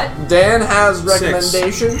of what? Dan has 6.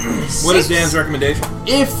 recommendation. What is Dan's recommendation?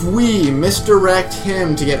 If we misdirect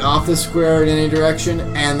him to get off the square in any direction,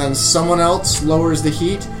 and then someone else lowers the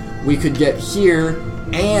heat, we could get here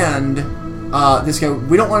and this guy.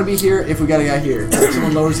 We don't want to be here if we got a guy here. If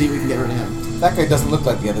someone lowers the heat, we can get rid of him. That guy doesn't look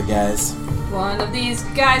like the other guys. One of these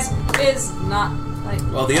guys is not like.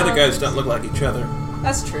 Well, the other guys don't look like each other.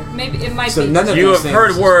 That's true. Maybe it might So be. none of You those have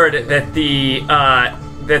heard things- word that the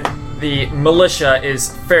militia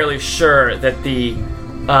is fairly sure that the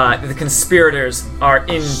conspirators are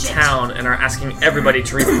in town and are asking everybody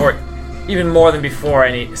to report even more than before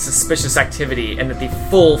any suspicious activity, and that the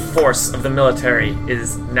full force of the military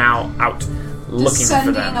is now out looking for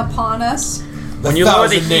descending them. upon us. When you lower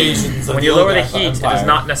the thousand heat, nations of when the you lower the Olga heat, it does Empire.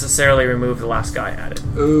 not necessarily remove the last guy at it.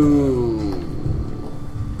 Ooh.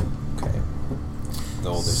 Okay. The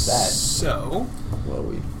older that. So, Well,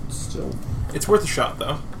 we still. it's worth a shot,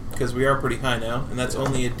 though, because we are pretty high now, and that's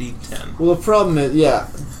only a D10. Well, the problem is,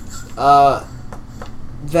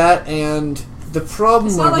 that and the problem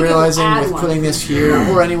It's we're not like it'll realizing add with one. putting this here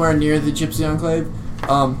or anywhere near the Gypsy Enclave,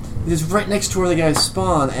 is right next to where the guys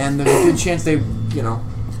spawn, and there's a good chance they,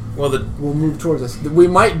 Well, will move towards us. We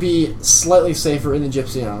might be slightly safer in the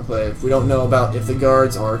Gypsy Enclave. We don't know about if the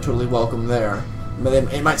guards are totally welcome there. But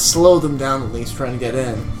it might slow them down at least trying to get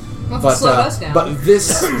in. Well, if it But slowed us down. but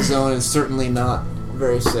this zone is certainly not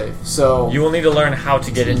very safe. So You will need to learn how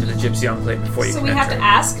to get into the Gypsy Enclave before you so can we have enter. to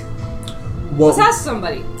ask. well, Let's ask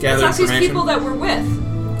somebody. Gather Let's ask these information. people that we're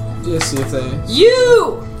with. just see if they.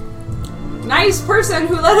 You, nice person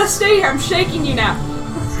who let us stay here. I'm shaking you now.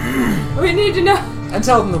 We need to know. And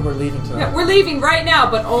tell them that we're leaving tonight. Yeah, we're leaving right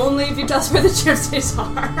now, but only if you tell us where the gypsies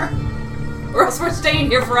are, or else we're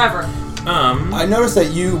staying here forever. I noticed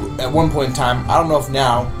that you, at one point in time, I don't know if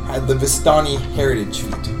now, had the Vistani heritage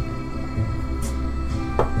feat.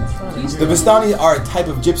 The Vistani are a type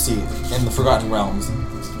of gypsy in the Forgotten Realms.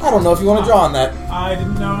 I don't know if you want to draw on that. I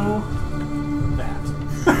didn't know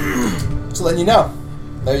that. Just letting you know.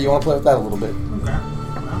 Maybe you want to play with that a little bit. Okay.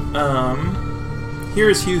 Well,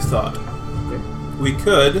 Here's Hugh's thought. We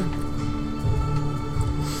could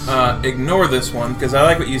ignore this one, because I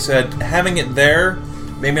like what you said. Having it there,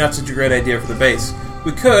 maybe not such a great idea for the base.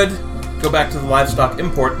 We could go back to the livestock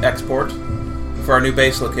import-export for our new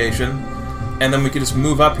base location, and then we could just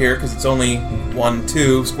move up here, because it's only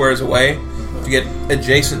 1-2 squares away, to get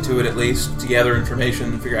adjacent to it at least, to gather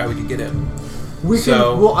information and figure out how we can get in. We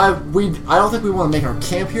So- can. Well, I don't think we want to make our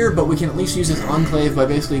camp here, but we can at least use this enclave by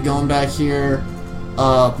basically going back here,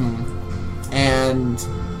 and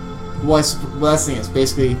that's the thing is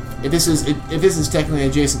basically if this is technically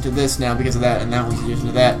adjacent to this now because of that, and that one's adjacent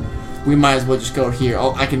to that, we might as well just go here.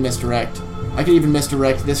 Oh, I can misdirect. I could even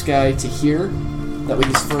misdirect this guy to here. That way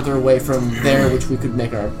he's further away from there, which we could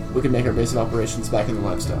make our base of operations back in the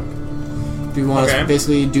livestock. Do you want us to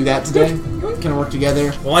basically do that today? Can work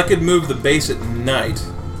together? Well, I could move the base at night,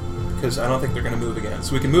 because I don't think they're going to move again.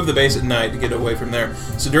 So we can move the base at night to get away from there.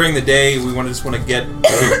 So during the day, we just want to get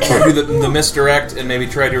do the misdirect and maybe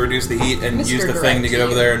try to reduce the heat and use the thing to get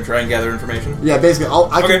over there and try and gather information. Yeah, basically. How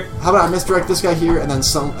Okay. about I misdirect this guy here, and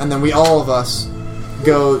then we all of us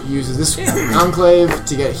go use this enclave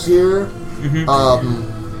to get here. Mm-hmm.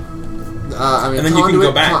 I mean, And then you can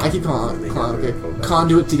go back. I keep calling it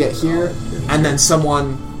conduit to get here, and then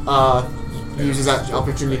someone uses that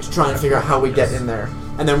opportunity to try and figure out how we get in there,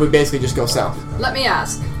 and then we basically just go south. Let me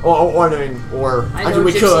ask. Or I know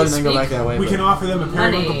we could gypsies and then go speak. back that way. we but- can offer them a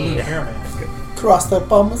periwinkle Money. blue caravan. Cross that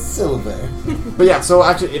palm with silver. But yeah, so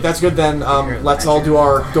actually, if that's good, then let's all do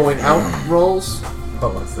our going out rolls.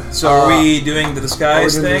 So are we doing the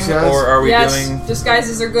disguise are we doing thing, disguise? or are we Yes, doing...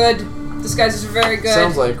 disguises are good. Disguises are very good.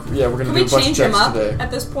 Sounds like we're gonna Can do we a bunch of change them checks up today. at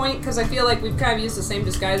this point? Because I feel like we've kind of used the same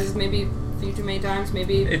disguises maybe a few too many times.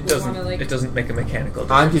 Maybe It we doesn't. want to It doesn't make a mechanical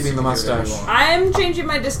difference. I'm keeping the You can do whatever mustache. you want. I'm changing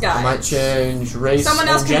my disguise. I might change race. Someone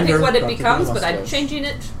else and can gender, pick what it but I'm keeping becomes, the but I'm mustache. changing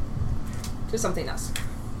it to something else.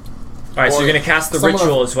 All right, so Or you're gonna cast the someone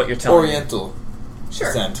ritual, of is what you're telling me. Oriental Sure.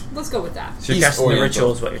 descent. Let's go with that. So you're East casting the Oriental.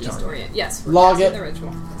 ritual, is what you're East telling me. Orient. Yes. We're Log casting it. The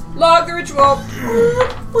ritual. Log the ritual.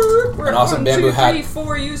 We're An at awesome 1, bamboo 2, 3, hat 4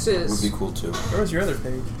 Would uses. be cool too. Where was your other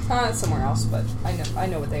page? It's somewhere else, but I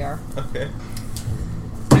know what they are. Okay.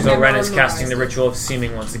 So Never Ren is memorized casting the it. ritual of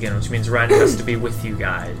seeming once again, which means Ren has to be with you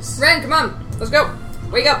guys. Ren, come on, let's go.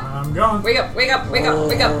 Wake up. I'm going. Wake up. Wake up. Wake up.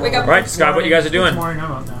 Wake up. Wake up. All right, describe what you guys are doing. This morning,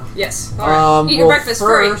 I'm up now. Yes. All right. Eat your well, breakfast.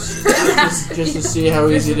 first, Hurry. just to see how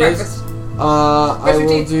Finish easy it your is, breakfast. I Brush your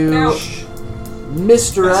will teeth do now.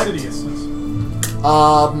 misdirect. Fastidiousness.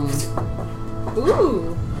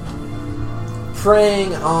 Ooh.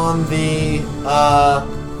 Preying on the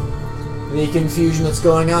confusion that's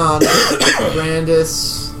going on.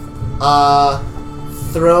 Brandis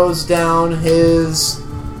throws down his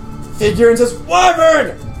figure and says,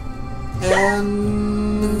 "Wyvern!"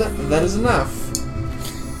 And that is enough.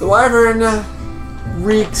 The Wyvern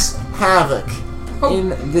wreaks havoc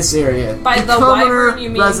in this area. By the Commoner Wyvern, you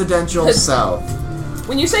mean residential the- south.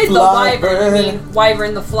 When you say the Wyvern. wyvern, you mean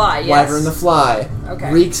Wyvern the fly, yes. Wyvern the fly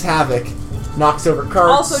Okay. wreaks havoc, knocks over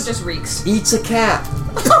carts, Also just reeks. eats a cat.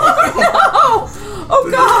 Oh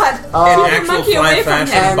God! In Keep the actual monkey fly away from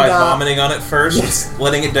fashion, him. And, by vomiting on it first, yes.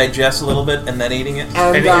 letting it digest a little bit, and then eating it.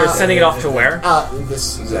 And you're sending it off to where? To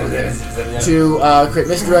create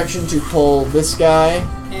misdirection to pull this guy.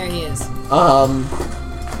 There he is.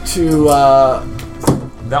 To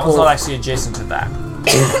That one's not actually adjacent to that.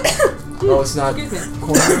 oh, it's not Excuse me.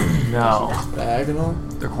 corner, No, diagonal.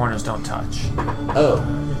 the corners don't touch. Oh,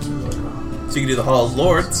 So you can do the Hall of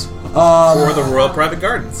Lords or the Royal Private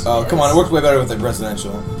Gardens. Oh, come on, it works way better with the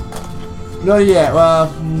residential. no, yeah,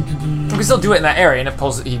 We can still do it in that area, and it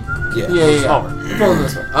pulls. Yeah. yeah. Over. Pull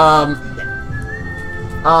this one.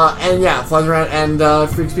 And yeah, flies around and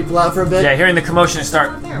freaks people out for a bit. Yeah, hearing the commotion,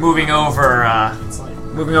 start moving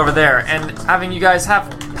over there, and having you guys have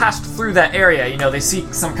passed through that area. You know, they see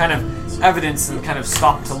some kind of evidence and kind of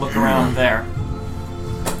stop to look around there.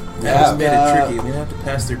 That was made And, it tricky. We're gonna have to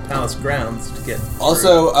pass through palace grounds to get.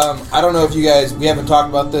 Also, I don't know if you guys, we haven't talked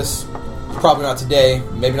about this. Probably not today.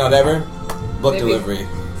 Maybe not ever. Book Maybe. delivery.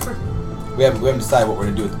 We haven't decided what we're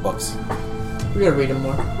gonna do with the books. We gotta read them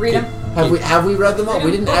more. Read them. Have we read them all?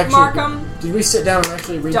 We didn't Bookmark actually. 'em. Did we sit down and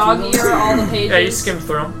actually read Dog through ear them? all the pages. Yeah, you skim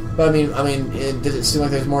through them. But I mean, does it seem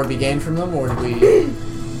like there's more to be gained from them, or did we?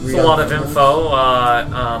 It's a lot of info.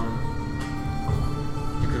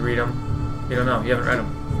 You could read them. You don't know. You haven't read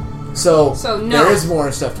them. So no. there is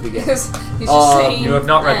more stuff to be gained. Because he's just saying. You have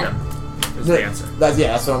not read eh. them. Is the answer.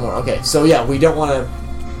 That's what I'm. Okay, so yeah, we don't want to.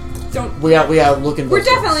 don't. We gotta look into. We're those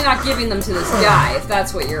books. definitely not giving them to this guy, if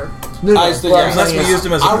that's what you're. No, I no, still- what yeah, I'm Unless saying we is- used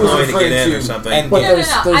him as a I was ploy to afraid get in to, or something. and- But No, there's-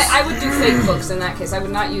 I would do fake books in that case. I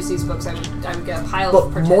would not use these books. I would get a pile of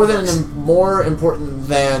But pretend more books. more important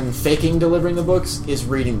than faking delivering the books is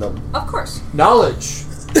reading them. Of course, Knowledge.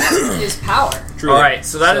 is power. Truly. All right,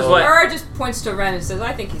 so that is So- what. Aurora just points to Ren and says,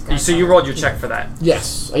 "I think he's got." So you rolled your check for that.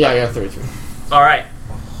 Yes. Yeah, I got 33. All right.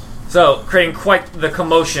 So, creating quite the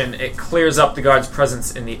commotion, it clears up the guard's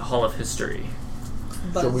presence in the Hall of History.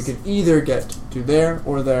 So we could either get to there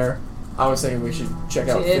or there. I was saying we should check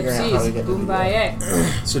out figuring out how to get to there.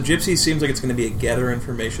 Boombaye. So Gypsy seems like it's going to be a gather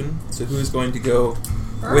information. So who is going to go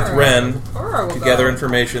with Ren Aurora will to go. gather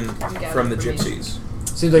information Gather from the information. gypsies?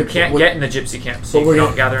 Seems like You can't get in the gypsy camp, so But you we're don't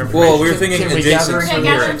gonna- gather information. Well, we were thinking Can we adjacent gather to Can't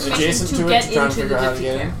here. gather information Adjacent to to it, get to try and into the figure out how to gypsy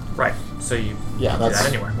get in? camp. Right, so you Yeah, do that's that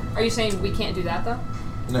anywhere. Are you saying we can't do that though?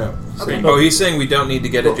 No. Okay. Oh, he's saying we don't need to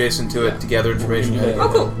get adjacent to it to gather information. Yeah. Oh,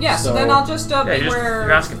 cool. Yeah. So, So- then I'll just Yeah, be you're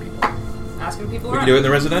where asking people. asking people We around. can do it in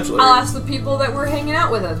the residential I'll area. ask the people that were hanging out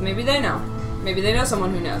with us. Maybe they know. Maybe they know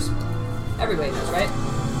someone who knows. Everybody knows, right?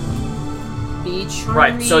 Be charming.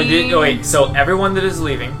 Right, so so everyone that is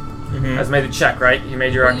leaving Mhm. has made a check, right? You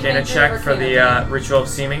made your Well, you Arcana made your check for Arcana the check. Ritual of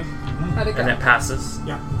Seeming, How'd it go? and it passes.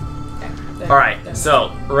 Yeah. Okay. Then- Alright, then-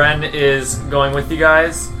 so Ren is going with you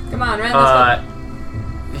guys. Come on, Ren. Let's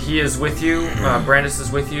He is with you, Brandis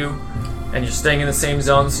is with you, and you're staying in the same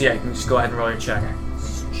zone, so yeah, you can just go ahead and roll your check. go.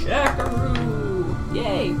 Checkaroo.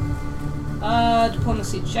 Yay.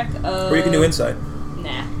 Diplomacy check. Or you can do insight.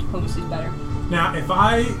 Nah, diplomacy's better. Now, if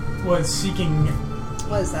I was seeking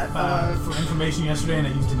What is that? for information yesterday and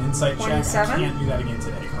I used an insight check, 27? I can't do that again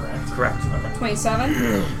today, correct? Correct. Okay. 27.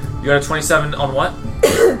 You got a 27 on what?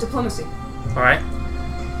 Diplomacy. Alright.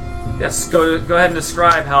 Yes, go ahead and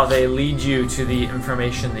describe how they lead you to the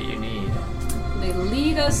information that you need. They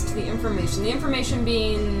lead us to the information. The information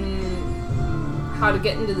being how to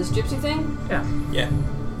get into this gypsy thing. Yeah. Yeah.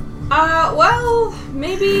 Well,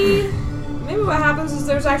 maybe what happens is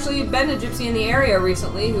there's actually been a gypsy in the area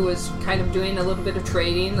recently who was kind of doing a little bit of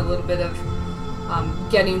trading, a little bit of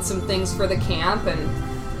getting some things for the camp,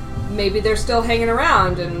 and maybe they're still hanging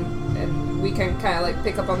around, and we can kind of like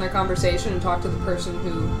pick up on their conversation and talk to the person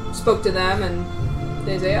who spoke to them, and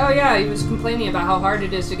they say, oh yeah, he was complaining about how hard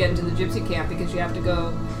it is to get into the gypsy camp because you have to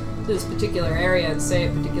go to this particular area and say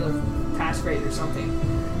a particular passphrase or something.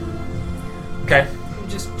 Okay.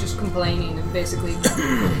 Just complaining, and basically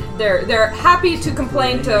they're happy to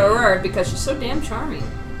complain to Aurora because she's so damn charming.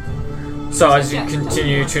 So as you Yeah,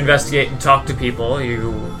 continue to investigate and talk to people,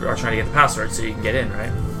 you are trying to get the password so you can get in,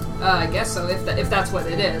 right? I guess so, if that's what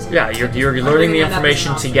it is. Yeah, you're I'm learning the bringing that up as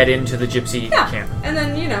information an to option. get into the gypsy Yeah, camp. and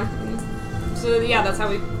then so yeah, that's how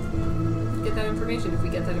we get that information. If we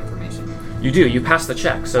get that information, You do. You pass the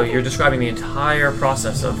check, so you're describing the entire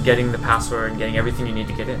process of getting the password and getting everything you need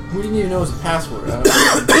to get in. Who didn't even know it was a password?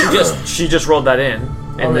 She just rolled that in,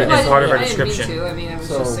 and Okay. it's Well, part of her I didn't mean description. to. I mean, I was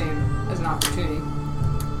So- just saying as an opportunity.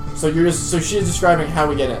 So she's describing how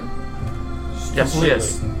we get in. Yes, she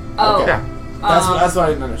is. Oh, Okay. Yeah. That's what I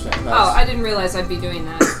didn't understand. Oh, I didn't realize I'd be doing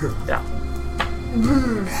that. Yeah.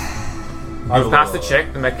 I You've passed the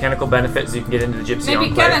check. The mechanical benefit is you can get into the gypsy Maybe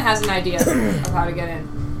enclave. Kevin has an idea of how to get in.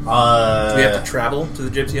 Do we have to travel to the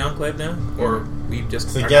Gypsy Enclave now? Or we just...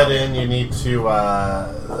 To get in, you need to.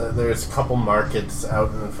 There's a couple markets out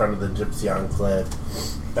in front of the Gypsy Enclave,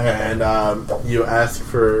 and you ask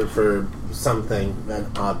for something,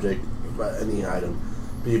 an object, any item.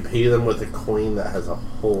 But you pay them with a coin that has a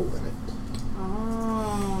hole in it,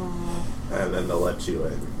 Oh. and then they'll let you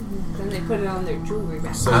in. Then they put it on their jewelry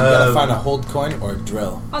bag. So you gotta find a hold coin or a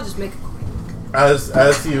drill. I'll just make a coin. As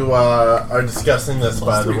you are discussing this,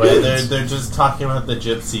 by the way, they're just talking about the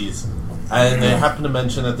gypsies, and they happen to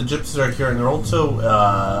mention that the gypsies are here, and they're also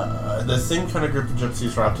the same kind of group of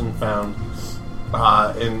gypsies are often found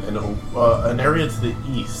in an area to the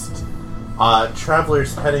east.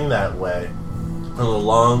 Travelers heading that way on a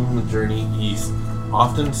long journey east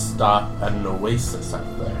often stop at an oasis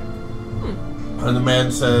out there. And the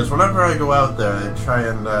man says, whenever I go out there, I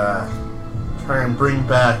try and bring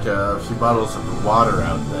back a few bottles of water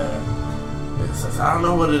out there. He says, I don't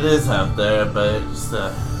know what it is out there, but it's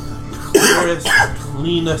the clearest,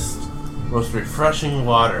 cleanest, most refreshing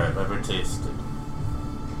water I've ever tasted.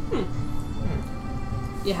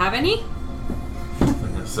 You have any?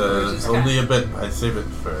 And he says, only a bit. I save it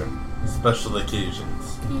for special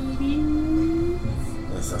occasions. And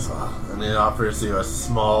he says, well, and he offers you a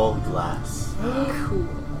small glass. Cool.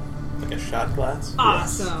 Like a shot glass?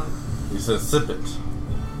 Awesome. He says, sip it.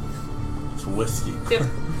 It's whiskey.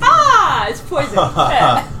 It's poison.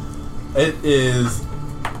 It is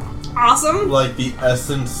awesome. like the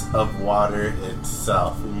essence of water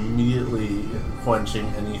itself, immediately quenching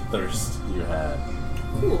any thirst you had.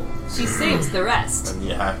 Cool. She saves the rest. And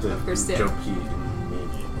you have to her sip. go pee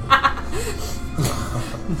immediately.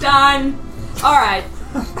 Done. Alright.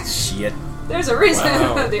 Shit. There's a reason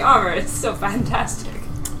Wow. the armor is so fantastic.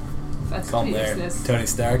 Calm there, Fastidiousness Tony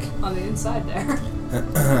Stark. on the inside there.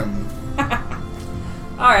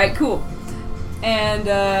 Alright, cool. And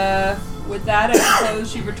with that, I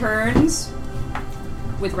suppose she returns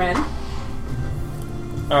with Ren.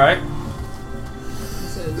 Alright. He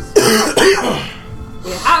says,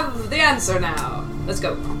 we have the answer now. Let's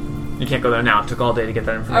go. You can't go there now. It took all day to get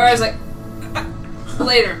that information. Alright, I was like,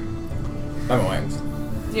 later. I'm wings.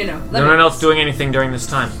 You know. No one else doing anything during this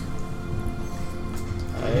time.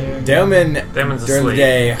 Daemon, Daemon's during the asleep.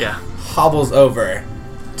 day, Yeah. hobbles over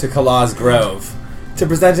to Kalah's Grove to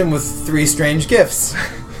present him with 3 strange gifts.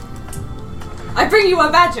 I bring you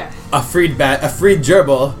a badger. A freed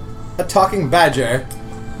gerbil, a talking badger,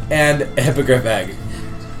 and a hippogriff egg.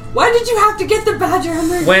 Why did you have to get the badger?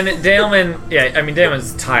 When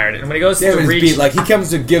Daemon's tired, and when he goes Daemon's to reach... beat, like, he comes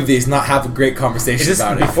to give these, not have a great conversation is this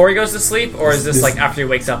about it. before he goes to sleep, or is this This- like after he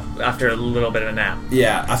wakes up after a little bit of a nap?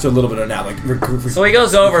 Yeah, after a little bit of a nap. Like, So he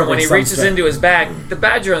goes over, recovering when he some reaches strength. into his bag, the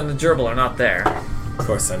badger and the gerbil are not there. Of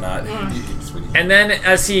course they're not. And then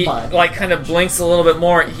as he like kind of blinks a little bit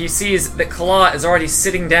more, he sees that Kalah is already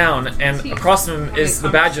sitting down, and across from him is the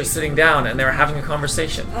badger sitting down, and they're having a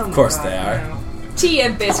conversation. Oh Of course they are. Tea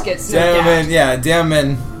and biscuits, no Daemon, doubt. yeah,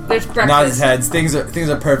 Daemon There's breakfast. nods his head. Things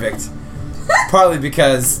are perfect. Partly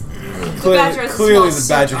because badger has a clearly small the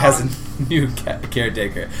badger suit has a new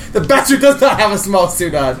caretaker. The badger does not have a small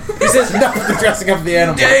suit on. He says nothing to dressing up the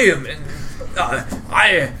animal. Damon,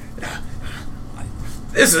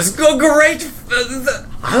 this is great.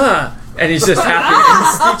 And he's just happy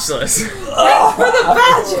and speechless.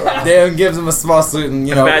 Daemon gives him a small suit and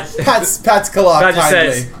pats Kalah Badger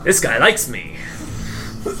kindly. says, "This guy likes me."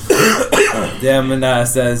 Daemon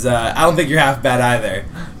says, "I don't think you're half bad either."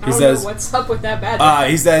 I He don't says, know what's up with that badger.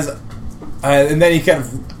 He says, and then he kind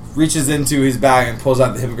of reaches into his bag and pulls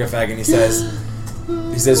out the hippogriff egg, and he says,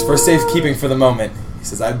 "For safekeeping for the moment," he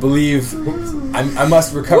says, "I believe I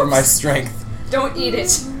must recover my strength." Don't eat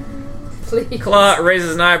it. Please. Kalah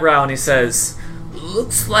raises an eyebrow and he says,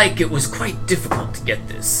 "Looks like it was quite difficult to get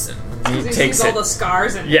this." And he He takes sees it. all the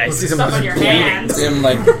scars and Yeah, he sees him stuff on your bleeding. hands. Him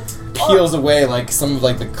like peels away like some of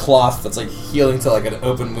like the cloth that's like healing to like an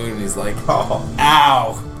open wound, and he's like,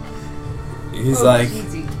 "Ow!" He's like,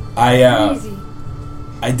 Easy.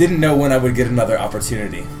 I didn't know when I would get another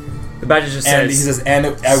opportunity." The badger just And he says, says, "And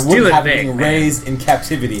I "Steal wouldn't it have big, been man." raised in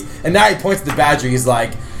captivity." And now he points to the badger. He's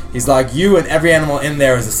like, "You and every animal in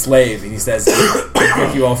there is a slave." And he says, "I'd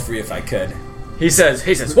break you all free if I could." He says,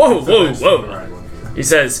 "Whoa, whoa, whoa." He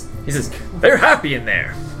says, "They're happy in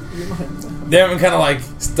there." Daemon kind of like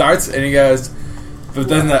starts and he goes, but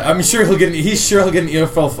then he's sure he'll get an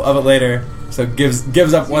earful of it later. So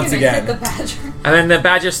gives up once You're gonna hit again. the badger. And then the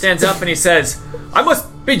badger stands up and he says, "I must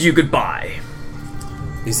bid you goodbye."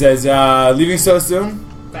 He says, "Leaving so soon?"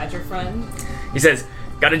 Badger friend. He says,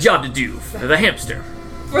 "Got a job to do for the hamster."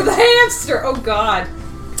 For the hamster! Oh god.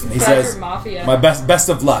 He Badger says, Mafia. "My best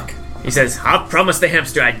of luck." He says, "I promised the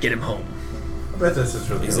hamster I'd get him home." I bet this is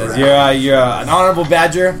really He says, rad. "You're an honorable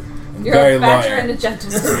badger, and You're very a badger loyal." and a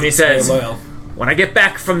gentleman. And he Very says, loyal. "When I get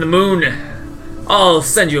back from the moon, I'll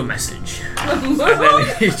send you a message." And then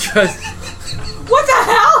he just... What the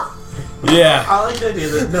hell? Yeah. I like the idea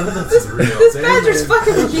that none of this is real. this Daemon badger's is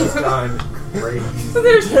fucking just you. gone crazy.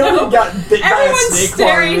 There's no... got bit by a Everyone's snake while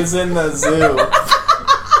staring. he was in the zoo.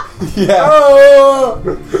 Yeah. Oh,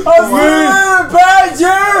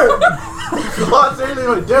 badger! Come on, say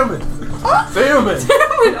anything, Daemon. Daemon.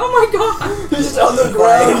 Oh my god. He's on the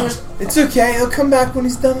ground. It's okay. He'll come back when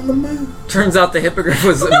he's done on the moon. Turns out the hippogriff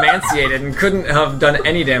was emaciated and couldn't have done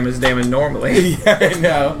any damage to Damon normally. Yeah, I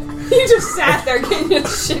know. You just sat there getting your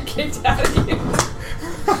shit kicked out of you.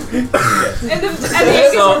 and the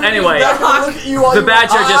So anyway, the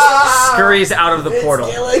badger just scurries out of the portal.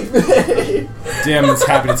 Damon's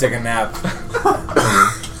happy to take a nap.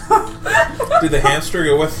 Did the hamster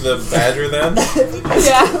go with the badger then?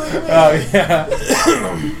 Yeah. Oh yeah.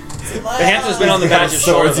 The hamster's been on the badger's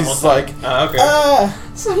shoulder the whole He's time. like, Okay.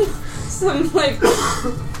 Some like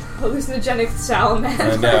hallucinogenic I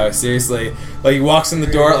salamander. know, seriously. Like he walks in the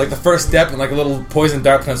door, like the first step, and like a little poison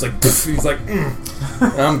dart comes, like poof, he's like,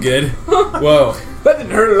 I'm good. Whoa, That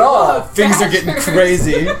didn't hurt at all. things are getting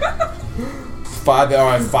crazy.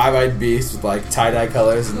 five-eyed beast with like tie-dye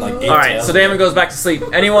colors and like 8 All right, tails. so Damon goes back to sleep.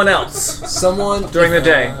 Anyone else Someone during the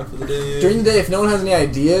day? during the day, if no one has any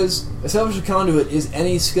ideas, establish a conduit is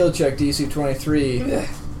any skill check DC 23.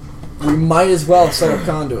 We might as well set up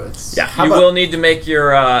conduits. Yeah, you will need to make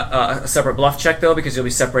your a separate bluff check though, because you'll be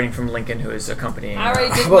separating from Lincoln, who is accompanying. I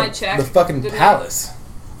already did How my about check. the fucking didn't I? palace?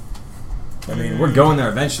 I mean, we're going there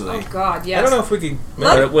eventually. Oh God, yes. I don't know if we can.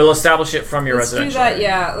 But we'll establish it from your Let's do residential. that. area.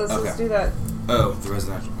 Yeah, let's Okay. do that. Oh, the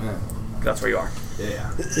residential. Yeah. That's where you are. Yeah.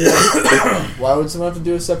 Why would someone have to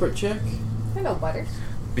do a separate check? I know, Butters.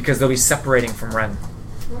 Because they'll be separating from Ren,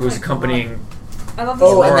 who's my accompanying. I love this.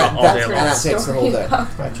 Oh, and Aurora that, all that, day and long. that takes the whole day.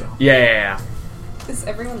 Gotcha. Yeah. Is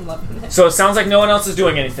everyone loving it? So it sounds like no one else is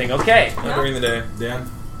doing anything. Okay. Not during the day. Dan?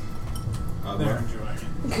 They're enjoying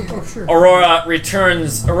it. Oh, sure.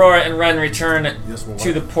 Aurora and Ren return Yes, well,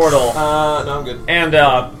 to the portal, No, I'm good. and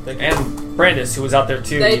Thank you. and Brandis, who was out there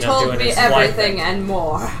too. They you know, told doing me his fly everything thing. and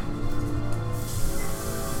more.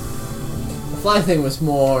 The fly thing was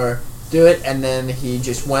more do it, and then he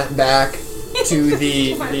just went back to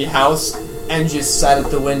the house and just sat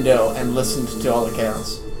at the window and listened to all the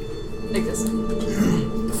chaos. Like this.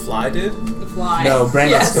 The fly did? The fly. No,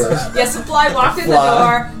 Brandis yes. first. Yes, the fly walked in the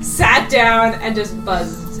Fly. door, sat down, and just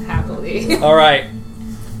buzzed happily. All right.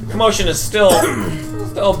 The commotion is still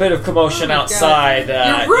a bit of commotion Oh my outside.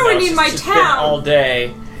 God. You're ruining it's my just been town. all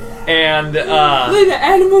day, and Lay the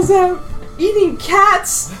animals out, eating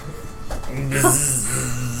cats.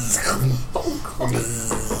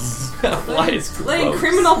 fly is Letting gross.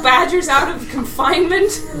 criminal badgers out of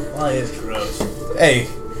confinement. Fly is gross. Hey,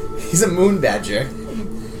 he's a moon badger.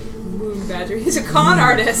 Moon badger. He's a con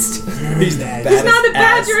artist. He's the He's baddest not a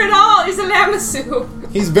badger ass. at all. He's a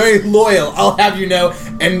Lamassu. He's very loyal, I'll have you know,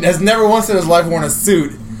 and has never once in his life worn a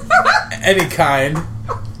suit. Any kind.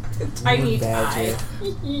 Tiny badger.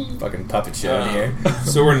 tie. Fucking puppet show in here.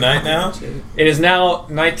 So we're night now? It is now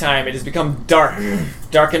nighttime. It has become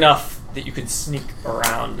dark enough that you could sneak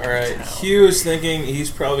around. Alright, town. Hugh is thinking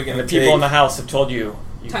he's probably And going the to people take in the house have told you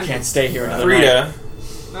Time can't to- stay here another night. Frida.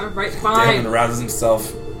 Alright, Damon fine. rouses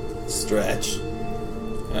himself. Stretch.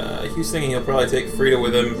 Hugh's thinking he'll probably take Frida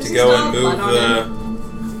with him This to is go no and blood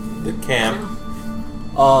move the camp.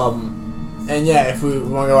 And yeah, if we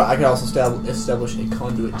want to go, I could also establish a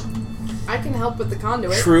conduit. I can help with the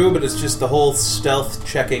conduit. True, but it's just the whole stealth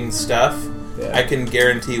checking stuff. Yeah. I can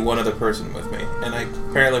guarantee one other person with me, and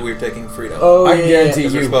apparently we're taking Frida. Oh, I can guarantee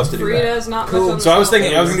because we're you. supposed to do that. Frida's not Cool. much on the So I was stealth.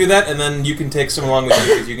 thinking I was going to do that, and then you can take some along with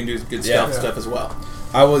you because you can do good stealth Yeah. stuff as well.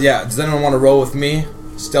 I will, yeah. Does anyone want to roll with me?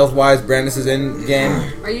 Stealth-wise, Brandis is in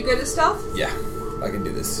game. Are you good at stealth? Yeah, I can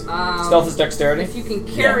do this. Stealth is dexterity. If you can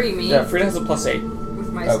carry me Yeah, Frida has a +8.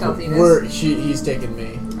 with my Oh, stealthiness. He's taking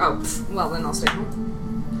me. Oh, well then I'll stay home.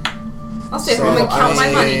 I'll stay So, home and count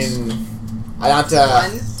my money. I not to.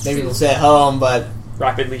 One, Maybe two. we'll stay at home, but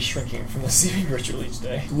Rapidly shrinking from the seeming ritual each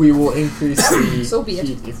day. we will increase the So be it.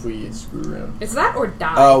 heat if we screw around. It's that or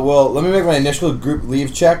die. Well, let me make my initial group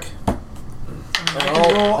leave check.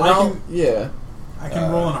 Yeah. I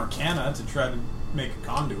can roll an Arcana to try to make a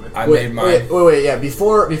conduit. I made mine. Wait, yeah.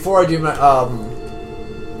 Before I do my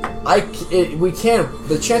we can't.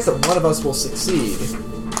 The chance that one of us will succeed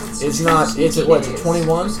is not. It's a, what? It's a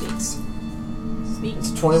 21.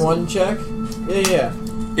 It's a 21 check. Yeah.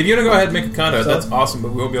 If you want to go ahead and make a conduit, So- that's awesome,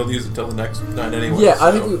 but we won't be able to use it till the next night anyway. Yeah,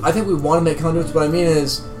 I so- think we want to make conduits. What I mean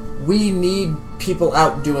is, we need people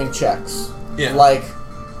out doing checks. Yeah. Like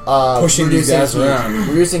Pushing these reducing guys heat, around.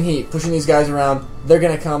 reducing heat, pushing these guys around. They're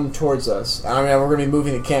gonna come towards us. I mean, we're gonna be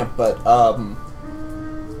moving the camp, but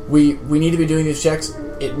we need to be doing these checks.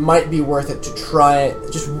 It might be worth it to try.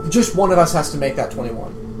 Just one of us has to make that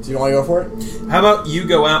 21. So you want to go for it? How about you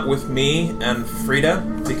go out with me and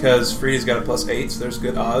Frida, because Frida's got a +8, so there's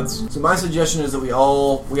good odds. So my suggestion is that we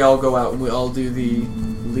all go out and we all do the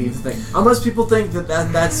leave thing. Unless people think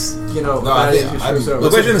that's No, bad I think- idea to I'm- screw us over. The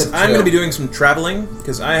question is, Let's I'm going to be chill. doing some traveling,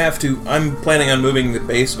 because I'm planning on moving the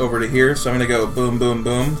base over to here, so I'm going to go boom, boom,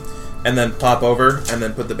 boom, and then pop over, and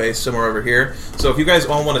then put the base somewhere over here. So if you guys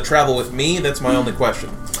all want to travel with me, that's my only question.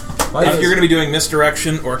 If you're going to be doing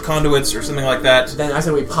misdirection or conduits or something like that, Then I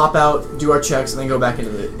said we pop out, do our checks, and then go back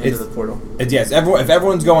into It's- the portal. Yes, if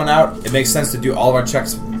everyone's going out, it makes sense to do all of our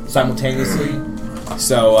checks simultaneously.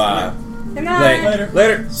 So, Good night.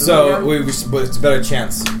 later. So it's a better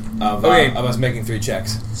chance of Okay. of us making 3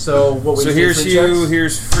 checks. So what we so do here's for you, checks,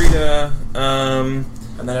 here's Frida. and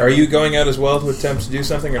then Are you going out as well to attempt to do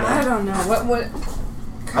something or I not? don't know. What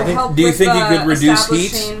I think- help Do you with, think you could reduce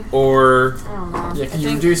heat establishing- or I don't know. Yeah, can I you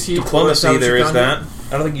think- reduce heat? or diplomacy? establish There a is conduit? that.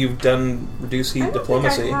 I don't think you've done reduce heat I don't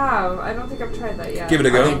diplomacy. think I have. I don't think I've tried that yet. Give it a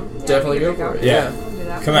go. I think definitely give go it a for it. Yeah. I'll do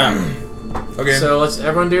that. Come out. Okay. So let's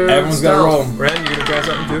everyone do. Everyone's got to roll. Ren, you gonna try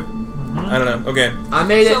something too? I don't know. Okay. I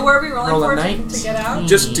made it. So where are we rolling Roll a for night. to get out?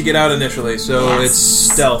 Just to get out initially, so Yes. it's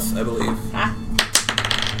stealth, I believe.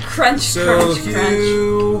 Crunch, So crunch, crunch.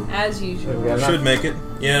 Hugh As usual. Yeah. should make it.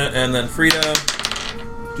 Yeah, and then Frida.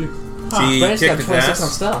 She Brandon's kicked got his 26 on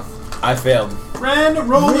ass. stuff. I failed. Ren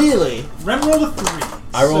rolled Really? Ren rolled a 3.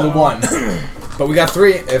 I rolled a 1. But we got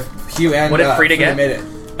 3 if Hugh and What did Frida get? made it.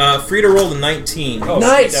 Frida rolled a 19. Oh, Nice.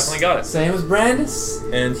 so you definitely got it. Same as Brandis.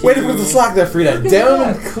 And Way to put the slack there, Frida.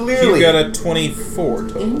 Damn, Hugh clearly. got a 24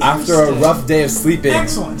 total. After a rough day of sleeping,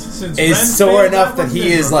 Excellent. Since Ren is sore failed enough that that one,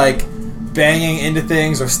 he is miserable. like banging into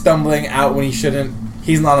things or stumbling out when he shouldn't.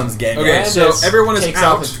 He's not on his game. Okay, yet. so everyone is takes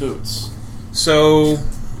out. off his boots. So,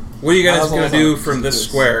 what are you guys I was going to almost do on from this this.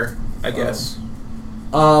 square, I guess?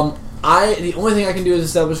 The only thing I can do is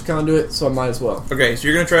establish conduit, so I might as well. Okay, so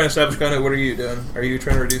you're going to try and establish conduit. What are you doing? Are you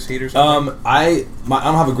trying to reduce heat or something? I don't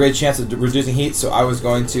have a great chance of reducing heat, so I was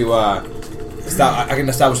going to. I can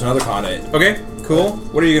establish another conduit. Okay, cool.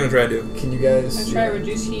 What are you going to try to do? Can you guys? I try to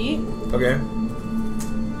reduce heat. Okay.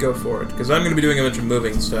 Go for it. Because I'm going to be doing a bunch of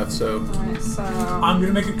moving stuff, so... Alright, so. I'm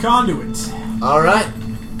gonna make a conduit. All right.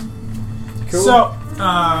 Cool. So,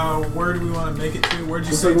 where do we want to make it to? Where'd you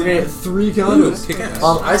Looks say? like we're gonna to get 3 conduits. Kick ass.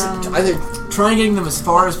 I think trying getting them as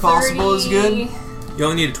far as possible is good. You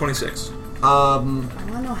only need a 26. I want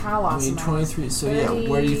to know how I awesome. need that 23. So yeah,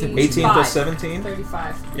 where do you think? We 18 should plus 5. 17?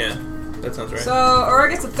 35. Yeah, that sounds right. So, Aurora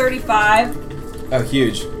gets a 35. Oh,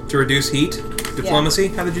 huge. To reduce heat? Diplomacy?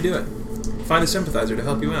 How did you do it? Find a sympathizer to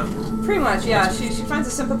help you out. Pretty much, yeah. She finds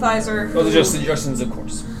a sympathizer who, Well, the Justins, of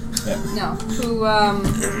course. no, who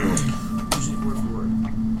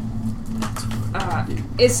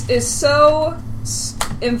is so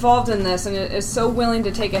involved in this and is so willing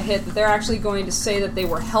to take a hit that they're actually going to say that they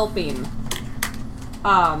were helping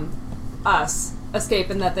us escape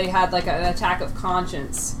and that they had like an attack of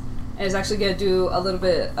conscience and is actually going to do a little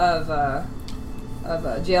bit of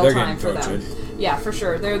jail They're time getting for them. tortured. Yeah, for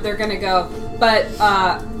sure. They're going to go, but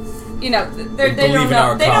you know, they believe don't in know.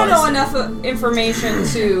 our They don't know cause. enough information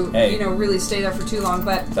to Hey. really stay there for too long.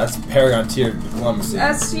 But That's Paragon tier diplomacy.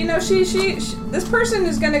 as you know, she this person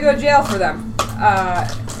is going to go to jail for them,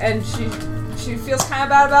 and she feels kind of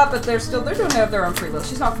bad about it, but they're doing it of their own free will.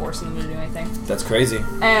 She's not forcing them to do anything. That's crazy.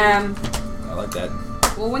 And I like that.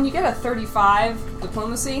 well, when you get a 35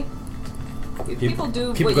 diplomacy, people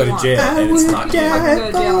do People what go you to want. jail, and it's not. People fucking go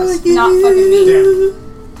to jail. It's not fucking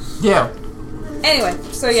me. Yeah. Anyway,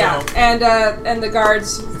 so yeah, So- and the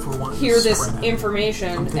guards If we're wanting hear to this spread.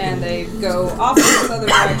 information and they go off in this other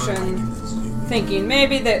direction, thinking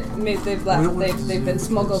maybe they've left, they've been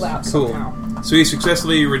smuggled out Cool. somehow. So he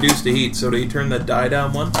successfully reduced the heat, so did he turn the die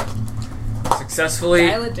down 1? Successfully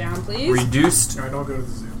Dial it down, please. reduced. Alright, I'll go to the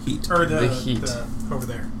zoo. Heat. Or the heat. over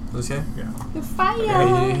there. Okay. The fire.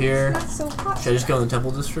 Okay, here. That's so hot. Should I just go in the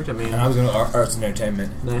temple district? I mean, And I was going to arts and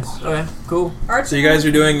entertainment. nice. Okay. Cool. So you guys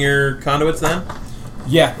are doing your conduits then?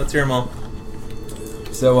 Yeah. Let's hear them all.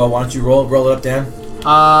 So why don't you roll it up, Dan?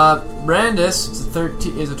 Brandis is a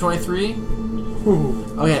 13. Is a 23.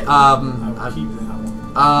 Okay. I will keep that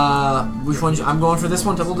one. Which one? I'm going for this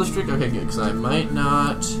one, temple district. Okay, good. Because I might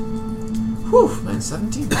not. Whew, man,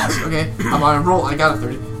 17. Okay, I'm on a roll. I got a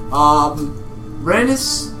 30.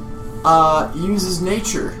 Brandis uses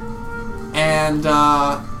nature, and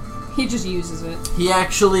He just uses it. he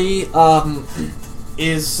actually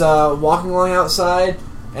is walking along outside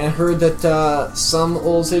and heard that some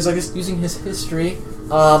old sages, like this, using his history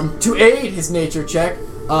to aid his nature check,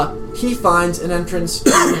 he finds an entrance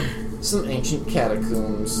to some ancient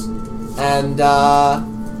catacombs and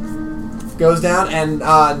goes down and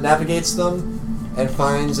navigates them and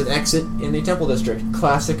finds an exit in the temple district.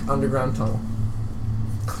 Classic underground tunnel.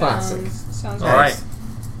 Classic. Sounds All right.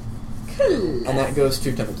 Cool. And that goes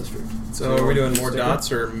to temple district. So are we doing more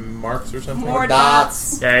dots or marks or something? More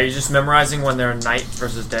dots. Yeah, you're just memorizing when they're night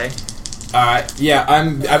versus day. Yeah,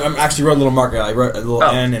 I'm actually wrote a little marker. I wrote a little Oh.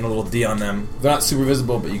 N and a little D on them. They're not super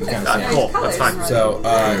visible, but you can kind of see them. Cool. Colors, That's fine. right? So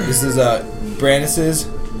this is Brandis's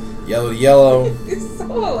yellow. It's so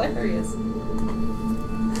hilarious.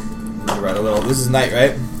 Right, a little. This is night,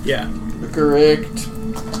 right? Yeah. Correct.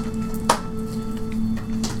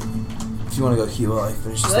 If you want to go Hugh while I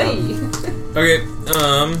finish this Hey. up. Okay,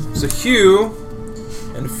 so Hugh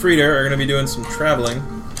and Frida are going to be doing some traveling.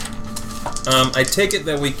 I take it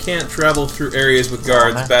that we can't travel through areas with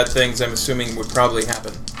guards. Bad things, I'm assuming, would probably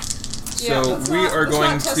happen. Yeah, So let's we not- are let's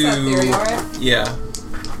going not test to... that theory, alright? Yeah.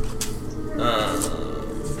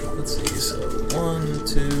 Let's see, so 1,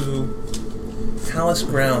 2... Palace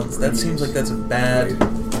grounds. That seems like that's a bad...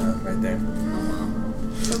 Right there.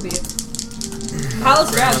 So be it.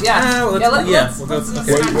 Palace grounds, yeah. We'll go.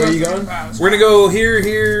 Okay. Where are you going? We're gonna go here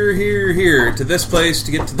to this place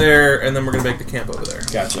to get to there, and then we're gonna make the camp over there.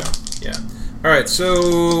 Gotcha. Yeah. All right.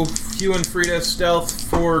 So Hugh and Frida stealth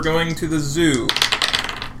for going to the zoo.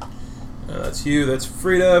 That's Hugh. That's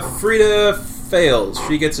Frida. Frida fails.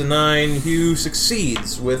 She gets a 9. Hugh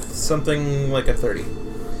succeeds with something like a 30.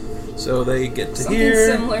 So they get to Something here.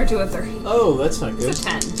 similar to a 30. Oh, that's not good. It's a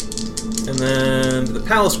 10. And then to the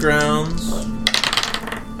palace grounds.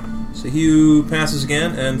 So Hugh passes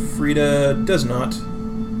again, and Frida does not.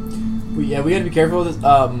 We gotta be careful with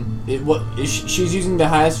this. She's using the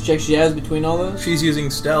highest check she has between all those? She's using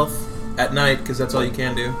stealth at night, because that's all you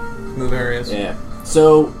can do. Move areas. Yeah.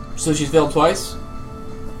 So she's failed twice?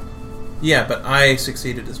 Yeah, but I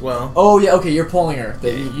succeeded as well. Oh, yeah, okay, you're pulling her.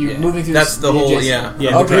 You're moving through That's the whole, adjacent-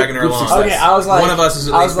 yeah, Okay. dragging her along. Okay, I was like... One of us is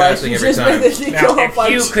at least passing every time. Now,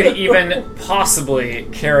 if you could even possibly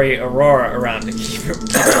carry Aurora around to keep her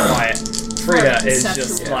quiet, Frida is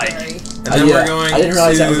just like... And then we're going I didn't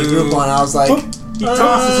realize that was a group one. I was like... He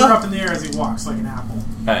tosses her up in the air as he walks like an apple.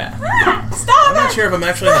 Oh, yeah. I'm not sure if I'm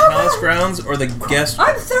actually in the palace grounds or the guest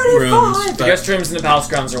I'm 35. rooms. The guest rooms and the palace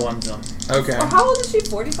grounds are one zone. Okay. Well, how old is she?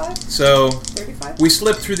 45? So 35? we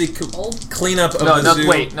slipped through the cleanup of the zoo.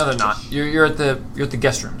 Wait, no, they're not. You're at the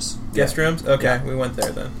guest rooms. Guest rooms? Okay, we went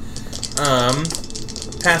there then.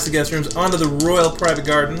 Past the guest rooms, onto the Royal Private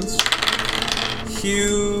Gardens.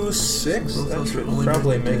 Q6? That should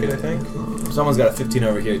probably make it, I think. Someone's got a 15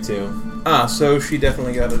 over here, too. Ah, so she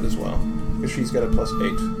definitely got it as well. Because she's got a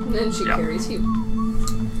 +8. And then she carries you.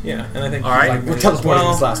 Yeah, and I think All right. like We're me as teleporting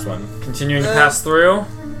well. this last one. Continuing to pass through.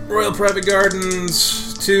 Royal Private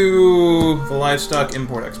Gardens to the Livestock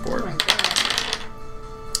Import-Export.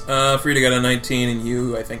 Frida got a 19, and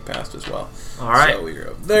you, I think, passed as well. All right. So we're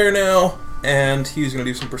up there now, and Hugh's going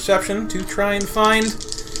to do some perception to try and find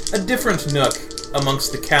a different nook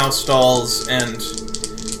amongst the cow stalls and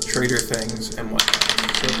trader things and whatnot.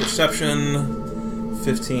 So perception,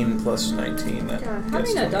 15 plus 19. That God,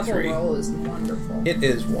 gets having a double 23. roll is wonderful. It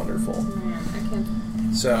is wonderful. Man, I can't.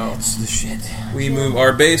 So This is the shit. we move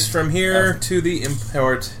our base from here to the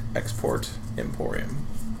Import-Export Emporium.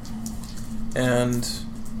 And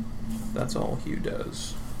that's all Hugh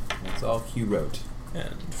does. That's all Hugh wrote.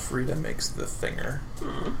 And Frida makes the thinger.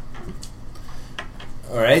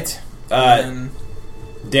 Alright. And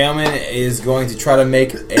Daemon is going to try to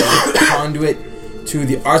make a conduit to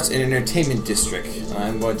the Arts and Entertainment District.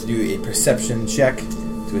 I'm going to do a perception check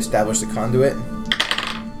to establish the conduit.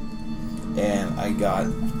 And I got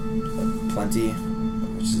plenty,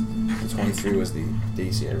 which is 23 was the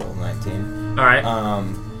DC. I rolled 19. All right.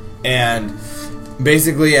 And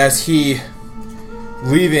basically, as he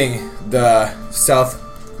leaving the southern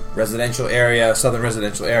residential area,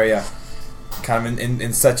 kind of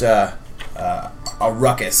in such a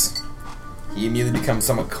ruckus, he immediately becomes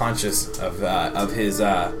somewhat conscious of his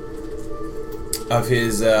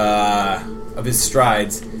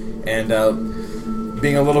strides, and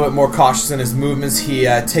being a little bit more cautious in his movements, he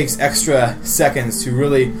takes extra seconds to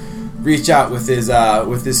really reach out with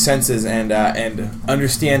his senses and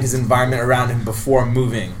understand his environment around him before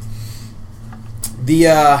moving. The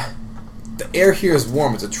air here is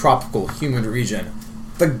warm. It's a tropical, humid region.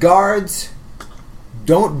 The guards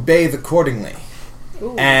don't bathe accordingly.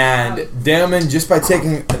 Ooh, And Daemon, just by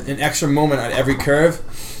taking an extra moment at every curve,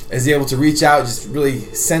 is able to reach out, just really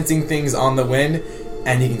sensing things on the wind,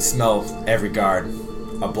 and he can smell every guard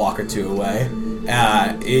a block or two away.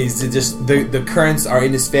 Is just the currents are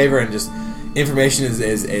in his favor, and just information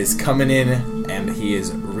is coming in, and he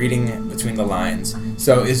is reading between the lines.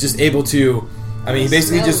 So is just able to, I mean, he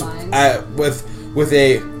basically just with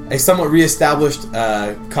a somewhat reestablished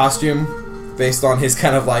costume based on his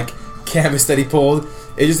kind of like canvas that he pulled,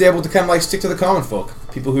 is just able to kind of like stick to the common folk,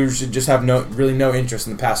 people who should just have no interest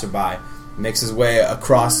in the passerby. Makes his way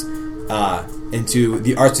across into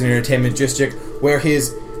the Arts and Entertainment District, where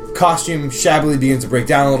his costume shabbily begins to break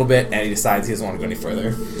down a little bit, and he decides he doesn't want to go any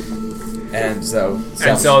further. And so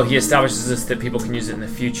he establishes this that people can use it in the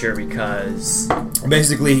future because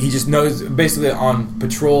basically he just knows. Basically on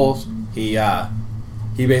patrols, he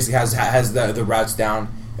basically has the routes down.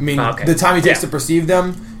 I mean, the time he takes to perceive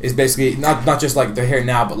them is basically not just like they're here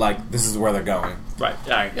now, but like this is where they're going. Right,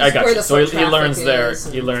 I got you. So he learns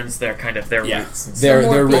their kind of their routes.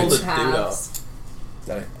 Their routes.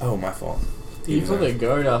 Oh, my fault. Even the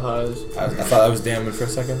Garda has. I thought that was Daemon for a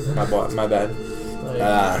second. My bad.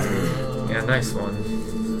 Yeah, nice one.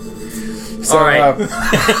 So, all right.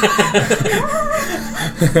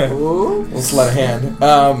 We'll let a hand.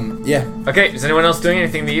 Yeah. Okay, is anyone else doing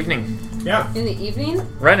anything in the evening? Yeah. In the evening?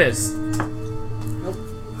 Ren is.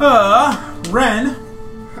 Ren.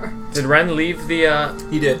 Did Ren leave the?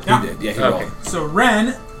 He did. Yeah. He did. Yeah, he Okay. rolled. So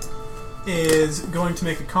Ren is going to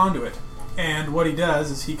make a conduit, and what he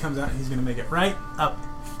does is he comes out and he's going to make it right up.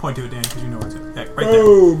 Point to it, Dan, because you know where it's at. Yeah, right there.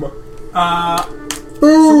 Boom.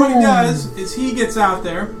 So what he does is he gets out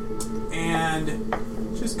there and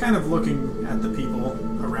just kind of looking at the people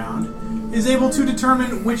around is able to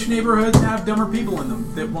determine which neighborhoods have dumber people in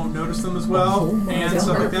them that won't notice them as well and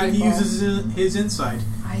stuff like that. He uses his insight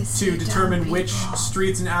to determine which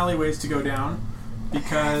streets and alleyways to go down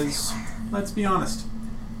because, let's be honest,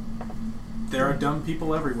 there are dumb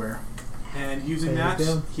people everywhere. And using that,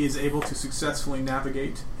 he is able to successfully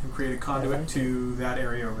navigate and create a conduit to that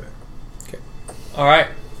area over there. All right.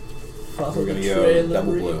 We're gonna go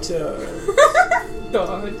double blue.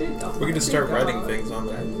 We can just start writing things on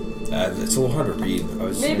there. It's a little hard to read. I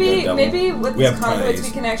was Maybe with We these have conduits these.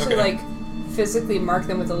 we can actually Okay. like physically mark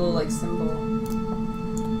them with a little like symbol.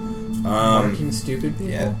 Marking stupid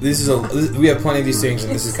people. Yeah, we have plenty of these things,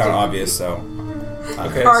 and this is kind of obvious. So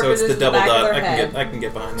Okay, Carve so it it's into the the double back of dot. their I can head.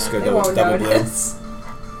 get behind let's that. go They won't double blue. notice.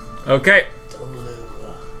 Okay.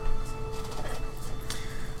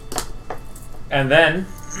 And then,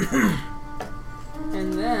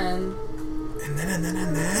 And then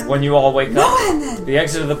when you all wake up, the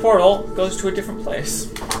exit of the portal goes to a different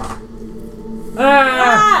place.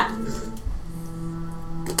 Ah!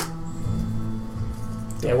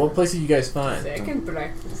 Yeah, what place did you guys find? second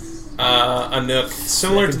breakfast. A nook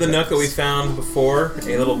similar to the nook that we found before,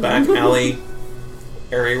 a little back alley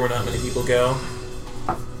area where not many people go,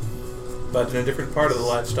 but in a different part of the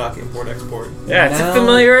livestock import-export. Yeah, it's a Now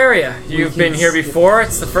familiar area. You've can been here skip- before.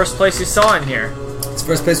 It's the first place you saw in here. It's the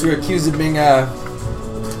first place we were accused of being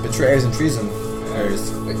betrayers and treason.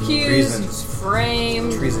 Accused, Treason.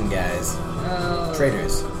 framed. Treason guys.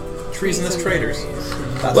 Traitors. Treasonous traitors.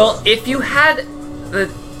 Well, if you had the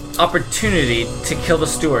opportunity to kill the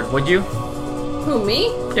steward, would you? Who, me?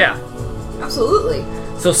 Yeah. Absolutely.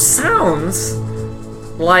 So sounds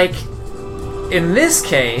like, in this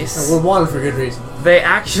case, We're wanted for good reason. they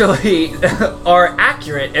actually are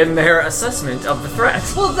accurate in their assessment of the threat.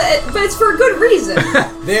 Well, but it's for a good reason.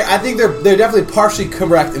 I think they're definitely partially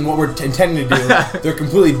correct in what we're intending to do. They're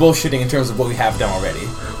completely bullshitting in terms of what we have done already.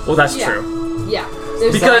 Well, that's Yeah. true. Yeah.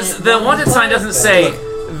 There's Because the wanted sign doesn't say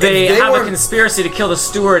they they have a weren't- conspiracy to kill the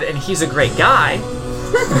steward and he's a great guy.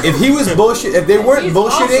 If he was bullshit, if they weren't He's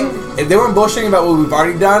bullshitting, awesome. if they weren't bullshitting about what we've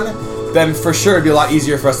already done, then for sure it'd be a lot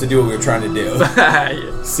easier for us to do what we were trying to do.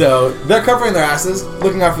 So they're covering their asses,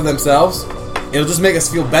 looking out for themselves. It'll just make us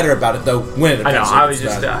feel better about it, though. When it I know. eventually I was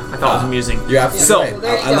gets just. done. I thought it was amusing. You're absolutely So- right. Well,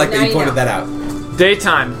 there you I go. like that Now you you pointed know. that out.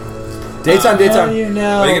 Daytime, Daytime. You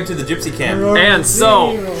know. When you get to the gypsy camp, and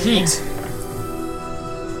so heat.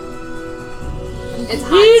 It's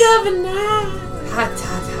hot. Of a night. Hot, hot,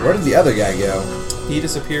 hot. Where did the other guy go? he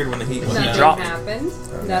disappeared when the heat went Nothing down. dropped. happened.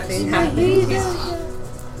 Nothing happened.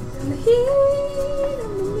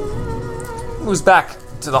 Moves back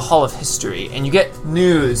to the Hall of History, and you get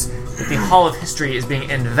news that the Hall of History is being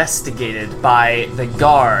investigated by the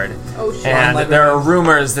guard, Oh shit. and there are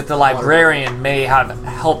rumors that the librarian may have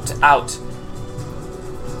helped out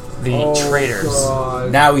the traitors.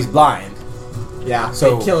 God. Now he's blind. Yeah,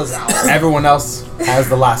 So- they kill us out. Everyone else has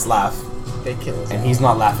the last laugh, They kill us and out. he's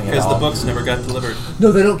not laughing at Because all. the books never got delivered.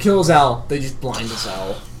 No, they don't kill us out. They just blind us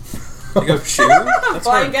out. You go, shoot? That's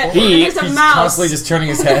Well, I hard. get, He- there's a He's mouse. constantly just turning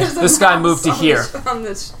his head. There's a This guy mouse moved to on here. On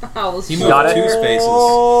this house. He moved Got it? 2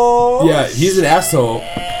 spaces. Yeah, he's an asshole.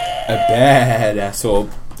 A bad asshole.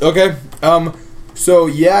 Okay, so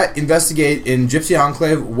yeah, investigate in Gypsy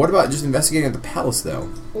Enclave. What about just investigating at the palace, though?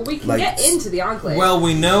 Well, we can like- get into the enclave. Well,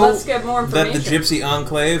 we know Let's get more that the information. Gypsy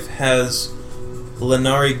Enclave has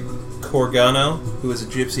Lenari Corgano, who is a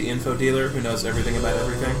gypsy info dealer who knows everything about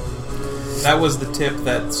everything. That was the tip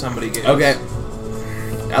that somebody gave. Okay,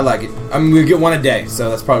 I like it. I mean, we get one a day, so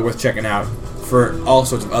that's probably worth checking out for all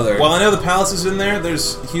sorts of other. Well, I know the palace is in there.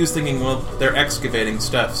 There's Hugh's thinking, well, they're excavating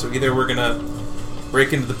stuff, so either we're gonna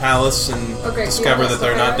break into the palace and Okay, discover yeah, that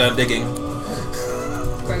they're not done digging.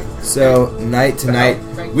 Right. So night to night,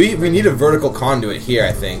 Right. we need a vertical conduit here.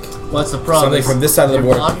 I think What's the problem? something from this side of the They're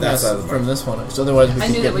board to blocking that us side of the board. from this one, so otherwise we I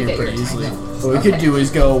could knew get that we'd here get pretty your easily. time. What we could do is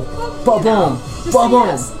go ba-boom, Just ba-boom,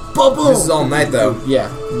 yes. ba-boom. This is all night, though. Yeah,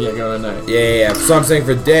 go at night. Yeah. So I'm saying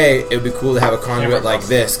for day, it would be cool to have a conduit like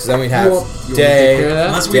this, because then we'd have You want to take day. care of that?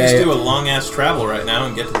 Unless we just day. do a long ass travel right now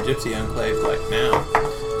and get to the Gypsy Enclave like now.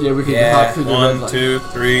 Yeah, we could Yeah. hop through the red 1, light. 2,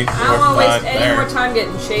 3, 4, I don't want to 5. waste any There. more time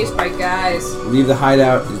getting chased by guys. Leave the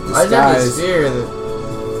hideout, I have disguise. this fear that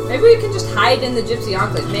Maybe we can just hide in the Gypsy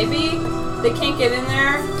Enclave. Maybe they can't get in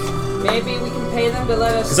there. Maybe we can pay them to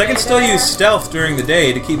let us. Because I can stay still there? use stealth during the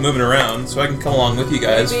day to keep moving around, so I can come along with you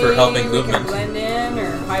guys Maybe for helping we movement. Can blend in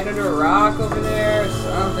or hide under a rock over there or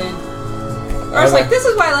something. I was like, this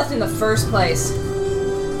is why I left in the first place.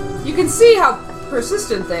 You can see how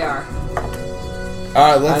persistent they are.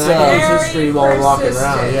 Alright, let's And I Very use history while we're walking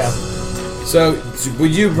around. persistent. Yeah. So,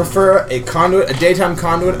 would you prefer a daytime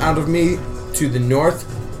conduit out of me to the north,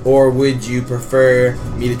 or would you prefer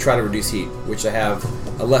me to try to reduce heat, which I have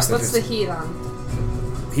a less than What's the 50? heat on?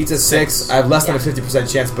 Heat's at 6. I have less than a 50%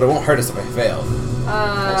 chance, but it won't hurt us if I fail.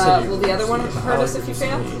 Will the other one hurt us if you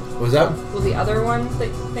fail? What was that? Will the other one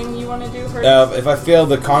thing you want to do hurt us? If I fail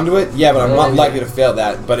the conduit, yeah, but I'm not likely to fail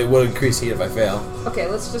that. But it will increase heat if I fail. Okay,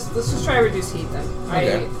 let's just try to reduce heat then.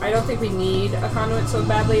 Okay. I don't think we need a conduit so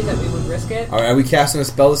badly that we would risk it. All right, are we casting a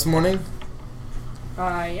spell this morning?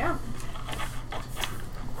 Yeah.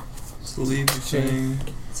 Leave the chain.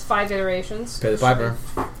 It's 5 iterations. Pay the piper.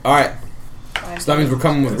 All right, so that means we're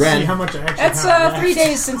coming with Let's see Ren. how much I actually That's have 3 left.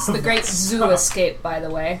 days since the Great Zoo Escape, by the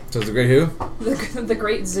way. So it's a great who? The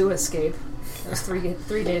Great Zoo Escape. That was 3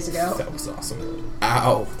 days ago. That was awesome.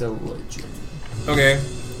 Ow. The legend. Okay.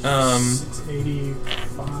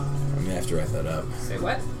 685. I'm gonna have to write that up. Say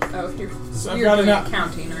what? Oh, you're So I've you're got doing enough.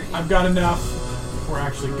 counting, aren't you? I've got enough. If we're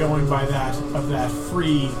actually going by that of that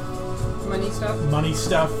free Money stuff. money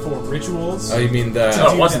stuff for rituals. Oh, you mean the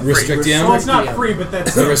Oh, it wasn't free. restrictium? Well, it's not free, but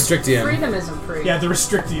that's The restrictium. Freedom isn't free. yeah, the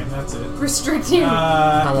restrictium. That's it. Restricting. much?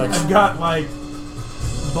 I've got like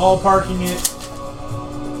ballparking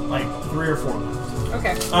it like 3 or 4 left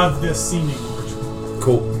Okay. of this seeming ritual.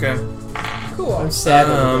 Cool. Okay. Cool. I'm sad.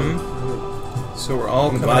 So we're all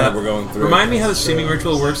I'm coming glad up. that we're going through. Remind me how the seeming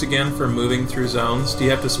ritual works again for moving through zones. Do you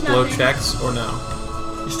have to blow Nothing. checks or no?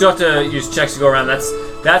 You still have to use checks to go around.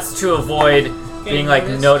 That's to avoid being like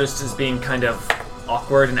noticed as being kind of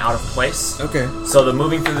awkward and out of place. Okay. So the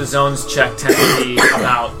moving through the zones check tends to be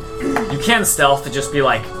about. You can stealth to just be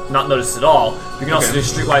like not noticed at all. You can also Okay. do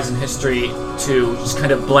streetwise and history to just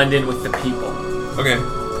kind of blend in with the people. Okay.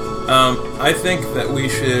 I think that we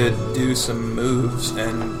should do some moves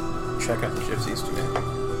and check out the gypsies today.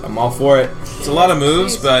 I'm all for it. It's a lot of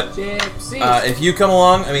moves, but Gypsies. if you come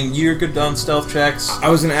along, I mean, you're good on stealth checks. I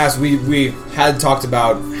was gonna ask. We had talked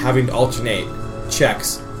about having to alternate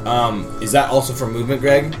checks. Is that also for movement,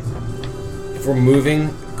 Greg? If we're moving,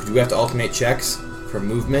 do we have to alternate checks for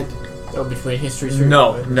movement? Oh, between history.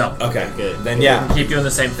 No. Okay, Good. then yeah, Keep doing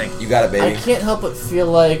the same thing. you got it, I baby. can't help but feel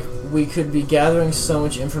like we could be gathering so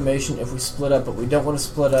much information if we split up, but we don't want to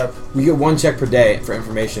split up. We get 1 check per day for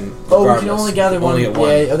information. Oh, we can regardless. only gather one. Only at 1.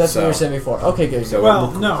 Yeah, oh, that's what so you were saying before. Okay, good. So-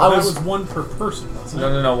 Well, no, I that was- was 1 per person. Wasn't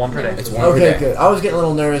it? No, 1 per day. It's 1 per Okay, day. good. I was getting a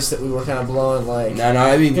little nervous that we were kind of blowing like No,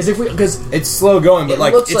 I mean because it's slow going, but It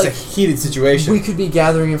like looks it's a like heated situation. we could be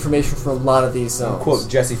gathering information from a lot of these zones. Quote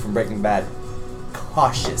Jesse from Breaking Bad.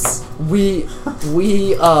 Cautious. We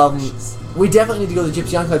definitely need to go to the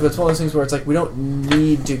Gypsy Enclave, but it's one of those things where it's like we don't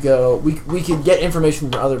need to go. We could get information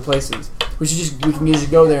from other places. We can just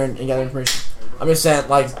go there and gather information. I'm just saying,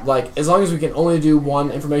 like as long as we can only do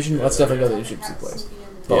one information, let's definitely go to the Gypsy place.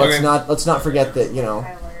 But Okay. let's not forget that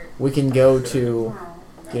we can go to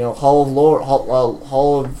Hall of Lords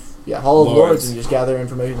and just gather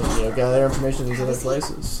information. Gather information in these other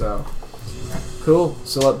places. So cool.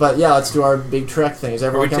 So but yeah, let's do our big trek thing. Is Are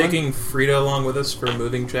everyone we coming? taking Frida along with us for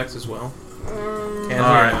moving checks as well? Can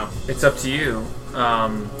All right, now? it's up to you.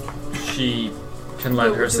 She can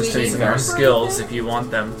lend her Do we assistance need and her her for skills anything? if you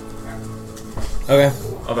want them. Okay.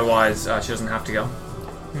 Otherwise, she doesn't have to go.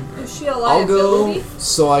 Is she a I'll go liability?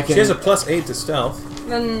 so I can. She has a +8 to stealth.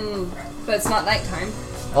 Then, but it's not nighttime.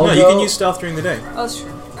 I'll no, go, you can use stealth during the day. Oh, that's true.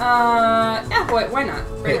 Yeah, why not?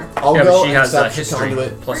 Bring her. I'll Yeah, go but she and has establish a history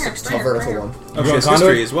conduit, plus Bring her, 16. a vertical one. Oh, she has Conduit?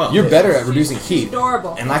 history as well. You're better at reducing She's heat,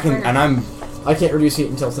 adorable. and I can, Bring her. and I'm. I can't reduce heat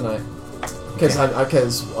until tonight because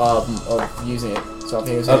of using it. So I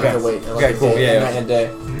think it's gonna Okay. have to wait. Okay, cool, Day, yeah, night and day.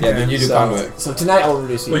 Yeah, then you do so, conduit. So tonight I'll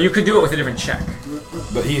reduce heat. Well, you could do it with a different check.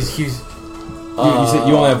 But he's. You said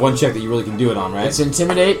you only have 1 check that you really can do it on, right? It's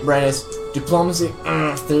intimidate, brightness, diplomacy,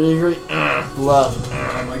 theory, bluff.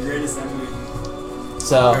 My greatest enemy.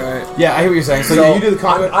 So. Alright. Yeah, I hear what you're saying. So, yeah, you do the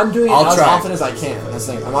conduit. I'm doing it I'll as try. often as I can. That's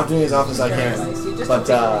the thing. I'm not doing it as often as I can. Nice. You just But,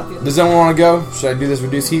 don't take it. Does anyone want to go? Should I do this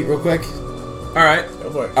reduce heat real quick? Alright. Go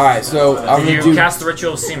for it. All right, so I'm You gonna do. cast the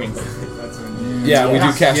ritual of seeming. Yeah, we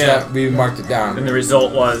do cast Yeah. that. We marked it And down. the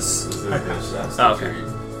result was. Oh, okay.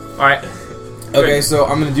 Alright. Okay, so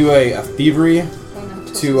I'm gonna do a thievery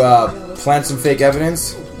to plant some fake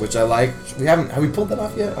evidence, which I like. Have we pulled that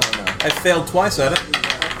off yet? I don't know. I failed twice at it.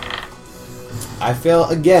 I fail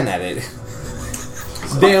again at it.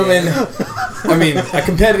 Damon, I mean, a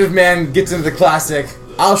competitive man gets into the classic.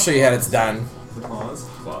 I'll show you how it's done.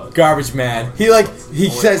 garbage man. He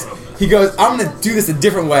says, he goes, I'm gonna do this a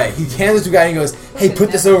different way. He hands it to a guy and he goes, hey,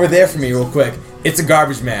 put this over there for me real quick. It's a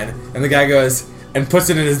garbage man. And the guy goes and puts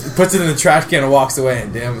it in the trash can and walks away.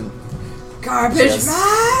 And damn, Garbage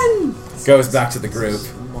man! goes back to the group.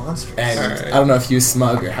 Monster. And Alright. I don't know if he was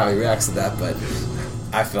smug or how he reacts to that, but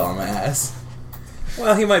I fell on my ass.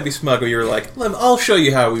 Well, he might be smug, but you're like, I'll show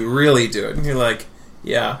you how we really do it. And you're like,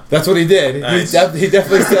 yeah. That's what he did. Nice. He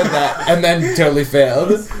definitely said that, and then totally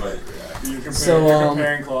failed. So,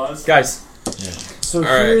 comparing claws. Guys, So All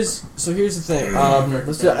right. here's the thing.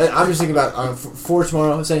 Let's do, I'm just thinking about for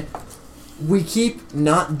tomorrow. I'm saying we keep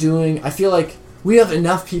not doing. I feel like we have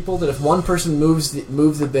enough people that if one person moves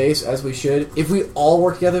the base as we should, if we all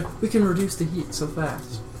work together, we can reduce the heat so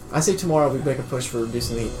fast. I say tomorrow we make a push for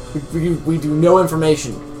reducing the heat. We do no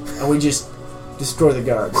information, and we just destroy the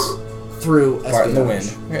guards through Part in the wind.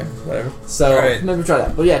 espionage. Okay, whatever. So Alright. maybe try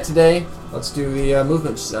that. But yeah, today let's do the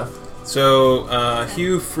movement stuff. So,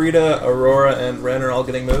 Hugh, Frida, Aurora, and Ren are all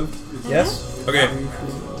getting moved? Yes? Okay.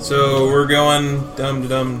 So, we're going dum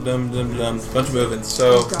dum dum dum dum. Bunch of movements.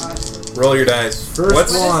 So, Oh god. roll your dice. First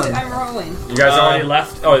What's one. What is it? I'm rolling. you guys already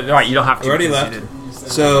left? Oh, right, you don't have to. Already because you left.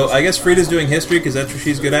 did. So, I guess Frida's doing history because that's what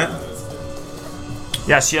she's good at.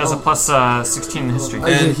 Yeah, she has a plus 16 in history.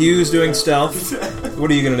 And Hugh's doing stealth. What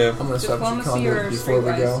are you going to do? I'm gonna stop Diplomacy calendar or before we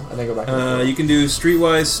streetwise? go, and then go back. You can do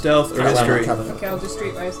streetwise, stealth, or history. Okay, I'll do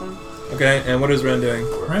streetwise then. Okay, and what is Ren doing?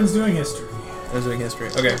 Ren's doing history. Ren's doing history.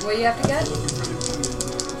 Okay. What do you have to get?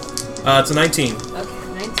 It's a 19. Okay,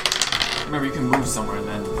 19. Remember, you can move somewhere and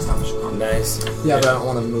then establish a contact. Nice. Yeah, but I don't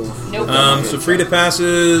want to move. Nope. So Frida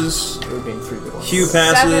passes. It would be 3 good ones. Hugh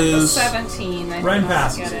passes. 17. I Ren think I'll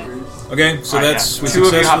passes. get it. Okay, so Alright, that's yeah. we 2 of you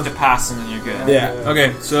have successfully. to pass and then you're good. Yeah.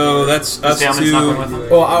 Okay, so that's us Damon's not going with two. him?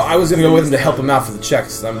 Well, I was gonna go with him to help him out for the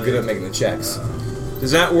checks. 'Cause I'm good at making the checks.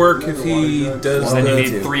 Does that work if he does So then you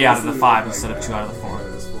the? need 3 out of the 5 instead of 2 out of the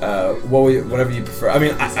 4. Whatever you prefer. I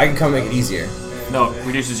mean, I can come make it easier. No, it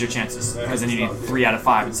reduces your chances because then you need 3 out of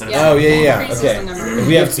 5 instead of. Oh yeah. Increases Okay. the number. If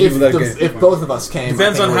we have two people that are good. If both of us came,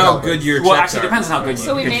 Depends I on think we're how helping. good your Well, checks actually, it are. depends on how good you.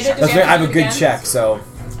 So we good made check. it. That's Do we right. I have a to do good it again? check, so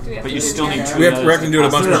Do we have But to you do it still again? need 2. We have to do it a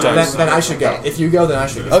bunch No, more no, times. then I should go. If you go, then I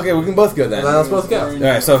should go. okay, we can both go then. Then let's both go. All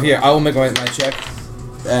right. So here, I will make my check,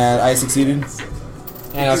 and I succeeded.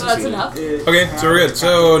 And I So that's succeeded. enough. Okay, so we're good.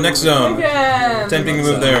 So next zone. Again. Attempting to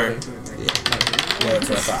move there. Yeah, that's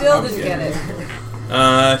what I thought. Still didn't get it.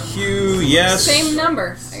 Hugh, yes. Same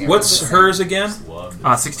number. What's hers again?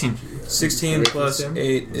 16. 16 plus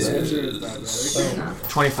 8 is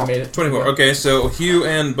 24. I made it. 24. Okay, so Hugh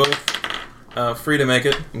and both Frida make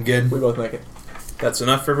it. I'm good. We both make it. That's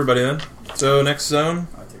enough for everybody then. So next zone.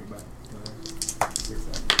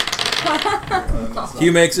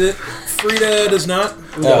 Hugh makes it. Frida does not.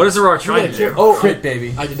 What is Aurora trying to do? Oh, Crit,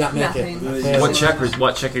 baby. I did not make Nothing. it. What check are you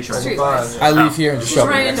trying to do? Streetwise. I leave here and just She's show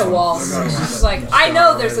running into walls. She's like, I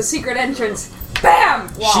know there's a secret entrance.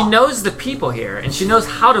 Bam! Wall. She knows the people here, and she knows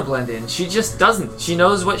how to blend in. She just doesn't. She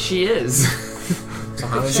knows what she is. So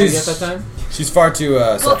how many did you get that time? She's far too.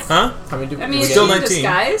 Huh? How many did I mean, Still is she in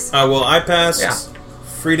 19. disguise? Well, I passed. Yeah.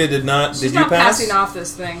 Frida did not. She's Did you not pass? passing off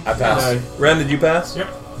this thing. I passed. Ren, did you pass? Yep.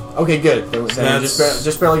 Okay, good. Then we That's-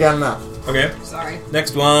 just barely got enough. Okay. Sorry.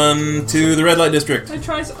 Next one to the red light district. I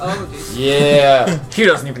tried so. Oh, jeez. Yeah. He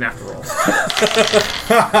doesn't even have to roll.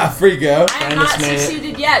 Free go. I have Brandis not made it.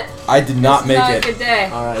 succeeded yet. I did not It's make not it. a good day.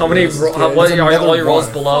 All right. How many? this is What good. are There's all your rolls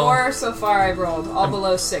one. below? 4 so far I've rolled. All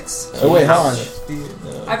below 6. Oh wait, hold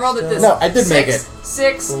on. I rolled it this. No, I did make 6,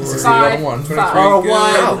 Succeeded 5, on one. 5. Oh, Good. one.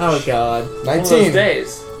 Ouch. Oh, God. 19.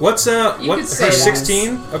 Days. What's You what? could say Her that.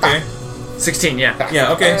 16. Okay. 16. Yeah.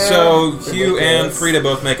 Yeah. Okay. So Hugh and Frida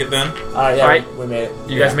both make it then. All right, yeah, All right. we made it.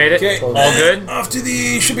 You guys made it. Okay. All good. Off to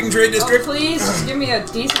the shipping trade Oh, district. please, just give me a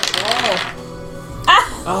decent roll.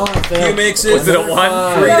 Oh, I Hugh failed. makes it. Was it a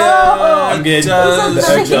 1? Frida I'm good.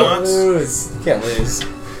 does No. not. Lose. Can't lose.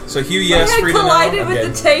 So Hugh, My yes. head Frida, collided no. with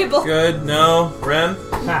good. the table. Good. No. Ren.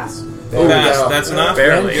 Pass. There we Pass. go. That's enough.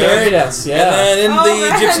 Barely. Ren carried us, yeah. And then in Oh, the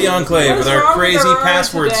Ren. Gypsy Enclave What with is our wrong with crazy Aurora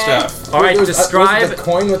password today? stuff. All right. Was it Describe. the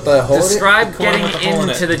coin with the hole in it? Describe The coin getting with the hole in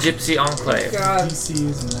into it. the Gypsy Enclave. God.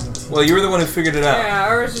 DC's 19. Well, you were the one who figured it out. Yeah,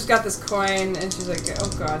 Aura's just got this coin, and she's like, oh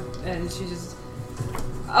god, and she just,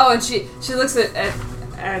 oh, and she looks at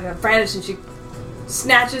Brandis, and she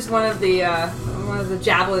snatches one of the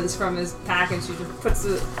javelins from his pack, and she just puts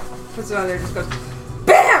it on there, and just goes,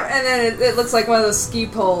 BAM! And then it looks like one of those ski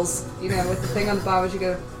poles, you know, with the thing on the bottom. And she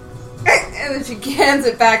goes, and then she hands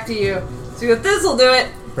it back to you. So you go, this'll do it.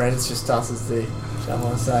 Brandis just tosses the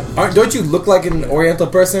javelin aside. Don't you look like an Oriental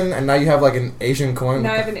person, and now you have like an Asian coin?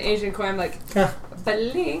 Now I have an Asian coin. I'm like,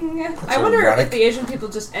 Bling. I So wonder erotic. if the Asian people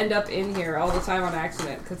just end up in here all the time on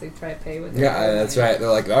accident because they try to pay with it. Yeah, that's right. They're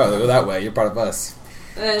like, oh, go that way. You're part of us.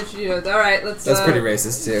 And she goes, all right, let's. That's pretty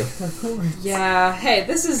racist too. Yeah. Hey,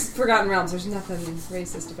 this is Forgotten Realms. There's nothing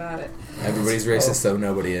racist about it. Everybody's racist, so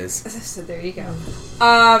nobody is. So there you go.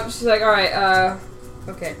 She's like, all right.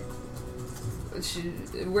 Okay.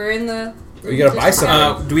 We're in the. You gotta buy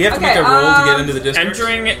something. Do we have to make a roll to get into the district?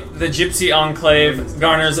 Entering the Gypsy Enclave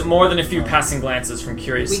garners more than a few passing glances from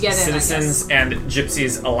curious We get in, I citizens and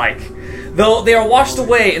gypsies alike. Though they are washed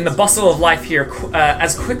away in the bustle of life here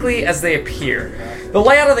as quickly as they appear. The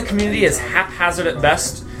layout of the community is haphazard at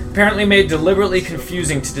best, apparently made deliberately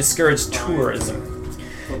confusing to discourage tourism.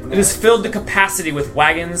 It is filled to capacity with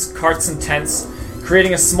wagons, carts, and tents,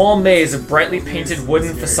 creating a small maze of brightly painted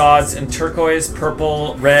wooden facades in turquoise,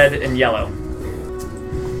 purple, red, and yellow.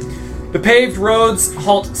 The paved roads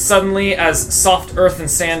halt suddenly as soft earth and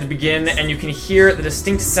sand begin, and you can hear the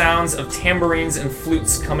distinct sounds of tambourines and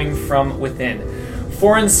flutes coming from within.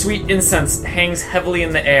 Foreign sweet incense hangs heavily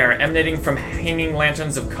in the air, emanating from hanging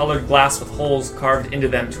lanterns of colored glass with holes carved into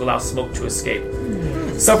them to allow smoke to escape.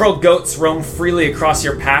 Several goats roam freely across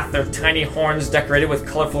your path, their tiny horns decorated with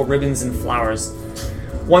colorful ribbons and flowers.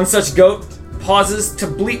 One such goat pauses to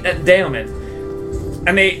bleat at Daemon,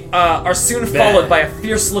 and they are soon followed by a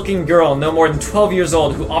fierce-looking girl no more than 12 years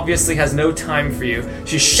old who obviously has no time for you.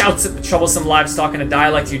 She shouts at the troublesome livestock in a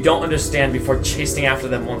dialect you don't understand before chasing after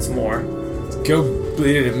them once more. Go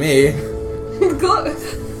bleed it at me.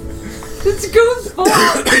 It's Goat's fault.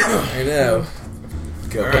 I know.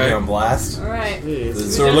 Go put me Alright. on blast. All right.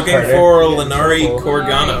 So we're looking for Lenari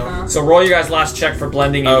Corgano. So roll your guys' last check for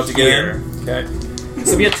blending in To get here. in? Okay. This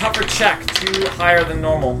will be a tougher check, 2 higher than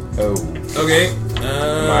normal. Oh. Okay.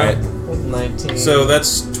 Alright. 19. So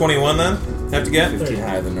that's 21 then? Have to get? 15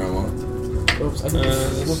 higher than normal. Oops, I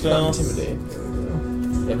didn't look stealth. at Intimidate.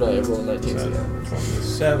 Yeah, no, I rolled 19. So yeah.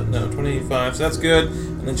 27, no, 25, so that's good.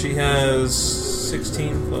 And then she has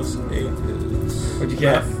 16 plus 8 is... What'd you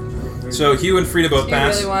get? So Hugh and Frida both Do you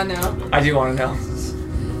passed. really want to know? I do want to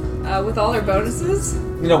know. With all her bonuses,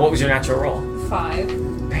 You know, what was your natural roll?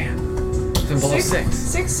 5. Bam. It's been below 6.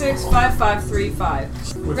 6, 6, 5, 5, 3,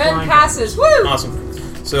 5. With Red flying- passes. Woo!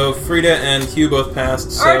 Awesome. So Frida and Hugh both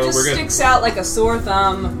passed, so Or just we're good. sticks out like a sore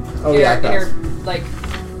thumb. Oh, yeah, I passed. Like,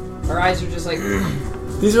 her eyes are just like.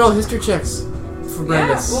 These are all history checks for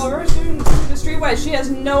Brandis. Yeah, well, we're doing the streetwise. She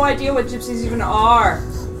has no idea what gypsies even are.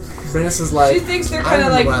 Brandis is like. She thinks they're I gonna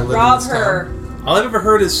remember like when I lived in rob this her. town. All I've ever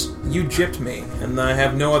heard is you gypped me, and I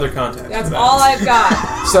have no other context. That's for that. all I've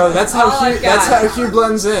got. So that's All how Hugh. I've got. That's how Hugh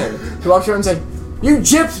blends in. He walks around and said, "You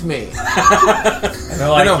gypped me." And they're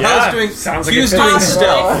like, I know, yeah, How's doing, sounds like Hugh's a doing thing.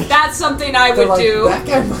 stealth. That's something I They're would like, do. that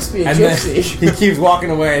guy must be a And then gypsy. he keeps walking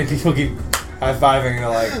away and people keep high-fiving and they're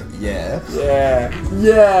like, yeah.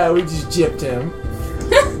 Yeah, we just gypped him.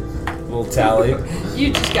 Little tally.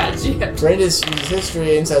 You just got gypped. Brandis uses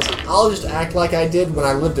history and says, "I'll just act like I did when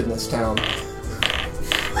I lived in this town."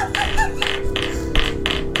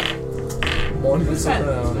 One Who's that?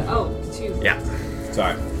 around. Oh, 2. Yeah.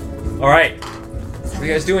 Sorry. All right. What are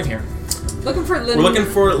you guys doing here? Looking for We're looking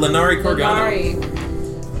for Lenari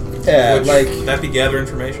Corgano. Yeah, Which, like... would that be gather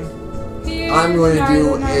information? I'm going to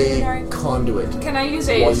do a conduit. Can I use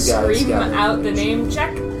While a you guys scream gather out the name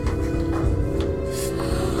check?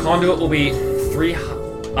 Conduit will be 3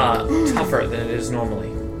 tougher than it is normally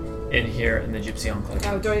in here in the Gypsy Enclave.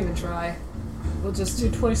 Oh, don't even try. We'll just Do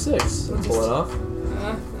 26. We'll Pull it off.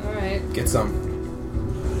 Alright. Get some.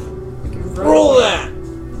 Roll that!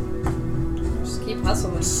 Just keep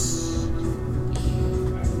hustling.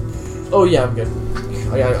 Oh yeah, I'm good.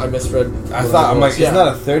 I misread. I thought, I'm like, isn't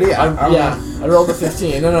that a 30? I rolled a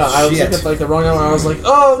 15. No, I was Shit. looking at like the wrong number. I was like,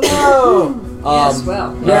 oh no! Yes,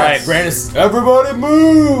 well. Yeah. Alright, Brandis, everybody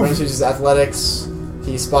move! Brandis uses athletics.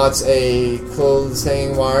 He spots a clothes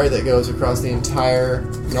hanging wire that goes across the entire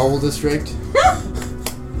Noble district.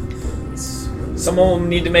 Someone will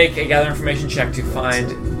need to make a gather information check to find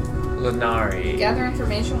Lenari. Gather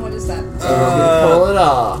information, what is that? Pull it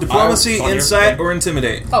off. Diplomacy, on your insight, thing. or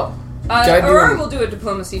intimidate? Oh. Can I do Aurora an- will do a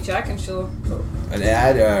diplomacy check and she'll. An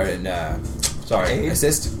ad or sorry,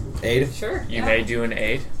 assist? Aid? Sure. You yeah. may do an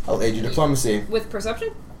aid. I'll aid your diplomacy. With perception?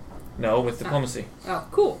 No, with diplomacy. Oh,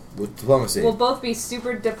 cool. With diplomacy. We'll both be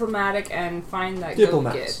super diplomatic and find that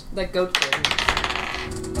Diplomats. goat kid.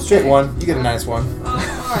 Straight one. You get a nice one.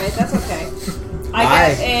 Oh, alright, that's okay. I Aye.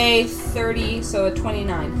 get a 30, so a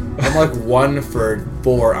 29. I'm like 1 for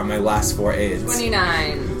 4 on my last 4 aids.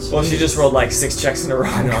 29. Well, she just rolled like 6 checks in a row.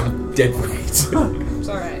 I know, I'm dead weight. It's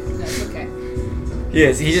alright. That's okay. He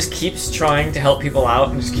is. He just keeps trying to help people out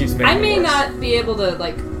and just keeps making I it may worse. not be able to,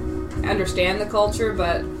 like, understand the culture,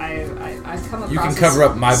 but I come across You can as cover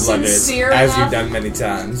up my blunders, sincere as enough. you've done many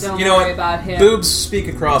times. Don't You know worry what? about him. Boobs speak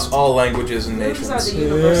across all languages and Boobs are nations. the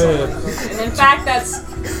universal language. And in fact, that's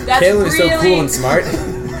Kaylin really... is so cool and smart.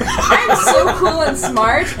 I'm so cool and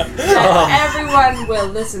smart that everyone will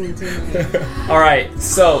listen to me. All right,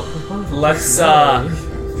 so let's.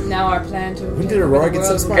 Now our plan to... When did Aurora get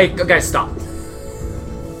so smart? Hey, guys, stop.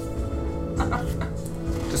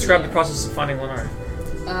 Describe the process of finding Lenari.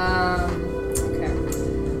 Okay.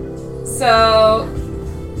 So,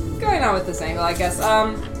 going on with this angle, I guess.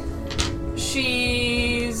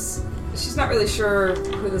 She's not really sure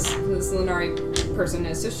who this Lunari person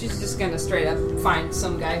is, so she's just gonna straight up find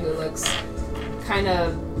some guy who looks kind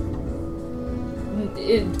of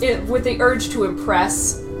with the urge to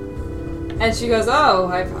impress. And she goes, "Oh,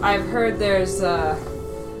 I've heard there's a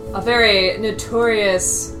very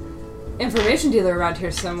notorious information dealer around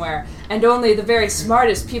here somewhere, and only the very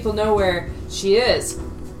smartest people know where she is."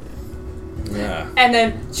 Yeah. And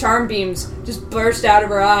then charm beams just burst out of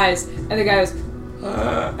her eyes, and the guy goes,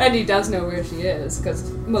 and he does know where she is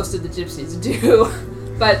because most of the gypsies do,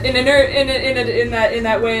 but in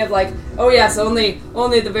that way of like, oh yes, only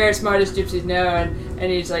the very smartest gypsies know,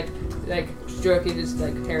 and he's like stroking his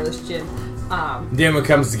like hairless chin. Damon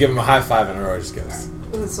comes to give him a high five, and Aurora just goes.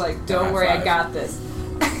 It's like, don't High worry, five. I got this.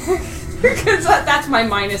 Because that's my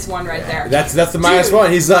 -1 right there. That's the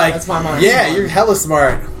 -1. He's like, That's my -1. yeah, you're hella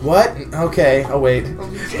smart. What? Okay, I'll wait.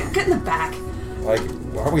 Get in the back. Like,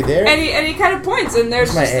 are we there? And he kind of points, and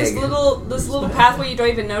there's Where's my just egg? this little pathway you don't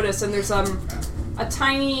even notice, and there's a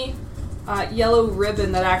tiny yellow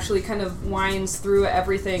ribbon that actually kind of winds through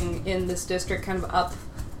everything in this district, kind of up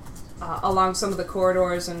along some of the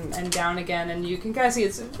corridors and down again, and you can kind of see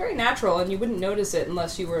it's very natural, and you wouldn't notice it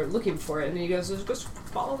unless you were looking for it. And he goes, just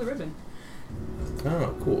follow the ribbon. Oh,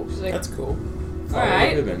 cool. Like, That's cool. all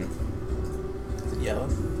right. Ribbon. Is it yellow?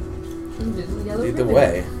 Yellow Lead the ribbon.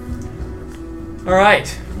 way. All right.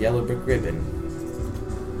 Yellow brick ribbon.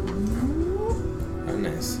 Oh,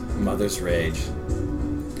 nice. Mother's Rage.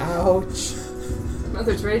 Ouch.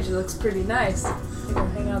 Mother's Rage looks pretty nice. You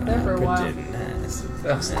can hang out there for a while. Pretty nice.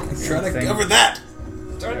 Trying to cover that.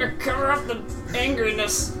 Trying to cover up the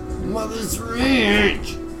angriness. Mother's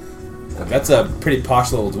Rage. That's a pretty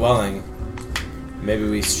posh little dwelling. Maybe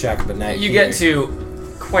we shack up at night. You here. get to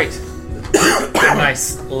quite a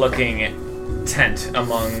nice-looking tent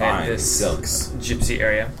among Fine this silks. gypsy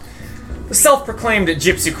area. The self-proclaimed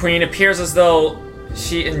gypsy queen appears as though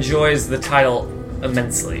she enjoys the title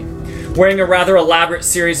immensely. Wearing a rather elaborate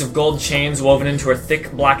series of gold chains woven into her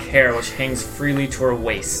thick black hair, which hangs freely to her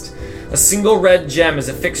waist. A single red gem is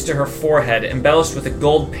affixed to her forehead, embellished with a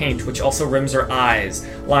gold paint which also rims her eyes,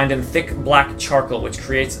 lined in thick black charcoal, which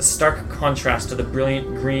creates a stark contrast to the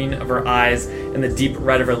brilliant green of her eyes and the deep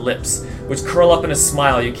red of her lips, which curl up in a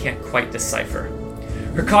smile you can't quite decipher.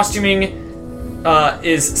 Her costuming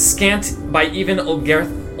is scant by even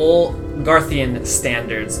Olgarthian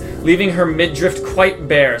standards, leaving her midriff quite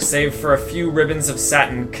bare, save for a few ribbons of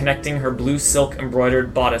satin connecting her blue silk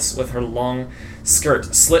embroidered bodice with her long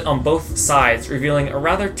skirt, slit on both sides, revealing a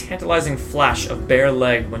rather tantalizing flash of bare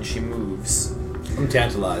leg when she moves. I'm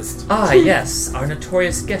tantalized. Ah, yes, our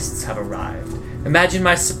notorious guests have arrived. Imagine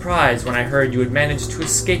my surprise when I heard you had managed to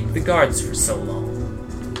escape the guards for so long.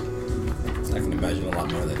 I can imagine a lot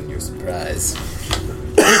more than your surprise.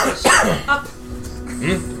 Up.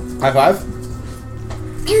 High five?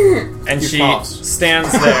 And You she pass.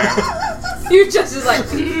 stands there, You just is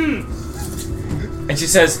like, and she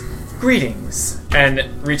says, "Greetings," and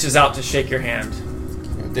reaches out to shake your hand.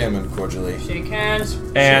 Damon cordially. shake hands.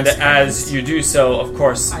 And Shakes as hands. you do so, of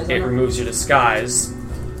course, Eyes it on her. removes your disguise.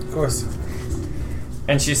 Of course.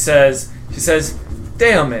 And she says,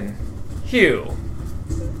 Daemon, Hugh,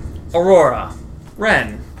 Aurora,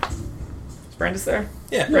 Ren. Is Brandis there?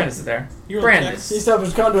 Yeah. Brandis is there. You were Brandis. He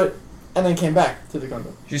established conduit and then came back to the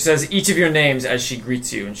conduit. She says each of your names as she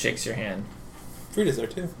greets you and shakes your hand. Frida's there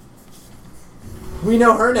too. We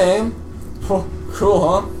know her name. Oh,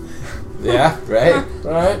 cool, huh? Yeah, right?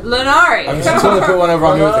 Alright. Lenari. I'm just trying to put one over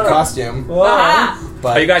on me with the costume. Aha. Are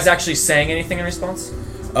But you guys actually saying anything in response?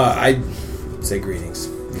 I say greetings.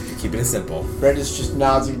 Keeping it simple. Brandis just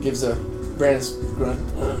nods and gives a Brandis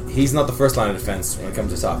grunt. He's not the first line of defense when it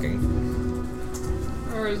comes to talking.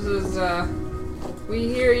 Or is this, we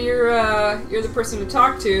hear you're the person to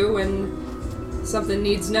talk to when something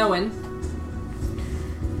needs knowing.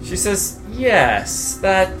 She says, yes,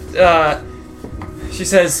 she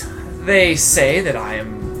says, they say that I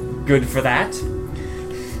am good for that.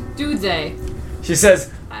 Do they? She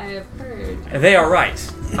says, I have heard. they are right.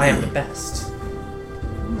 I am the best.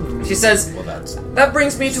 She says, Well, that's... that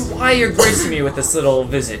brings me to why you're gracing me with this little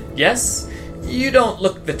visit, yes? You don't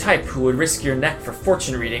look the type who would risk your neck for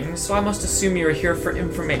fortune reading, so I must assume you are here for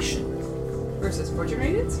information. Versus fortune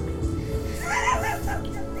readings?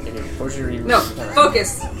 Fortune reading. No,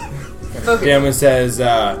 focus. Focus. Damon says,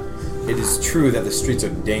 it is true that the streets are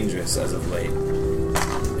dangerous as of late.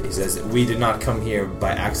 He says, we did not come here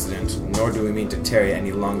by accident, nor do we mean to tarry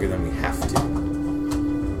any longer than we have to.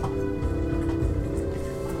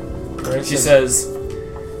 She says,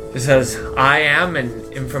 I am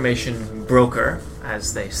an information broker,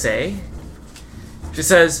 as they say. She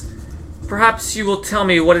says, perhaps you will tell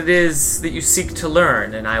me what it is that you seek to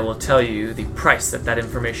learn, and I will tell you the price that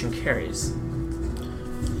information carries.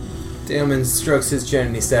 Damon strokes his chin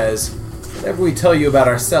and he says, whatever we tell you about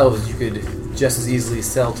ourselves, you could just as easily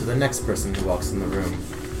sell to the next person who walks in the room.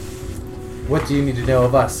 What do you need to know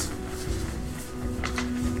of us?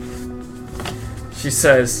 She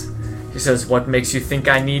says, what makes you think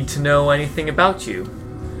I need to know anything about you?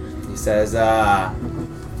 He says,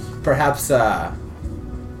 perhaps,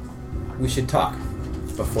 we should talk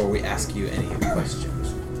before we ask you any questions.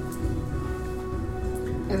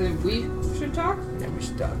 And then we should talk? Yeah, we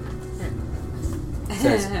should talk. He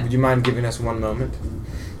says, would you mind giving us one moment?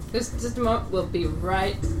 Just a moment. We'll be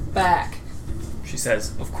right back. She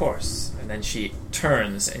says, of course. And then she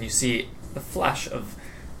turns, and you see the flash of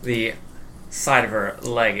the side of her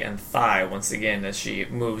leg and thigh once again as she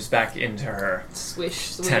moves back into her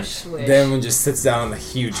Swish, swish, tent. swish. Damon just sits down on the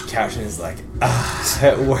huge couch and is like,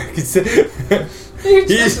 at work. He's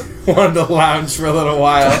wanted to lounge for a little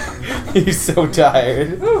while. He's so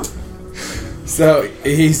tired. So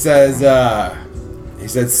he says,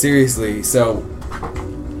 seriously, so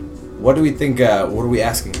what do we think, what are we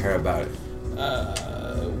asking her about?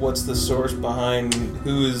 What's the source behind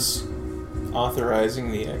who's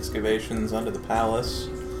authorizing the excavations under the palace?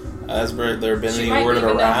 Has there been any word of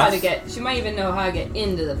a wrath? She might even know how to get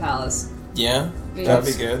into the palace. Yeah, Maybe. that'd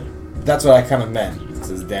be good. That's what I kind of meant,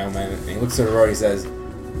 says Damon. And he looks at Aurora and he says,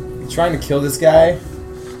 you trying to kill this guy?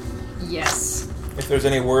 Yes. If there's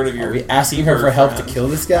any word of your Are we asking her for help to kill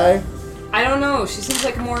this guy? I don't know. She seems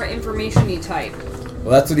like a more information-y type. Well,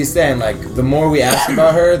 that's what he's saying. Like, the more we ask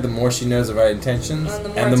about her, the more she knows of our intentions,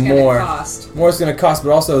 And the more it's gonna cost. More it's gonna cost. But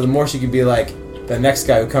also, the more she could be like, the next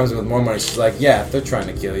guy who comes in with more money, she's like, yeah, they're trying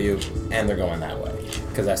to kill you, and they're going that way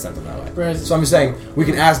because I sent them that way. Right. So I'm just saying we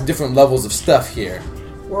can ask different levels of stuff here.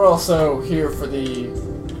 We're also here for the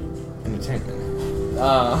Entertainment.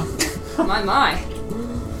 My.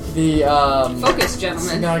 the Focus,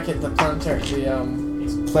 gentlemen. Now I get the planetary,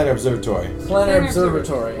 Planet Observatory. Planet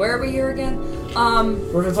Observatory. Where are we here again?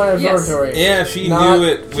 We're the Planet Yes. Observatory. Yeah, if she Not knew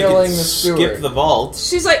it, we killing could the skip steward. the vault.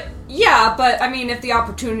 She's like, yeah, but I mean, if the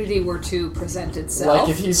opportunity were to present itself. Like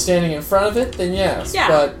if he's standing in front of it, then yes. Yeah.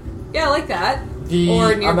 But Yeah, like that. the Or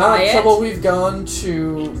amount nearby of it. trouble we've gone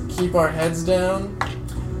to keep our heads down,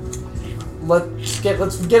 let's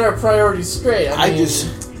get our priorities straight. I mean,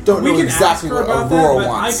 don't We know can exactly ask her what about that, Aurora but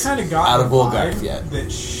wants I kind of got out the of Volgarth vibe yet.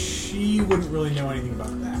 that she wouldn't really know anything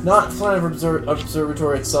about that. not Planet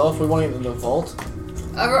Observatory itself. We want it in the vault.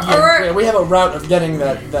 Or We have a route of getting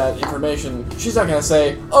that information. She's not gonna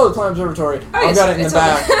say, "Oh, the Planet Observatory. Oh, I've got it in the it's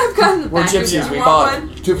back." over. I've got it in the We're back. gypsies. You We want bought one?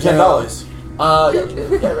 it. $2,000.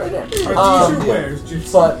 Yeah, right there. Our teacher wears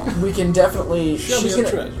just But we can definitely. Show me She's your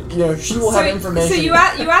gonna. treasures. You know, she will have information. So you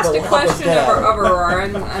asked that a will help us question get of at it. Aurora,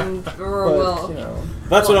 and Aurora But, will. you know,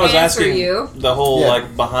 That's what I was answer asking. you. The whole Yeah.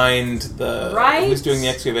 like behind the Right? who's doing the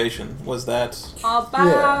excavation was that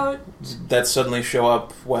About. suddenly show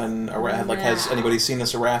up when has Nah. anybody seen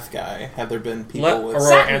this Arath guy? Have there been people Let with? Aurora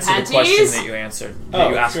Satin answer the panties? question that you answered. That Oh,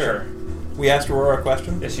 you asked sure. her. We asked Aurora a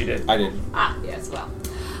question. Yes, you did. I did. Yes, well.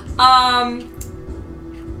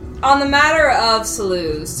 On the matter of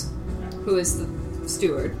Saluz, who is the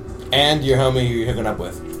steward, And your homie who you're hooking up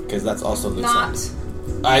with, because that's also loose not. ends.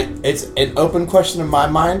 It's an open question in my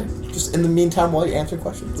mind. Just in the meantime, while you answer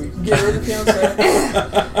questions. we can get rid of the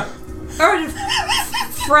fiance. Or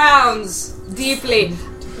frowns deeply.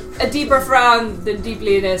 A deeper frown than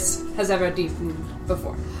deepliness has ever deepened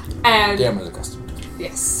before. And Damn, we're the customer.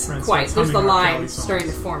 yes, Friends, quite. it's There's the humming our line Kelly songs. starting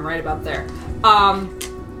to form right about there.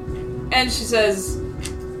 And she says,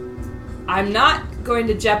 I'm not going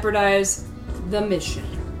to jeopardize the mission.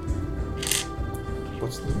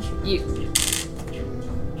 What's the mission?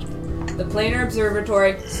 The Planar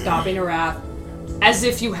Observatory stopping a raft, as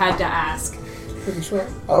if you had to ask. Pretty sure.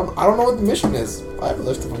 I don't know what the mission is. I have a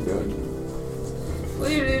list of them doing.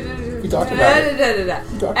 We talked about it.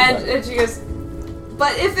 And talked about it. she goes,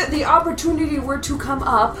 but if the opportunity were to come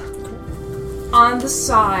up on the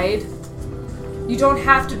side You don't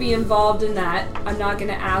have to be involved in that. I'm not going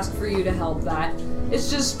to ask for you to help that. It's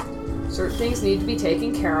just certain things need to be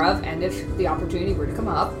taken care of, and if the opportunity were to come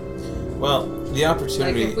up, Well, the like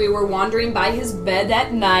opportunity, if we were wandering by his bed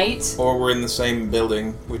at night, or we're in the same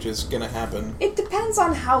building, which is going to happen. it depends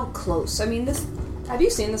on how close. I mean, this. Have you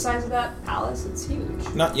seen the size of that palace? It's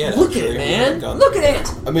huge. Not yet, Look at actually. it, We man. haven't gone Look through at it.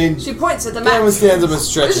 it. I mean, She points at the Damon map. stands up and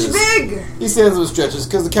stretches. It's big. He stands up and stretches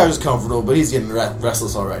because the couch is comfortable, but he's getting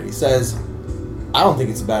restless already. He says, I don't think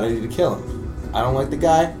it's a bad idea to kill him. I don't like the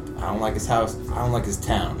guy. I don't like his house. I don't like his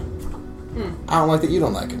town. I don't like that you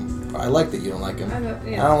don't like him. I like that you don't like him. I don't-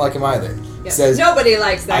 yeah. I don't like him either. Yeah. He says, Nobody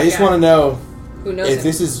likes that I just guy. want to know Who knows if him?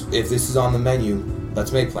 this is on the menu.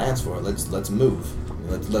 Let's make plans for it. Let's move.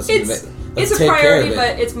 Let's It's a take care priority, of it.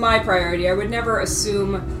 but it's my priority. I would never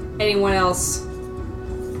assume anyone else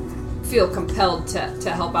feel compelled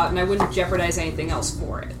to help out, and I wouldn't jeopardize anything else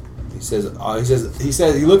for it. He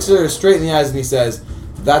says he looks at her straight in the eyes and he says,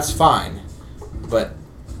 "That's fine, but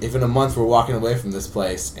if in a month we're walking away from this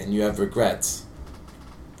place and you have regrets,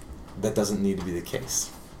 that doesn't need to be the case."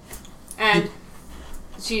 And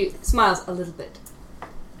she smiles a little bit.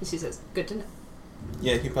 And she says, "Good to know."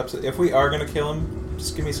 Yeah, he pops it. If we are going to kill him,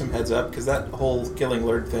 just give me some heads up, because that whole killing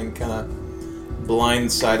Lurg thing kind of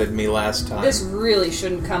blindsided me last time. This really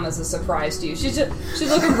shouldn't come as a surprise to you. She's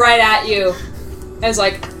looking right at you as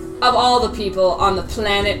like, of all the people on the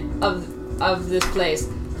planet of this place,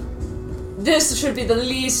 this should be the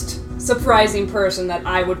least surprising person that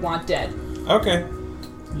I would want dead. Okay.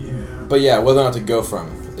 Yeah. But yeah, whether or not to go from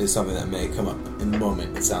is something that may come up in the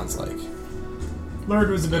moment. It sounds like. Lurg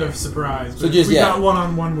was a bit of a surprise. So But just, we yeah. got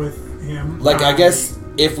one-on-one with him. Like I guess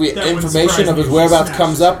if we That wouldn't information surprise of me his if she whereabouts smashed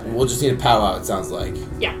comes it. up, we'll just need a powwow. It sounds like.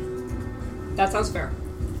 Yeah. That sounds fair.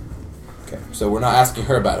 Okay, so we're not asking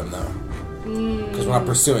her about him though, because we're not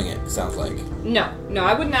pursuing it. It sounds like. No,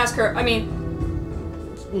 I wouldn't ask her. I mean,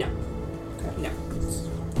 no. No.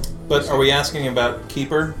 But are we asking about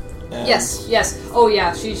Keeper? And Yes. Oh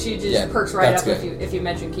yeah, she just Yeah, perks right that's up good. if you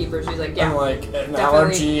mention Keeper. She's like, And yeah, like an Definitely.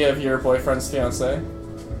 allergy of your boyfriend's fiance.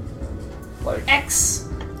 Like, X.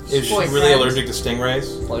 Is she boyfriend. really allergic to stingrays?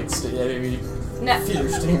 maybe Na- feeder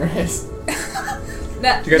stingrays. Do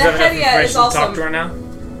you guys have enough Nahedia information is to talk also to her now?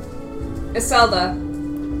 Iselda,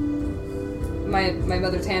 my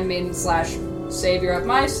mother's handmaiden / savior of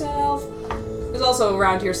myself, is also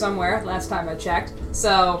around here somewhere. Last time I checked,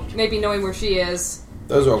 so maybe knowing where she is,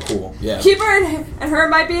 Those are all cool. Yeah. Keeper and her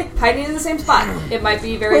might be hiding in the same spot. It might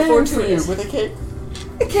be very Waiting for you fortuitous. with a cake.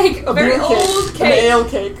 A cake, a very beer cake, old an cake. ale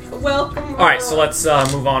cake. Welcome. All right, so let's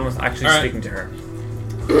move on with actually All right. speaking to her.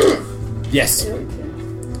 Yes.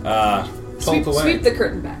 sweep, away. sweep the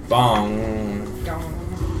curtain back. Bong.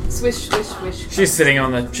 Swish, swish, swish. She's sitting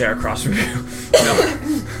on the chair across from you.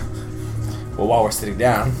 Well, while we're sitting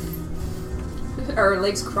down, Are her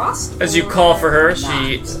legs crossed? As you or call for her, not?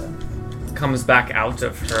 she comes back out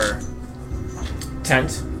of her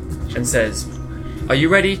tent and says, "Are you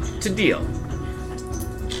ready to deal?"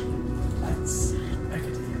 That's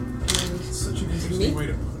It's such an interesting Me? way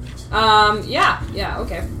to put it. Yeah,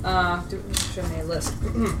 okay. Show me a list.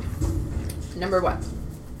 Number one.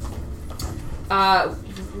 We're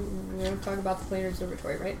gonna talk about the Planar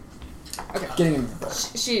Observatory, right? Okay. getting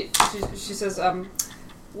involved. She says,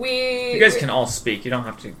 we... You guys can all speak. You don't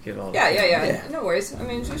have to give all. Yeah. No worries. I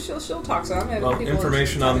mean, she'll talk some. Well,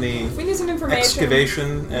 information on the We need some information.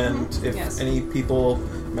 excavation and if Yes. any people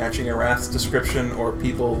matching Arath's description or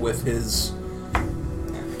people with his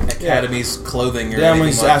academy's clothing or Dan anything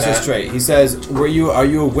wants to like ask her that. straight. He says, are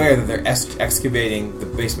you aware that they're excavating the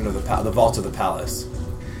basement of the vault of the palace?"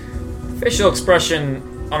 Facial expression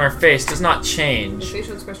on her face does not The change,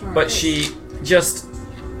 facial expression on her but face.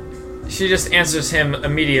 she just answers him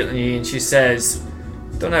immediately, and she says,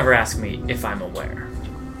 "Don't ever ask me if I'm aware."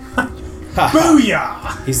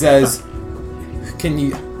 Booyah! He says,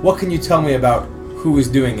 what can you tell me about who is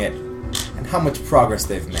doing it and how much progress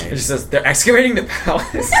they've And she made?" says, "They're excavating the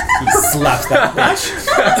palace." He slaps that bitch.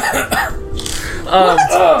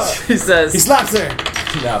 She says, He slaps her.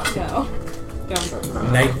 No. No.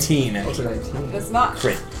 Don't. 19. Let's not.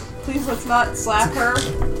 Crit. Please, let's not slap her.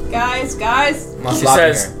 Guys. I'm not She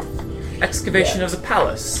slapping says, her. "Excavation of the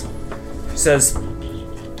palace." She says,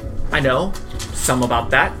 "I know some about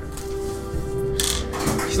that."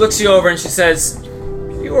 She looks you over and she says,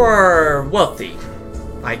 "You are wealthy.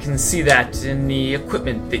 I can see that in the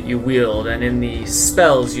equipment that you wield and in the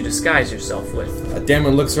spells you disguise yourself with."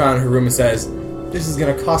 Damon looks around her room and says, "This is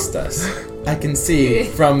gonna cost us. I can see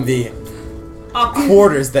from the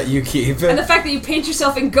quarters that you keep." And the fact that you paint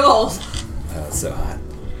yourself in gold. Oh, it's so hot.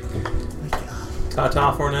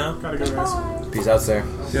 Ta-ta for now. Gotta go, guys. Peace out, sir.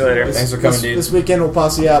 See you later. Thanks for coming, dude. This weekend we'll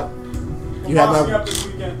posse up. You have Posse my up this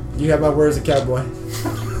weekend. you have my word as a cowboy.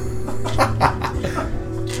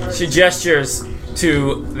 She gestures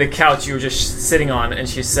to the couch you were just sitting on, and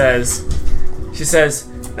she says,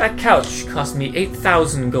 that couch cost me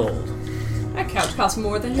 8,000 gold. That couch costs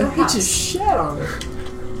more than your He just house. shat on it.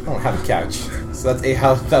 I don't have a couch, so that's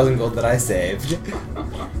 8,000 gold that I saved.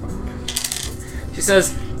 She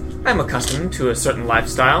says, I'm accustomed to a certain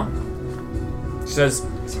lifestyle. She says,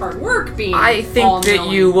 It's hard work being I think that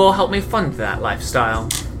you will help me fund that lifestyle.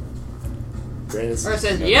 Greatest. Or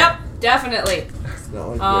says, yep, definitely. Not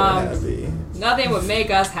like Um, we're happy. Nothing would make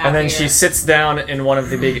us happier. And then she sits down in one of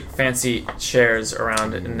the big fancy chairs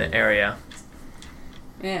around in the area.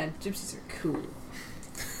 Man, gypsies are cool.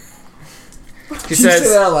 She Did you say that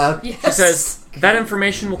says, out loud? Yes. she says, that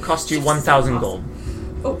information will cost you 1,000 gold.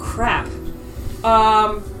 Oh crap.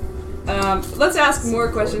 Let's ask more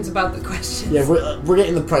questions about the question. Yeah, we're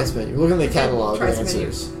getting the price menu. We're looking at the catalog Price of menu.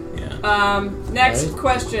 answers. Yeah. Next Right.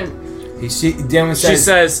 question. Damon She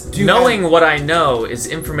says, "Do you knowing what I know is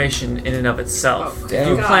information in and of itself. Oh, If damn.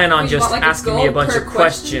 you God. plan on You just want, like, a asking me a gold bunch per of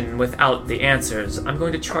questions without the answers, I'm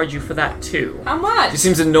going to charge you for that too. How much? She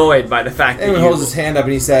seems annoyed by the fact that Damon you... holds his hand up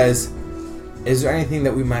and he says, is there anything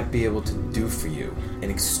that we might be able to do for you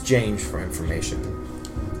in exchange for information?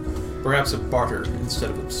 Perhaps a barter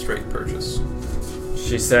instead of a straight purchase.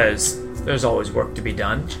 She says, there's always work to be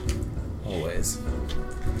done. Always.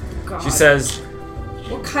 God. She says,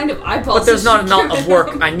 What kind of eyeballs? but there's is not she enough of giving work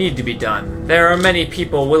him? I need to be done. There are many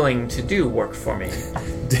people willing to do work for me.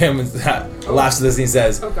 Damon's laughs at this and he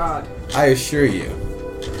says, Oh God. I assure you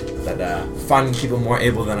that finding people more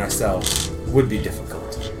able than ourselves would be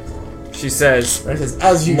difficult. She says, Right, it says,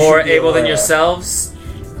 as you more should be able than aware. yourselves?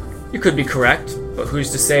 You could be correct, but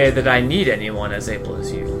who's to say that I need anyone as able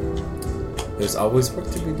as you? There's always work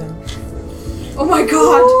to be done. Oh my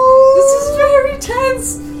God. This is very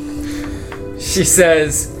tense. She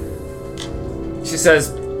says,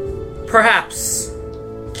 perhaps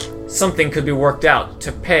something could be worked out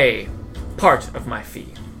to pay part of my fee.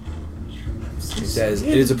 He says,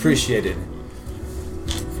 it is appreciated,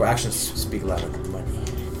 for actions speak louder than money.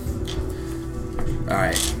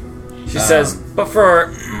 Alright. She says, but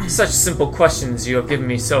for such simple questions you have given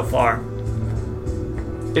me so far,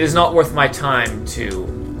 it is not worth my time to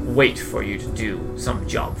wait for you to do some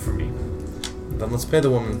job for me. Then let's pay the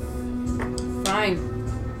woman. Fine.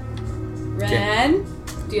 Ren,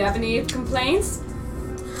 do you have any complaints?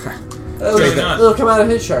 Maybe not. It'll come out of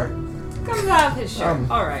his chart. Comes out of his shirt.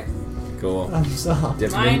 All right. Cool. I'm sorry.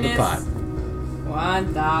 Dip it into the pot.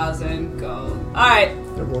 Minus 1,000 gold. All right.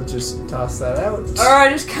 We'll just toss that out.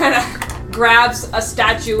 Aurora just kind of grabs a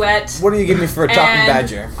statuette What do you give me for a talking And-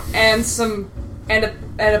 badger? and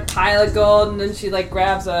a pile of gold, and then she like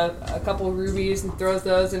grabs a couple rubies and throws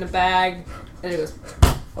those in a bag, and it goes.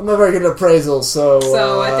 I'm not very good at appraisal, so.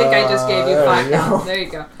 So I think I just gave you there 5 go. pounds. There you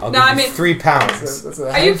go. I'll No, give I you mean, 3 pounds. That's a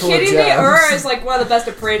are you handful of kidding me? gems. Aurora is like one of the best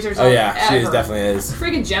appraisers. Oh yeah, she ever. is, definitely is.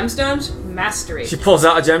 Freaking gemstones, mastery. She pulls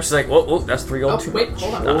out a gem, she's like, whoa, that's 3 gold Oh, too wait, much.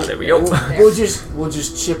 hold on. Ah, there we go. We'll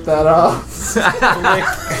just chip that off.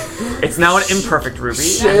 It's now an imperfect ruby.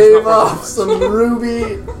 Shave off some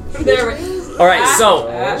ruby. There we. Alright, so,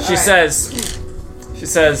 she alright.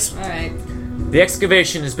 says, All right. the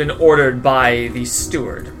excavation has been ordered by the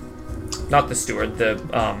steward. Not the steward,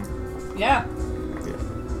 Yeah.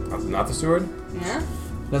 Not the steward? Yeah.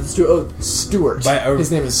 Not the Stuart. Oh, Stuart. By a-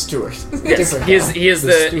 His name is Stuart. yes, Different he is guy. he is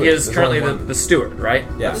The steward, he is there's currently only the, one. the steward, right?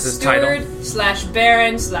 Yeah. That's his Steward title. /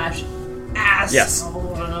 Baron / ass. Yes.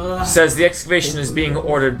 Says the excavation is being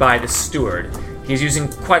ordered by the steward. He's using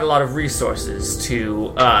quite a lot of resources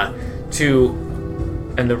to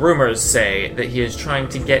and the rumors say that he is trying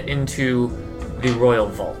to get into the royal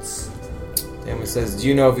vaults. Damon says, do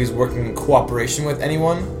you know if he's working in cooperation with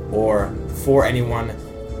anyone or for anyone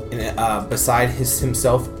beside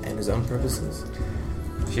himself and his own purposes?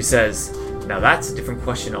 She says, now that's a different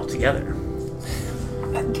question altogether.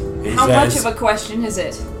 How much of a question is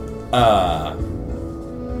it?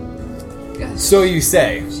 So you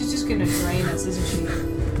say. She's just gonna drain us, isn't she?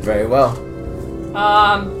 Very well.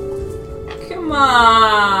 Come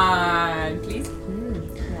on, please.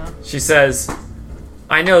 No. She says,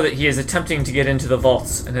 I know that he is attempting to get into the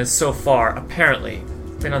vaults and has so far, apparently,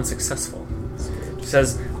 been unsuccessful. She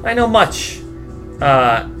says, I know much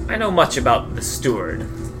about the steward.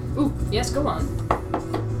 Ooh, yes, go on.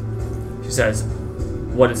 She says,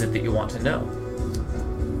 what is it that you want to know?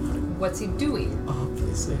 What's he doing?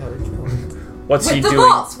 Obviously, how to kill him. What's he With the doing?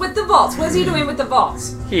 vaults! With the vaults! What's he doing with the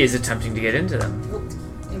vaults? He is attempting to get into them.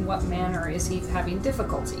 In what manner is he having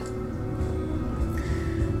difficulty?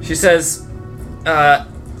 She says,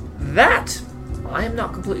 That I am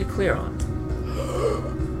not completely clear on.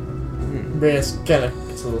 Reyes kind of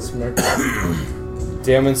gets a little smirk.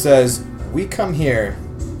 Damon says, we come here,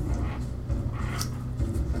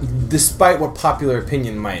 despite what popular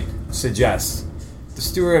opinion might suggest, the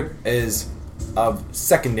steward is of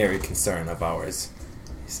secondary concern of ours.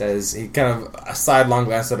 He says, he kind of a sidelong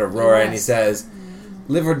glance at Aurora, and he says,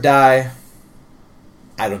 live or die,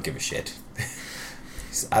 I don't give a shit.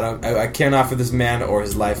 I care not for this man or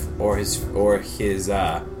his life or his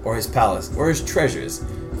palace or his treasures,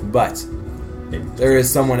 but there is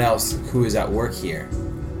someone else who is at work here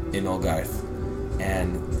in Olgarth,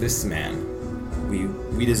 and this man,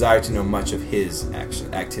 we desire to know much of his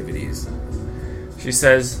activities. She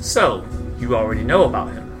says, so, you already know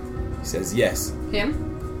about him? He says, yes.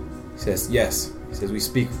 Him? He says, yes. He says, we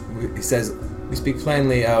speak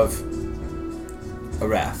plainly of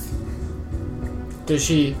Arath. Does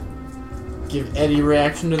she give any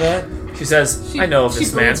reaction to that? She says, I know of this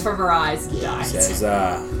She man. bleeds from her eyes and He dies. says,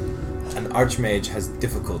 an archmage has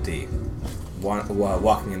difficulty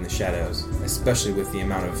walking in the shadows, especially with the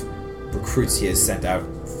amount of recruits he has sent out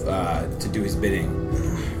to do his bidding.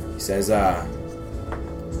 He says, are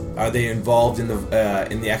they involved in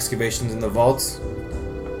the excavations in the vaults?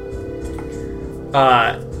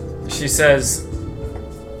 She says,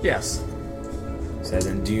 yes. He says,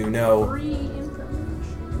 and do you know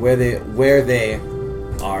where they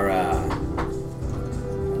are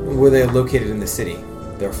located in the city?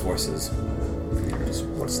 Their forces.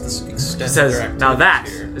 What's the extent She of says, their now that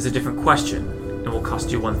activity here? is a different question, and will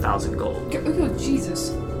cost you 1,000 gold. Oh,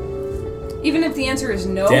 Jesus. Even if the answer is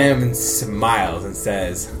no. Damon smiles and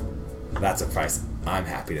says, that's a price I'm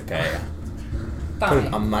happy to pay. Put it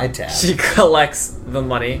Fine. on my tab. She collects the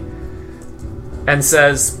money and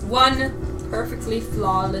says, One perfectly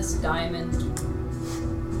flawless diamond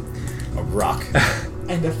A rock.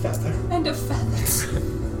 And a feather. and a feather.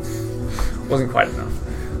 wasn't quite enough.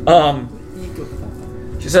 Eagle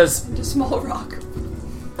feather. She says, And a small rock.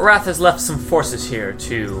 Arath has left some forces here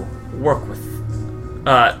to work with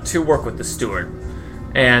the steward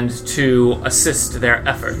and to assist their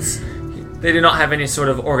efforts. They do not have any sort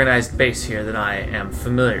of organized base here that I am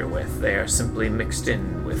familiar with. They are simply mixed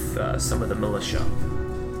in with some of the militia.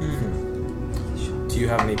 Do you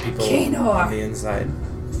have any people Kenor. on the inside?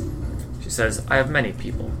 She says, I have many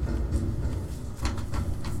people.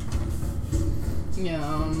 We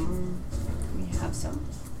have some.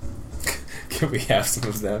 Can we have some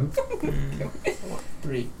of them?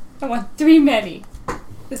 3. I want 3 many.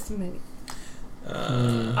 This many.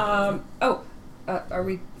 Are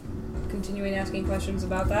we continuing asking questions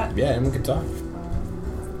about that? Yeah, and we can talk.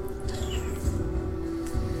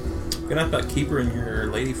 Good night, about Keeper and your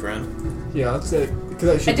lady friend. Yeah, let's say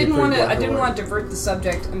because I didn't want to divert the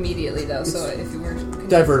subject immediately though. So if you were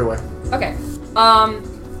divert away. okay.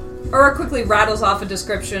 Ura quickly rattles off a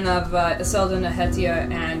description of Iselda Nahetia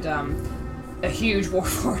and a huge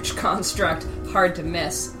Warforged construct, hard to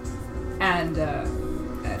miss, and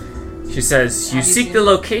She says, you Have you seek seen- the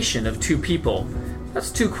location of 2 people. That's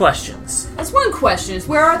 2 questions. that's one question. Is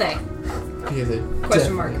where are they? Yeah, they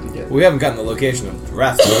Question mark. definitely get- We haven't gotten the location of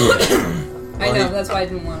Wrath. I know. That's why I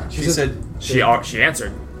didn't want to. She said She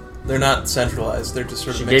answered. they're not centralized. They're just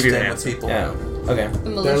sort of She mixed gave you in the with answer. people. Yeah. Okay. The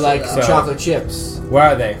militia, They're like though. chocolate chips Where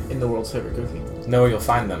are they? in the world's favorite cookie. Know where you'll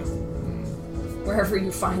find them. Wherever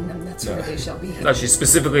you find them, that's No. where they shall be. No, she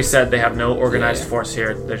specifically said they have no organized Yeah. force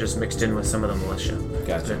here. They're just mixed in with some of the militia.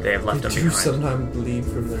 Gotcha. That they have left They them do behind. sometimes bleed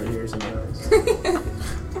from their ears and eyes.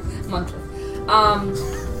 Monthly.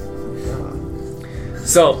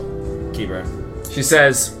 So, Keeper. she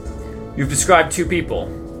says, you've described 2 people.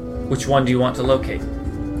 Which one do you want to locate?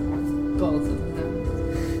 Both of them.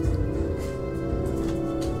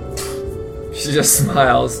 She just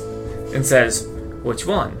smiles and says, which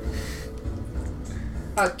one?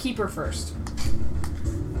 Keeper first.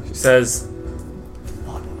 She says,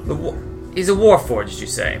 he's a Warforged, you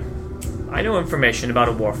say. I know information about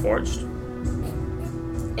a Warforged.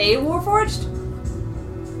 A Warforged?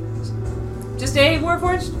 Just a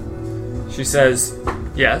Warforged? She says,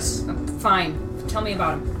 yes. Fine. Tell me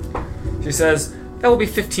about him. She says, that will be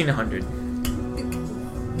 1,500.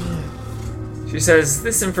 She says,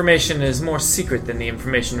 this information is more secret than the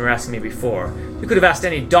information you were asking me before. You could have asked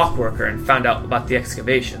any dock worker and found out about the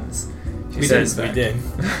excavations. She says, we did.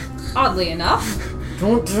 Oddly enough.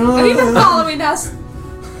 Don't Have you been following us?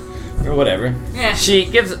 Or whatever. Yeah. She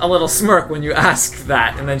gives a little smirk when you ask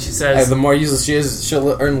that, and then she Hey, says, the more useless she is,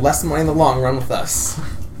 she'll earn less money in the long run with us.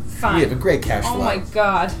 Fine. We have a great cash Oh flow. my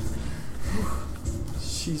god.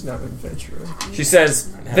 She's not an adventurer. she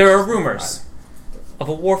says, there are rumors of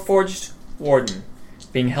a Warforged warden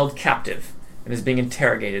being held captive and is being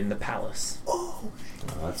interrogated in the palace. Oh,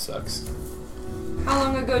 that sucks. How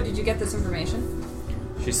long ago did you get this information?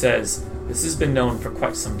 She says, this has been known for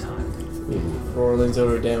quite some time. Aurora leans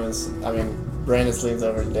over to Damon. Brandis leans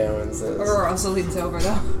over to Damon and says, Aurora also leans over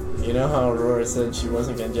though. You know how Aurora said she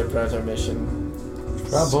wasn't going to jeopardize our mission?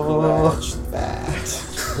 Trouble. Scratch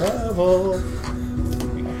that. Trouble.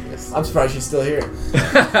 I'm surprised she's still here.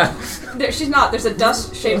 She's not. There's a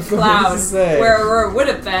dust-shaped I was going cloud to say. where Aurora would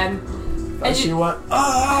have been. And And she you- went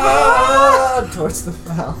towards the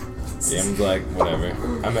foul. Damon's like, whatever.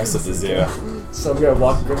 I messed up the 0. So I'm gonna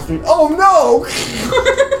walk across the street. Oh no!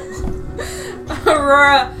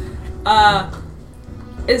 Aurora,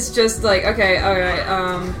 is just like, okay, alright,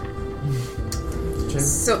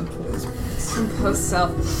 so, compose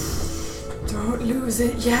self. Don't lose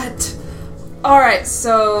it yet. Alright,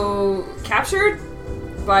 so, captured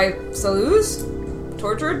by Saluz?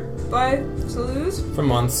 Tortured by Saluz? For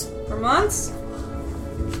months. For months?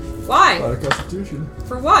 Why? By the Constitution.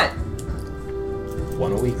 For what?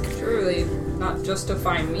 1 a week. Surely not just to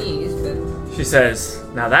find me, but... She says,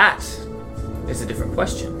 now that is a different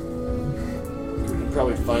question.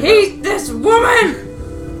 Probably find Hate this woman!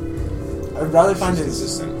 out. I'd rather find She's it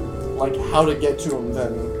consistent. like how to get to them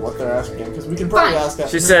than what they're asking, because we can probably Fine. ask that.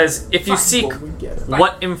 She says, if you Fine. seek Well, we get it.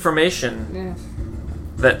 what information Yeah.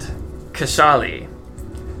 that Kashali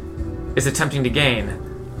is attempting to gain,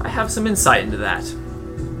 I have some insight into that.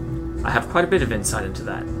 I have quite a bit of insight into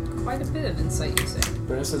that. Quite a bit of insight, you say.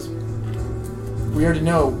 Brandis says, we already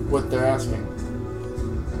know what they're asking.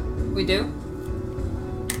 We do?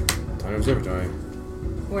 Tiny Observatory.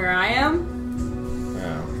 Where I am?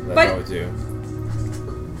 Yeah, that's But- all we do.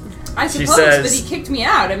 I She suppose, says- but he kicked me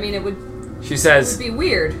out. I mean, it would She says, be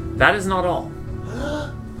weird. that is not all.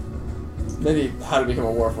 Maybe how to become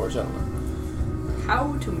a Warforged gentleman.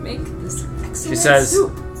 How to make this excellent She says,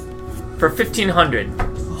 soup. for 1,500,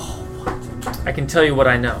 I can tell you what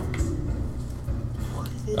I know.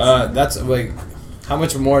 That's like, how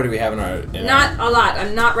much more do we have in our? Not a lot.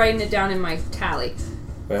 I'm not writing it down in my tally.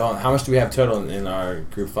 Wait, hold on. How much do we have total in our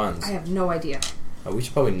group funds? I have no idea. Oh, we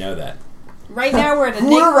should probably know that. Right now we're at a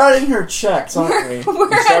We're writing her checks, aren't we? we're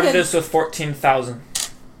We at started a, this with 14,000.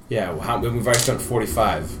 Yeah, well, we've already spent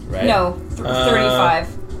 45, right? no, 35.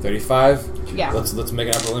 35. Yeah. Let's make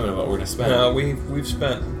an upper limit of what we're gonna spend. No, we've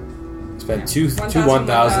spent Spend Yeah. two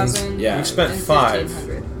 1,000. Yeah. We've spent and 5.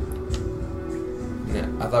 1,500.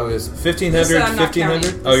 Yeah, I thought it was 1,500, This, I'm not 1,500.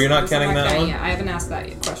 counting. Oh, you're not This I'm counting that counting one. yet. I haven't asked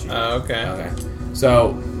that question. Okay. okay.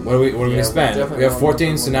 So what are we Yeah, gonna spend? definitely We have want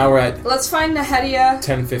 14, so now we're at Let's find Nahedia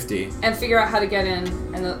 1050. and figure out how to get in,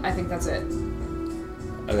 and I think that's it.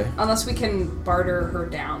 Okay. Unless we can barter her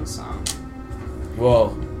down some.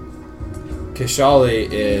 Well, Kishali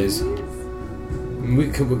is. Can we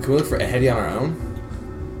look for Ehedi on our own?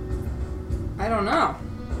 I don't know.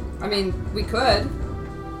 I mean, we could.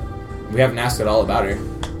 We haven't asked at all about her.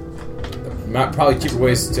 Probably cheaper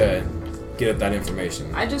ways to get at that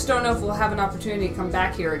information. I just don't know if we'll have an opportunity to come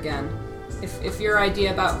back here again. If your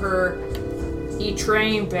idea about her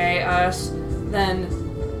e-train by us, then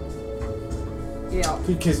yeah,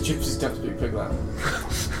 Because gypsies have to be pig loud.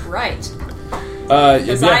 right.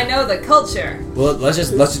 Because Yeah. I know the culture. Well, let's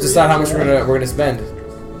just decide how much we're gonna spend.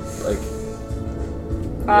 Like,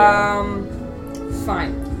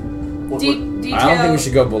 Fine. What- Detail. I don't think we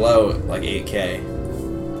should go below like 8K.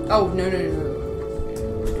 Oh no.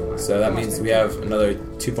 So that means we have another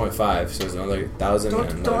 2.5. So there's another 1,000.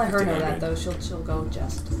 and Don't let another her know that 1,500. though. She'll go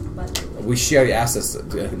just. She already asked us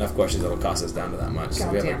enough questions that will cost us down to that much. So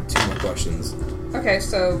we have like 2 more questions. Okay,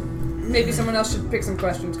 so maybe someone else should pick some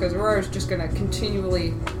questions because Aurora's just gonna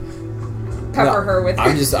continually pepper her with.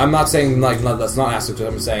 I'm not saying like let's not ask her.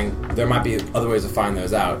 I'm saying there might be other ways to find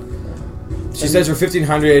those out. She says for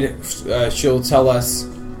 1,500, she'll tell us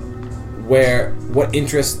what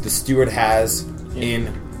interest the steward has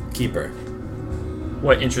in Keeper.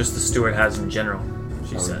 What interest the steward has in general,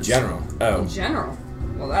 she says. In general. Oh. In general.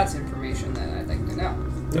 Well, that's information that I'd like to know.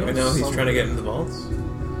 Don't we know he's trying to get into the vaults?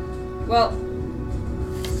 Well,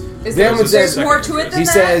 is Then there, it there's says- more to it than He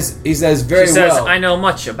that? says very She says, well. I know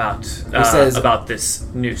much about says- about this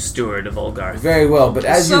new steward of Olgar. Very well, but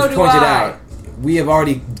as So you've do pointed I. out, we have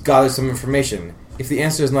already gathered some information. If the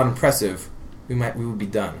answer is not impressive, we will be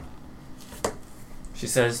done. She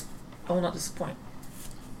says, I will not disappoint.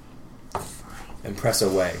 Impress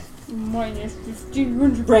away. Brandis.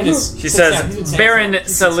 She sits down. says, He's been saying Baron so. He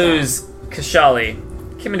sits down. Saluz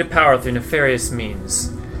Kashali came into power through nefarious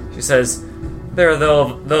means. She says, there are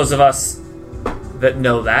those of us that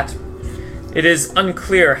know that. It is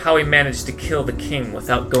unclear how he managed to kill the king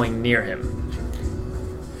without going near him.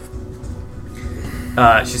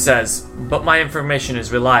 She says, but my information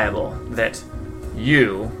is reliable that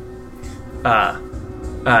you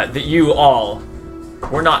all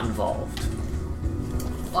were not involved.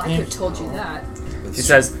 Well, I could have told you that. She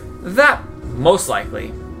says, that most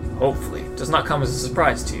likely, hopefully, does not come as a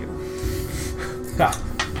surprise to you.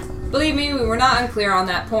 Believe me, we were not unclear on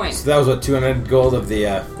that point. So that was what 200 gold of the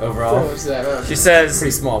overall. What was that? She says,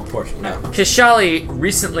 Pretty small portion. No. Kishali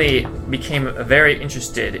recently became very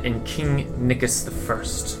interested in King Nicus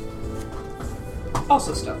I.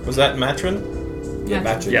 Also stuff. Was that Matron? Yeah,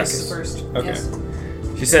 Matron. Yes. First. Okay. Yes.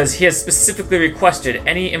 She says he has specifically requested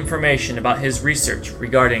any information about his research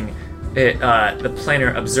regarding the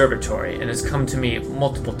Planar Observatory and has come to me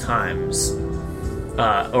multiple times,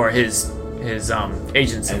 or his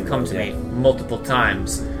agents have come to me multiple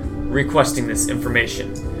times requesting this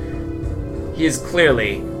information. He is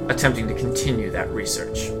clearly attempting to continue that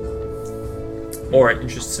research, or it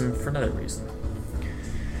interests him for another reason.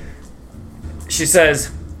 She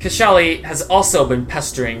says, Kishali has also been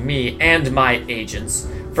pestering me and my agents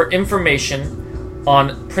for information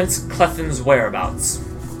on Prince Clethen's whereabouts,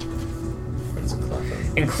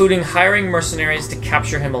 including hiring mercenaries to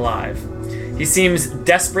capture him alive. He seems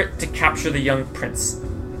desperate to capture the young prince,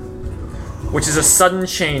 which is a sudden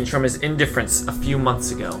change from his indifference a few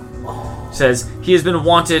months ago. Says he has been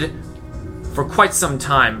wanted for quite some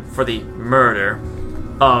time for the murder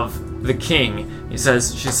of the king. She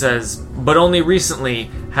says, but only recently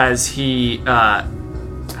has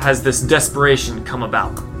this desperation come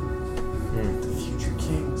about. The future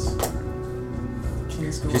kings.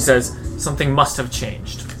 She says something must have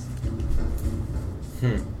changed.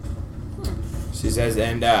 She says,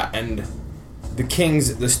 and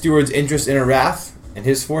the steward's interest in Arath and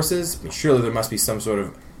his forces. I mean, surely there must be some sort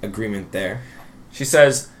of agreement there. She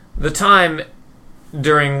says the time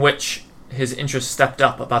during which his interest stepped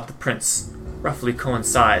up about the prince roughly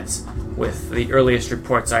coincides with the earliest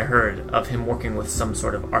reports I heard of him working with some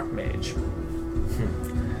sort of archmage.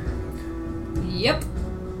 Yep.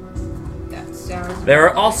 That sounds. There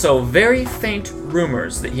are also very faint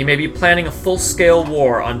rumors that he may be planning a full-scale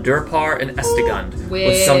war on Durpar and Estegund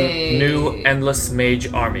with some new endless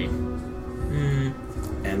mage army.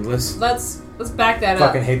 Endless? Let's back that up.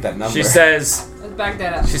 Fucking hate that number. She says, Let's back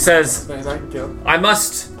that up. she says, As I can kill. I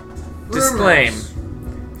must disclaim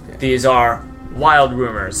these are wild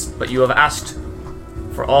rumors, but you have asked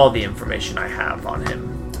for all the information I have on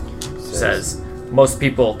him. She says, most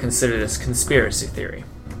people consider this conspiracy theory.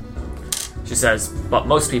 She says, but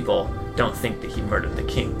most people don't think that he murdered the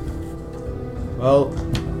king. Well,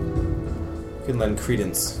 you can lend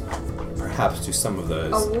credence, perhaps, to some of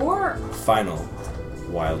those A war. final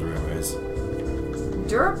wild rumors.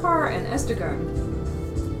 Durpar and Estegund.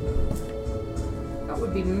 That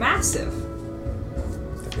would be massive.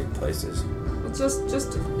 The big places. It's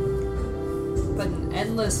just an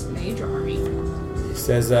endless mage army. He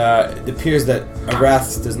says, it appears that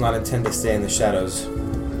Arath does not intend to stay in the shadows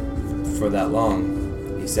for that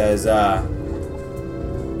long. He says,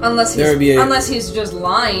 Unless There would be he's just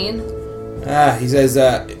lying. he says,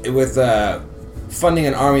 with funding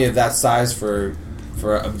an army of that size for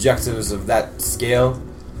objectives of that scale,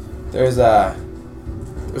 there's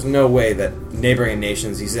no way that neighboring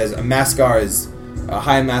nations. He says a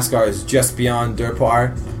high Mascar is just beyond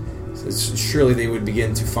Durpar. So surely they would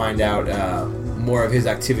begin to find out more of his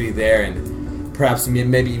activity there, and perhaps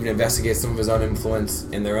maybe even investigate some of his own influence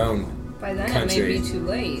in their own By then country. it may be too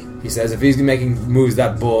late. He says if he's making moves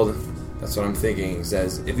that bold, that's what I'm thinking. He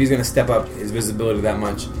says if he's going to step up his visibility that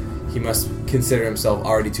much, he must consider himself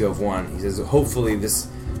already to have won. He says hopefully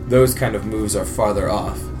those kind of moves are farther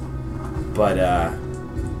off, but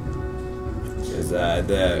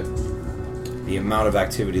the amount of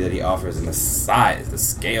activity that he offers and the size, the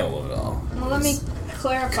scale of it all. Well, let me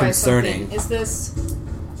clarify concerning. something. Is this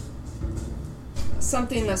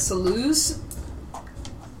something that Selous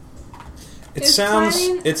It is sounds.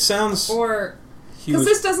 planning? It sounds. Or He because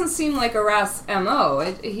was. this doesn't seem like Arath's MO.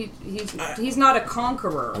 He's not a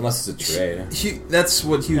conqueror. Unless it's a trade. That's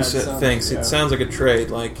what Hugh Yeah, it sounds thinks. like- It yeah. sounds like a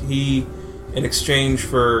trade. Like he, in exchange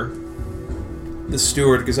for the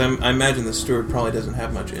steward, because I imagine the steward probably doesn't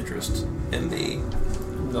have much interest in the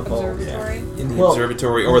Observatory. Well-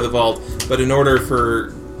 observatory or the vault. But in order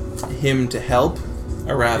for him to help,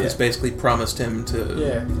 Arath has Yeah. basically promised him to.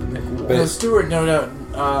 Yeah. But The it's- steward, no doubt,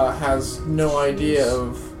 has no idea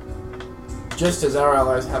of. Just as our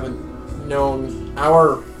allies haven't known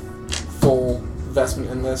our full investment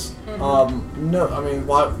in this. No, I mean,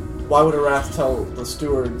 why would Arath tell the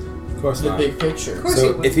steward Of course the not. big picture? course he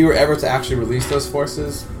So would. if he were ever to actually release those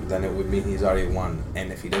forces, then it would mean he's already won.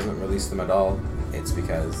 And if he doesn't release them at all, it's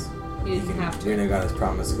because He didn't have to. Reno got his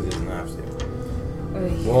promise because he doesn't have to.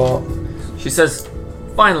 Oy. Well, She says,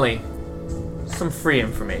 finally, some free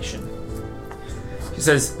information. She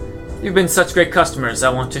says, you've been such great customers, I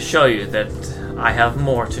want to show you that I have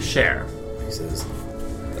more to share. he says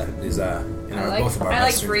that is both of our I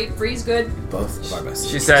like best. free. Free's good. Both of our best.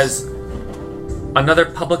 She says, another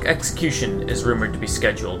public execution is rumored to be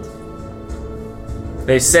scheduled.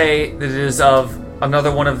 They say that it is of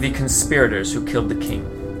another one of the conspirators who killed the king.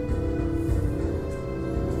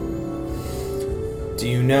 Do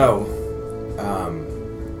you know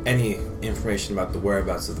any information about the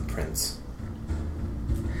whereabouts of the prince?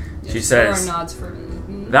 She There says, are nods for.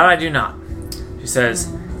 that I do not. She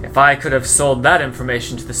says, if I could have sold that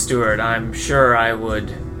information to the steward, I'm sure I would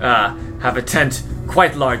have a tent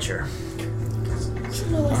quite larger.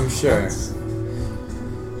 I'm sure.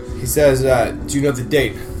 He says, do you know the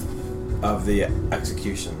date of the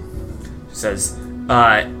execution? She says,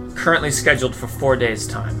 currently scheduled for 4 days'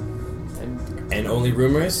 time. And only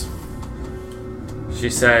rumors? She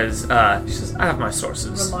says, I have my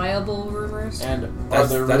sources. Reliable rumors. And are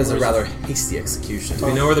there That is a rumors- rather hasty execution. Do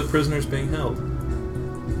we know where the prisoner's being held?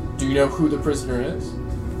 Do you know who the prisoner is?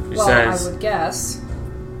 She Well, says, I would guess.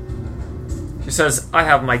 she says, I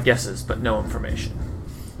have my guesses, but no information.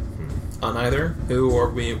 On either who or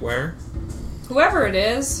where? Whoever it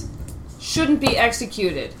is shouldn't be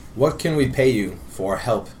executed. What can we pay you for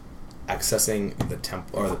help accessing the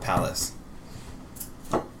temple or the palace?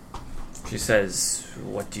 She says,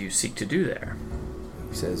 what do you seek to do there?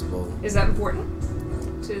 He says, well, Is that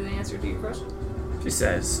important to the answer to your question? She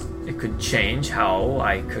says, it could change how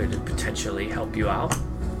I could potentially help you out.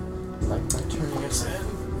 Like by turning us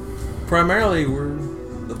in. Primarily, we're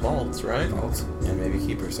the vaults, right? Vault and maybe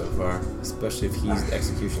Keeper so far, especially if he's the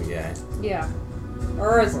execution guy. Yeah.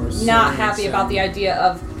 Or is Or not saying happy about the idea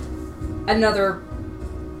of another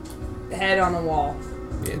head on the wall.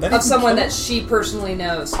 Yeah, Of someone that she personally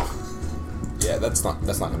knows. yeah, that's not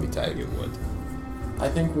gonna be tight. It would. I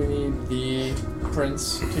think we need the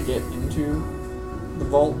prince to get into the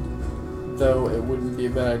vault, though it wouldn't be a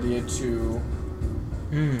bad idea to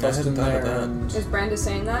test in there and Is Brenda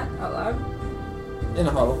saying that out loud? in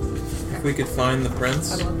a huddle. If we could find the I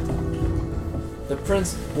prince. love The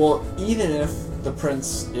prince, well, even if the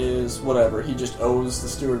prince is whatever, he just owes the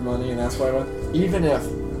steward money and that's why I went. Even if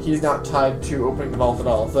he's not tied to opening the vault at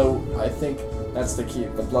all, though I think that's the key.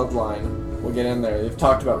 The bloodline will get in there. They've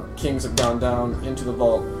talked about kings have gone down into the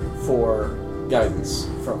vault for guidance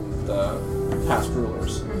from the past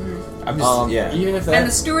rulers. I'm just Even if that And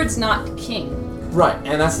the steward's not king. right,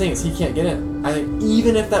 and that's the thing is he can't get in. I think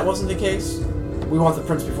even if that wasn't the case, we want the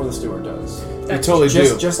prince before the steward does. We totally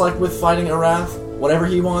do. Just like with fighting Arath, whatever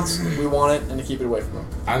he wants, we want it and to keep it away from him.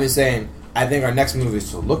 I'm just saying. I think our next move is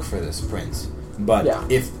to look for this prince. But Yeah.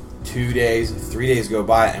 if 2 days, 3 days go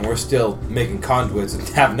by, and we're still making conduits and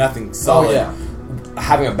have nothing solid,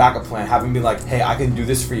 having a backup plan, having been like, hey, I can do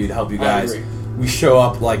this for you to help you I guys. agree. We show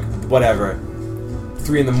up like whatever,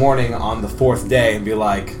 3 in the morning on the 4th day, and be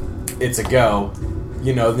like, it's a go.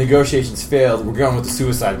 You know, the negotiations failed. We're going with the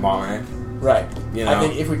suicide bomber. Right. You know? I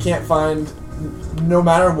think if we can't find, no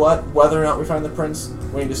matter what, whether or not we find the prince,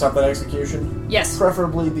 we need to stop that execution. Yes.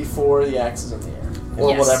 Preferably before the axe is in the air. Or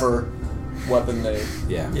Yes. whatever weapon they...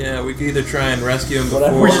 Yeah. Yeah, we could either try and rescue him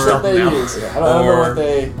Whatever before. weapon they use. I don't know what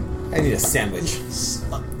they... I need a sandwich.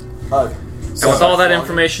 And with all that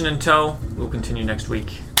information in tow, we'll continue next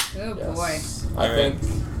week. Oh Yes. boy. I think...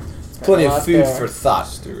 Plenty Not of food there. for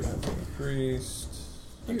thought. Priest.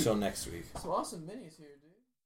 Until next week. Some awesome minis here.